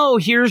where, oh,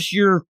 here's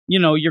your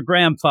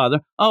grandfather.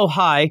 Oh,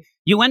 hi.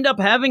 You end up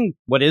having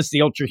what is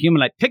the Ultra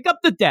Humanite pick up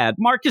the dad.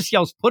 Marcus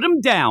yells, put him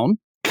down.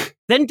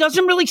 Then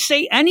doesn't really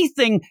say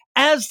anything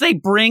as they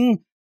bring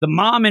the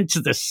mom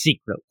into the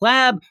secret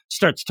lab,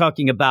 starts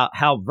talking about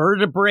how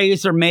vertebrae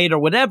are made or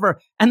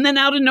whatever. And then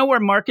out of nowhere,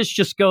 Marcus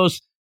just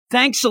goes,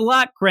 thanks a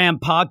lot,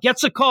 Grandpa,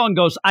 gets a call and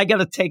goes, I got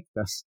to take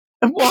this,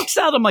 and walks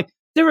out. I'm like,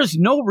 there is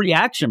no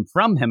reaction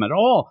from him at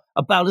all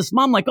about his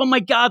mom. Like, oh my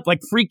God,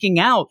 freaking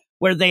out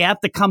where they have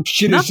to come.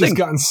 Shit has just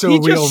gotten so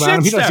real around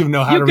him. He doesn't even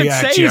know how to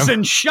react. You could say he's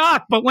in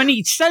shock, but when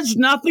he says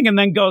nothing and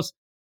then goes,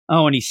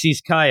 oh, and he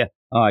sees Kaya,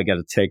 oh, I got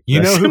to take this.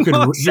 You know who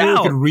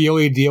could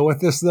really deal with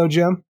this though,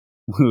 Jim?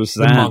 Who's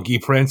that? The Monkey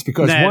Prince,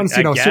 because once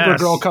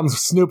Supergirl comes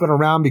snooping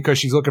around because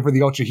she's looking for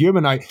the Ultra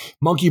Humanite,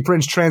 Monkey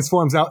Prince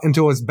transforms out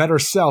into his better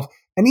self,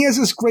 and he has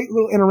this great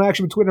little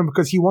interaction between them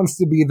because he wants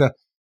to be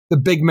the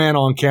big man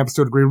on campus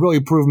to a degree, really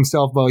prove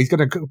himself. Well,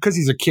 because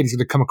he's a kid, he's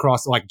gonna come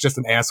across like just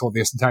an asshole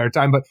this entire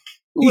time, but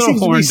he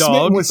seems to be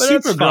smitten with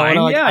Supergirl.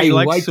 And I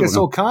like this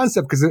whole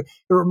concept because it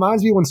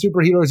reminds me when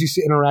superheroes used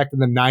to interact in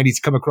the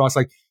 90s, come across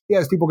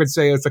yes, people could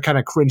say it's a kind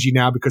of cringy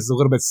now because it's a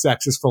little bit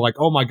sexist for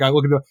oh my God,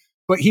 look at the.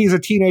 But he's a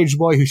teenage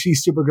boy who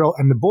sees Supergirl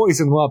and the boy's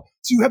in love.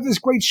 So you have this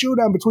great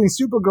showdown between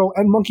Supergirl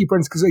and Monkey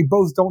Prince because they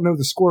both don't know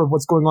the score of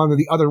what's going on that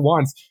the other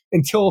wants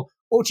until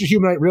Ultra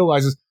Humanite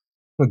realizes,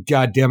 oh,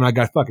 God damn it, I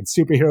got fucking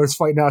superheroes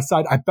fighting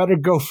outside. I better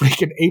go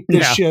freaking ape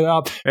this shit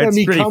up. And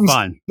becomes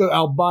fun. The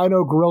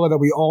albino gorilla that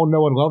we all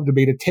know and love to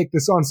be to take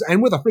this on.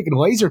 And with a freaking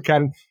laser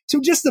cannon. So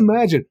just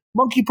imagine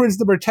Monkey Prince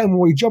number 10 when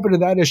we jump into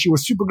that issue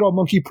with Supergirl,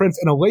 Monkey Prince,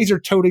 and a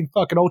laser-toting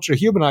fucking Ultra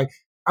Humanite.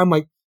 I'm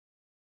like,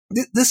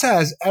 this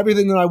has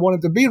everything that I want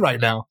it to be right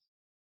now.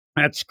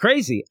 That's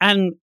crazy.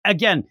 And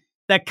again,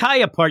 that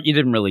Kaya part you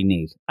didn't really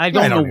need. I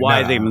don't know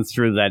why they even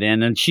threw that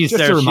in. And she's just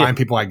there to remind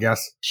people, I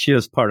guess. She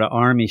was part of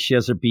Army. She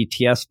has her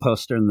BTS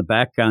poster in the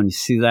background. You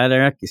see that,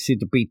 Eric? You see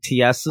the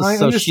BTSs? I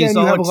so understand she's you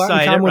all have a lot in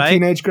excited, common with right?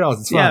 teenage girls.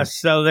 It's fine. Yeah,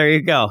 so there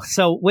you go.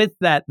 So with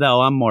that, though,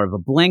 I'm more of a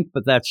Blink,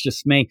 but that's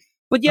just me.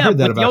 But yeah, with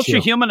the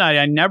Ultra Humanite,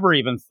 I never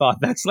even thought.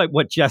 That's like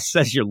what Jess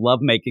says your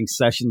lovemaking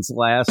sessions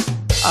last.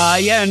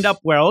 You end up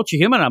where Ultra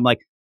Humanite, I'm like,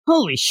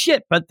 holy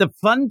shit. But the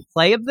fun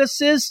play of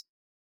this is,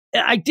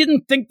 I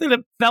didn't think that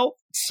it felt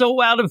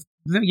so out of,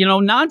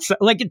 nonsense.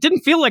 Like, it didn't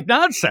feel like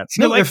nonsense.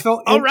 No, it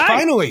felt,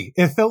 finally,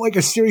 it felt like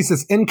a series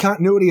that's in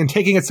continuity and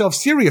taking itself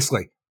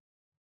seriously.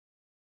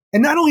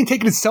 And not only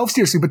taking itself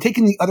seriously, but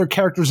taking the other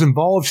characters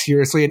involved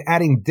seriously and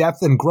adding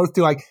depth and growth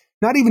to, like,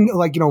 not even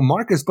like,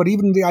 Marcus, but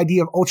even the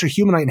idea of Ultra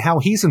Humanite and how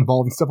he's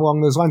involved and stuff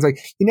along those lines. Like,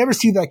 you never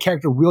see that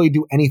character really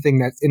do anything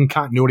that's in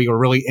continuity or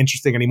really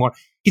interesting anymore.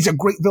 He's a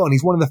great villain.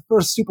 He's one of the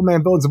first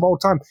Superman villains of all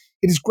time.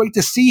 It is great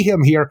to see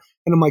him here.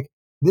 And I'm like,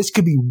 this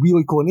could be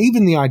really cool. And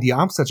even the idea,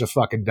 I'm such a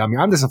fucking dummy.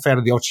 I'm just a fan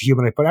of the Ultra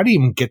Humanite, but I didn't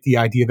even get the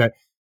idea that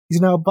he's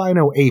an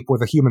albino ape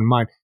with a human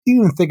mind.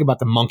 Didn't even think about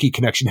the monkey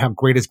connection, how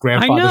great his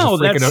grandfather's I know, a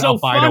freaking that's so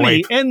albino funny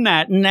ape. in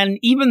that. And then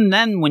even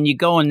then when you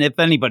go and if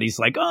anybody's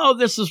like, oh,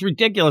 this is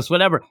ridiculous,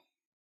 whatever,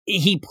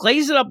 he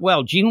plays it up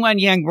well. Gene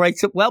Luen Yang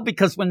writes it well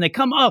because when they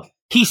come up,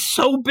 he's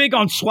so big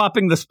on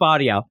swapping this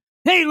body out.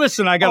 Hey,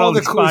 listen, I got all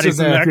these bodies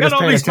in there. I got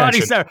all these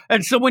bodies there.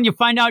 And so when you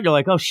find out, you're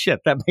like, oh shit,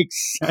 that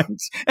makes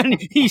sense.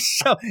 And he's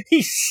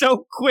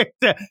so quick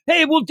to,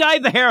 hey, we'll dye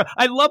the hair.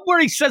 I love where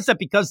he says that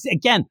because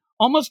again,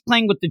 almost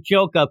playing with the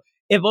joke of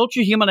if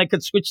Ultra Humanite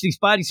could switch these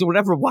bodies or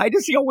whatever, why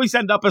does he always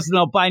end up as an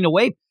albino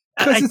ape?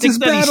 Because it's his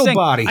battle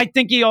body. I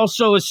think he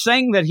also is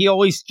saying that he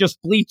always just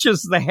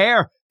bleaches the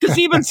hair. Because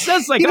he even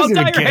says, like, He I'll doesn't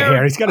dye even your get hair.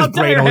 hair. He's got his I'll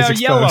dye brain your always hair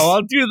exposed. yellow.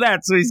 I'll do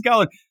that. So he's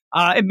going.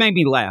 It made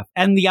me laugh.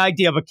 And the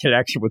idea of a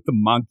connection with the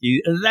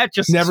monkey, that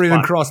just Never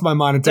even crossed my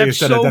mind until you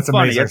said it. That's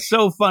funny. amazing. It's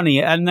so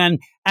funny. And then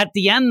at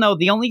the end, though,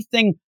 the only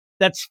thing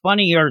that's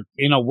funny or,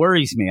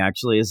 worries me,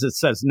 actually, is it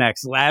says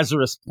next,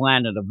 Lazarus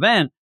Planet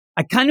event.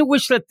 I kind of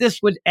wish that this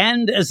would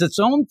end as its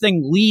own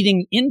thing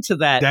leading into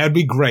that. That'd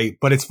be great,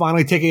 but it's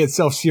finally taking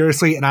itself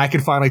seriously, and I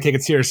can finally take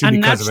it seriously and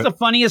because that's of it. the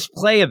funniest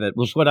play of it,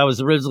 was what I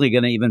was originally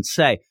going to even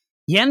say.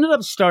 He ended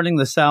up starting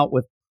this out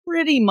with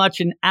pretty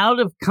much an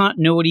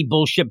out-of-continuity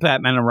bullshit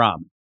Batman and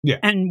Robin. Yeah.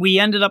 And we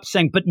ended up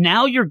saying, but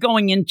now you're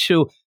going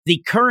into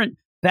the current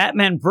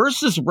Batman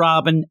versus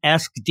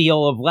Robin-esque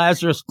deal of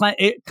Lazarus Planet.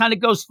 It kind of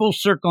goes full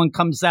circle and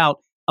comes out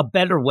a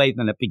better way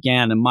than it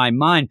began in my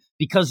mind,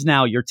 because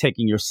now you're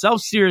taking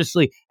yourself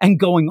seriously and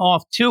going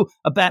off to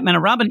a Batman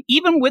and Robin.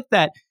 Even with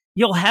that,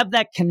 you'll have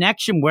that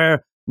connection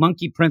where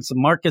Monkey Prince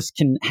and Marcus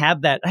can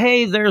have that,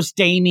 hey, there's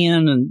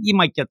Damian, and you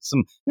might get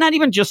some, not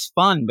even just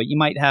fun, but you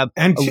might have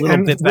a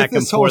little bit back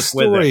and forth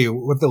with it. This whole story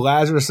with the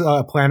Lazarus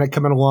Planet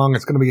coming along,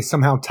 it's going to be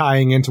somehow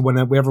tying into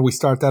whenever we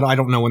start that. I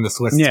don't know when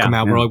this list come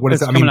out. We're like, what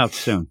is it? Coming out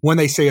soon. When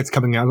they say it's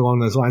coming out along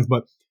those lines.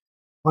 But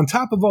on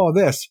top of all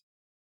this,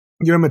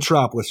 you're in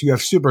Metropolis. You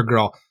have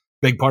Supergirl.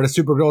 Big part of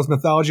Supergirl's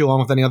mythology,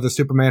 along with any other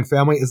Superman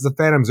family, is the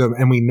Phantom Zone.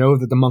 And we know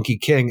that the Monkey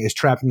King is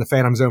trapped in the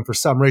Phantom Zone for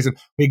some reason.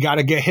 We got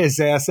to get his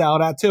ass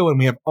out at too. And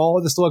we have all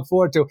of this to look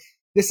forward to.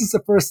 This is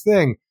the first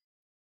thing.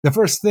 The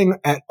first thing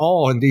at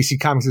all in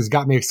DC Comics has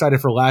got me excited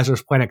for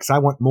Lazarus Planet because I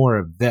want more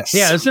of this.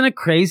 Yeah, isn't it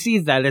crazy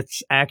that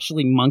it's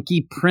actually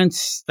Monkey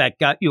Prince that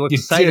got you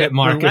excited did it,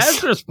 Marcus. for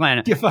Lazarus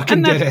Planet? You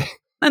fucking did it.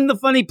 And the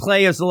funny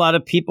play is a lot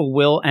of people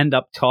will end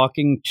up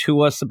talking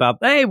to us about,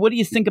 hey, what do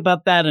you think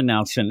about that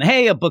announcement?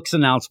 Hey, a book's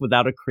announced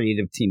without a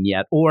creative team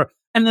yet, or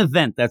an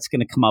event that's going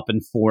to come up in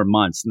 4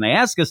 months. And they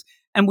ask us,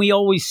 and we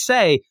always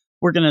say,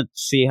 we're going to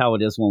see how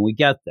it is when we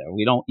get there.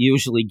 We don't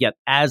usually get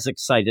as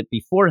excited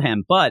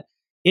beforehand, but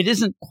it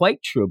isn't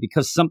quite true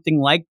because something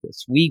like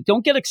this, we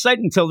don't get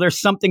excited until there's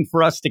something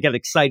for us to get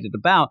excited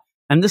about.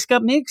 And this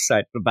got me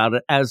excited about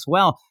it as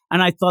well.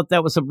 And I thought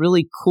that was a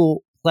really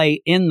cool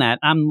play in that.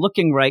 I'm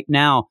looking right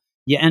now.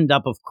 You end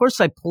up, of course,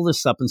 I pull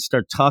this up and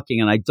start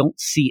talking and I don't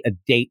see a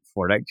date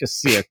for it. I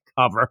just see a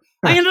cover.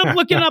 I end up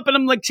looking up and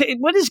I'm like, hey,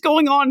 what is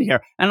going on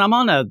here? And I'm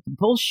on a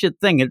bullshit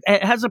thing.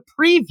 It has a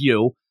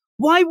preview.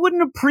 Why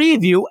wouldn't a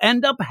preview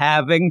end up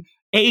having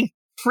a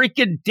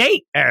freaking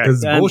date, Eric?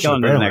 It's bullshit,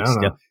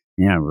 apparently.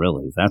 Yeah,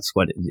 really. That's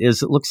what it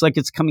is. It looks like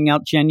it's coming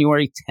out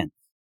January 10th.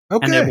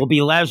 Okay. And it will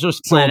be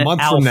Lazarus Planet a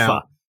month Alpha. from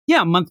now.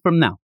 Yeah, a month from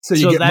now. So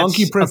you get that's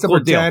Monkey Prince a cool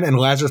number 10 deal. and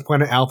Lazarus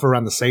Planet Alpha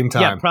around the same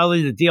time. Yeah,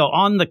 probably the deal.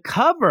 On the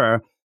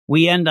cover,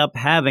 we end up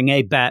having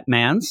a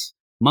Batman's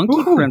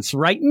Monkey Prince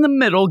right in the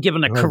middle,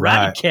 giving a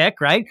karate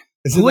kick, right?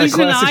 Is it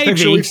Poison that classic Ivy.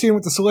 picture we've seen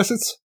with the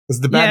solicits?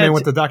 Is the Batman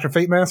with the Dr.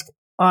 Fate mask?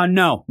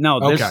 No.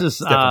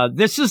 Okay,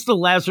 This is the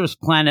Lazarus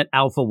Planet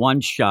Alpha one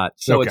shot.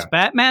 So it's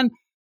Batman,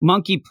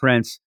 Monkey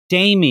Prince,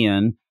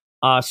 Damian,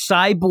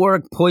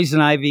 Cyborg, Poison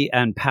Ivy,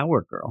 and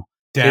Power Girl.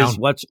 Is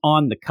what's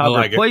on the cover.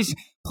 I like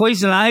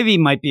Poison Ivy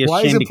might be a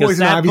Why shame isn't because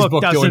Poison that Ivy's book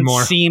book doing doesn't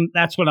more? seem.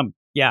 That's what I'm.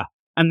 Yeah,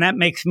 and that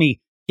makes me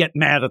get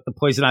mad at the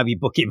Poison Ivy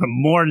book even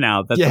more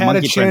now that you the had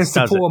Monkey a chance Prince to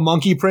does pull it. a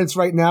Monkey Prince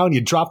right now and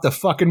you dropped the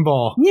fucking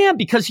ball. Yeah,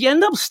 because you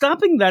end up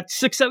stopping that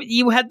 6.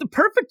 You had the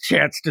perfect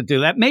chance to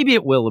do that. Maybe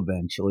it will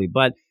eventually,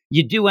 but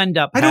you do end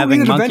up I don't having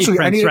need it Monkey eventually.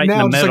 I Prince need it right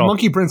now, in the just middle. like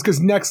Monkey Prince,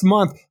 because next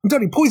month, I'm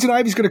telling you, Poison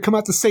Ivy's going to come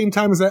out the same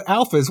time as that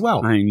Alpha as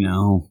well. I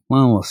know.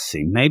 Well, we'll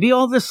see. Maybe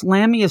all this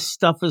Lamius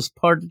stuff is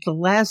part of the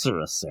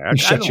Lazarus there.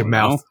 Shut your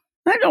mouth.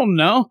 I don't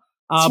know.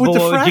 But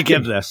what would you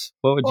give this?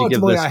 What would you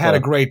give this? I had a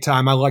great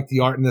time. I like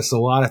the art in this a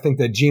lot. I think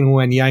that Gene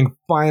Luen Yang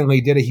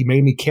finally did it. He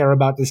made me care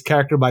about this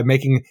character by by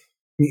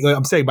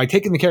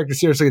taking the character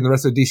seriously and the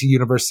rest of the DC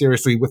universe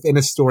seriously within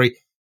his story.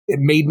 It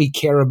made me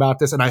care about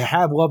this, and I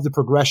have loved the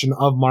progression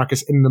of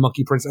Marcus in the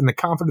Monkey Prince and the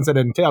confidence that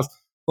it entails.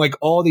 like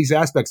all these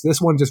aspects.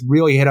 This one just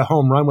really hit a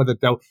home run with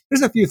it, though.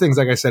 There's a few things,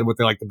 like I said, with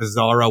the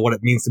Bizarro, what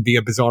it means to be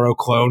a Bizarro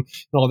clone,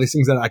 and all these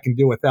things that I can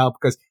do without,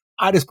 because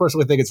I just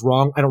personally think it's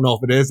wrong. I don't know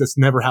if it is. That's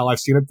never how I've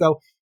seen it, though.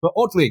 But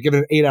ultimately, give it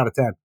an 8 out of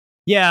 10.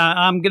 Yeah,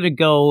 I'm going to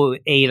go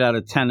 8 out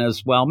of 10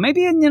 as well.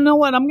 Maybe, and you know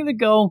what? I'm going to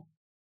go,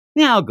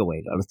 I'll go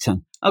 8 out of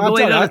 10. I'll go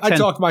 8 out of 10. I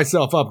talked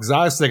myself up because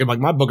I was thinking, like,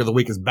 my book of the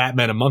week is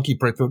Batman and Monkey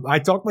Prince. But I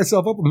talked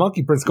myself up with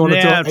Monkey Prince going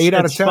into an 8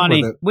 out of 10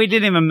 funny. with it. We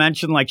didn't even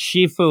mention, like,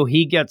 Shifu,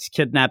 he gets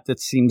kidnapped, it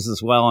seems,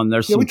 as well, and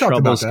there's some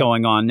troubles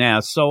going on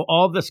now. So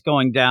all this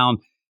going down,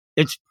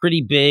 it's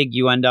pretty big.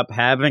 You end up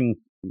having,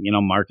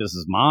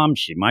 Marcus's mom.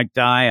 She might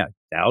die. I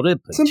doubt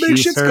it. But some big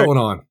shit's going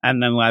on.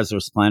 And then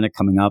Lazarus Planet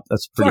coming up.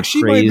 That's pretty crazy.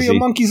 She might be a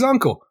monkey's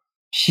uncle.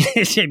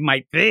 She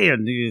might be.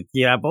 And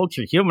you have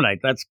Ultra Humanite.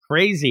 That's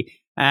crazy.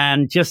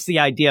 And just the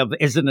idea of,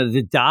 is it an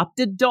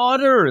adopted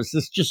daughter, or is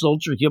this just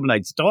Ultra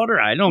Humanite's daughter?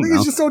 I don't know.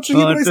 It's just Ultra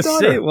Humanite's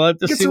daughter. We'll have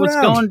to see what's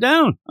going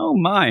down. Oh,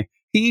 my.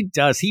 He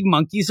does. He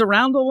monkeys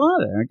around a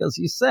lot, as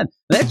you said.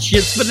 That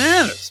shit's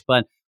bananas.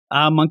 But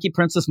Monkey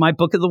Prince is my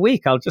book of the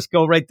week. I'll just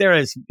go right there.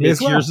 It's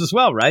yours as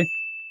well, right?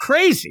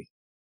 Crazy.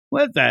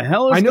 What the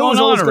hell is going on around here? I know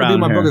it's always going to be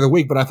my book of the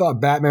week, but I thought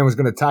Batman was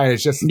going to tie it.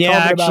 It's just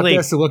talking about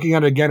this and looking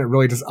at it again, it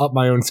really just upped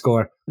my own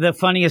score. The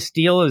funniest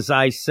deal is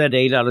I said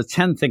 8 out of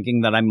 10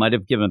 thinking that I might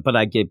have given, but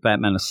I gave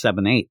Batman a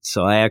 7-8.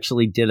 So I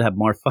actually did have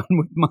more fun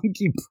with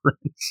Monkey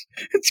Prince.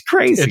 It's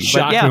crazy. It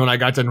shocked me when I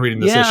got done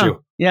reading this issue.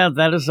 Yeah,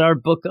 that is our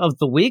book of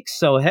the week.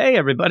 So, hey,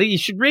 everybody, you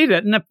should read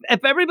it. And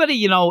if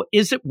everybody,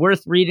 is it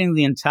worth reading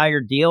the entire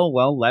deal?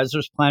 Well,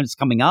 Lazarus Planet's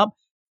coming up.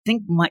 I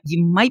think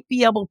you might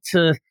be able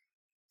to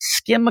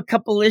skim a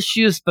couple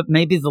issues, but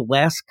maybe the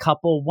last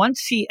couple,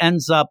 once he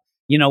ends up,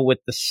 with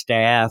the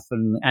staff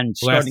and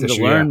starting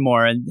to learn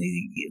more. And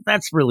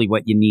that's really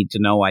what you need to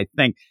know, I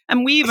think.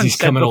 And we even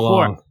said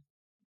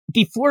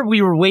before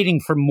we were waiting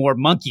for more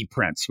Monkey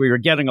Prince, we were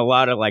getting a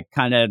lot of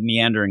kind of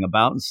meandering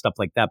about and stuff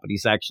like that, but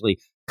he's actually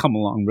come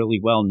along really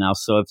well now.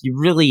 So if you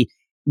really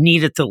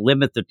needed to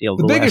limit the deal,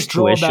 the biggest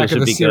drawback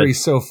of the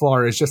series so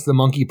far is just the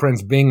Monkey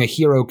Prince being a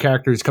hero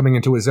character who's coming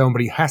into his own,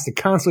 but he has to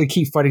constantly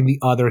keep fighting the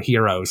other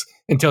heroes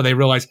until they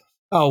realize,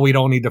 oh, we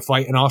don't need to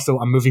fight, and also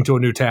I'm moving to a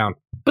new town.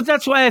 But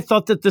that's why I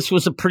thought that this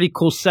was a pretty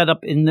cool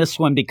setup in this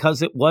one,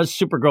 because it was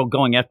Supergirl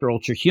going after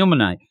Ultra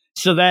Humanite.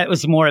 So that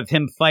was more of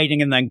him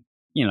fighting and then,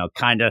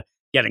 kind of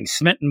getting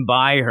smitten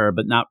by her,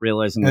 but not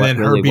realizing what really was going on. And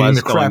then her beating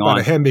the crap out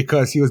of him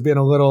because he was being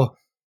a little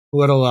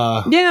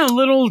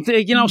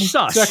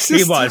sus.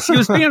 Sexist. He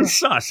was being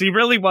sus. He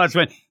really was.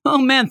 Oh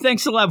man,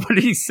 thanks a lot. What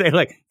did he say?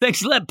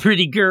 Thanks a lot,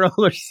 pretty girl,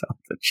 or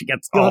something. She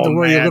gets. You don't have to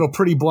worry, your little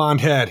pretty blonde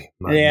head.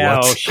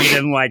 She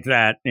didn't like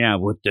that. Yeah,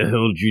 what the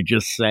hell did you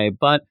just say?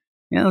 But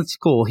yeah, that's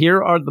cool.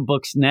 Here are the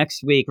books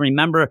next week.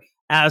 Remember,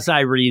 as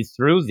I read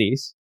through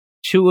these,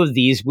 2 of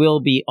these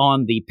will be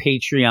on the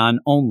Patreon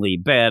only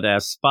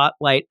Badass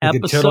Spotlight episode.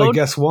 You can totally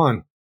guess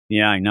one.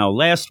 Yeah, I know.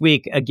 Last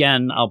week,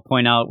 again, I'll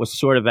point out, was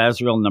Sword of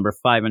Azrael number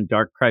 5 and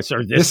Dark Crisis.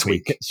 Or this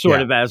week,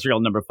 Sword of Azrael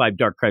number 5,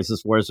 Dark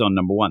Crisis, Warzone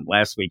number 1.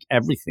 Last week,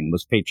 everything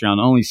was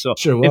Patreon only. So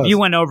if you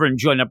went over and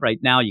joined up right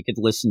now, you could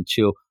listen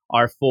to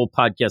our full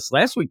podcast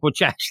last week,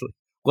 which actually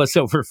was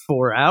over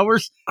 4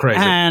 hours. Crazy.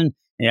 And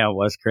yeah, it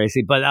was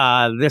crazy. But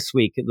this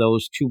week,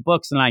 those 2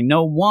 books, and I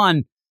know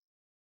one,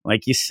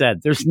 like you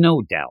said, there's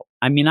no doubt.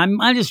 I mean, I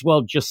might as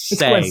well just say...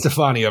 It's Gwen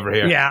Stefani over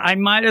here. Yeah, I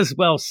might as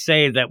well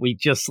say that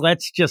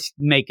let's just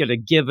make it a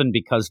given,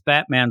 because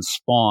Batman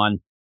Spawn,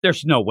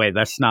 there's no way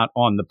that's not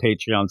on the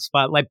Patreon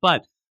Spotlight.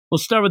 But we'll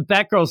start with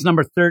Batgirls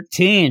number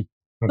 13.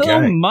 Okay.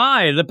 Oh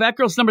my, the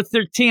Batgirls number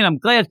 13. I'm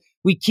glad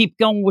we keep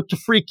going with the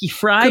Freaky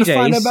Fridays. Gotta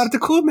find out about the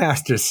Cool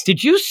Masters.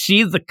 Did you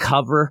see the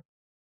cover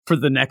for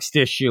the next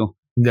issue?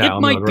 No,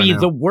 it might be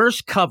the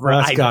worst cover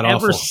I've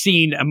ever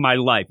seen in my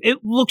life. It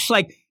looks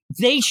like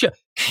they should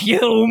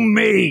kill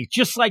me,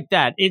 just like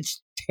that.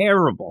 It's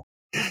terrible.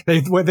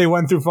 They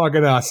went through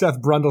fucking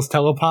Seth Brundle's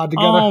telepod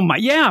together. Oh my,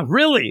 yeah,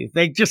 really?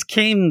 They just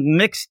came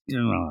mixed.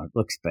 Oh, it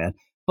looks bad.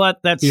 But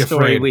that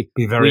story, we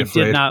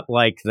did not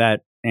like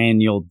that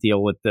annual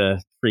deal with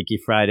the Freaky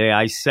Friday.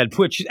 I said,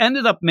 which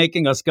ended up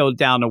making us go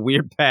down a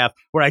weird path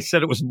where I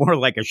said it was more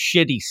like a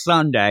shitty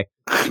Sunday.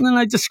 And then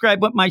I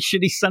described what my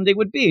shitty Sunday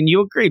would be, and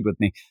you agreed with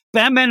me.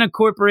 Batman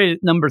Incorporated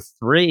number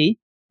 3.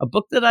 A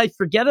book that I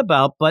forget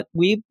about, but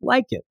we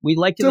like it. We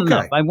like it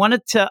enough. I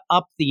wanted to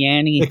up the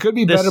ante. It could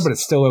be better, but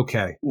it's still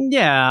okay.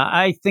 Yeah,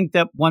 I think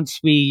that once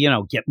we,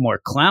 get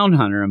more Clown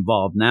Hunter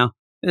involved now,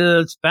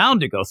 it's bound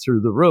to go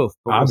through the roof.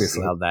 But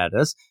obviously, we'll see how that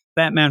is.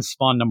 Batman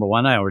Spawn number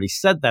 1. I already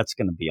said that's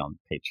going to be on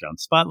the Patreon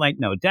Spotlight,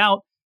 no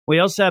doubt. We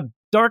also have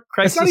Dark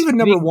Crisis. It's not even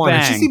number 1.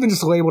 It's just even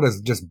just labeled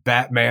as just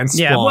Batman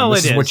Spawn. Yeah, well,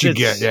 this is what you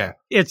get. Yeah,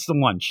 it's the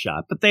one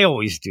shot, but they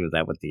always do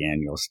that with the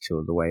annuals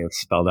too. The way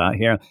it's spelled out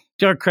here,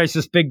 Dark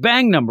Crisis Big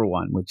Bang number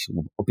 1, which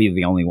will be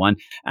the only one,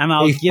 and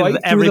I'll give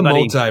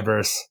everybody the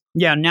multiverse.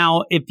 Yeah,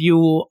 now if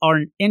you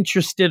aren't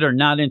interested or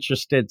not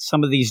interested,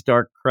 some of these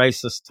Dark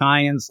Crisis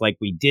tie-ins, like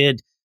we did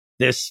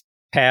this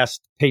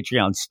past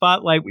Patreon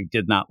Spotlight, we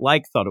did not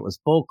like, thought it was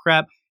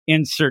bullcrap.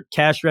 Insert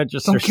cash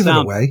register Don't give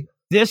sound. It away.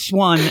 This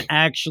one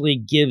actually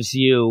gives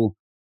you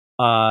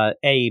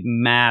a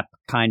map,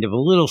 kind of a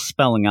little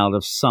spelling out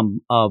of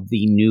some of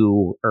the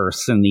new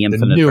Earths in the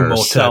Infinite new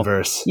Verse.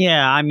 multiverse. So,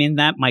 yeah, I mean,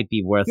 that might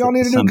be worth Y'all it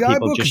need to a new some people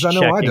guidebook? just 'Cause I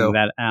know I checking do.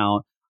 that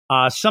out.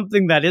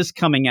 Something that is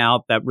coming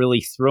out that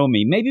really threw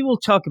me. Maybe we'll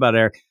talk about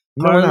Eric.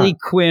 No, Harley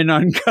not. Quinn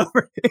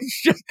Uncovered.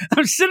 It's just,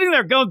 I'm sitting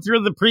there going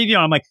through the preview.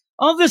 I'm like,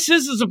 all this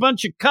is a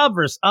bunch of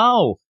covers.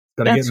 Oh,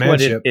 Gotta that's get what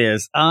Manship. it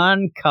is.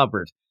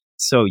 Uncovered.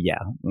 So, yeah,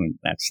 I mean,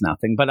 that's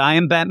nothing. But I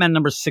Am Batman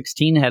number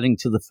 16, heading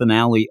to the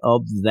finale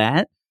of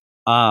that.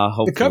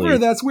 Hopefully. The cover of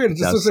that's weird. It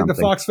just does looks like the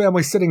something. Fox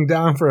family sitting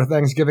down for a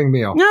Thanksgiving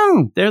meal.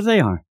 No, there they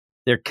are.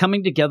 They're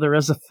coming together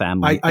as a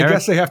family. I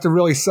guess they have to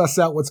really suss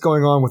out what's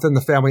going on within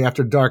the family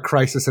after Dark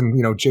Crisis and,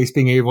 Jace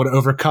being able to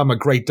overcome a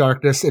great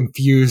darkness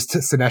infused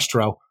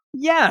Sinestro.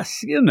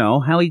 Yes,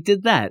 how he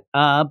did that.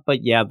 But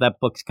yeah, that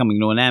book's coming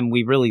to an end.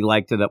 We really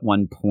liked it at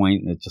one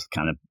point, and it just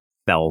kind of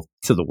fell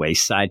to the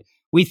wayside.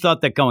 We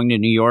thought that going to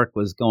New York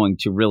was going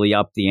to really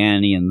up the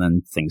ante, and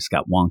then things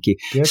got wonky.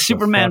 Get the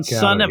Superman, fuck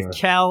Son outta of here.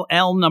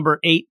 Kal-El, number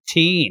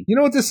 18. You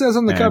know what this says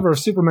on the Yeah. cover of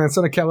Superman,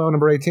 Son of Kal-El,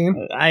 number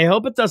 18? I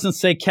hope it doesn't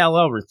say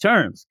Kal-El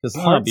returns, because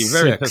Part I'd be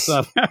very 6. pissed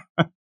off.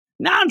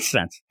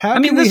 Nonsense. How I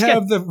mean, can we this guy-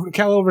 have the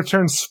Kal-El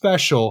Return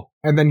special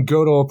and then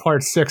go to a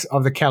part 6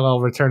 of the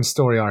Kal-El Return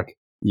story arc?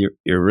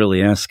 You're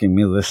really asking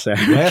me this, Eric.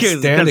 Last stand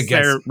Because they're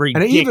against,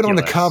 and even on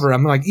the ridiculous. cover,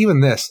 I'm like,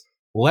 even this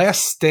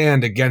last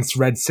stand against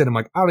Red Sin. I'm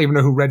like, I don't even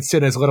know who Red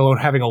Sin is, let alone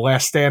having a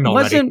last stand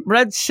already. Wasn't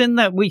Red Sin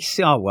that we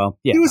saw? Well,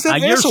 yeah. He was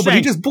that You're asshole, but he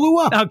saying- just blew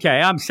up. Okay,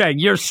 I'm saying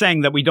you're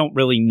saying that we don't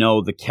really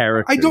know the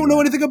character. I don't know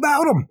yet. anything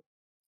about him.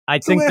 I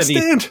It's the think last that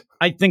stand.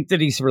 I think that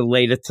he's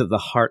related to the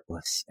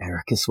Heartless.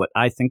 Eric is what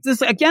I think.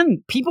 This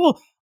again, people.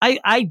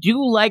 I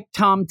do like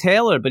Tom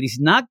Taylor, but he's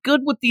not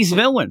good with these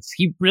villains.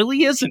 He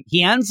really isn't.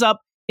 He ends up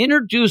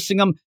introducing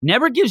them,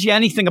 never gives you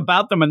anything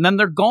about them, and then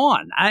they're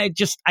gone. I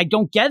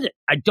don't get it.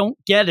 I don't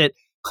get it.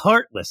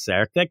 Heartless,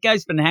 Eric. That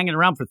guy's been hanging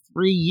around for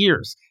 3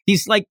 years.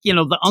 He's like, the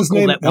What's his uncle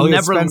name? that will Elliot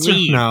never Spencer?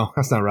 leave. No,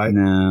 that's not right.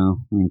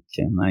 No,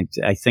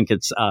 I think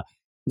it's.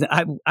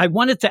 I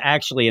wanted to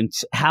actually, and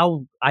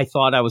how I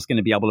thought I was going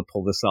to be able to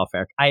pull this off,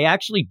 Eric. I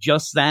actually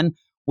just then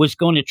was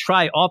going to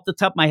try off the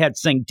top of my head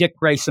saying Dick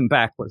Grayson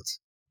backwards.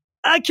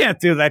 I can't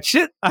do that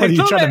shit. What, are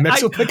you trying to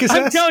Mitchell pick his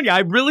I'm ass? telling you, I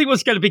really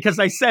was going to, because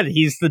I said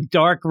he's the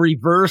dark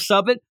reverse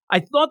of it. I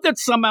thought that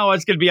somehow I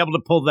was going to be able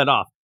to pull that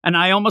off. And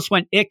I almost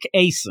went Ick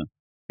Asen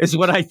is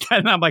what I thought.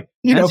 And I'm like,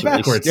 that's really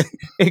backwards. stupid.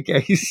 Ick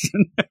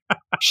Asen.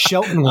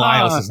 Shelton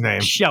Lyle's his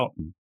name.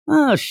 Shelton.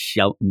 Oh,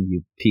 Shelton,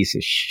 you piece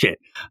of shit.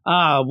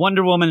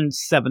 Wonder Woman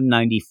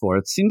 794.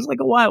 It seems like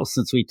a while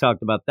since we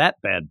talked about that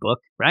bad book,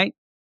 right?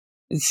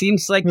 It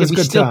seems like It was a we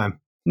good still time.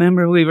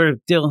 remember we were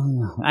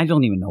doing. I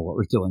don't even know what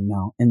we're doing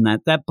now. And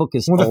that book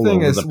is Well, the all thing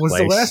over is, the was the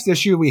place. last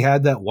issue we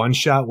had that one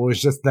shot where it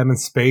was just them in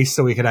space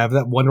so we could have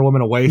that Wonder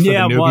Woman away from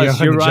Yeah, the it Nubia was.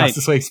 and You're the right.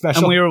 Justice League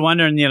special? And we were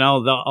wondering, the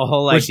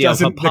whole which idea of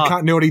doesn't, the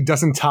continuity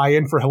doesn't tie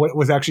in for what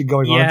was actually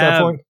going on at that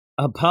Yeah. point.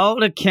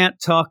 Hippolyta can't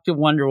talk to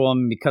Wonder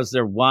Woman because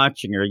they're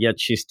watching her, yet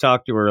she's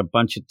talked to her a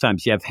bunch of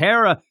times. You have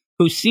Hera,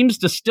 who seems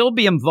to still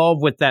be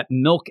involved with that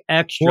Milk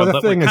Extra, Well, the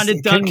but thing we're is, kind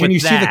of done can with you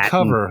see that. the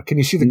cover? Can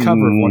you see the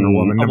cover of Wonder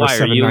Woman number Why,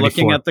 are you 794?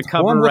 looking at the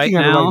cover well, I'm right looking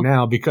at it now? right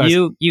now because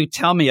You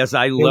tell me as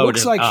I it load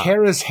looks like up.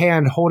 Hera's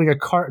hand holding a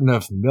carton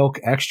of Milk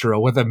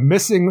Extra with a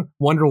missing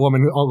Wonder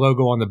Woman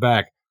logo on the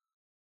back.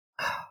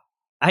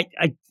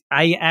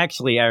 I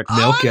actually, Eric,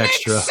 Milk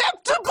Extra.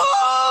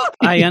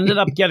 I ended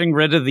up getting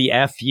rid of the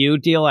FU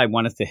deal. I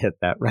wanted to hit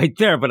that right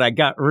there, but I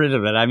got rid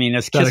of it. I mean,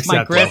 it's Not Kiss My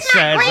acceptable. Grits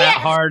says that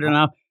hard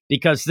enough,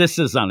 because this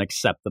is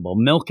unacceptable.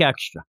 Milk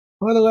Extra.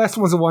 Well, the last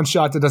one was a one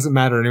shot that doesn't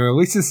matter anyway. At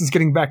least this is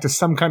getting back to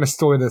some kind of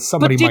story that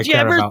somebody But might did you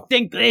care ever about.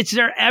 think, has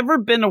there ever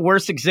been a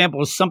worse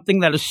example of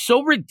something that is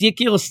so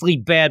ridiculously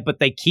bad, but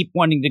they keep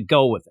wanting to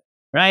go with it,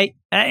 right?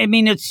 I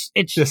mean, it's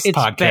This bad.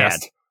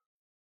 podcast.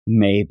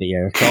 Maybe,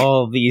 Eric,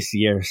 all these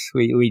years.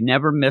 We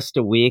never missed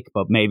a week,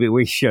 but maybe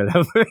we should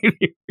have.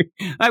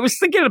 I was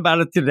thinking about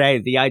it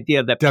today, the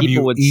idea that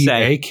people would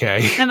say,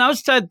 WEAK. and I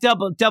was trying to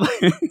double,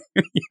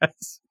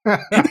 yes,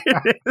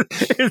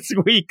 it's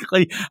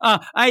weekly.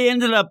 I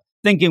ended up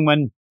thinking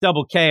when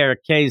Double K or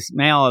K's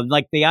mail,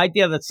 like the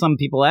idea that some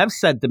people have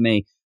said to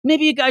me,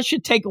 maybe you guys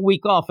should take a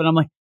week off. And I'm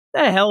like,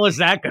 the hell is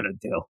that going to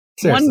do?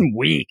 Seriously. 1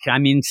 week. I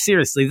mean,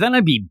 seriously, then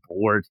I'd be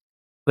bored.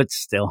 But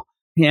still,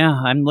 yeah,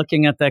 I'm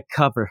looking at that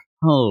cover.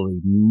 Holy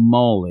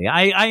moly.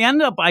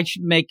 I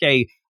should make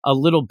a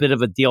little bit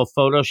of a deal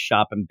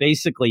Photoshop, and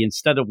basically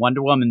instead of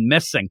Wonder Woman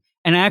missing,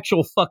 an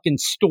actual fucking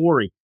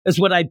story is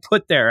what I'd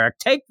put there. Eric.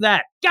 Take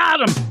that.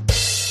 Got him.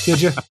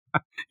 Did you?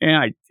 Yeah,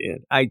 I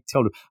did. I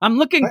told him. I'm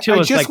looking to I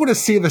us just like, want to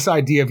see this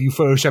idea of you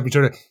Photoshop each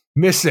other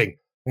missing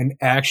an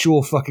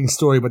actual fucking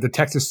story, but the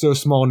text is so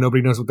small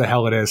nobody knows what the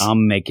hell it is. I'll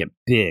make it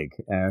big,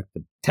 Eric.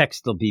 The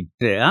text will be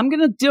big. I'm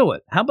going to do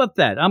it. How about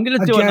that? I'm going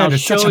to do it Again, and I'll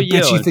it's such show a you.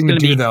 bitchy It's thing to going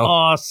to do, be though.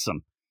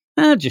 awesome.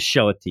 I'll just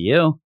show it to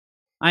you.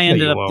 I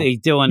ended you up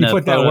won't. doing you a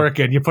put that photo- work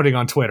in, you're putting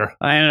on Twitter.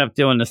 I ended up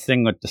doing the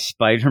thing with the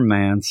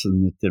Spider-Mans,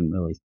 and it didn't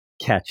really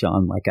catch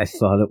on like I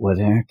thought it would,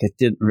 Eric. It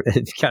didn't.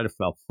 It kind of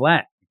fell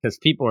flat because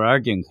people were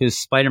arguing who's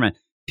Spider-Man.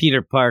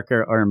 Peter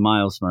Parker or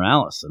Miles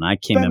Morales. And I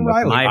came Ben in with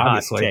Reilly, my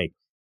obviously. hot take.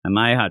 And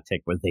my hot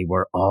take where they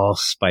were all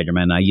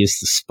Spider-Man. I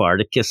used the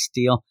Spartacus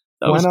deal.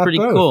 That Why was not pretty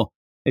both? cool.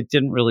 It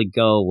didn't really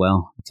go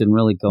well. Just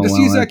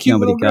use that cute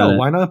little girl.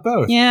 Why not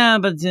both? Yeah,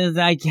 but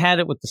I had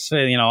it with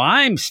the,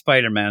 I'm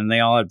Spider-Man. And they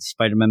all had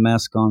Spider-Man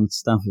mask on and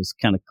stuff. It was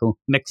kind of cool.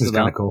 It's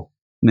kind of cool.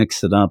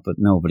 Mix it up, but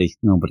nobody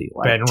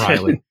liked Ben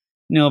Reilly. it.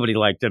 Nobody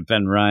liked it,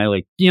 Ben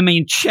Reilly. You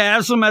mean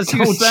Chasm, as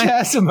you say?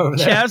 Chasm over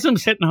there.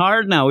 Chasm's hitting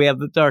hard now. We have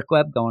the dark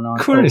web going on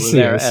Of course over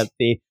there he is. at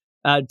the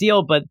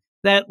deal, but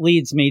that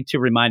leads me to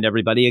remind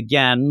everybody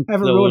again. I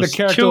haven't ruined a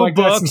character like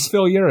that since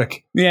Phil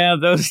Urich. Yeah,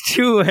 those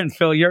two, and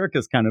Phil Urich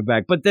is kind of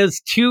back. But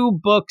there's 2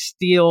 books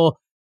deal.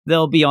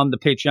 They'll be on the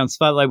Patreon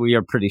Spotlight. We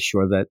are pretty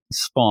sure that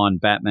Spawn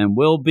Batman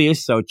will be.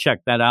 So check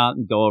that out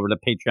and go over to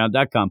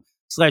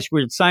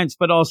patreon.com/Weird Science.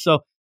 But also,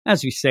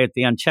 as we say at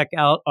the end, check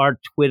out our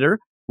Twitter,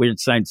 Weird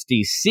Science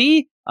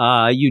DC.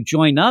 You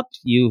join up.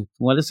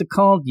 What is it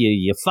called?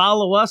 You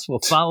follow us. We'll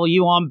follow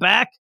you on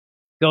back.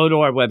 Go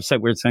to our website,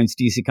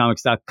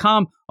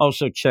 WeirdScienceDCComics.com.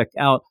 Also, check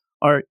out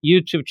our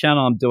YouTube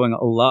channel. I'm doing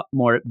a lot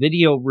more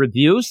video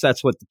reviews.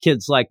 That's what the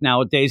kids like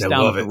nowadays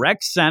down at the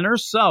rec center.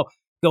 So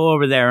go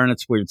over there, and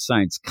it's Weird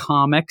Science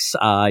Comics.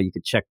 You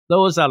can check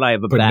those out. I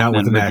have a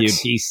Batman review,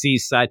 DC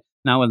side.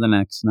 Not with an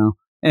X, no.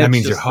 That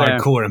means you're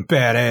hardcore and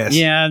badass.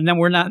 Yeah, and then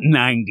we're not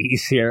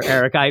 90s here,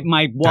 Eric.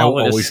 My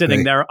wallet is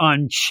sitting there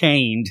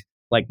unchained,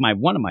 like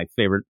one of my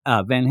favorite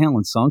Van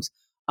Halen songs.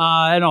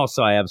 And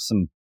also, I have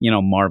some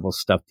Marvel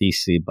stuff,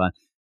 DC, but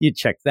you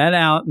check that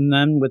out. And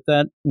then with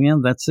that,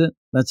 that's it.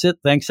 That's it.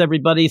 Thanks,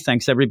 everybody.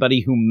 Thanks,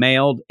 everybody who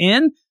mailed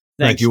in.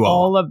 Thanks, you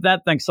all. Of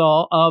that. Thanks,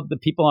 all of the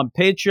people on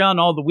Patreon,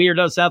 all the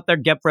weirdos out there.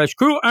 Get Fresh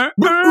Crew.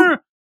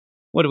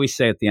 What do we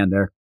say at the end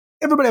there?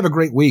 Everybody have a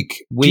great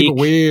week. Keep it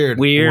weird.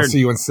 We'll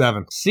see you in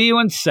 7. See you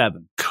in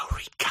 7. Go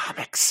read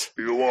comics.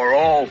 You are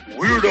all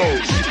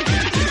weirdos.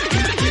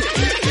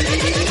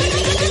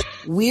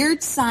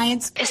 Weird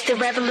science It's the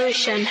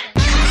revolution.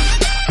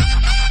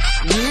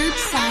 Weird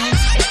science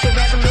It's the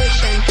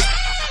revolution.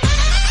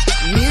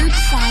 Weird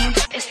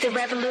science It's the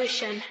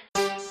revolution.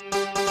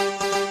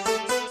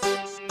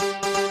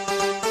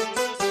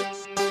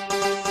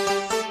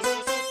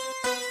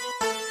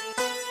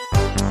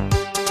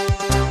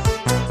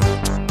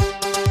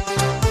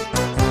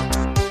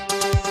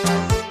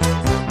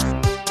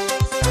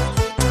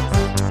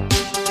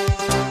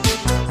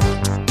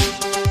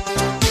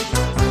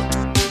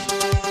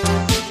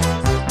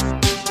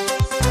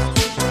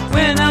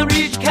 When I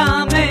read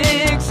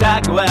comics,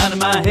 I go out of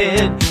my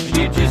head. And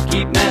you just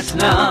keep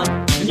messing up,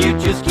 and you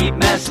just keep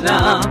messing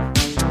up.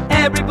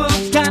 Every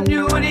book's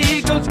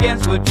continuity goes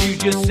against what you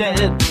just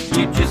said.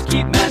 You just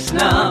keep messing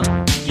up,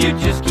 you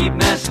just keep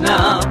messing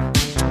up.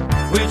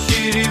 With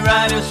shitty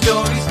writer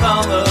stories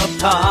fall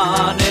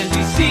apart, and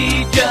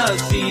DC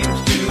just seems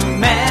to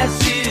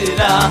mess it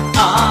up.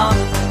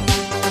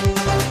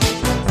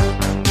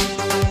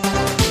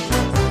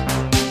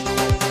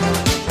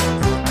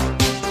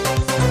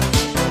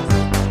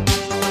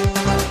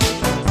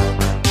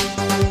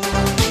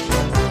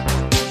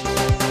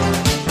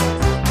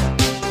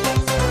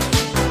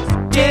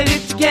 Get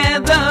it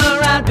together,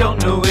 I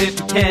don't know if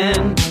you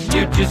can.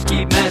 You just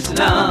keep messing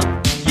up,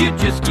 you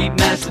just keep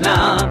messing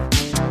up.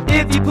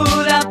 If you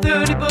put out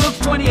 30 books,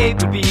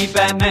 28 would be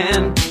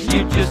Batman.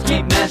 You just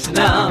keep messing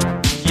up,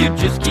 you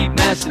just keep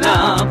messing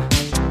up.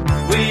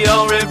 We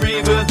all read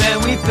Rebirth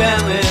and we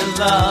fell in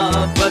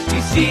love, but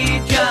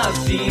DC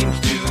just seems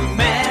to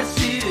mess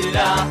it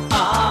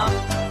up.